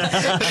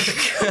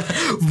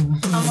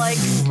like,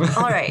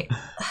 all right,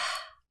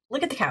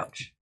 look at the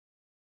couch.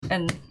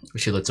 And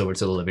She looks over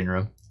to the living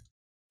room.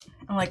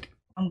 I'm like,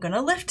 I'm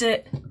gonna lift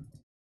it.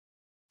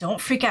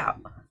 Don't freak out.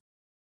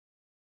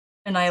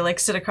 and I like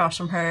sit across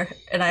from her,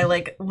 and I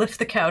like lift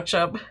the couch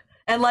up,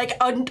 and like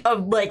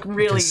like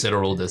really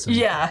Considerable distance.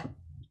 yeah.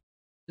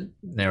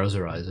 Narrows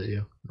her eyes at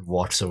you.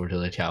 Walks over to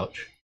the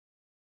couch.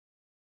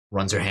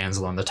 Runs her hands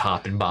along the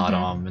top and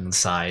bottom and the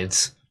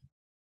sides.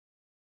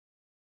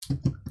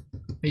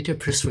 Make a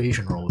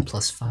persuasion roll with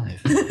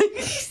 +5.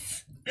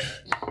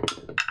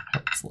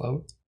 That's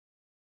low.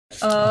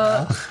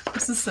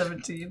 This is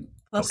 17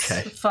 plus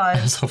Okay. 5.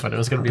 I was hoping it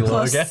was gonna be low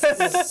Plus, again.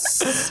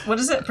 what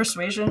is it?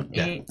 Persuasion?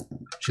 Yeah. 8.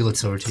 She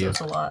looks over to So you. it's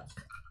a lot.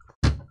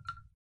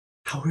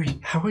 How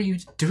are you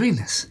doing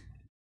this?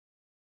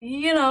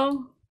 You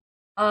know,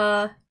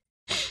 yeah,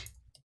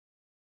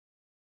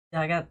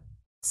 I got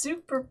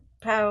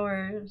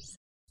superpowers.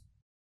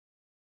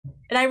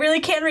 And I really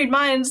can read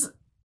minds,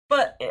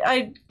 but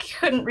I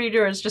couldn't read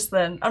yours just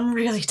then. I'm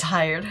really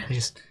tired.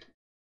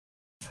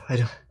 I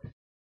don't.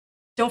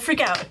 Don't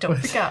freak out. Don't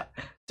freak out.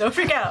 Don't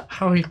freak out.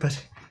 How are you?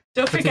 But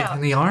Don't freak out.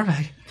 in the arm.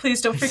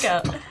 Please don't freak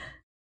out.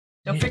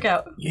 Don't freak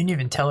out. You didn't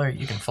even tell her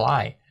you can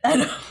fly. I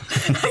know.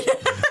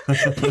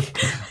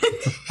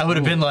 I would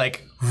have been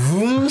like,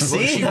 "Vroom, Well,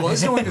 see?" she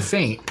was going to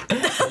faint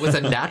with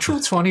a natural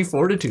 20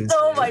 fortitude.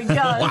 Oh my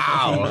god.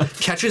 Wow.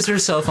 Catches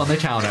herself on the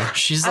counter.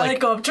 She's I like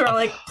go up to her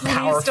like, please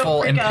powerful,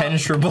 don't freak out.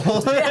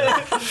 impenetrable.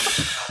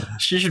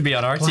 She should be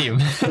on our team.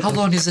 How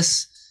long is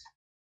this?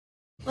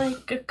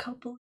 Like a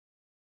couple.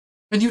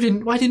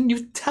 And why didn't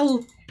you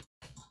tell?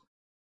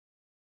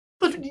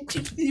 But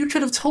you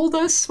should have told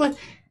us. What?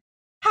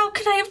 How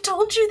could I have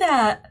told you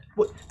that?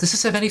 Does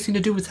this have anything to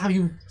do with how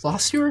you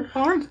lost your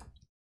arm?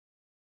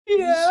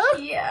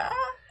 Yeah.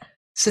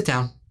 Sit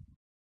down.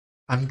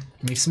 I'm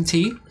make some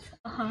tea,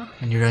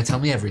 and you're gonna tell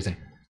me everything.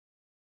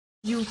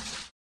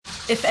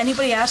 If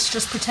anybody asks,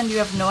 just pretend you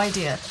have no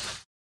idea.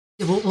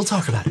 Yeah, we'll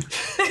talk about it.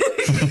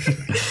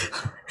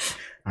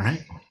 All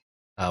right.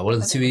 What are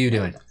the two of you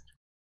doing?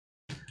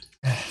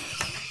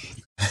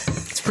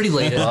 It's pretty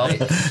late at Well,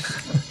 night.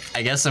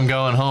 I guess I'm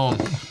going home.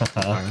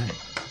 All right.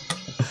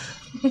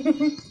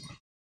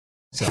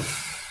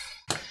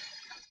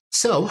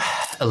 So,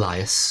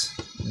 Elias,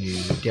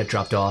 you get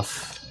dropped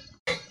off,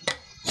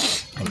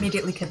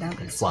 Immediately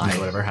kidnapped. fly,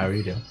 whatever, however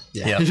you do.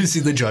 Yeah. Yep. You see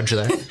the judge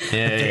there.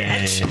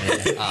 Yeah.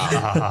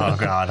 Oh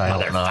god, I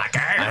hope not.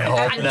 I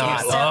hope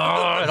not. Oh,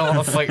 I don't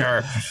want to fight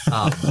her.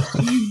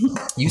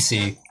 You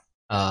see,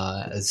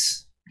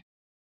 as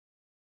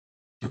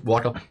you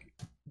walk up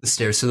the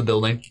stairs to the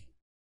building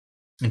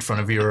in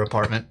front of your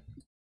apartment,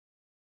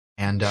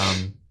 and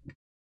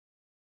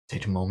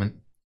take a moment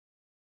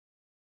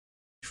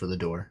for the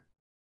door.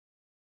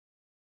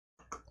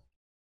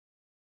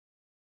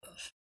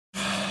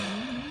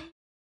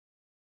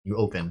 You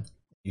open.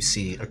 You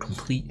see a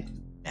complete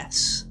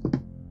mess.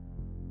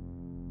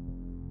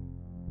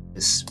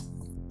 This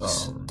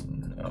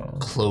No.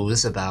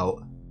 clothes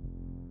about,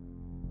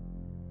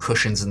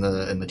 cushions in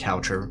the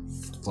couch are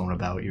flown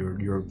about.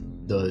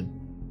 The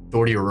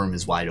door to your room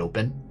is wide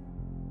open.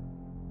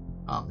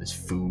 There's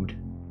food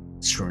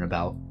strewn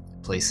about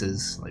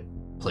places, like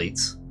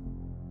plates.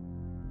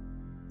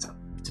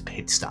 It's a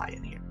pigsty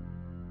in here.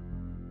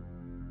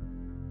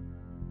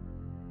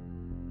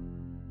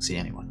 See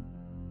anyone?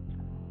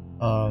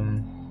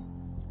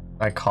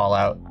 I call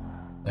out,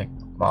 like,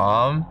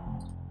 Mom.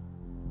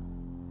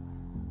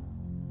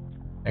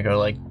 I go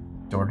like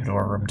door to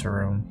door, room to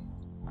room.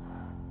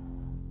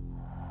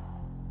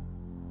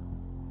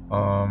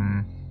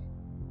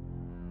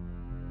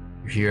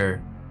 You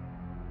hear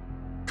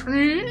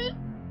from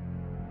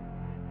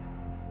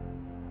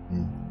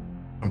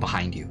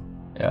behind you,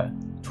 Yeah.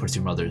 towards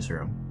your mother's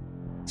room.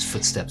 His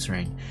footsteps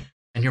ring,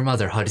 and your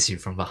mother hugs you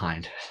from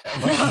behind.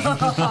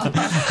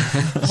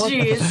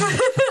 Jeez.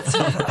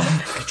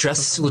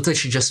 Dressed, looks like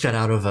she just got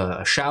out of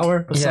a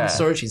shower of some Yeah.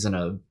 sort. She's in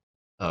a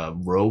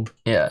robe.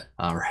 Yeah.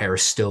 Her hair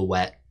is still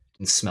wet. You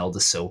can smell the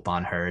soap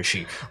on her as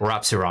she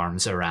wraps her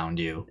arms around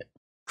you,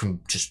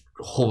 just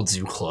holds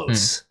you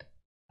close.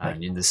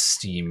 And the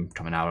steam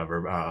coming out of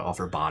her off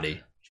her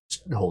body,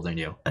 just holding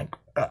you.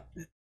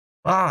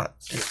 Hi.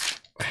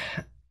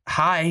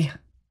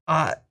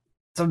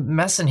 It's a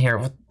mess in here.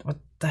 What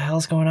the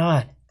hell's going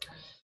on?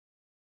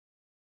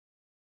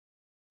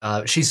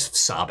 She's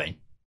sobbing,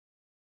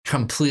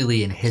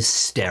 completely in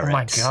hysterics. Oh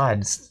my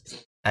god.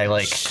 I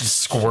like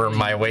squirm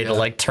my way to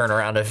like turn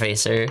around to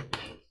face her.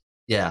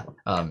 Yeah,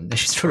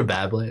 she's sort of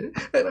babbling,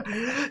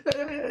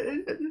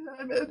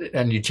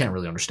 and you can't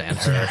really understand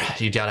her.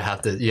 You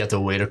have to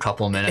wait a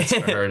couple minutes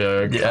for her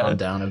to calm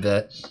down a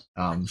bit.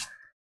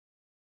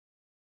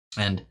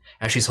 And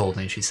as she's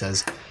holding, she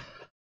says,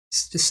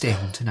 "Just stay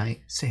home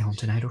tonight. Stay home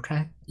tonight,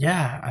 okay?"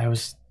 Yeah, I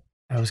was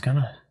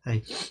gonna.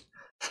 I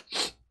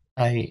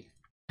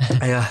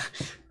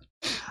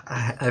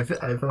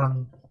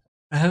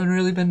haven't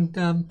really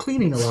been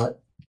cleaning a lot.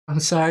 I'm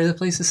sorry, the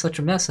place is such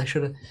a mess. I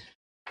should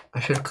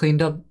have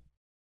cleaned up.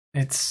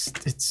 It's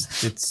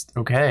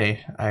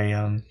okay.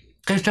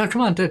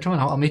 Come on,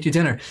 I'll make you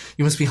dinner.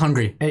 You must be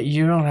hungry.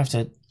 You don't have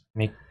to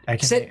make. I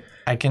can. Sit.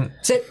 I can.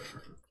 Sit.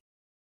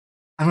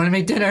 I'm gonna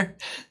make dinner.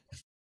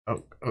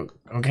 Oh,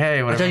 okay.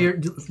 I Whatever. tell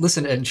you,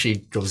 listen. And she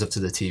goes up to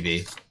the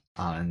TV,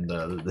 on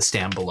the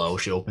stand below.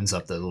 She opens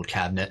up the little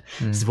cabinet.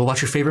 She says, "Well,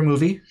 what's your favorite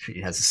movie?"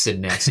 She has a Sid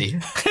and Nancy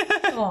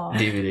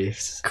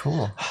DVD.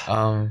 Cool.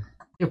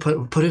 Yeah,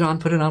 put it on.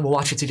 We'll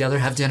watch it together.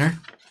 Have dinner.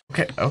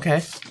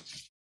 Okay.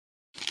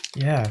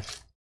 Yeah.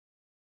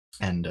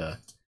 And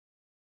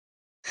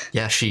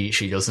yeah,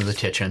 she goes into the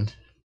kitchen.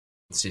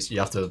 It's just, you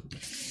have to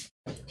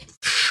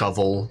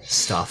shovel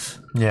stuff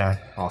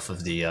off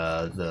of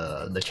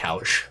the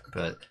couch,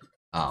 but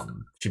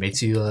she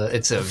makes you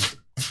it's a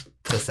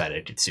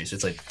pathetic excuse.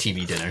 It's like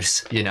TV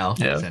dinners, you know.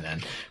 Yeah. And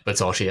then, but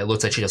it's all it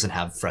looks like she doesn't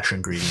have fresh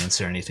ingredients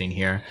or anything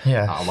here.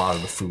 Yeah. A lot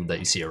of the food that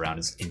you see around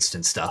is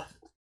instant stuff.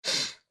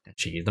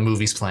 And the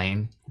movie's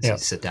playing. So you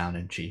sit down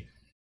and she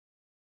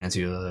hands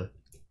you a little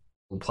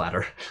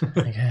platter.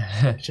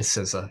 Okay. Just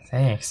says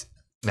Thanks.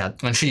 now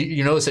when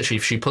you notice that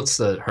she puts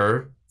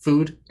her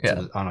food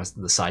on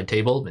the side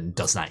table and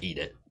does not eat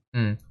it.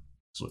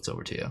 So it's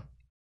over to you.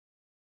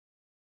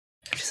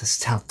 She says,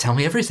 tell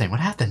me everything. What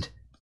happened?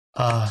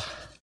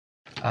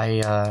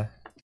 I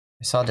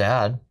saw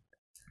Dad.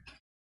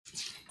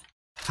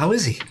 How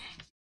is he?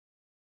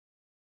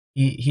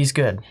 He's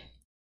good.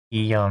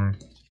 He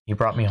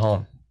brought me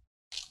home.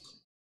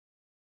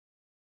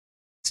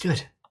 It's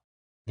good.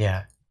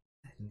 Yeah.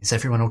 Is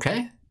everyone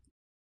okay?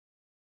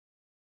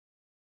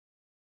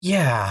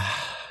 Yeah.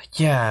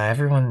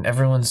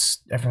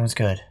 Everyone's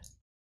good.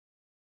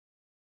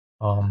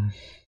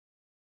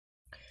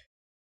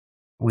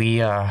 We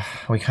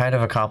kind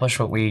of accomplished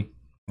what we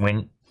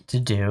went to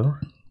do,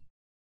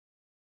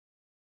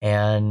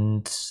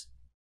 and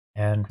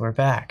we're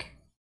back.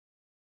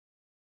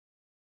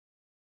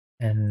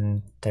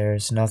 And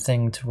there's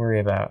nothing to worry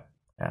about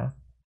now.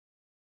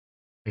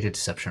 We did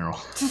deception roll.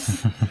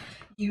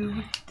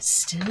 You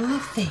still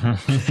think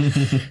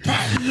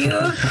that you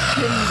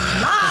can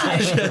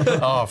lie?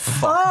 Oh,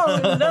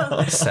 fuck. Oh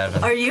no!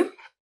 7. Are you,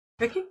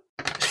 Ricky?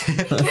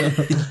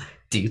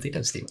 Do you think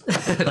I'm Steve?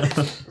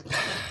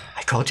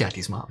 I called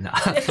Jackie's mom. No.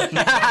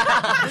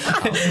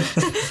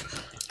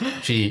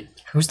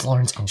 Who's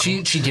Lauren's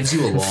uncle? She gives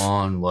you a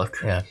long look.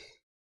 Yeah.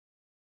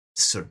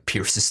 Sort of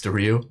pierces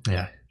through you.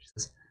 Yeah. She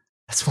says,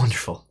 "That's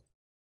wonderful."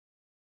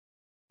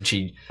 And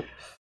she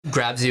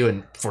grabs you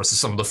and forces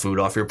some of the food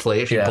off your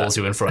plate. She pulls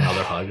you in for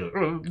another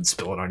hug.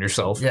 Spill it on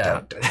yourself.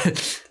 Yeah.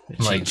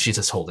 She's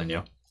just holding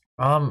you.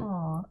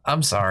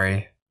 I'm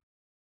sorry.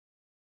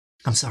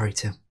 I'm sorry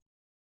too.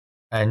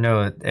 I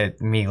know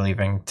me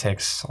leaving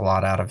takes a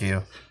lot out of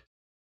you.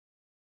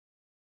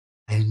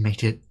 I didn't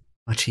make it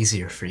much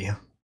easier for you.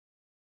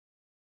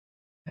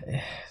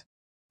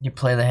 You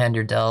play the hand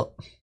you're dealt.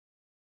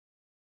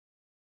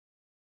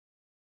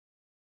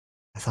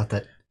 I thought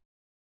that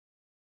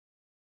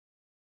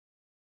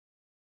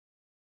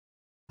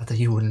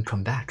you wouldn't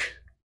come back.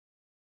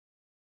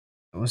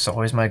 It was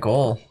always my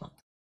goal.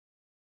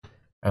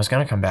 I was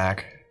gonna come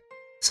back.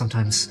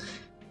 Sometimes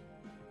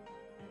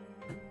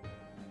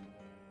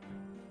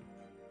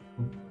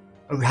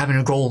having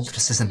a goal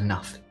just isn't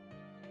enough.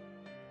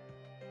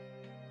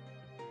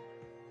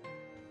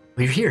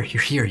 But you're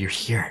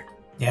here.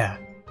 Yeah.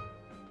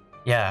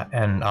 Yeah,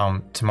 and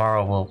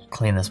tomorrow we'll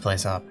clean this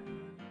place up.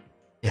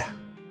 Yeah,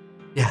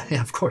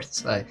 of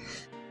course. I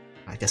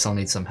guess I'll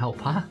need some help,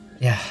 huh?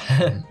 Yeah.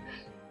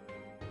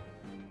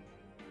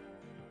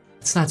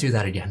 Let's not do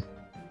that again.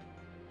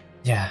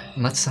 Yeah.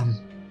 Let's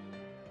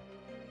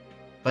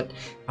but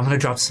I'm gonna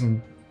drop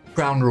some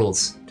ground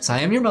rules. Because I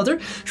am your mother.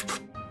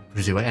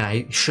 And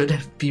I should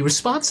be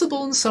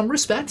responsible in some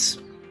respects.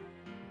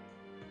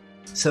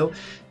 So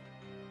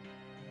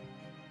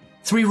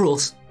 3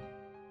 rules.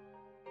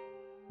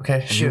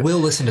 Okay, And shoot. you will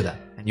listen to them.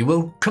 And you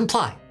will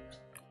comply.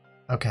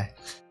 Okay.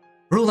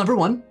 Rule number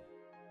 1.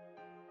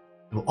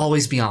 You will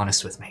always be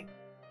honest with me.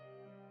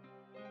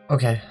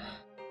 Okay.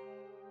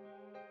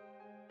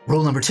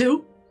 Rule number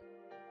 2.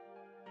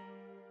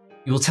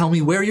 You will tell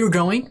me where you're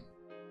going,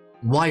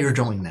 why you're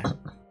going there.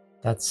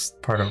 That's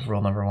part of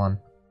rule number 1.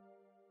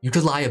 You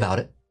could lie about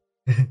it.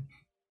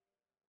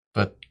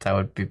 But that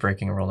would be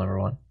breaking rule number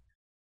 1.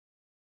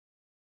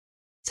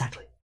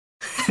 Exactly.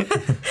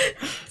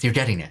 You're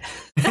getting it.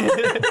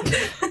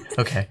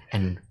 Okay.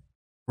 And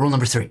rule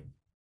number 3.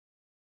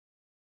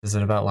 Is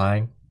it about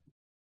lying?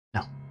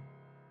 No.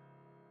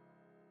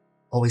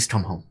 Always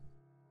come home.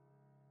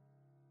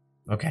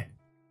 Okay.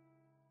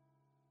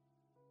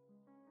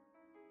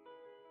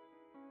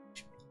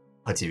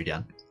 Let's you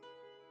again.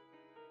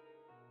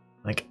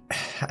 Like,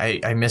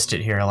 I missed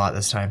it here a lot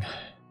this time.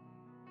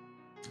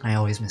 I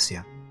always miss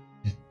you.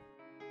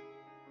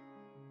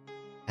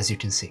 As you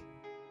can see.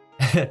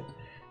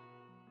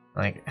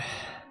 like,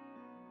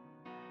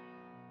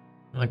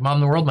 Mom,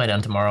 the world might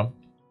end tomorrow.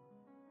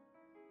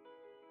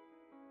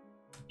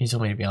 You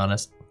told me to be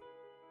honest.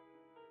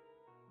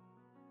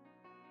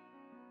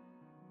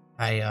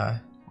 Why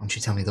don't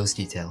you tell me those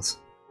details?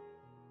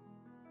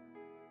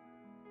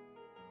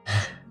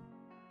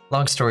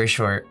 Long story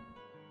short,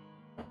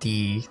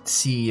 the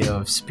CEO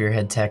of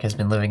Spearhead Tech has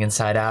been living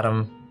inside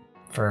Adam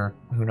for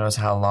who knows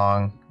how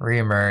long,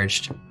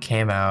 reemerged,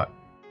 came out,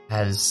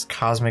 has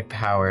cosmic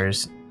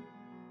powers,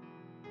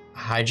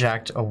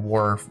 hijacked a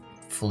war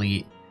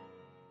fleet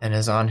and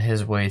is on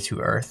his way to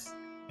Earth,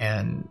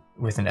 and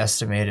with an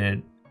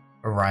estimated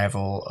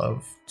arrival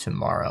of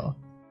tomorrow.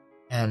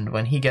 And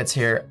when he gets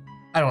here,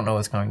 I don't know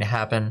what's going to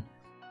happen.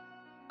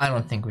 I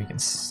don't think we can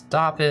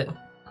stop it.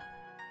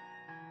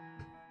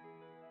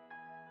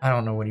 I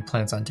don't know what he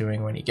plans on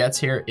doing when he gets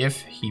here,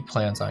 if he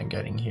plans on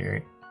getting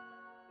here.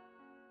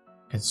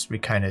 Because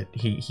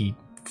he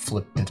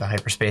flipped into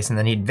hyperspace and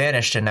then he'd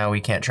vanished and now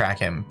we can't track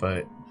him,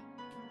 but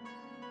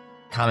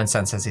common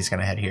sense says he's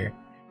gonna head here.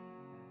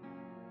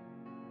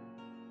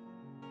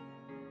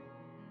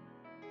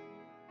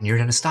 And you're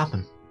gonna stop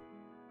him.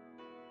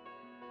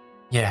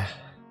 Yeah.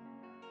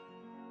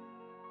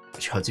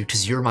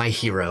 Because you're my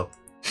hero.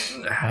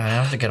 I don't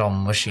have to get all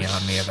mushy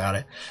on me about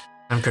it.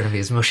 I'm gonna be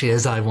as mushy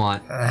as I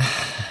want.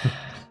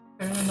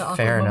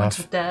 Fair enough.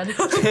 With Dad.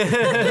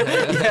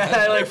 Yeah,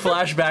 I like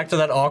flash back to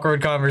that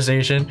awkward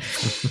conversation.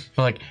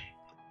 I'm like,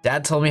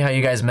 Dad told me how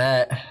you guys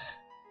met.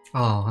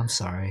 Oh, I'm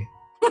sorry.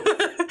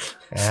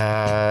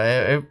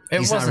 It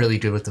He's not really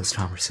good with those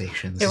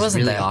conversations. It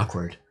wasn't really that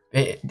awkward.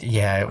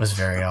 Yeah, it was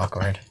very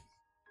awkward.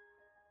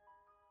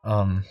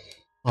 I'll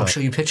show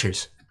you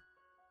pictures.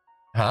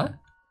 Huh?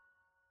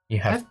 You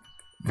have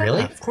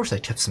really? Of course, I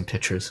kept some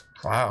pictures.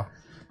 Wow.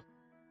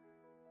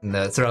 And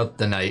throughout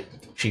the night,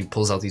 she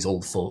pulls out these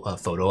old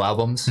photo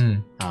albums.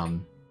 And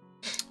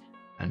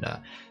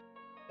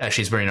as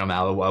she's bringing them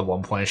out, at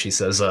one point she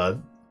says,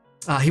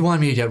 he wanted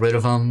me to get rid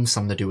of them,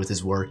 something to do with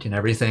his work and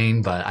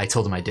everything, but I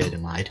told him I did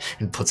and lied,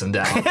 and puts them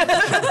down.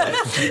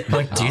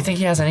 Like, do you think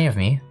he has any of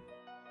me?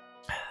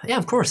 Yeah,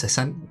 of course. I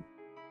sent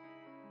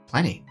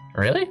plenty.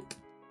 Really?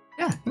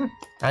 Yeah.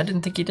 I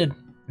didn't think he did.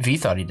 V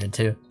thought he did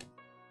too.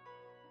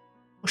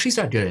 Well, she's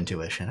got good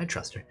intuition. I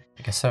trust her.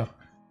 I guess so.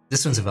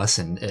 This one's of us,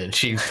 and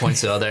she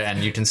points to the other, and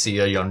you can see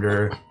a young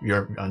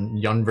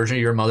version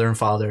of your mother and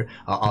father.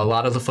 A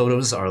lot of the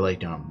photos are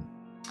like,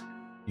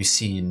 you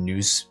see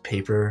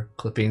newspaper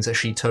clippings that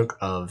she took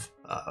of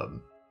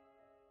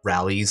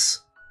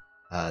rallies,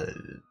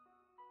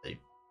 like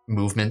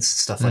movements,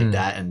 stuff like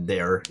that, and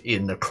they're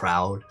in the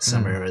crowd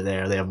somewhere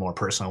there. They have more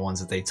personal ones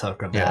that they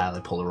took of that,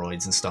 like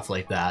Polaroids and stuff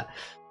like that.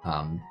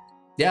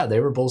 Yeah, they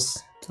were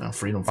both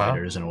freedom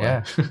fighters in a way.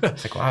 Yeah.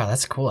 It's like, wow,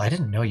 that's cool. I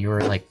didn't know you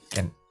were like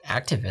an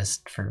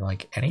activist for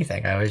like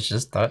anything. I always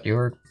just thought you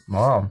were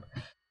mom.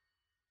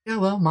 Yeah,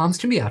 well, moms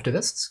can be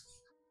activists.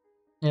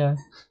 Yeah,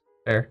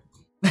 fair.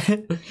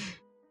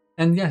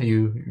 And yeah,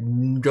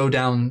 you go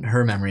down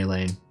her memory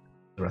lane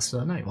the rest of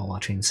the night while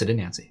watching Sid and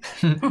Nancy.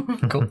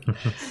 Cool.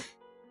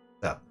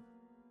 So,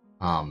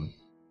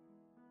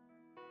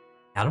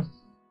 Adam?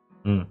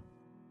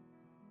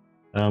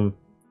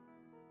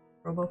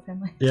 Robo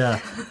family. Yeah.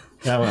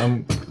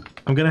 I'm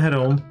gonna head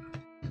home.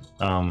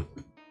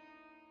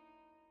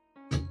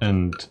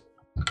 And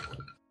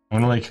I'm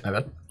gonna like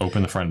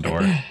open the front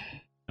door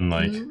and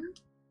like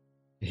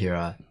You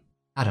hear,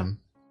 Adam,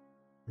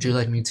 would you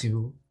like me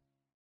to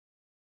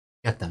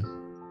get them?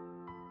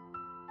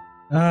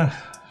 no,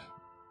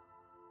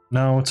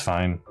 it's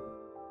fine.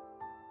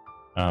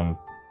 I'm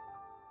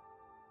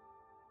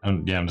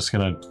just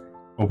gonna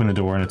open the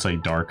door and it's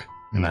like dark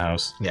in the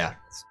house. Yeah,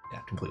 it's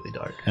completely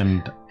dark.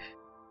 And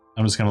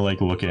I'm just gonna like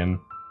look in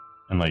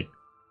and like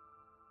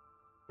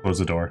close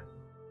the door.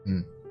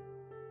 And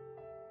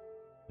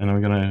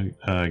I'm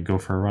gonna go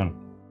for a run.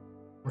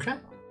 Okay.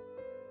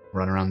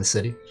 Run around the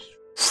city.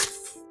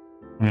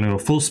 I'm gonna go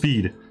full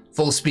speed.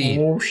 Full speed.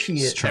 Oh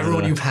shit!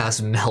 Everyone you pass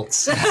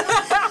melts.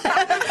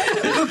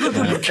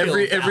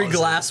 Every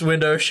glass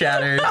window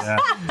shattered.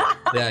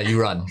 Yeah,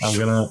 you run.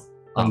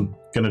 I'm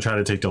gonna try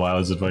to take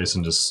Delilah's advice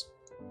and just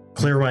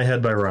clear my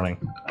head by running.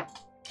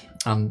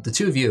 The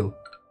two of you,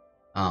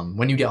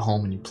 when you get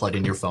home and you plug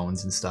in your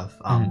phones and stuff,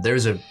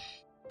 there's a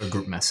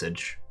group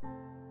message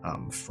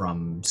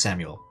from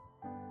Samuel,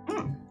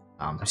 who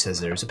says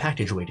there's a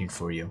package waiting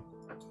for you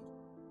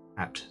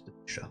at the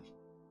show.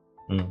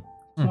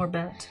 More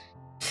bet.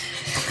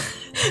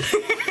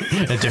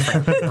 A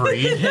different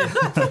breed.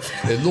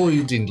 I know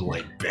you didn't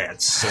like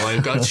bats, so I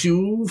got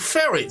you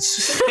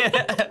ferrets.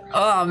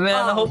 Oh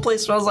man, the whole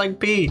place smells like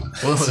pee.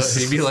 Well,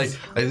 he'd be like,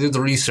 I did the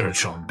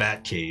research on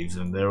bat caves,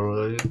 and there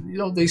were,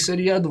 they said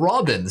he had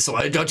robins, so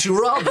I got you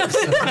robins.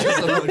 A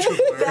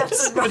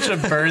bunch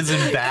of birds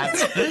and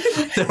bats.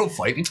 They're all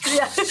fighting.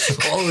 Yeah.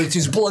 Oh, it's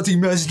his bloody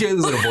mess. Get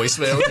this in a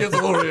voicemail. Get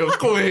the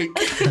quick.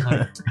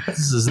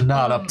 This is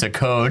not up to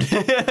code.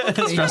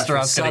 This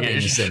restaurant's gonna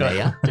get shut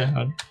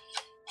down.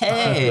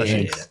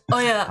 Hey. Oh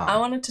yeah, I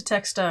wanted to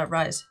text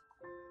Rise.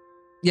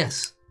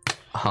 Yes.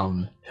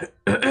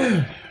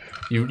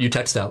 You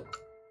text out,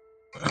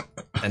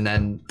 and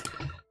then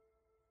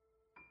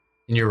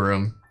in your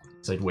room,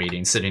 it's like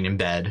waiting, sitting in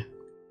bed,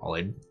 while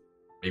I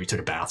maybe took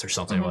a bath or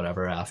something,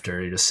 whatever.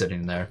 After you're just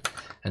sitting there,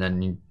 and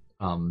then you,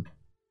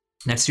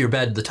 next to your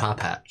bed, the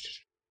top hat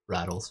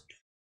rattles.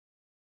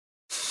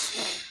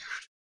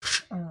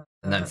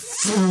 And then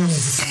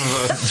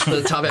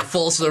the top hat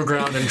falls to the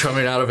ground, and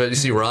coming out of it, you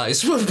see Rise.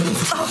 Such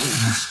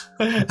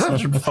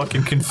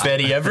fucking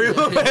confetti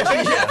everywhere.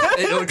 Yeah,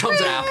 it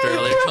comes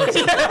after. Like,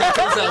 it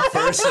comes out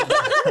first.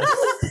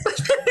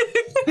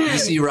 You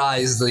see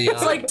Rise, the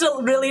It's like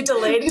really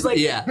delayed. He's like,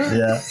 yeah.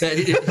 And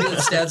he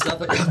stands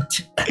up.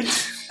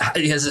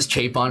 He has his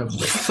cape on.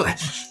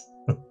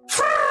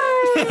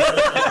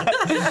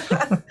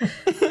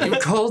 You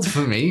called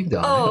for me,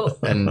 darling.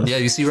 Oh. And yeah,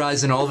 you see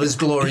Rise in all of his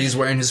glory. He's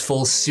wearing his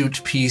full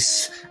suit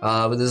piece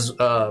with his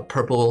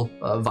purple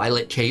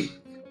violet cape.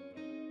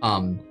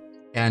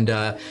 And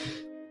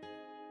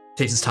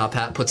takes his top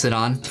hat, puts it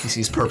on. He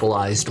sees purple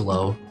eyes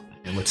glow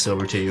and looks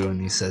over to you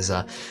and he says,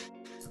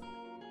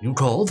 you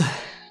called?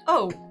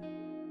 oh,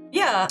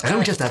 yeah. I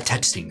don't get that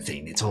texting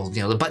thing. It's all,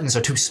 the buttons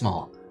are too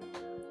small.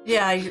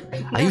 Yeah.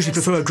 I usually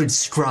prefer a good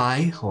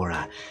scry or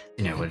a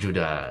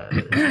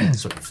good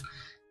sort of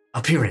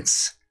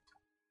appearance.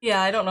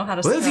 Yeah, I don't know how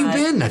to. Where have you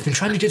describe. been? I've been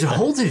trying to get a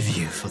hold of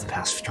you for the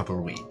past couple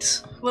of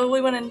weeks. Well,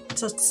 we went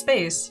into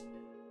space.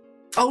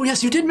 Oh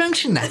yes, you did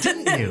mention that,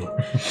 didn't you?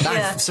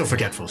 Yeah. I'm so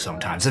forgetful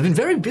sometimes. I've been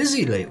very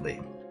busy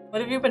lately.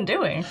 What have you been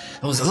doing?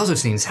 There's a lot of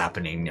things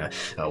happening.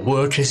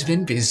 Work has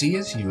been busy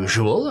as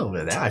usual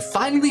over there. I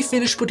finally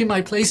finished putting my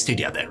place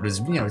together. It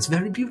was, it's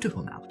very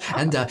beautiful now.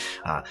 And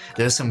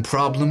there's some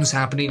problems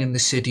happening in the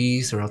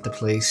city throughout the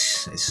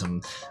place. There's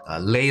some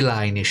ley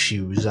line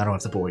issues. I don't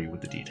have to bore you with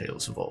the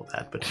details of all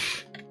that, but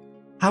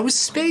how is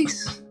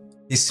space?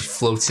 He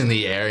floats in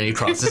the air and he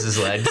crosses his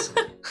legs.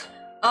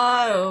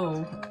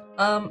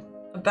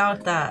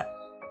 About that.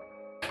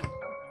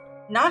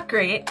 Not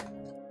great.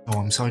 Oh,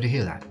 I'm sorry to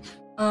hear that.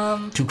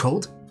 Too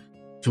cold?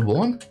 Too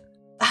warm?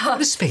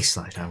 What is space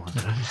like, I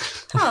wonder?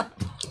 Huh.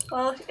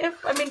 Well,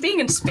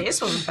 being in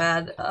space wasn't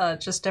bad.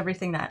 Just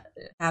everything that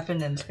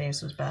happened in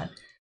space was bad.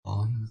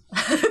 Well,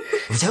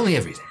 tell me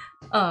everything.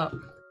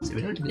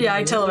 Yeah,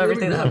 I tell him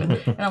everything that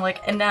happened. And I'm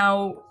like, and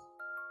now...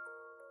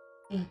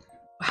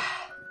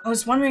 I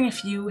was wondering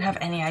if you have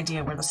any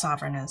idea where the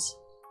Sovereign is.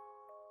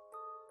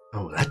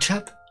 Oh, that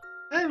chap?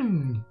 I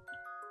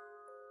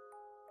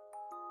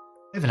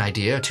have an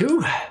idea,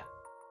 too.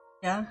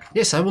 Yeah?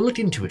 Yes, I will look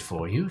into it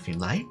for you, if you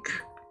like.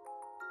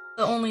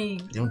 The only...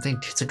 I don't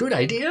think it's a good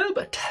idea,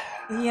 but...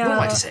 Yeah... What am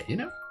I to say,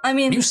 I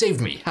mean... You saved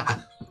me.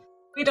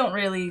 We don't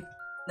really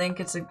think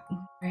it's a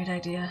great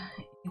idea,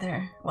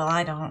 either. Well,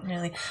 I don't,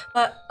 really.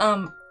 But,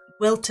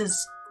 Wilt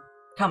is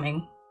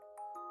coming.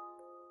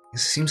 It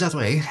seems that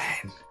way.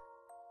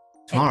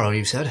 Tomorrow,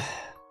 you said. I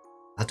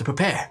have to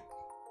prepare.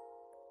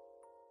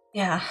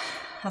 Yeah,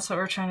 that's what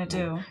we're trying to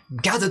do.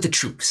 Gather the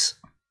troops.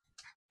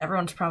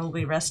 Everyone's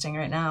probably resting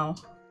right now.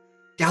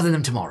 Gather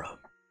them tomorrow.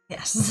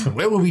 Yes.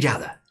 Where will we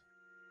gather?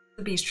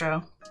 The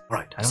bistro.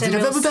 Right. I don't think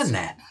I've ever been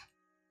there.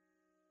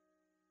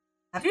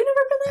 Have you never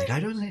been there? I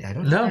don't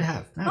think No. I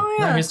have. No. Oh,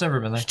 yeah. No, he's never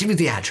been there. Just give me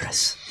the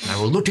address, and I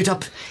will look it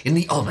up in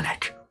the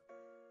almanac.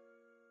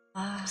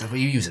 Is that what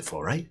you use it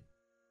for, right?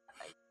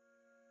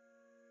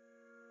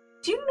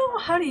 Do you know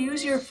how to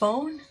use your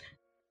phone?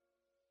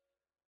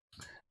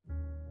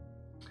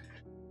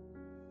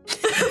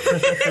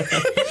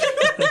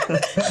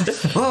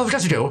 Well, I've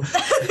got to go.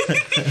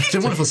 It's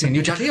been wonderful seeing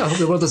you, Jackie. I hope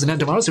the world doesn't end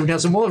tomorrow, so we can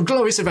have some more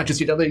glorious adventures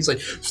together. He's like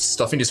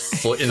stuffing his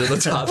foot into the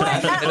top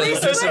hat, and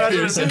then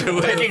disappears into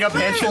it. Picking up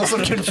handfuls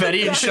of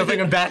confetti and shoving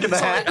them back in the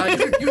hat.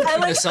 You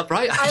bring this up,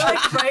 right? I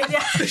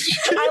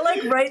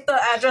write the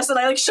address and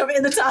I shove it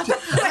in the top.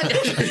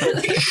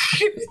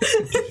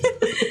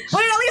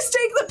 Wait, at least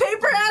take the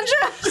paper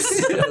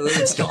address.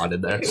 Yeah, it's gone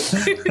in there.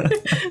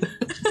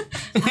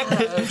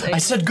 I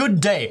said good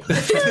day.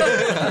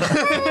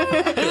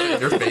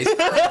 Your face.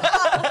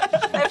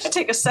 I have to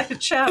take a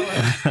second shower.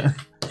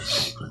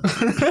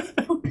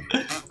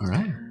 All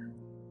right.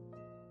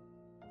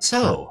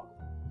 So,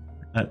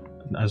 I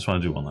just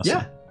want to do one last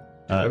thing.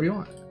 Whatever you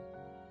want.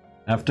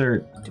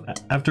 After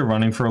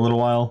running for a little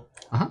while,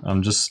 Uh-huh.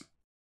 I'm just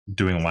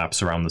doing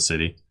laps around the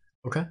city.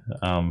 Okay.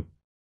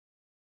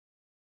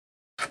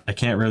 I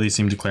can't really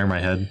seem to clear my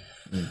head.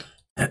 And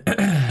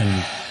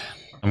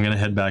I'm gonna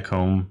head back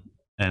home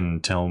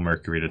and tell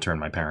Mercury to turn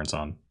my parents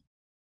on.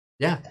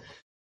 Yeah.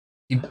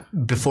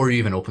 Before you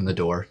even open the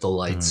door, the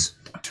lights.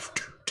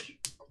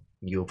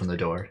 You open the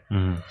door,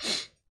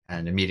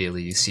 and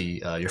immediately you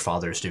see your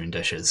father's doing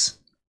dishes.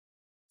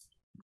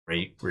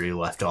 Right where you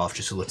left off,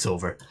 just looks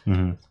over.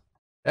 Mm-hmm.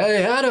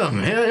 Hey,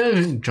 Adam!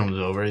 He comes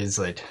over. He's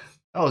like,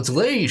 "Oh, it's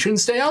late. You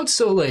shouldn't stay out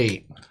so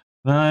late."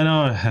 I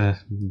know I had a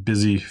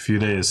busy few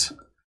days.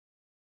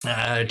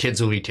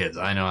 Kids will be kids.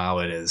 I know how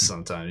it is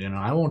sometimes.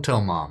 I won't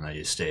tell Mom that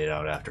you stayed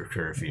out after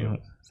curfew.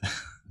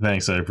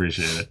 Thanks, I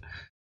appreciate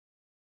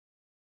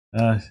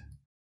it.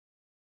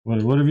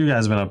 What have you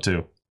guys been up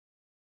to?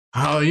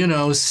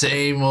 Oh,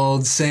 same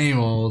old, same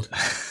old.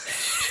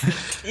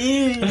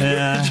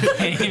 Yeah.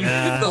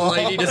 The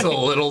lighting is a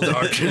little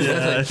darker.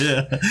 Yeah.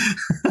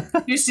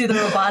 You see the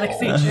robotic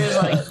features,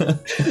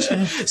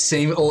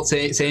 Same old,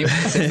 same. say,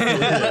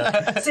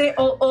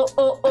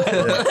 oh.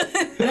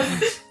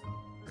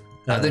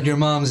 Now that your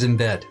mom's in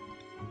bed.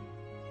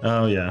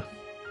 Oh yeah.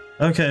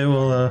 Okay,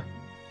 well,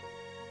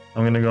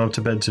 I'm gonna go up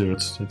to bed too.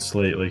 It's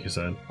late, like you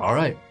said. All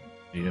right.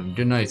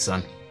 Good night,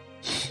 son.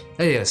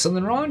 Hey,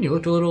 something wrong? You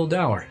looked a little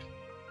dour.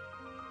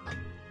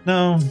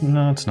 No,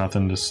 it's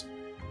nothing. Just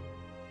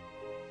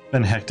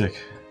been hectic.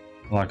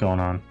 A lot going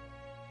on.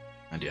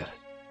 Not yet.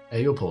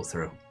 Hey, you'll pull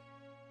through.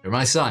 You're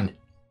my son.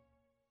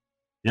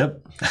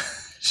 Yep.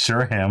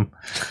 Sure am.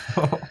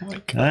 Oh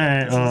my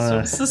god. All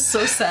right. This is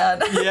so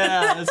sad.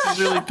 Yeah, this is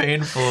really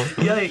painful.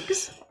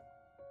 Yikes.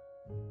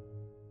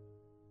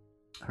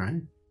 All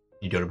right.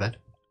 You go to bed.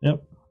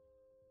 Yep.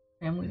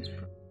 Family's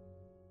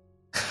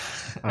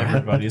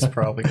Everybody's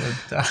probably gonna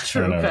die.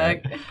 true know,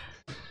 back.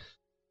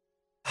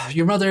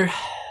 Your mother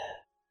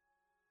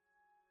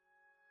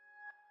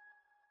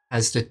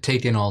has to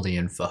take in all the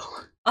info.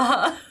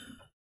 Uh-huh.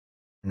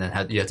 And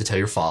then you have to tell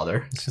your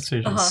father.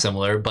 Uh-huh.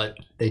 Similar, but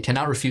they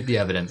cannot refute the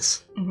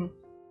evidence. Mhm.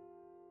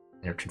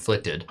 They're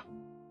conflicted.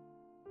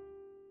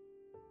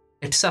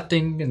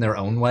 Accepting in their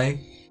own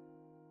way,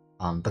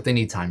 but they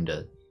need time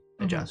to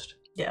digest.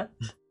 Yeah.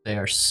 They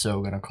are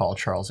so gonna call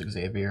Charles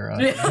Xavier.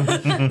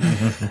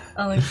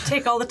 I'll like,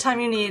 take all the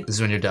time you need. This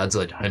is when your dad's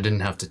like, I didn't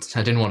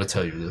want to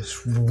tell you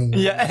this.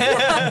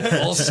 Yeah.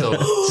 Also,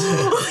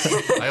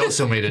 I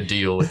also made a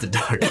deal with the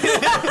dark.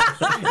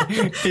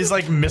 He's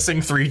like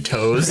missing 3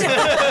 toes.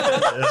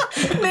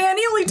 Man,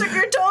 he only took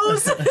your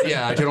toes.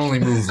 Yeah, I can only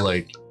move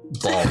like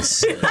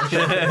balls,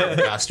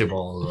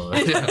 basketball.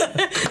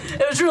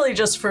 It was really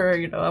just for,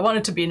 I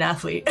wanted to be an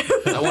athlete.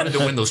 I wanted to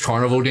win those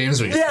carnival games.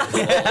 Yeah.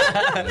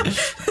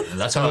 And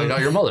that's how I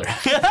got your mother.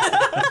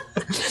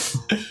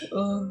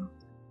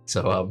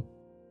 So,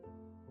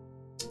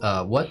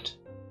 what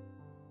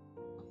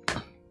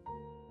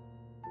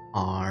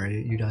are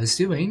you guys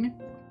doing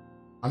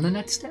on the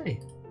next day?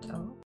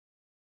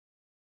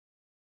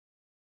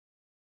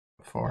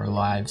 Before our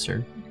lives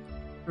are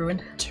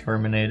Ruined.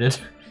 terminated.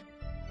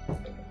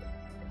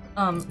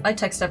 I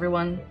text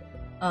everyone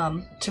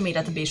to meet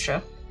at the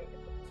bistro.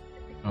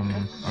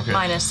 Okay.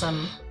 Minus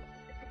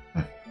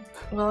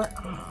well,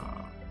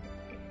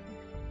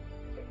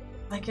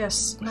 I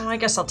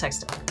guess I'll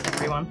text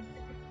everyone.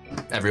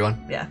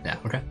 Everyone? Yeah. Yeah,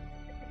 okay.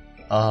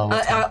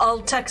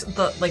 I'll text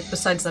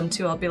besides them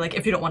too. I'll be like,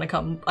 if you don't want to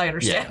come, I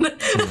understand.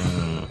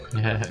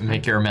 Yeah,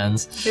 make your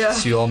amends. Yeah.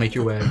 So you all make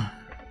your way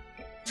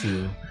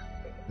to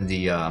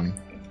the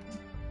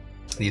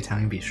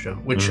Italian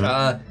bistro, which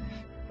I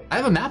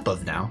have a map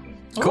of now.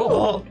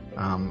 Cool.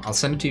 I'll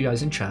send it to you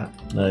guys in chat,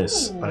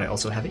 Nice. but I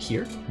also have it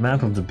here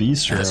Map of the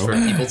bistro. just for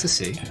people to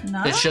see.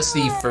 Nice. It's just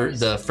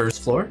the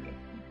first floor.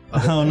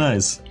 Oh,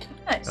 nice.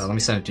 Nice. Let me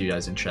send it to you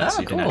guys in chat Oh,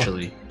 so you can cool.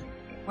 actually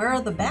Where are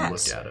the look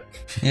bats? at it.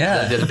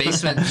 Yeah. The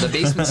basement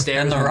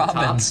stairs And the on top.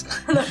 robins.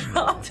 The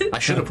robins. I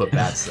should have put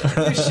bats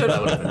there. You should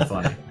That would have. have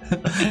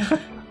been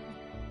funny.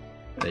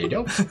 There you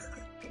go.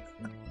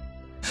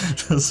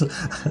 I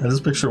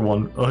just picture a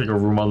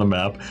room on the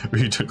map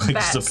where you took just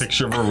Bats. a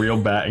picture of a real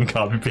bat and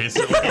copy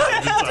pasted it like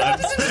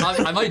 50 times.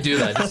 I might do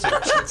that just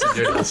to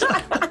do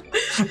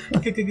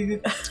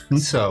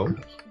this. So,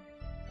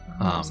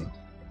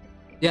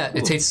 yeah,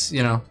 it takes,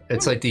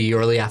 it's like the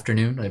early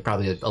afternoon, like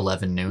probably at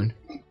 11 noon.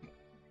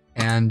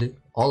 And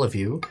all of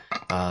you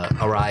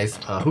arrive.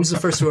 Who's the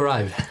first to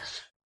arrive?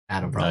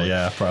 Adam, probably.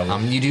 Yeah,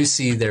 probably. You do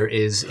see there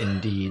is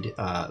indeed,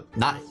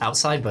 not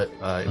outside, but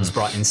it was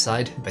brought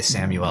inside by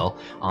Samuel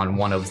on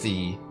one of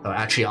the,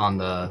 actually on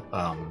the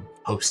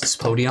host's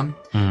podium.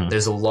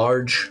 There's a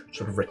large,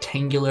 sort of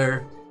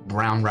rectangular,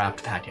 brown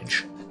wrapped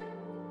package.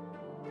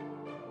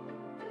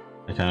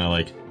 I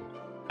kind of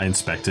I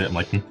inspect it. I'm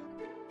like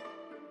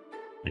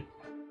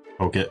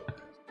poke it.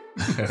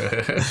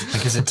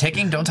 Like, is it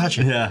ticking? Don't touch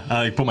it. Yeah,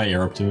 I put my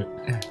ear up to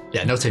it.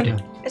 Yeah, no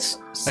taking. It's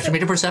Actually,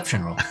 make a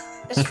perception roll.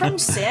 it's from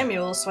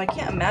Samuel, so I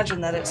can't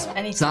imagine that it's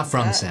anything. It's not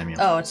from bad. Samuel.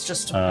 Oh, it's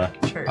just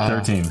church.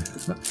 13.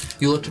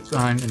 You look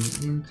behind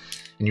and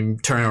you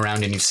turn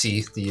around and you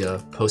see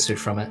the postage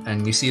from it,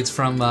 and you see it's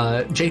from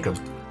Jacob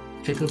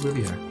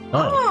Riviere.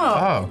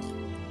 Oh. Oh.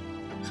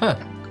 Huh.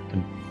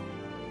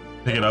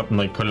 Pick it up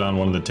and put it on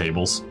one of the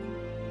tables.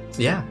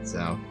 Yeah,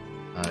 so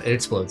it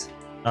explodes.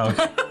 Oh,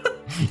 okay.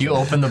 You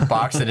open the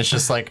box and it's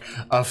just like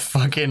a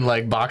fucking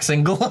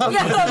boxing glove.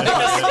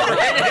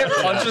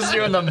 It punches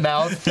you in the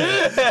mouth.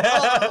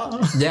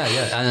 Yeah,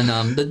 and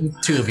then the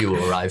two of you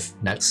will arrive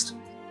next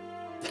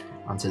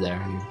onto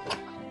there. And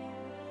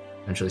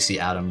eventually see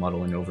Adam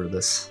muddling over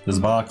this. This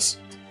box.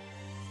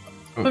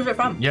 Where's it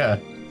from? Yeah.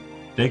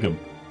 Jacob.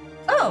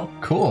 Oh,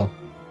 Cool.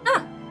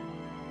 all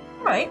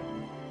right.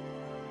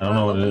 I don't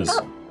know what it is.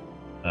 Up.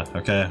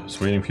 Okay, I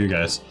was waiting for you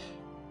guys.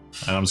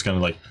 And I'm just gonna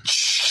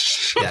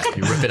Yeah,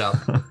 you rip it up.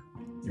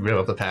 You rip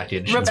up the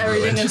package. Rip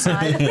everything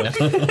inside.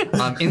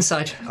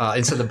 Inside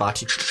the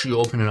box, you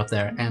open it up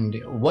there, and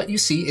what you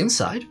see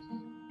inside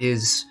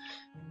is,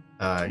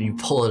 you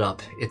pull it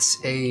up. It's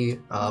a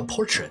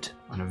portrait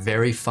on a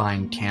very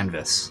fine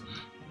canvas.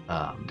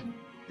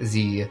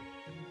 The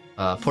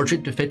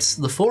portrait depicts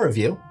the four of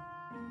you,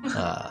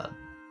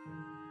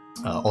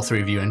 all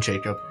three of you and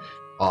Jacob,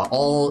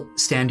 all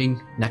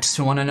standing next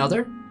to one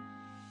another.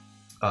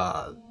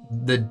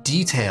 The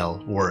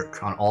detail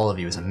work on all of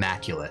you is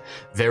immaculate.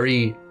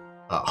 Very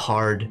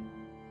hard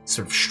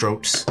sort of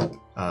strokes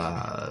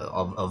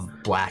of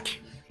black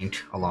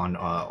ink along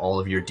all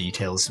of your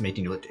details,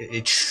 making you look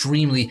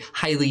extremely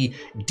highly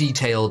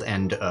detailed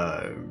and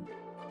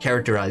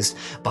characterized.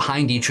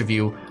 Behind each of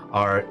you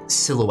are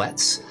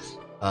silhouettes,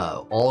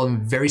 all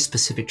in very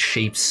specific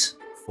shapes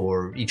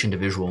for each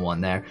individual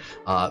one there.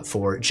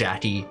 For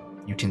Jackie,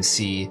 you can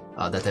see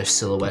that their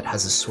silhouette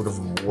has a sort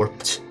of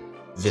warped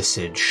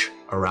visage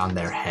around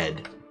their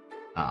head,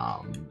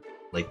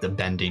 like the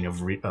bending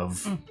of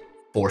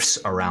force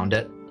around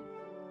it.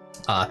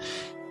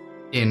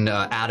 In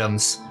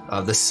Adam's,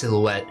 the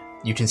silhouette,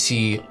 you can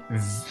see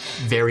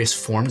various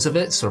forms of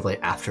it, sort of like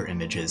after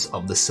images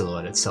of the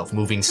silhouette itself,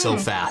 moving so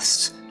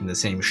fast in the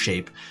same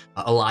shape.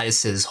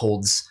 Elias's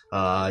holds,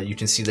 you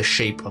can see the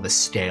shape of the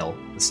scale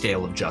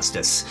of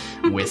justice,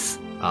 with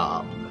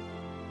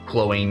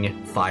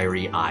glowing,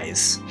 fiery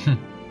eyes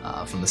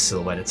from the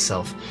silhouette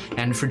itself.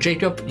 And for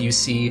Jacob, you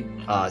see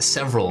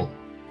several,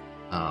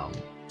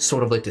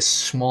 sort of like this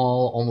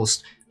small,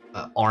 almost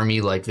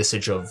army-like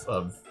visage of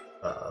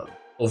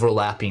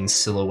overlapping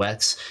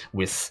silhouettes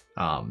with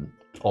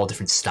all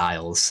different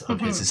styles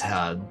of his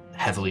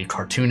heavily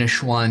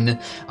cartoonish one,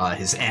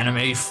 his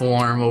anime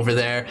form over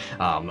there,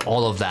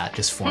 all of that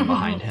just formed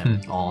behind him,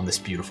 all on this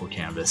beautiful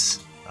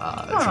canvas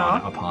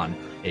drawn upon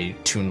a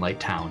Toon-like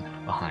town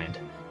behind.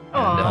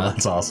 And,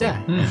 That's awesome.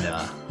 yeah, and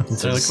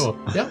That's really cool.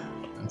 Yep,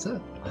 that's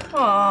it.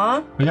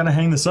 Aw, We gotta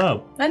hang this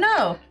up. I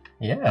know.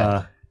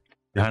 Yeah.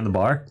 Behind the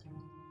bar?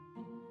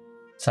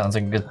 Sounds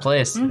like a good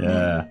place.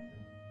 Yeah.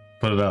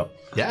 Put it up.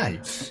 Yeah,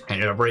 you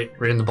hang it up right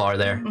in the bar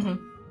there.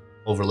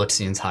 Overlooks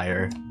the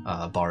entire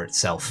bar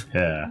itself.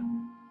 Yeah.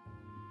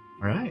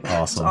 All right. It's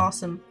Awesome.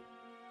 awesome.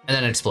 And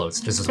then it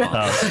explodes just as well.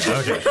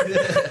 Oh, okay.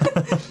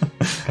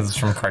 Because it's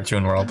from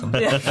Cartoon World.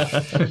 Yeah.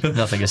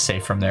 Nothing is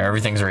safe from there.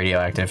 Everything's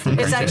radioactive. From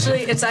It's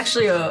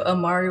actually a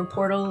Mario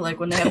portal, like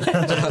when they have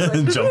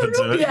Jump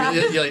into it. Yeah.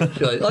 You're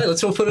like, all right,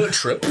 let's open a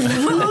trip.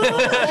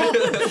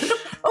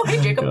 Oh, hey,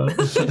 Jacob.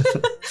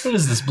 What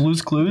is this,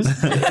 Blue's Clues?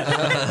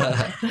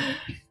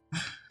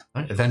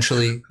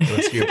 Eventually, the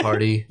rest of your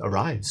party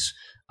arrives.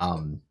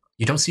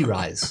 You don't see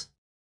Rise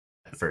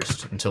at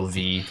first until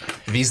V.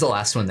 V's the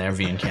last one there,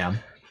 V and Cam.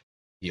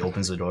 He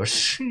opens the door,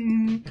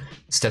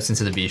 steps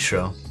into the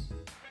bistro,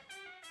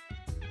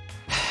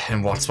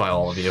 and walks by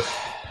all of you.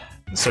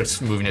 And starts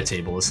moving a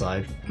table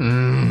aside.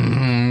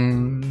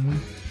 You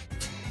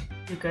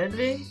good,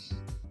 V?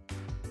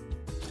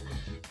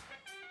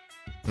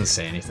 Doesn't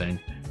say anything.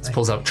 Just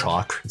pulls out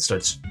chalk and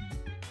starts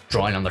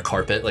drawing on the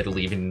carpet, like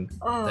leaving,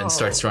 and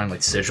starts drawing like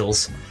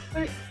sigils.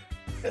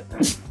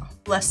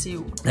 Bless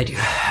you.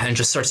 And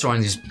just starts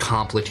drawing these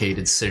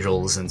complicated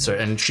sigils, and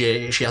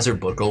she has her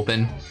book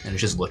open and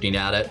is just looking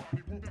at it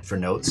for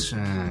notes.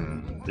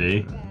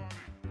 See?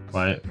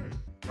 Why?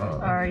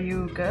 Are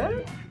you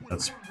good?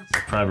 That's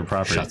private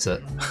property. Shuts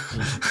it.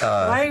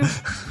 Why are you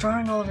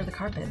drawing all over the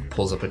carpet?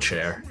 Pulls up a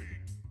chair.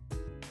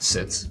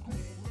 Sits.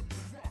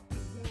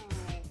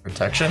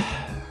 Protection?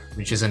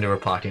 Reaches into her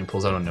pocket and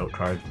pulls out a note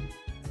card.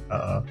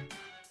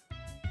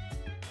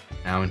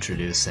 Now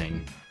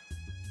introducing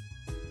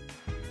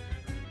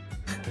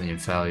the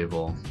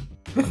infallible,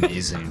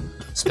 amazing,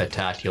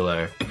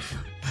 spectacular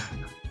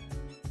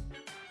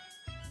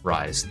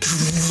Rise.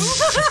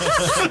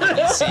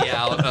 See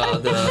how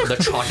the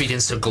chalk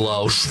begins to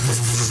glow.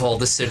 All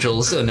the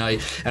sigils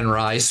and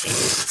Rise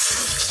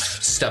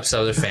steps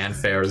out of the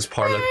fanfare as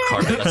part of the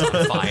carpet that's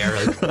on fire.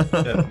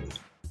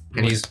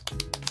 And he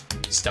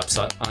steps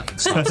it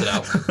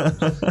out.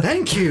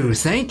 Thank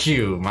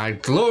you, my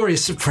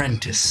glorious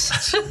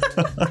apprentice.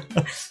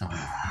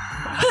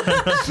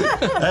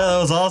 That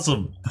was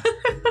awesome.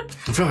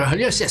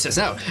 Yes.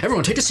 Now,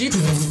 everyone take a seat.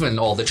 And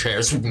all the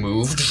chairs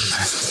move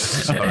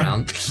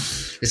around.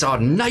 It's our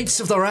Knights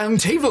of the Round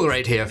Table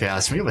right here, if you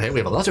ask me. We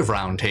have a lot of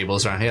round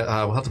tables around here.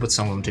 We'll have to put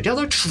some of them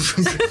together.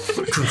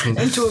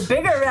 Into a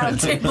bigger round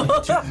table.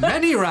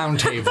 Many round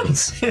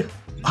tables. Oh,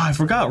 I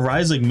forgot.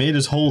 Rise made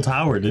his whole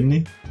tower, didn't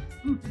he?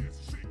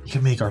 He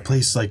can make our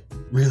place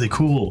really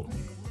cool.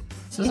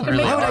 This isn't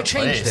really Why would I our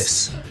change place.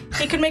 this?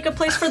 He could make a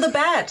place for the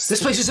bats.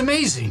 This place is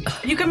amazing.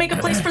 You can make a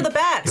place for the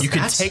bats. You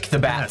could Bats? take the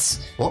bats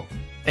Well,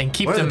 and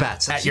keep where are them the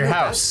bats? I've at seen your no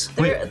house.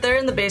 They're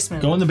in the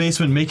basement. Go in the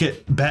basement, make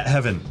it bat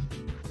heaven.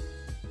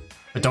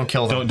 But don't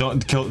kill them.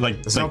 Don't kill like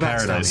no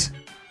bats paradise.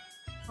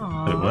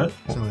 Aw. Wait, what?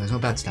 so there's no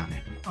bats down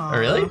here. Aw. Oh,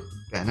 really?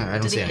 Yeah, no, I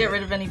don't Did see he any. get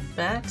rid of any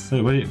bats?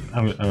 Wait,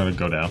 I'm gonna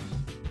go down.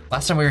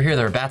 Last time we were here,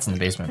 there were bats in the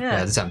basement. Yeah,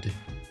 Yeah. it's empty.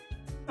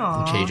 No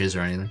Aw. cages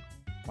or anything.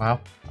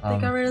 Wow. They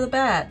got rid of the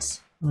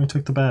bats. We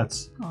took the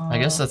bats. I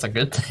guess that's a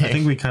good thing. I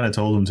think we kind of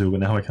told him to, but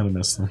now I kind of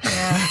missed them.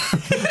 Yeah.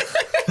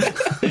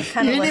 you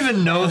didn't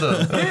even know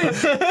them.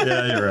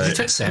 Yeah, you're Did you right.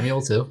 text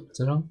Samuel too? Is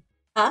it on?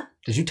 Huh?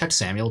 Did you text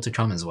Samuel to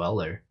come as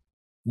well, or?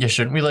 Yeah,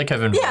 shouldn't we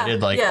have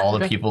invited yeah. all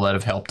the people that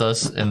have helped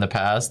us in the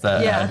past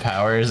that Yeah. had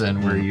powers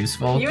and were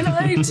useful? You know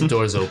what? The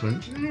door's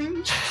open.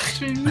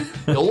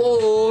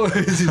 Hello!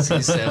 You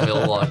see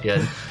Samuel walk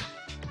in.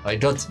 I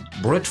got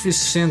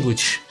breakfast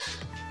sandwich.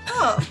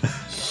 Oh.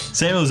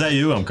 Samuel, is that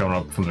you? I'm coming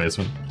up from the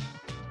basement.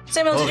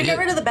 Samuel, did Oh, you yeah. get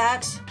rid of the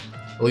bats?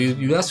 Well,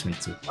 you asked me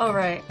to. Oh,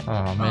 right.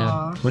 Oh man.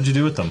 Aw. What'd you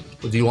do with them?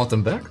 Well, do you want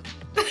them back?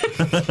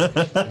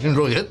 I didn't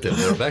really hit them.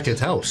 They're back at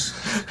house.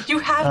 You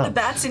have the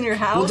bats in your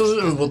house?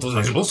 What was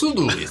I supposed to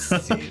do with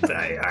it?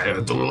 I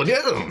haven't to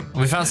get them.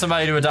 We found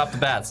somebody to adopt the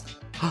bats.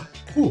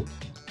 Ooh,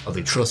 are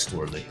they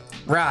trustworthy?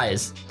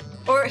 Rise.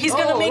 Or he's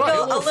gonna make right,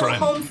 a little friend.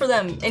 home for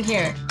them in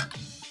here.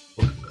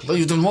 Well,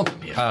 you didn't want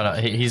them yet. Oh no,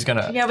 he's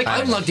gonna. Yeah, we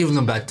I'm can. not giving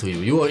them back to you.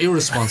 You are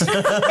irresponsible. You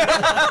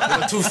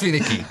are too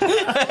finicky.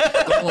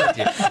 Don't like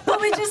it. But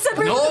we just said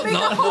we No, were gonna make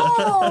no. a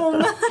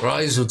home.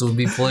 Rise, it will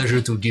be a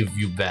pleasure to give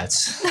you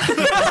bats.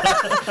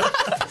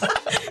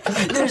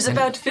 There's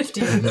about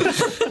 50 of them.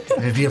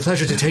 It'd be a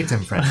pleasure to take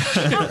them, friend.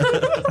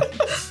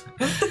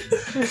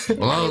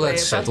 Well, now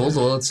that's settled.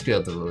 Well, let's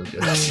get the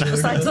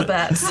Besides the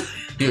bats.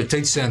 Here,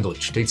 take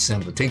sandwich. Take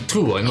sandwich. Take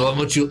two. I know how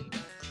much you.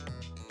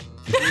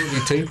 You really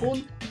take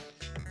one?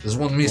 There's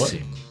one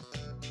missing.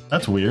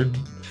 That's weird.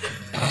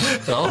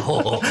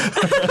 Oh.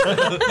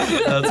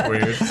 That's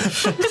weird.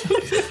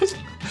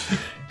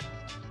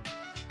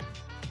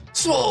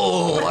 So,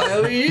 I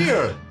am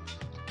here.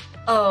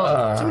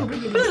 Oh.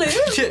 Really?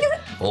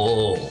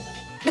 Oh.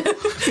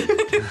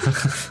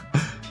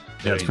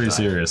 Yeah, it's pretty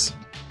serious.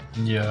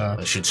 Yeah.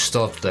 I should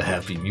stop the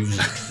happy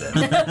music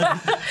then.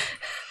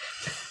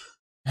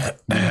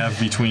 They have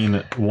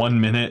between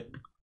 1 minute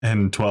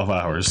and 12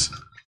 hours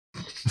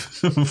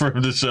for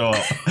him to show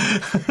up.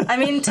 I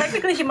mean,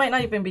 technically he might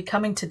not even be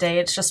coming today.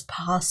 It's just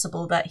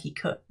possible that he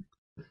could.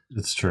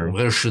 It's true.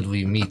 Where should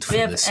we meet for We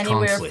have this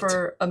anywhere conflict?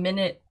 for a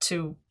minute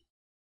to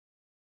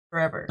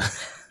forever.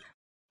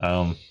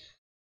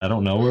 I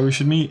don't know where we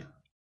should meet.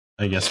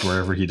 I guess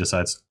wherever he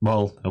decides.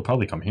 Well, he'll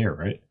probably come here,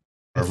 right?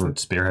 Wherever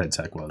Spearhead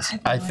Tech was.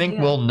 I think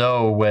we'll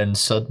know when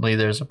suddenly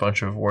there's a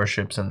bunch of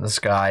warships in the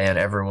sky and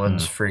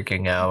everyone's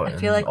freaking out, I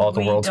feel and like all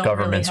the we world's don't really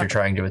governments have are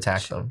trying to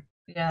attack them.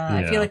 Yeah,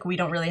 I Yeah. feel like we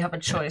don't really have a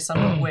choice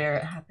on where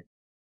it happened.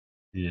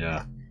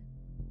 Yeah.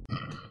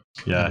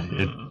 Yeah,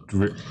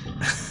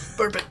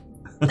 Perfect.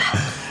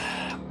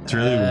 it's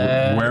really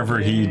wherever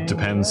he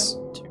depends.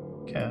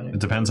 It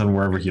depends on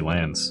wherever he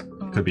lands.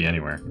 Could be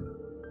anywhere.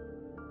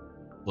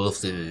 Well,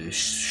 if the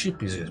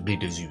ship is as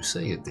big as you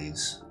say it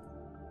is,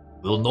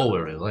 we'll know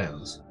where it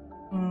lands.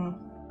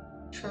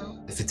 True.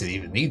 If it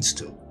even needs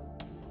to.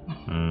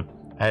 Mm.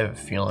 I have a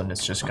feeling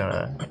it's just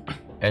gonna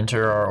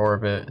enter our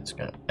orbit, it's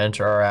gonna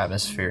enter our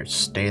atmosphere,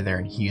 stay there,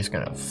 and he's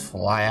gonna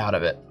fly out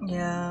of it.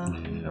 Yeah.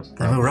 Yep.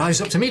 Then we'll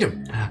rise up to meet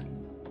him.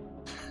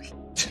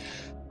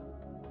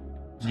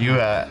 You,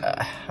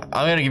 I'm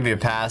gonna give you a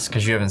pass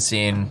because you haven't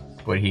seen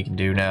what he can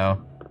do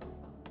now,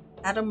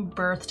 Adam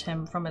birthed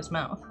him from his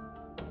mouth.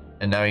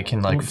 and now he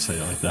can like Don't say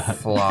it like that.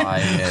 fly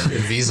and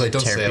V's like,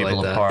 don't tear say it people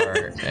like that.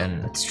 apart,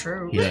 and It's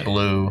true. he's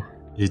blue.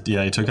 He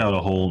took out a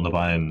whole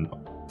Nabayan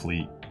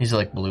fleet. He's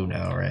like blue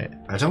now, right?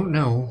 I don't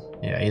know.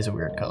 Yeah, he's a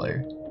weird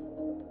color.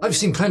 I've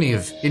seen plenty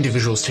of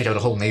individuals take out a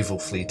whole naval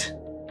fleet.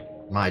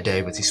 In my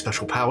day with these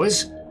special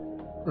powers.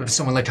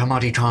 Someone like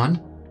Hamadi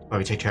Khan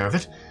probably take care of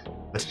it.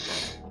 But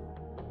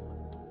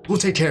we'll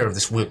take care of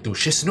this work,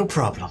 Lucius, no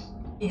problem.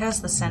 He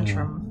has the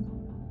Centrum.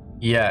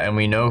 Yeah, and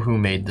we know who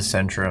made the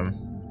Centrum,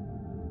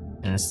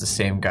 and it's the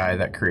same guy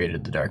that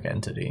created the Dark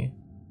Entity.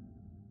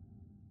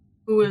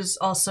 Who was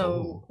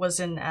also was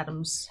in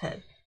Adam's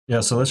head. Yeah,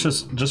 so let's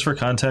just for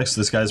context,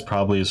 this guy's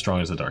probably as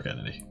strong as the Dark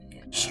Entity.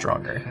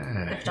 Stronger.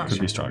 If not Could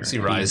be stronger. See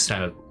Rise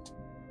kind of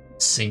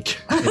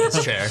sink in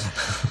his chair.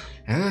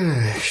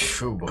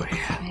 Sure, boy.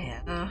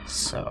 Yeah.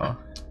 So,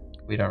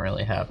 we don't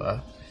really have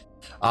a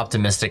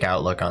optimistic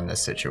outlook on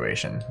this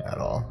situation at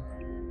all.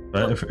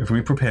 But if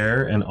we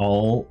prepare and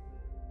all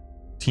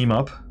team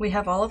up, We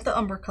have all of the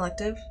Umber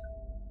Collective.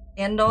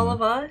 And all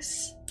of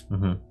us.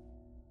 mhm,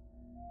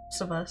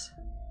 Most of us.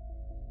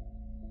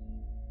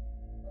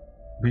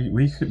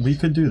 we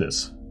could do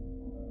this.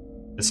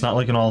 It's not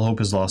like an all hope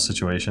is lost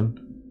situation.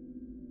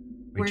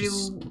 Were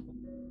just- you...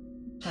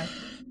 Sorry.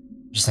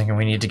 Just thinking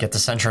we need to get the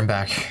Centrum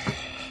back.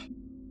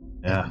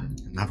 Yeah. And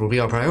that will be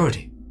our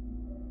priority.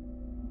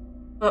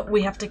 But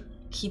we have to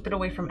keep it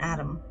away from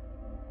Adam.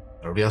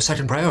 That will be our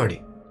second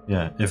priority.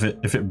 Yeah, if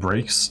it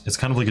breaks, it's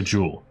kind of like a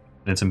jewel.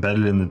 And it's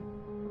embedded in the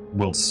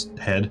Wilt's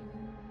head.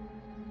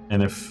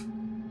 And if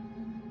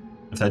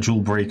that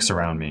jewel breaks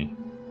around me,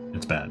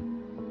 it's bad.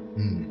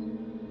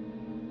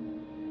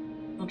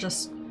 We'll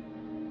just...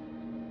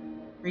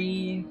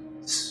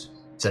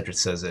 Cedric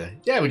says,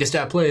 yeah, we just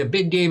have to play a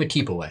big game of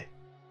keep away.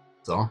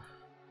 That's all.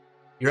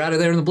 You're out of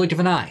there in the blink of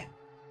an eye.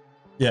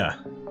 Yeah.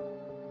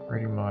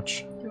 Pretty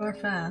much. You are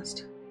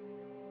fast.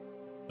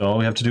 So all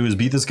we have to do is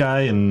beat this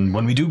guy, and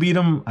when we do beat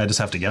him, I just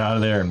have to get out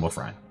of there, and we're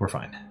fine. We're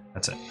fine.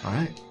 That's it. All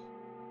right.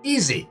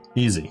 Easy.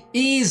 Easy.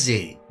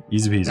 Easy.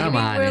 Easy peasy. Come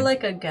Maybe on. wear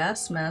like a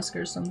gas mask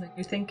or something.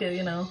 You think,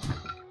 you know,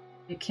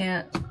 you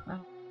can't...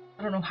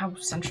 I don't know how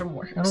Centrum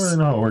works. I don't really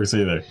know how it works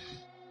either.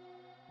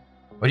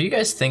 What do you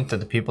guys think that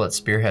the people at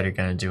Spearhead are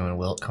gonna do when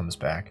Wilt comes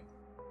back?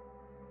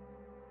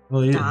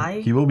 Well,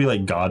 Die? he will be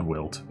like God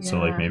Wilt, so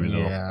like Yeah. maybe they'll.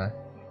 Yeah.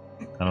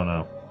 I don't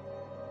know.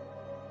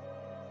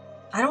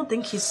 I don't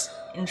think he's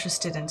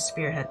interested in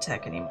Spearhead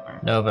Tech anymore.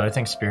 No, but I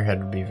think Spearhead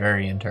would be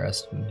very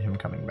interested in him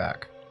coming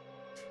back.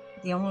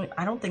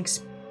 I don't think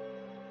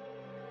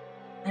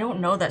I don't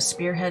know that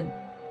Spearhead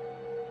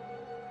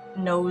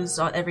knows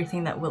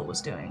everything that Wilt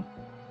was doing.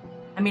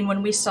 I mean,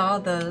 when we saw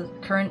the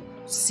current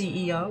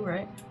CEO,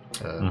 right?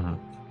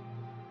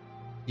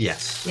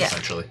 Yes, Yeah.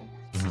 essentially.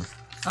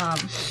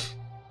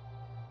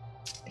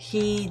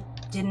 He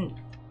didn't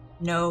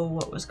know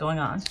what was going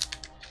on.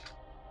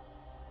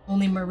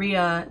 Only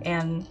Maria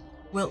and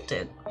Wilt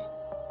did.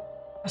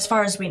 As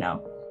far as we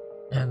know.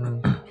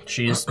 And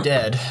she is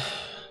dead.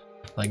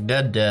 Like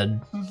dead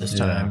this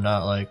time.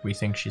 Not like we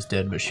think she's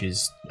dead, but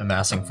she's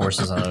amassing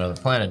forces on another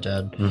planet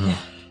dead.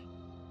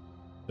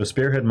 The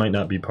Spearhead might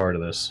not be part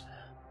of this,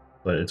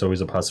 but it's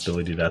always a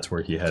possibility that's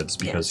where he heads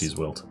because he's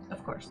Wilt.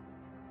 Of course.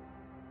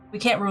 We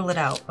can't rule it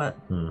out, but...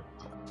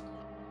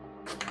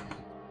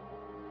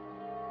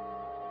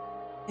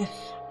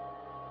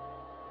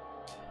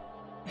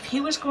 If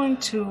he was going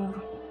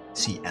to...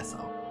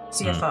 CFO.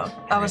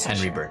 I was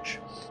Henry Birch.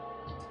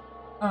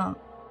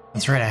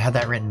 That's right, I had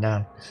that written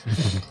down.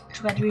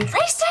 Too bad you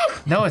erased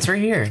it! No, it's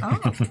right here. Oh.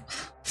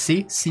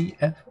 See?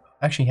 CF.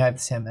 Actually, I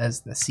have him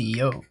as the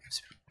CEO.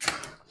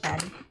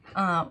 Daddy.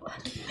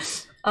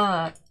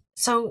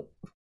 So,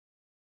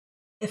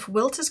 if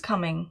Wilt is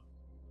coming,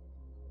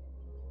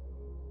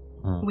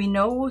 we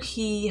know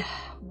he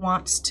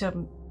wants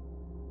to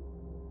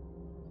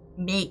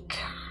make...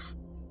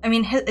 I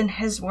mean, in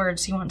his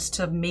words, he wants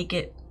to make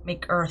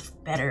Earth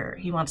better.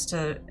 He wants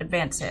to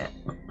advance it.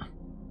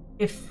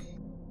 If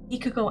he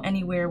could go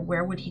anywhere,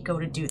 where would he go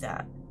to do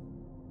that?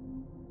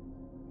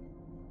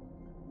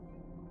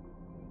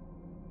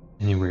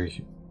 Anywhere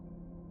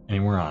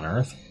on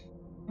Earth?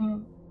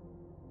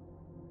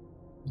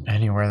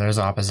 Anywhere there's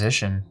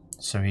opposition,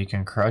 so he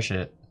can crush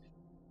it.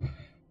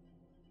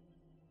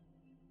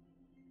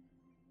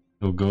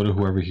 He'll go to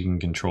whoever he can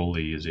control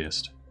the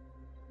easiest.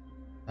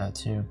 That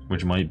too.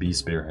 Which might be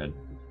Spearhead.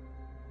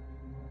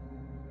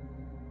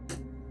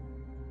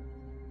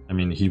 I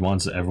mean, he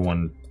wants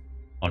everyone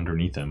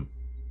underneath him.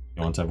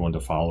 He wants everyone to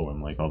follow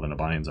him like all the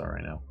Nabayans are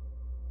right now.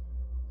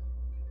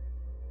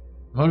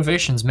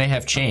 Motivations may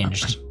have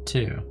changed,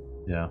 too.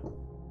 Yeah.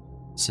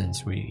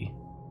 Since we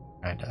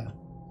kinda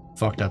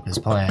fucked up his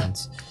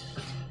plans.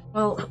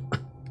 Well,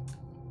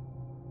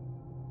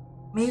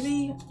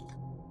 maybe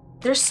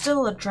there's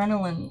still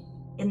adrenaline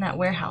in that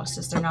warehouse,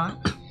 is there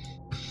not?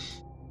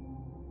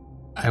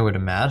 I would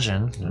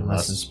imagine,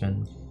 unless it's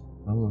been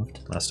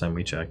moved. Last time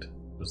we checked,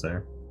 it was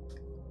there.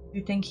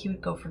 You think he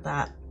would go for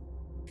that?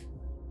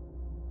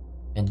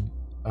 And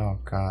oh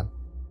god,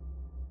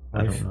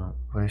 I don't know.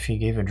 what if he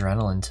gave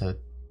adrenaline to the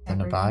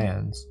Everyone.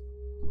 Nabayans?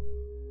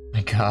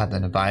 My god, the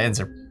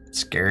Nabayans are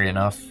scary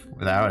enough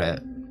without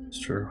it. It's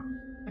true.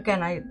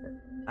 Again, I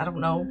don't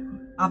know.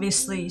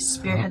 Obviously,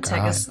 Spearhead Tech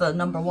God. is the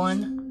number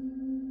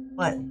one,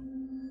 but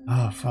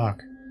Oh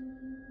fuck.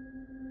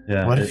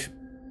 Yeah. What if?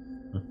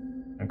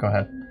 Go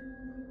ahead.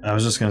 I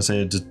was just gonna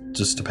say it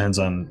just depends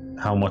on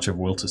how much of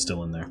Wilt is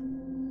still in there.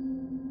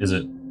 Is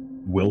it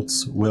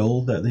Wilt's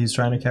will that he's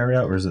trying to carry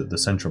out, or is it the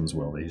Centrum's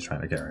will that he's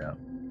trying to carry out?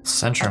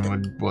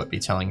 Centrum would be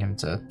telling him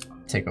to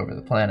take over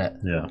the planet.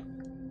 Yeah.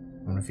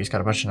 And if he's got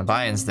a bunch of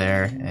Nabayans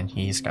there, and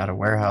he's got a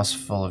warehouse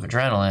full of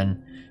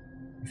adrenaline,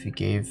 if he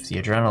gave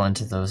the adrenaline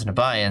to those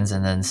Nabayans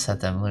and then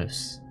set them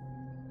loose.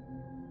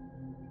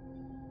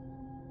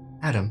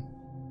 Adam.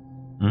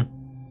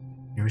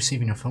 You're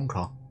receiving a phone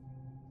call.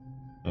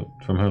 Oh,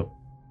 from who?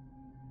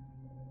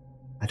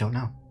 I don't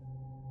know.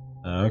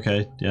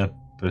 Okay, yeah,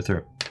 put it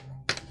through.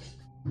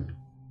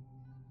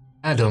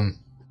 Adam.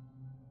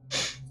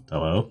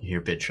 Hello? You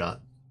hear Bidshot.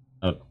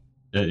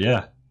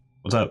 Yeah.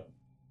 What's up?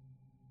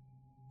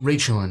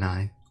 Rachel and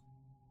I,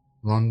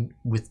 along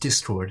with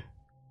Discord,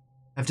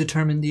 have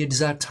determined the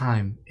exact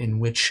time in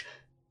which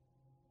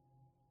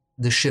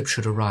the ship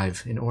should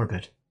arrive in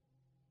orbit.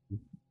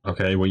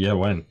 Okay, well, yeah,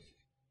 when?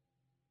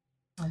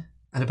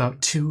 At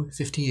about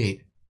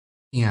 2:58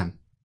 p.m.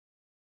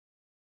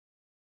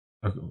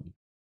 Okay,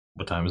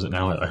 what time is it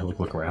now? I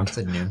look around. It's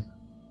at noon.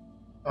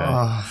 Okay.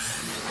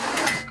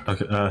 Oh,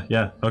 Okay,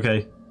 yeah,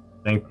 okay.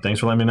 Thanks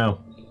for letting me know.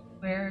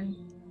 where?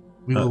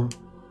 We will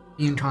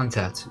be in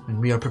contact, and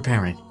we are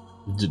preparing.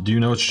 Do you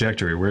know its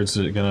trajectory? Where's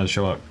it gonna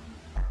show up?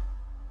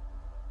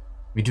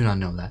 We do not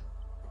know that.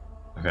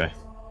 Okay.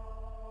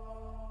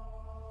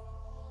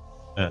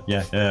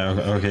 Yeah,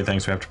 okay,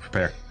 thanks, we have to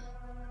prepare.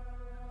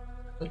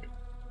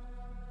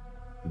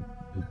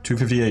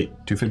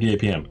 2:58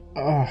 p.m.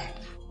 oh,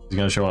 He's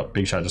gonna show up.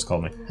 Big Shot just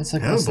called me. that's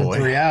like Oh, less than boy.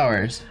 3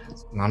 hours.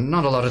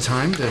 Not a lot of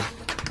time to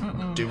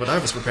do what I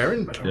was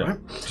preparing, but Yeah,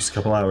 alright. just a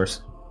couple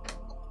hours.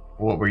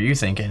 What were you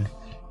thinking?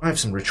 I have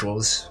some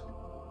rituals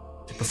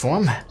to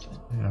perform.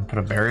 You gonna put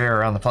a barrier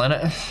around the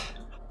planet?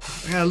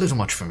 A little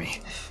much for me.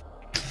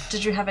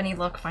 Did you have any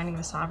luck finding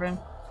the Sovereign?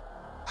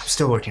 I'm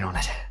still working on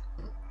it.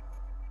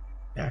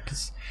 Yeah,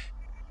 because...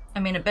 I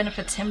mean, it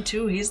benefits him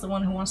too. He's the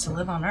one who wants to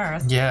live on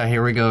Earth. Yeah,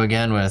 here we go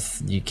again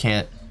with you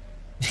can't...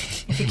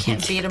 If you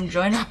can't beat him,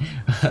 join him.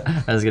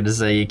 I was gonna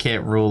say, you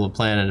can't rule a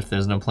planet if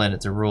there's no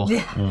planet to rule.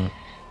 Yeah.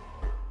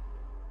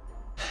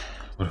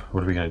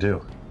 What are we gonna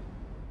do?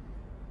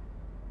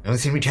 The only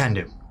thing we can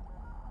do.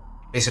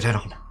 Face it head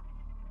on.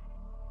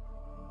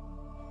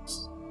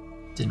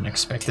 Didn't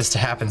expect this to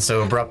happen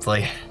so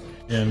abruptly.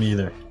 Yeah, me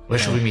either. Where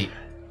should we meet?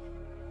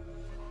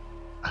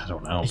 I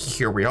don't know.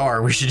 Here we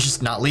are. We should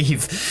just not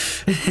leave.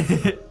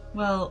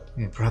 Well,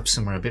 Yeah, perhaps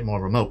somewhere a bit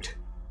more remote.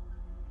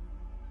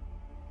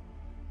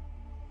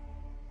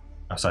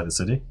 Outside the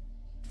city?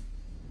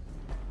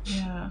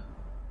 yeah.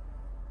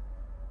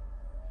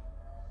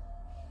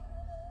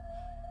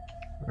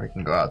 We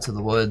can go out to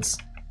the woods.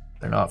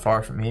 They're not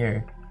far from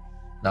here.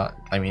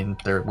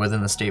 They're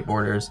within the state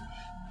borders.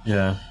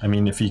 Yeah, I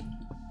mean, if he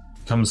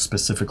comes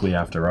specifically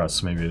after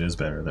us, maybe it is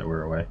better that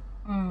we're away.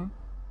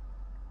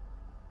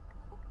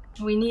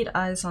 We need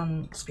eyes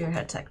on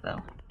Spearhead Tech, though.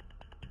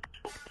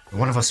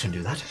 One of us can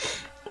do that.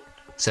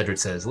 Cedric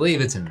says,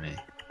 leave it to me.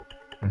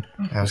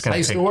 I was I gonna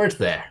used pick. to work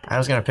there. I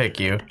was gonna pick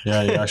you.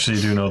 Yeah, you actually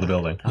do know the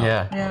building.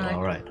 Yeah. Yeah.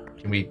 All right.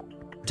 Can we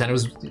pretend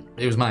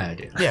it was my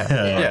idea? Yeah.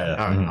 Yeah.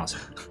 All right, Mhm.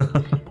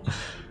 awesome.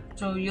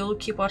 So you'll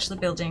keep watch of the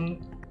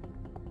building.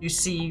 You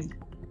see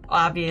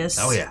obvious.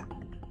 Oh yeah.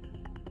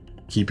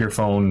 Keep your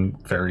phone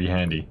very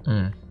handy.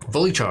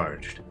 Fully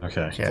charged.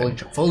 Okay. Yeah.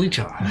 Fully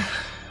charged.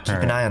 Keep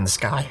an eye on the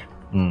sky.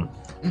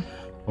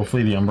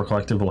 Hopefully the Umber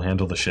Collective will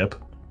handle the ship.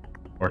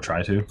 Or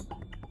try to.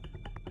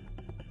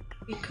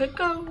 We could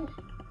go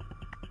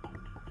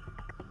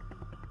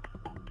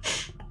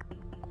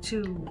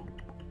to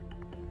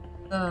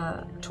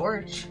the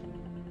torch.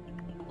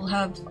 We'll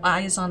have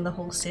eyes on the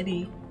whole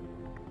city.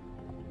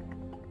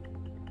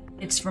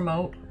 It's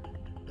remote.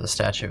 The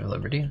Statue of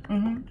Liberty.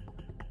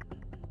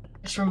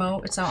 It's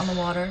remote. It's out on the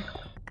water.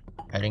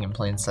 Hiding in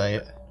plain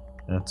sight.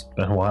 Yeah, it's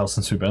been a while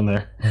since we've been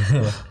there.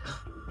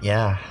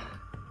 Yeah.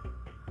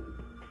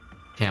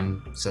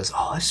 Cam says,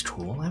 oh, that's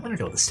cool. I want to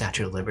go to the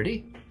Statue of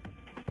Liberty.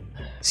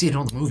 See it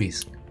on the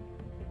movies.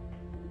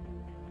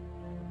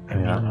 I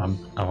mean, I'm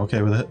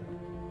okay with it.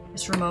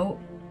 It's remote.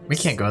 We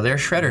can't go there.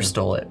 Shredder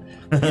stole it.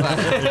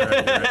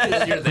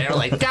 You're there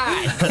like,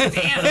 God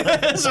damn.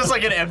 It's just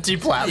like an empty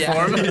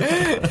platform.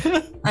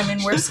 I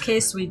mean, worst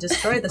case, we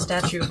destroy the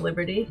Statue of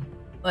Liberty,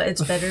 but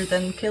it's better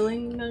than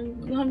killing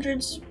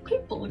hundreds of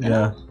people. You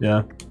know?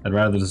 Yeah. I'd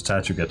rather the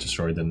statue get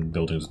destroyed than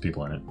buildings with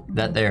people in it.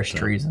 That there's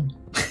treason.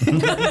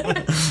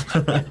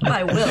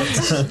 I will.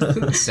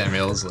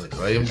 Samuel's like,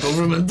 I am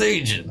government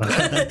agent.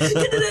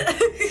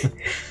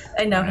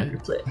 I know how to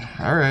play.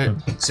 All right.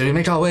 So we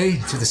make our way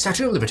to the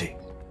Statue of Liberty.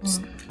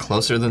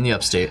 Closer than the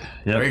upstate.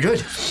 Yeah, Very good.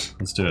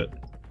 let's do it.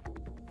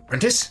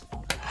 Apprentice?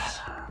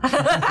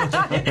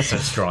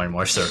 Starts drawing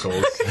more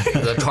circles.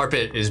 The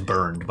carpet is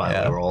burned by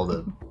where all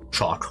the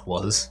chalk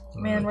was.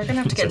 Man, we're gonna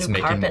have to get Just new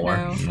making carpet more.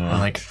 now. I'm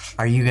like,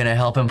 are you gonna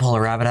help him pull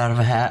a rabbit out of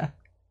a hat?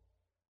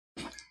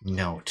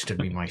 No, it's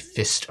gonna be my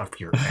fist up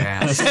your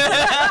ass.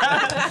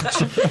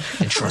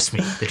 And trust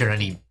me, they're gonna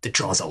need the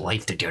jaws of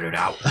life to get it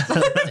out.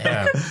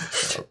 Yeah.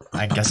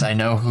 I guess I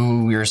know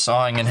who you're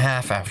sawing in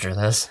half after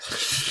this.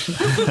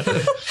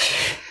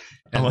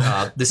 And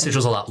the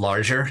sigil's a lot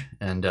larger,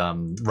 and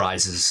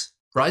Rise is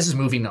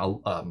moving a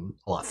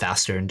lot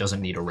faster and doesn't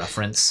need a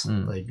reference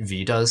like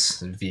V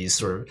does. And V's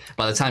sort of,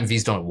 by the time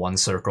V's done at one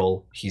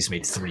circle, he's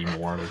made 3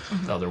 more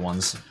of the other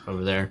ones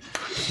over there.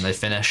 And they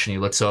finish, and he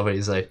looks over,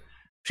 he's like,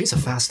 she's a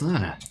fast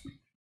learner.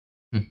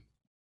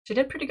 She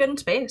did pretty good in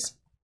space.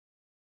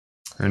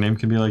 Her name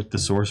could be like the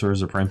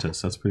Sorcerer's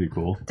Apprentice. That's pretty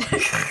cool.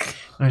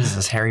 What is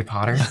this, Harry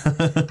Potter?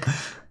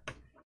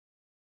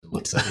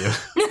 Looks at you.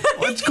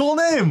 What's a cool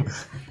name?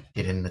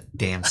 Get in the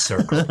damn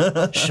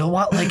circle. She'll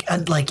want like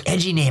a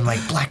edgy name like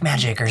Black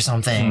Magic or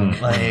something.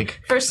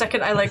 Like For a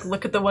second, I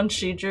look at the one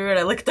she drew, and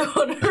I look at the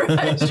one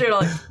I drew.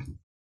 I'm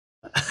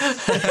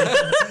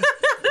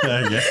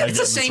like, It's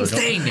the same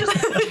thing.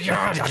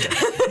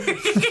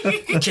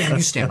 Jam,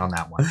 you stand on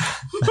that one.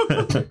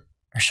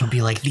 or she'll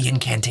be like the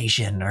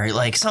incantation or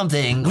like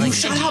something. Like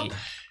shut up.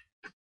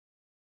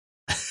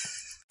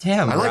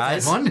 Damn, I like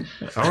Rise. that one.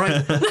 All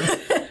right.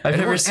 I've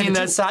never seen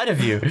that side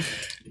of you.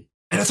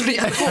 And that's what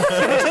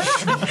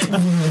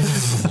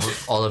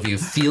all of you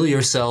feel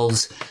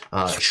yourselves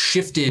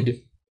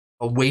shifted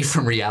away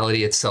from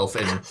reality itself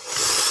and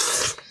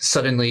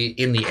suddenly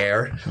in the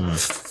air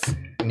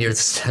near the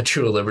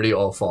Statue of Liberty,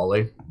 all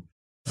falling.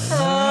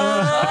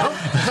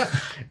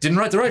 Didn't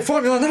write the right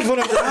formula on that one.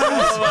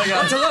 Oh my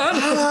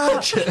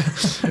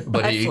god!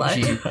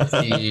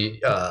 But he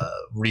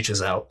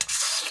reaches out,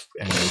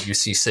 and you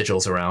see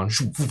sigils around,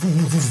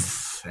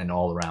 and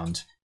all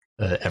around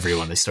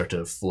everyone. They start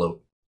to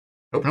float.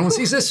 Hope no one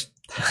sees this.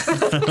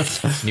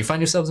 And you find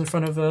yourselves in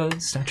front of a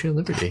Statue of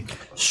Liberty.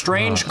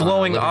 Strange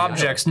glowing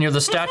objects near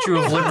the Statue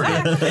of Liberty.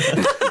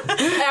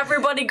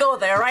 everybody go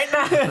there right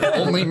now.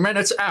 Only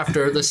minutes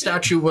after the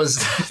statue was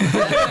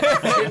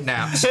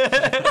kidnapped.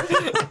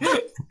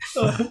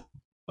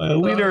 A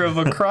leader of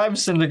a crime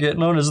syndicate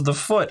known as the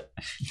Foot,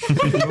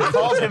 who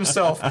called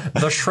himself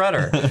the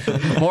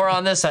Shredder. More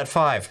on this at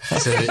 5.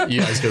 So you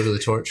guys go to the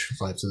torch,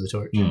 fly to the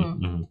torch.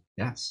 Mm-hmm.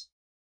 Yes.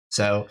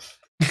 So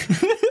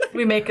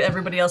We make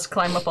everybody else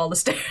climb up all the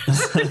stairs.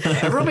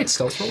 everyone make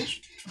stealth rolls.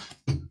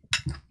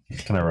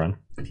 Can I run?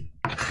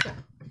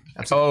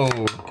 Oh.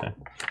 Okay.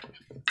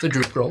 It's a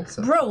droop roll.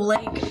 So. Bro,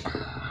 like,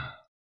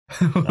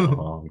 Oh,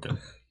 well, I'm good.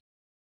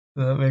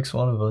 That makes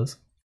one of us.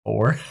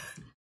 4.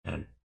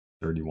 And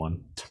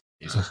 31.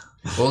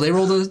 Well, they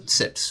roll the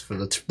 6 for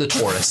the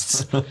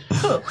tourists.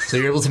 So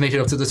you're able to make it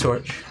up to the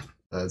torch.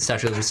 The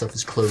Statue of itself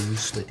is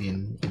closed at the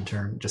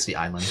intern, just the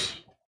island.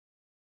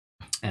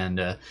 And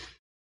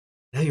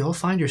yeah, you all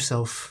find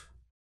yourself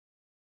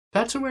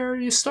back to where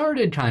you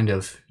started, kind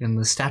of, in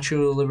the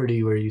Statue of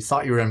Liberty, where you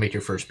thought you were going to make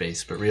your first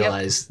base, but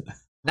realized,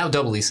 now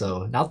doubly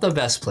so, not the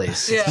best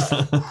place. Yeah.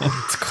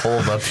 It's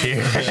cold up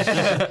here.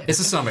 It's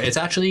the summer. It's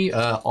actually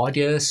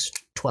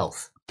August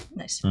 12th.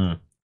 Nice.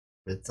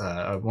 With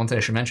one thing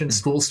I should mention,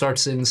 school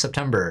starts in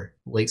September,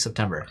 late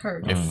September.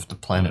 Heard. If the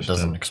planet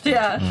doesn't explode.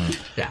 Yeah.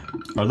 Yeah.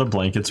 Are the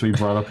blankets we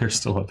brought up here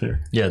still up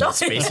here? Yeah, the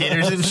space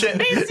heaters and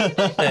shit.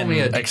 And We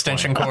had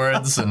extension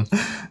cords and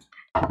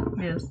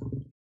Yes.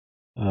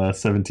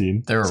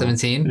 17. there were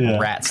 17? Yeah.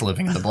 rats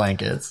living in the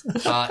blankets.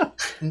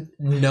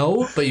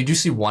 No, but you do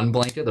see one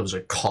blanket that was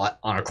like caught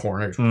on a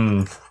corner.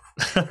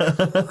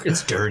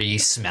 It's dirty,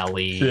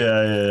 smelly.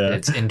 Yeah.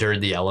 It's endured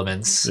the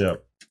elements.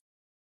 Yep.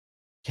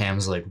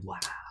 Cam's like, wow.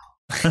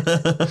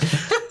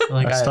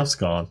 Like That stuff's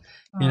gone.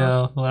 you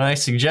know, when I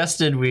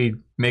suggested we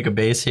make a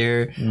base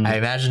here, I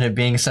imagine it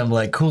being some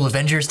like cool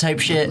Avengers type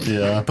shit.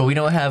 Yeah. But we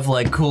don't have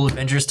like cool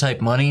Avengers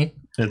type money.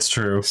 It's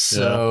true.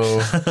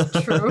 So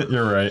True.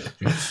 You're right.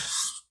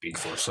 Speak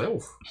for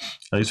yourself.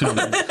 At least we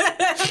don't-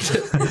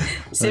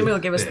 Samuel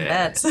gave us the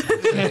bats. I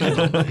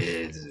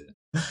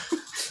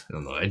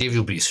don't know. I think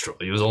you'll be strong.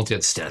 You don't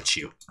get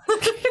statue.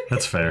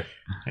 That's fair.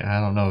 yeah,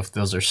 I don't know if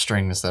those are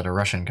strings that a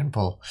Russian can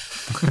pull.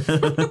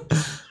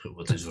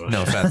 What is Russia?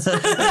 No offense.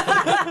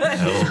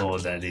 I don't know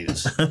what that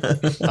is.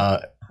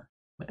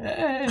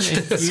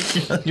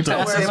 You Don't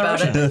pass worry as a about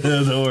Russian. it.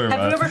 Don't worry Have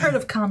about you ever heard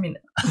of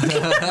communism?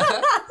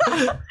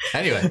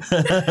 Anyway,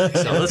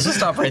 So let's just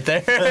stop right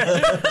there.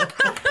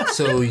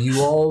 so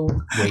you all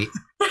wait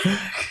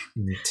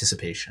in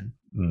anticipation.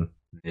 Mm.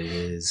 It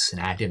is an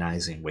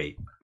agonizing wait.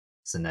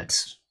 It's the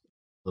next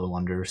little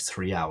under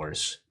 3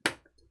 hours.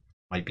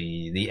 Might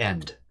be the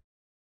end.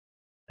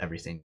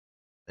 Everything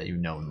that you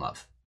know and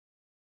love.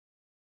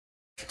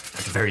 At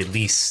the very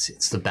least,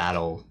 it's the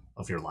battle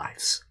of your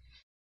lives.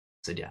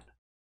 It's again.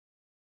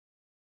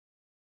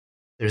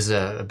 There's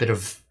a bit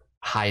of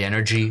high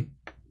energy,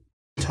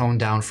 toned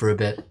down for a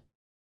bit,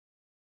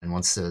 and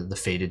once the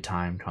fated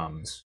time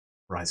comes,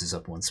 rises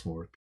up once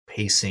more,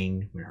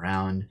 pacing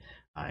around.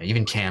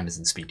 Even Cam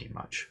isn't speaking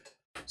much,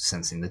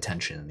 sensing the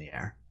tension in the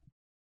air.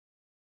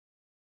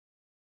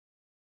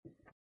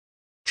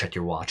 Check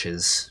your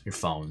watches, your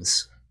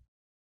phones.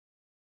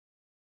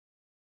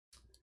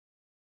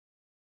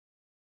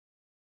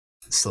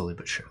 Slowly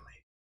but surely.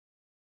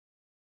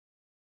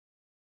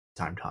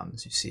 Time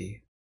comes, you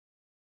see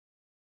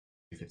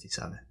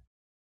 2:57.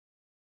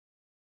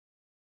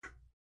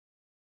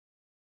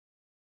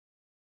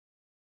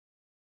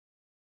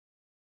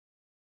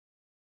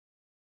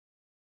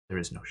 There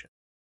is no ship.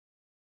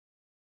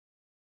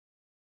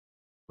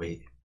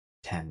 Wait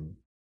 10,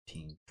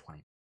 15,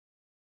 20.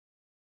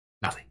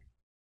 Nothing.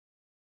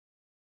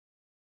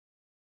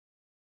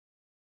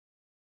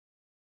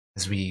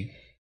 As we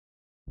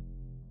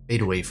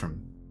fade away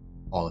from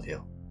all of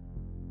you,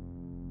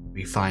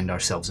 we find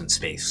ourselves in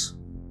space.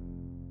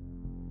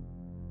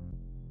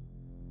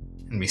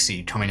 And we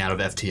see coming out of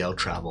FTL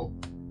travel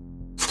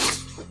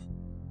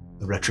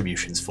the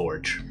Retribution's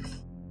Forge.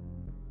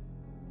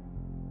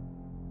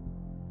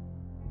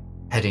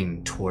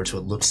 Heading towards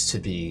what looks to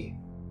be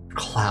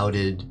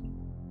clouded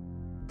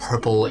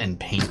purple and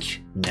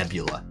pink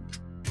nebula.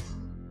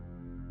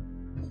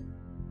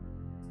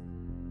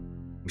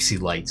 We see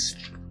lights.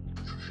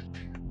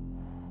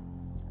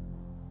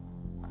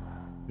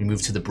 We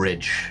move to the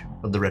bridge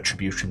of the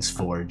Retribution's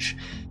Forge,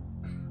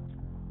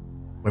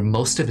 where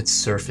most of its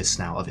surface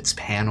now, of its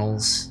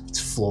panels, its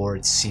floor,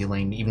 its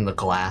ceiling, even the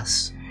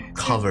glass,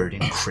 covered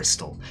in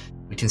crystal.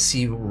 We can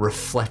see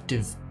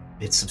reflective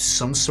bits of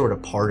some sort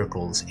of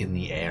particles in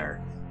the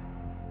air.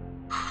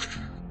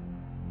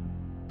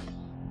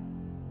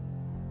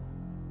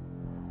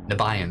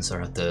 Nabayans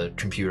are at the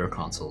computer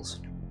consoles.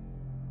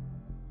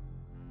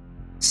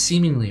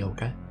 Seemingly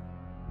okay.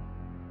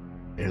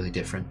 Barely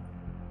different.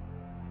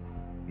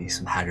 Maybe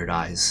some haggard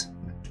eyes.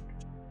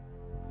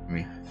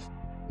 We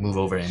move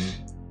over and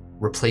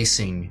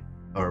replacing,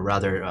 or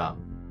rather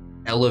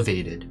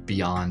elevated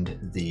beyond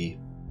the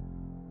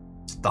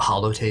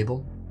hollow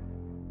table,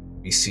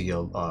 we see a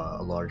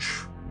large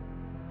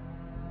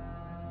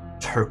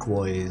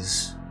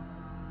turquoise,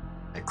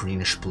 a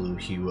greenish blue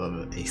hue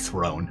of a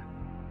throne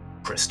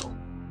crystal.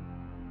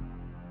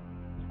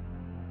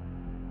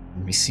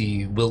 And we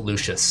see Wilt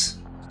Lucius,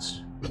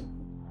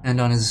 hand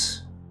on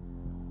his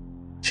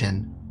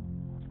chin.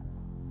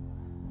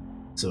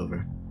 It's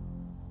over.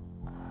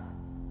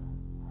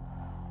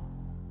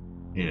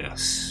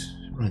 Yes,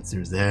 right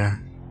through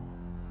there.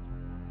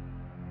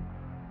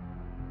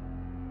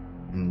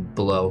 And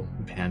below,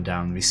 we pan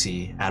down, we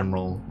see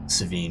Admiral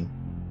Savine,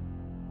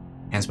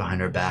 hands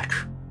behind her back,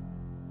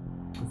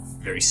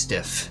 very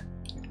stiff.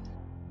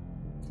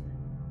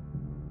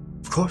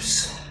 Of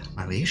course,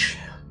 my liege.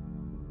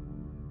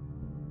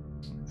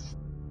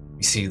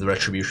 You see the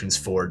Retribution's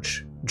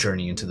Forge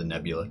journey into the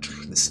nebula,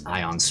 this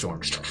ion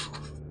storm.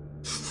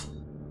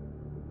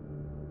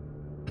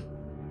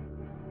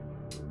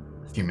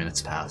 A few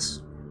minutes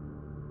pass.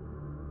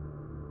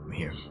 We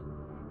hear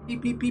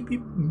beep, beep, beep,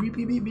 beep, beep,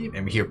 beep, beep, beep,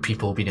 and we hear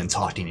people begin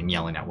talking and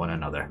yelling at one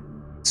another.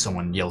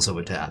 Someone yells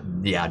over to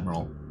the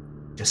Admiral,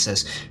 just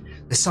says,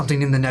 "There's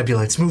something in the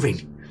nebula, it's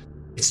moving.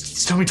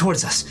 It's coming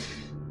towards us."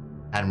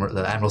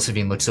 Admiral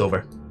Savine looks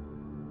over.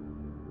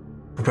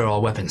 "Prepare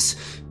all weapons.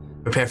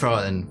 Prepare for all,"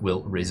 and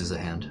Wilt raises a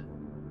hand.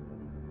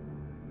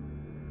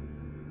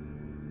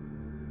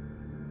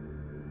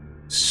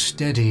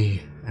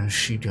 "Steady as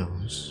she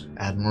goes,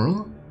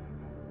 Admiral.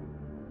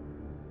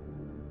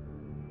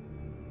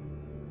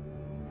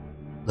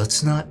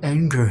 Let's not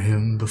anger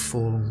him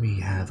before we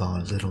have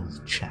our little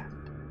chat."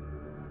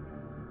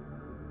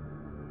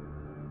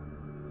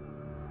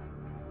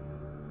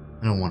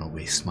 I don't want to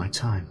waste my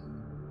time.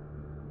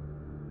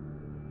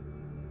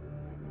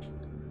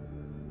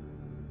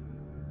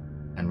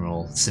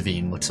 Admiral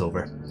Savine looks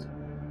over.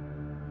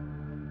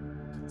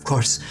 "Of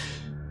course."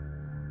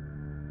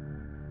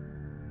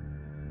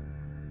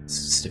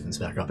 Stiffens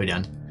back up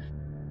again.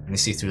 And you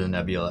see through the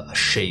nebula a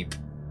shape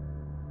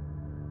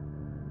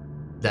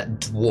that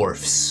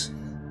dwarfs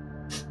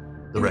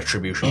the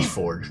Retribution's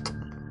Forge.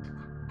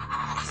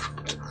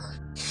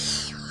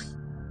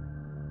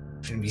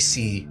 And we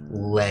see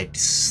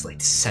legs like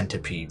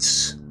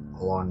centipedes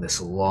along this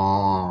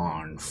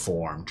long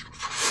form.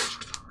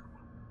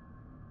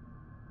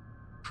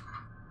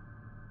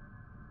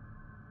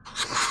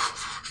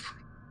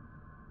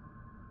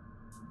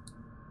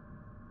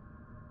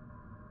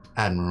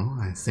 "Admiral,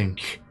 I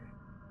think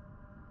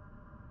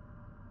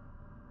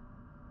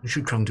we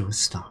should come to a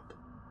stop."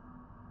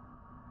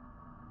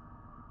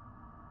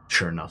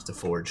 Sure enough, the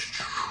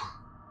Forge.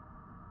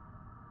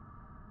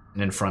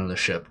 And in front of the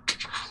ship,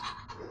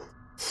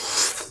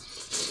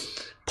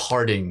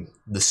 parting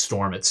the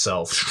storm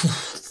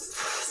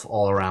itself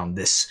all around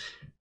this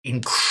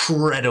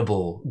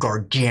incredible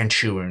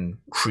gargantuan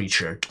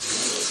creature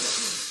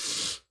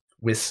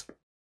with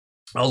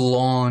a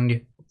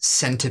long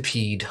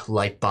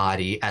centipede-like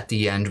body. At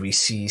the end, we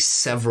see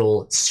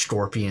several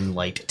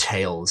scorpion-like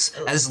tails,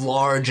 as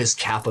large as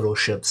capital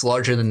ships,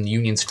 larger than the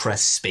Union's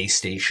Crest space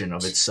station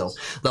of itself.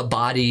 The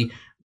body,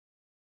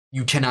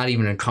 you cannot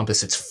even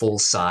encompass its full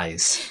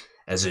size,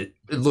 as it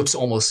looks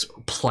almost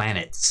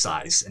planet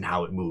size in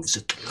how it moves.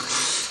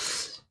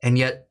 And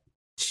yet,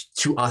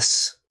 to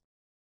us,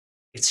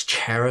 its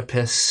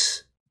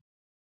carapace,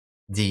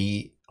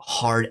 the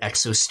hard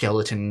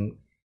exoskeleton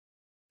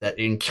that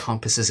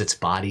encompasses its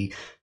body,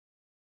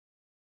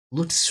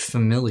 looks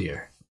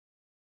familiar.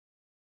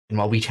 And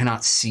while we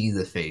cannot see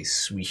the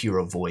face, we hear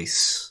a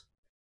voice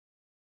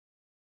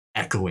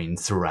echoing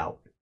throughout.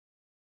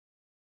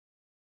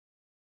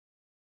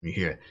 We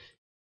hear,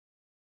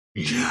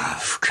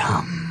 "You've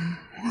come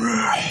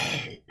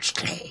right."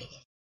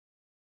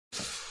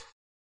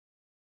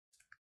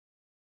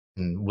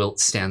 And Wilt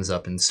stands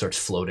up and starts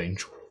floating.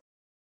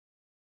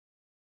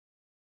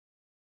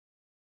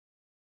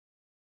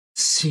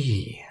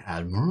 "See,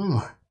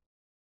 Admiral.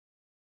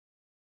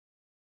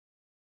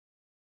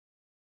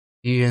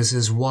 He is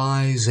as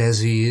wise as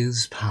he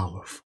is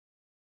powerful.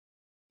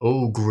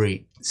 O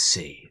great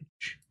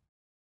sage.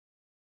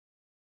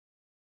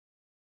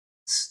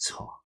 Let's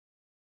talk."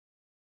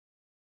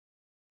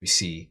 We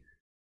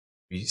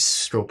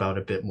stroke out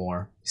a bit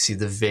more. See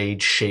the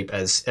vague shape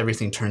as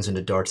everything turns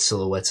into dark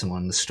silhouettes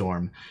among the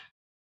storm.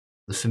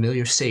 The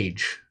familiar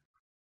sage,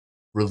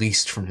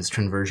 released from his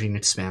converging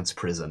expanse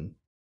prison.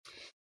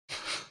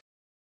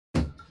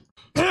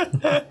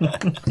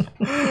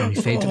 And we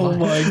fade to black.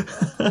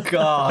 My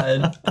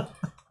god.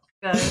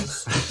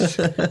 Guys.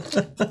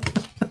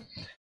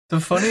 The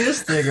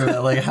funniest thing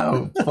about like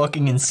how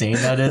fucking insane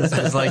that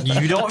is like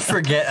you don't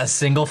forget a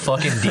single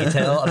fucking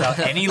detail about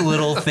any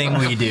little thing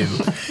we do,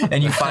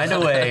 and you find a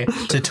way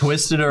to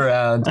twist it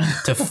around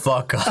to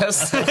fuck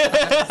us. Oh,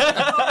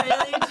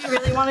 really? Do you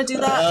really want to do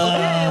that?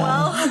 Okay,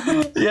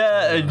 well.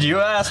 Yeah, and you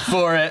asked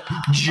for it.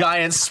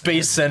 Giant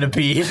space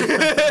centipede.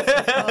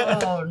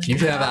 Oh, You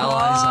have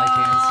allies I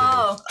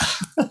can't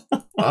see.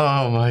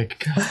 Oh my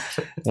god.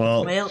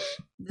 Well, Well,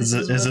 is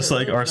what this it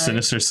like looked our like.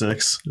 Sinister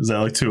Six? Is that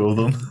like two of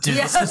them? Dude,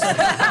 this is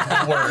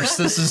worse.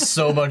 This is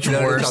so much You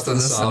already worse got than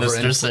the the Sovereign.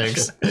 Sinister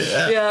Six.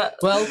 Yeah.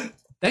 Well,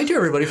 thank you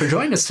everybody for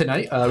joining us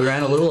tonight. We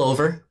ran a little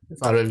over. I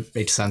thought it would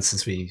make sense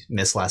since we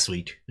missed last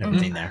week and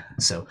everything there.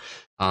 So,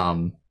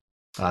 but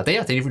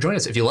yeah, thank you for joining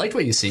us. If you liked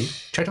what you see,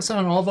 check us out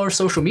on all of our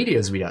social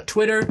medias. We got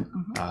Twitter.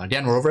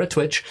 Again, we're over at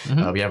Twitch.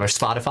 We have our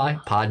Spotify,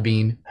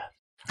 Podbean.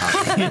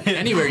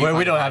 Anywhere you Well, we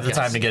find don't have the podcasts.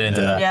 time to get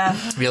into that. Yeah.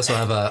 We also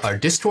have our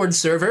Discord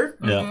server.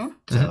 Yeah.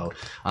 So,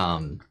 you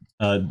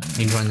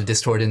can join the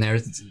Discord in there.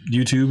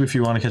 YouTube, if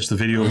you want to catch the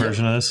video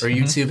version of this. Or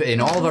YouTube. In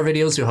all of our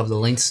videos, you'll have the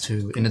links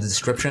to in the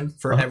description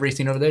for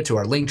everything over there, to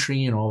our link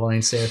tree and all the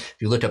links there. If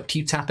you look up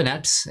Keep Tappin'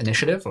 X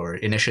Initiative or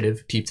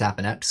Initiative Keep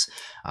Tappin' X,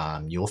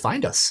 you will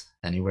find us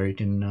anywhere you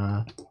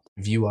can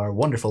view our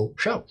wonderful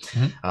show.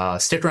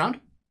 Stick around.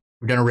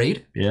 We're gonna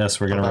raid. Yes,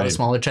 we're gonna About raid. a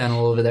smaller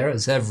channel over there,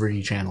 as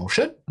every channel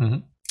should.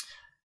 Mhm.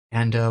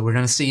 And we're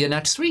gonna see you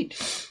next week,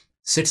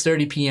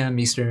 6:30 p.m.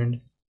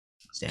 Eastern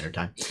Standard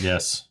Time.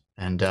 Yes.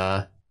 And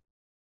all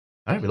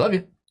right, we love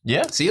you.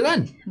 Yeah. See you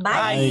then.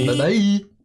 Bye. Bye. Bye.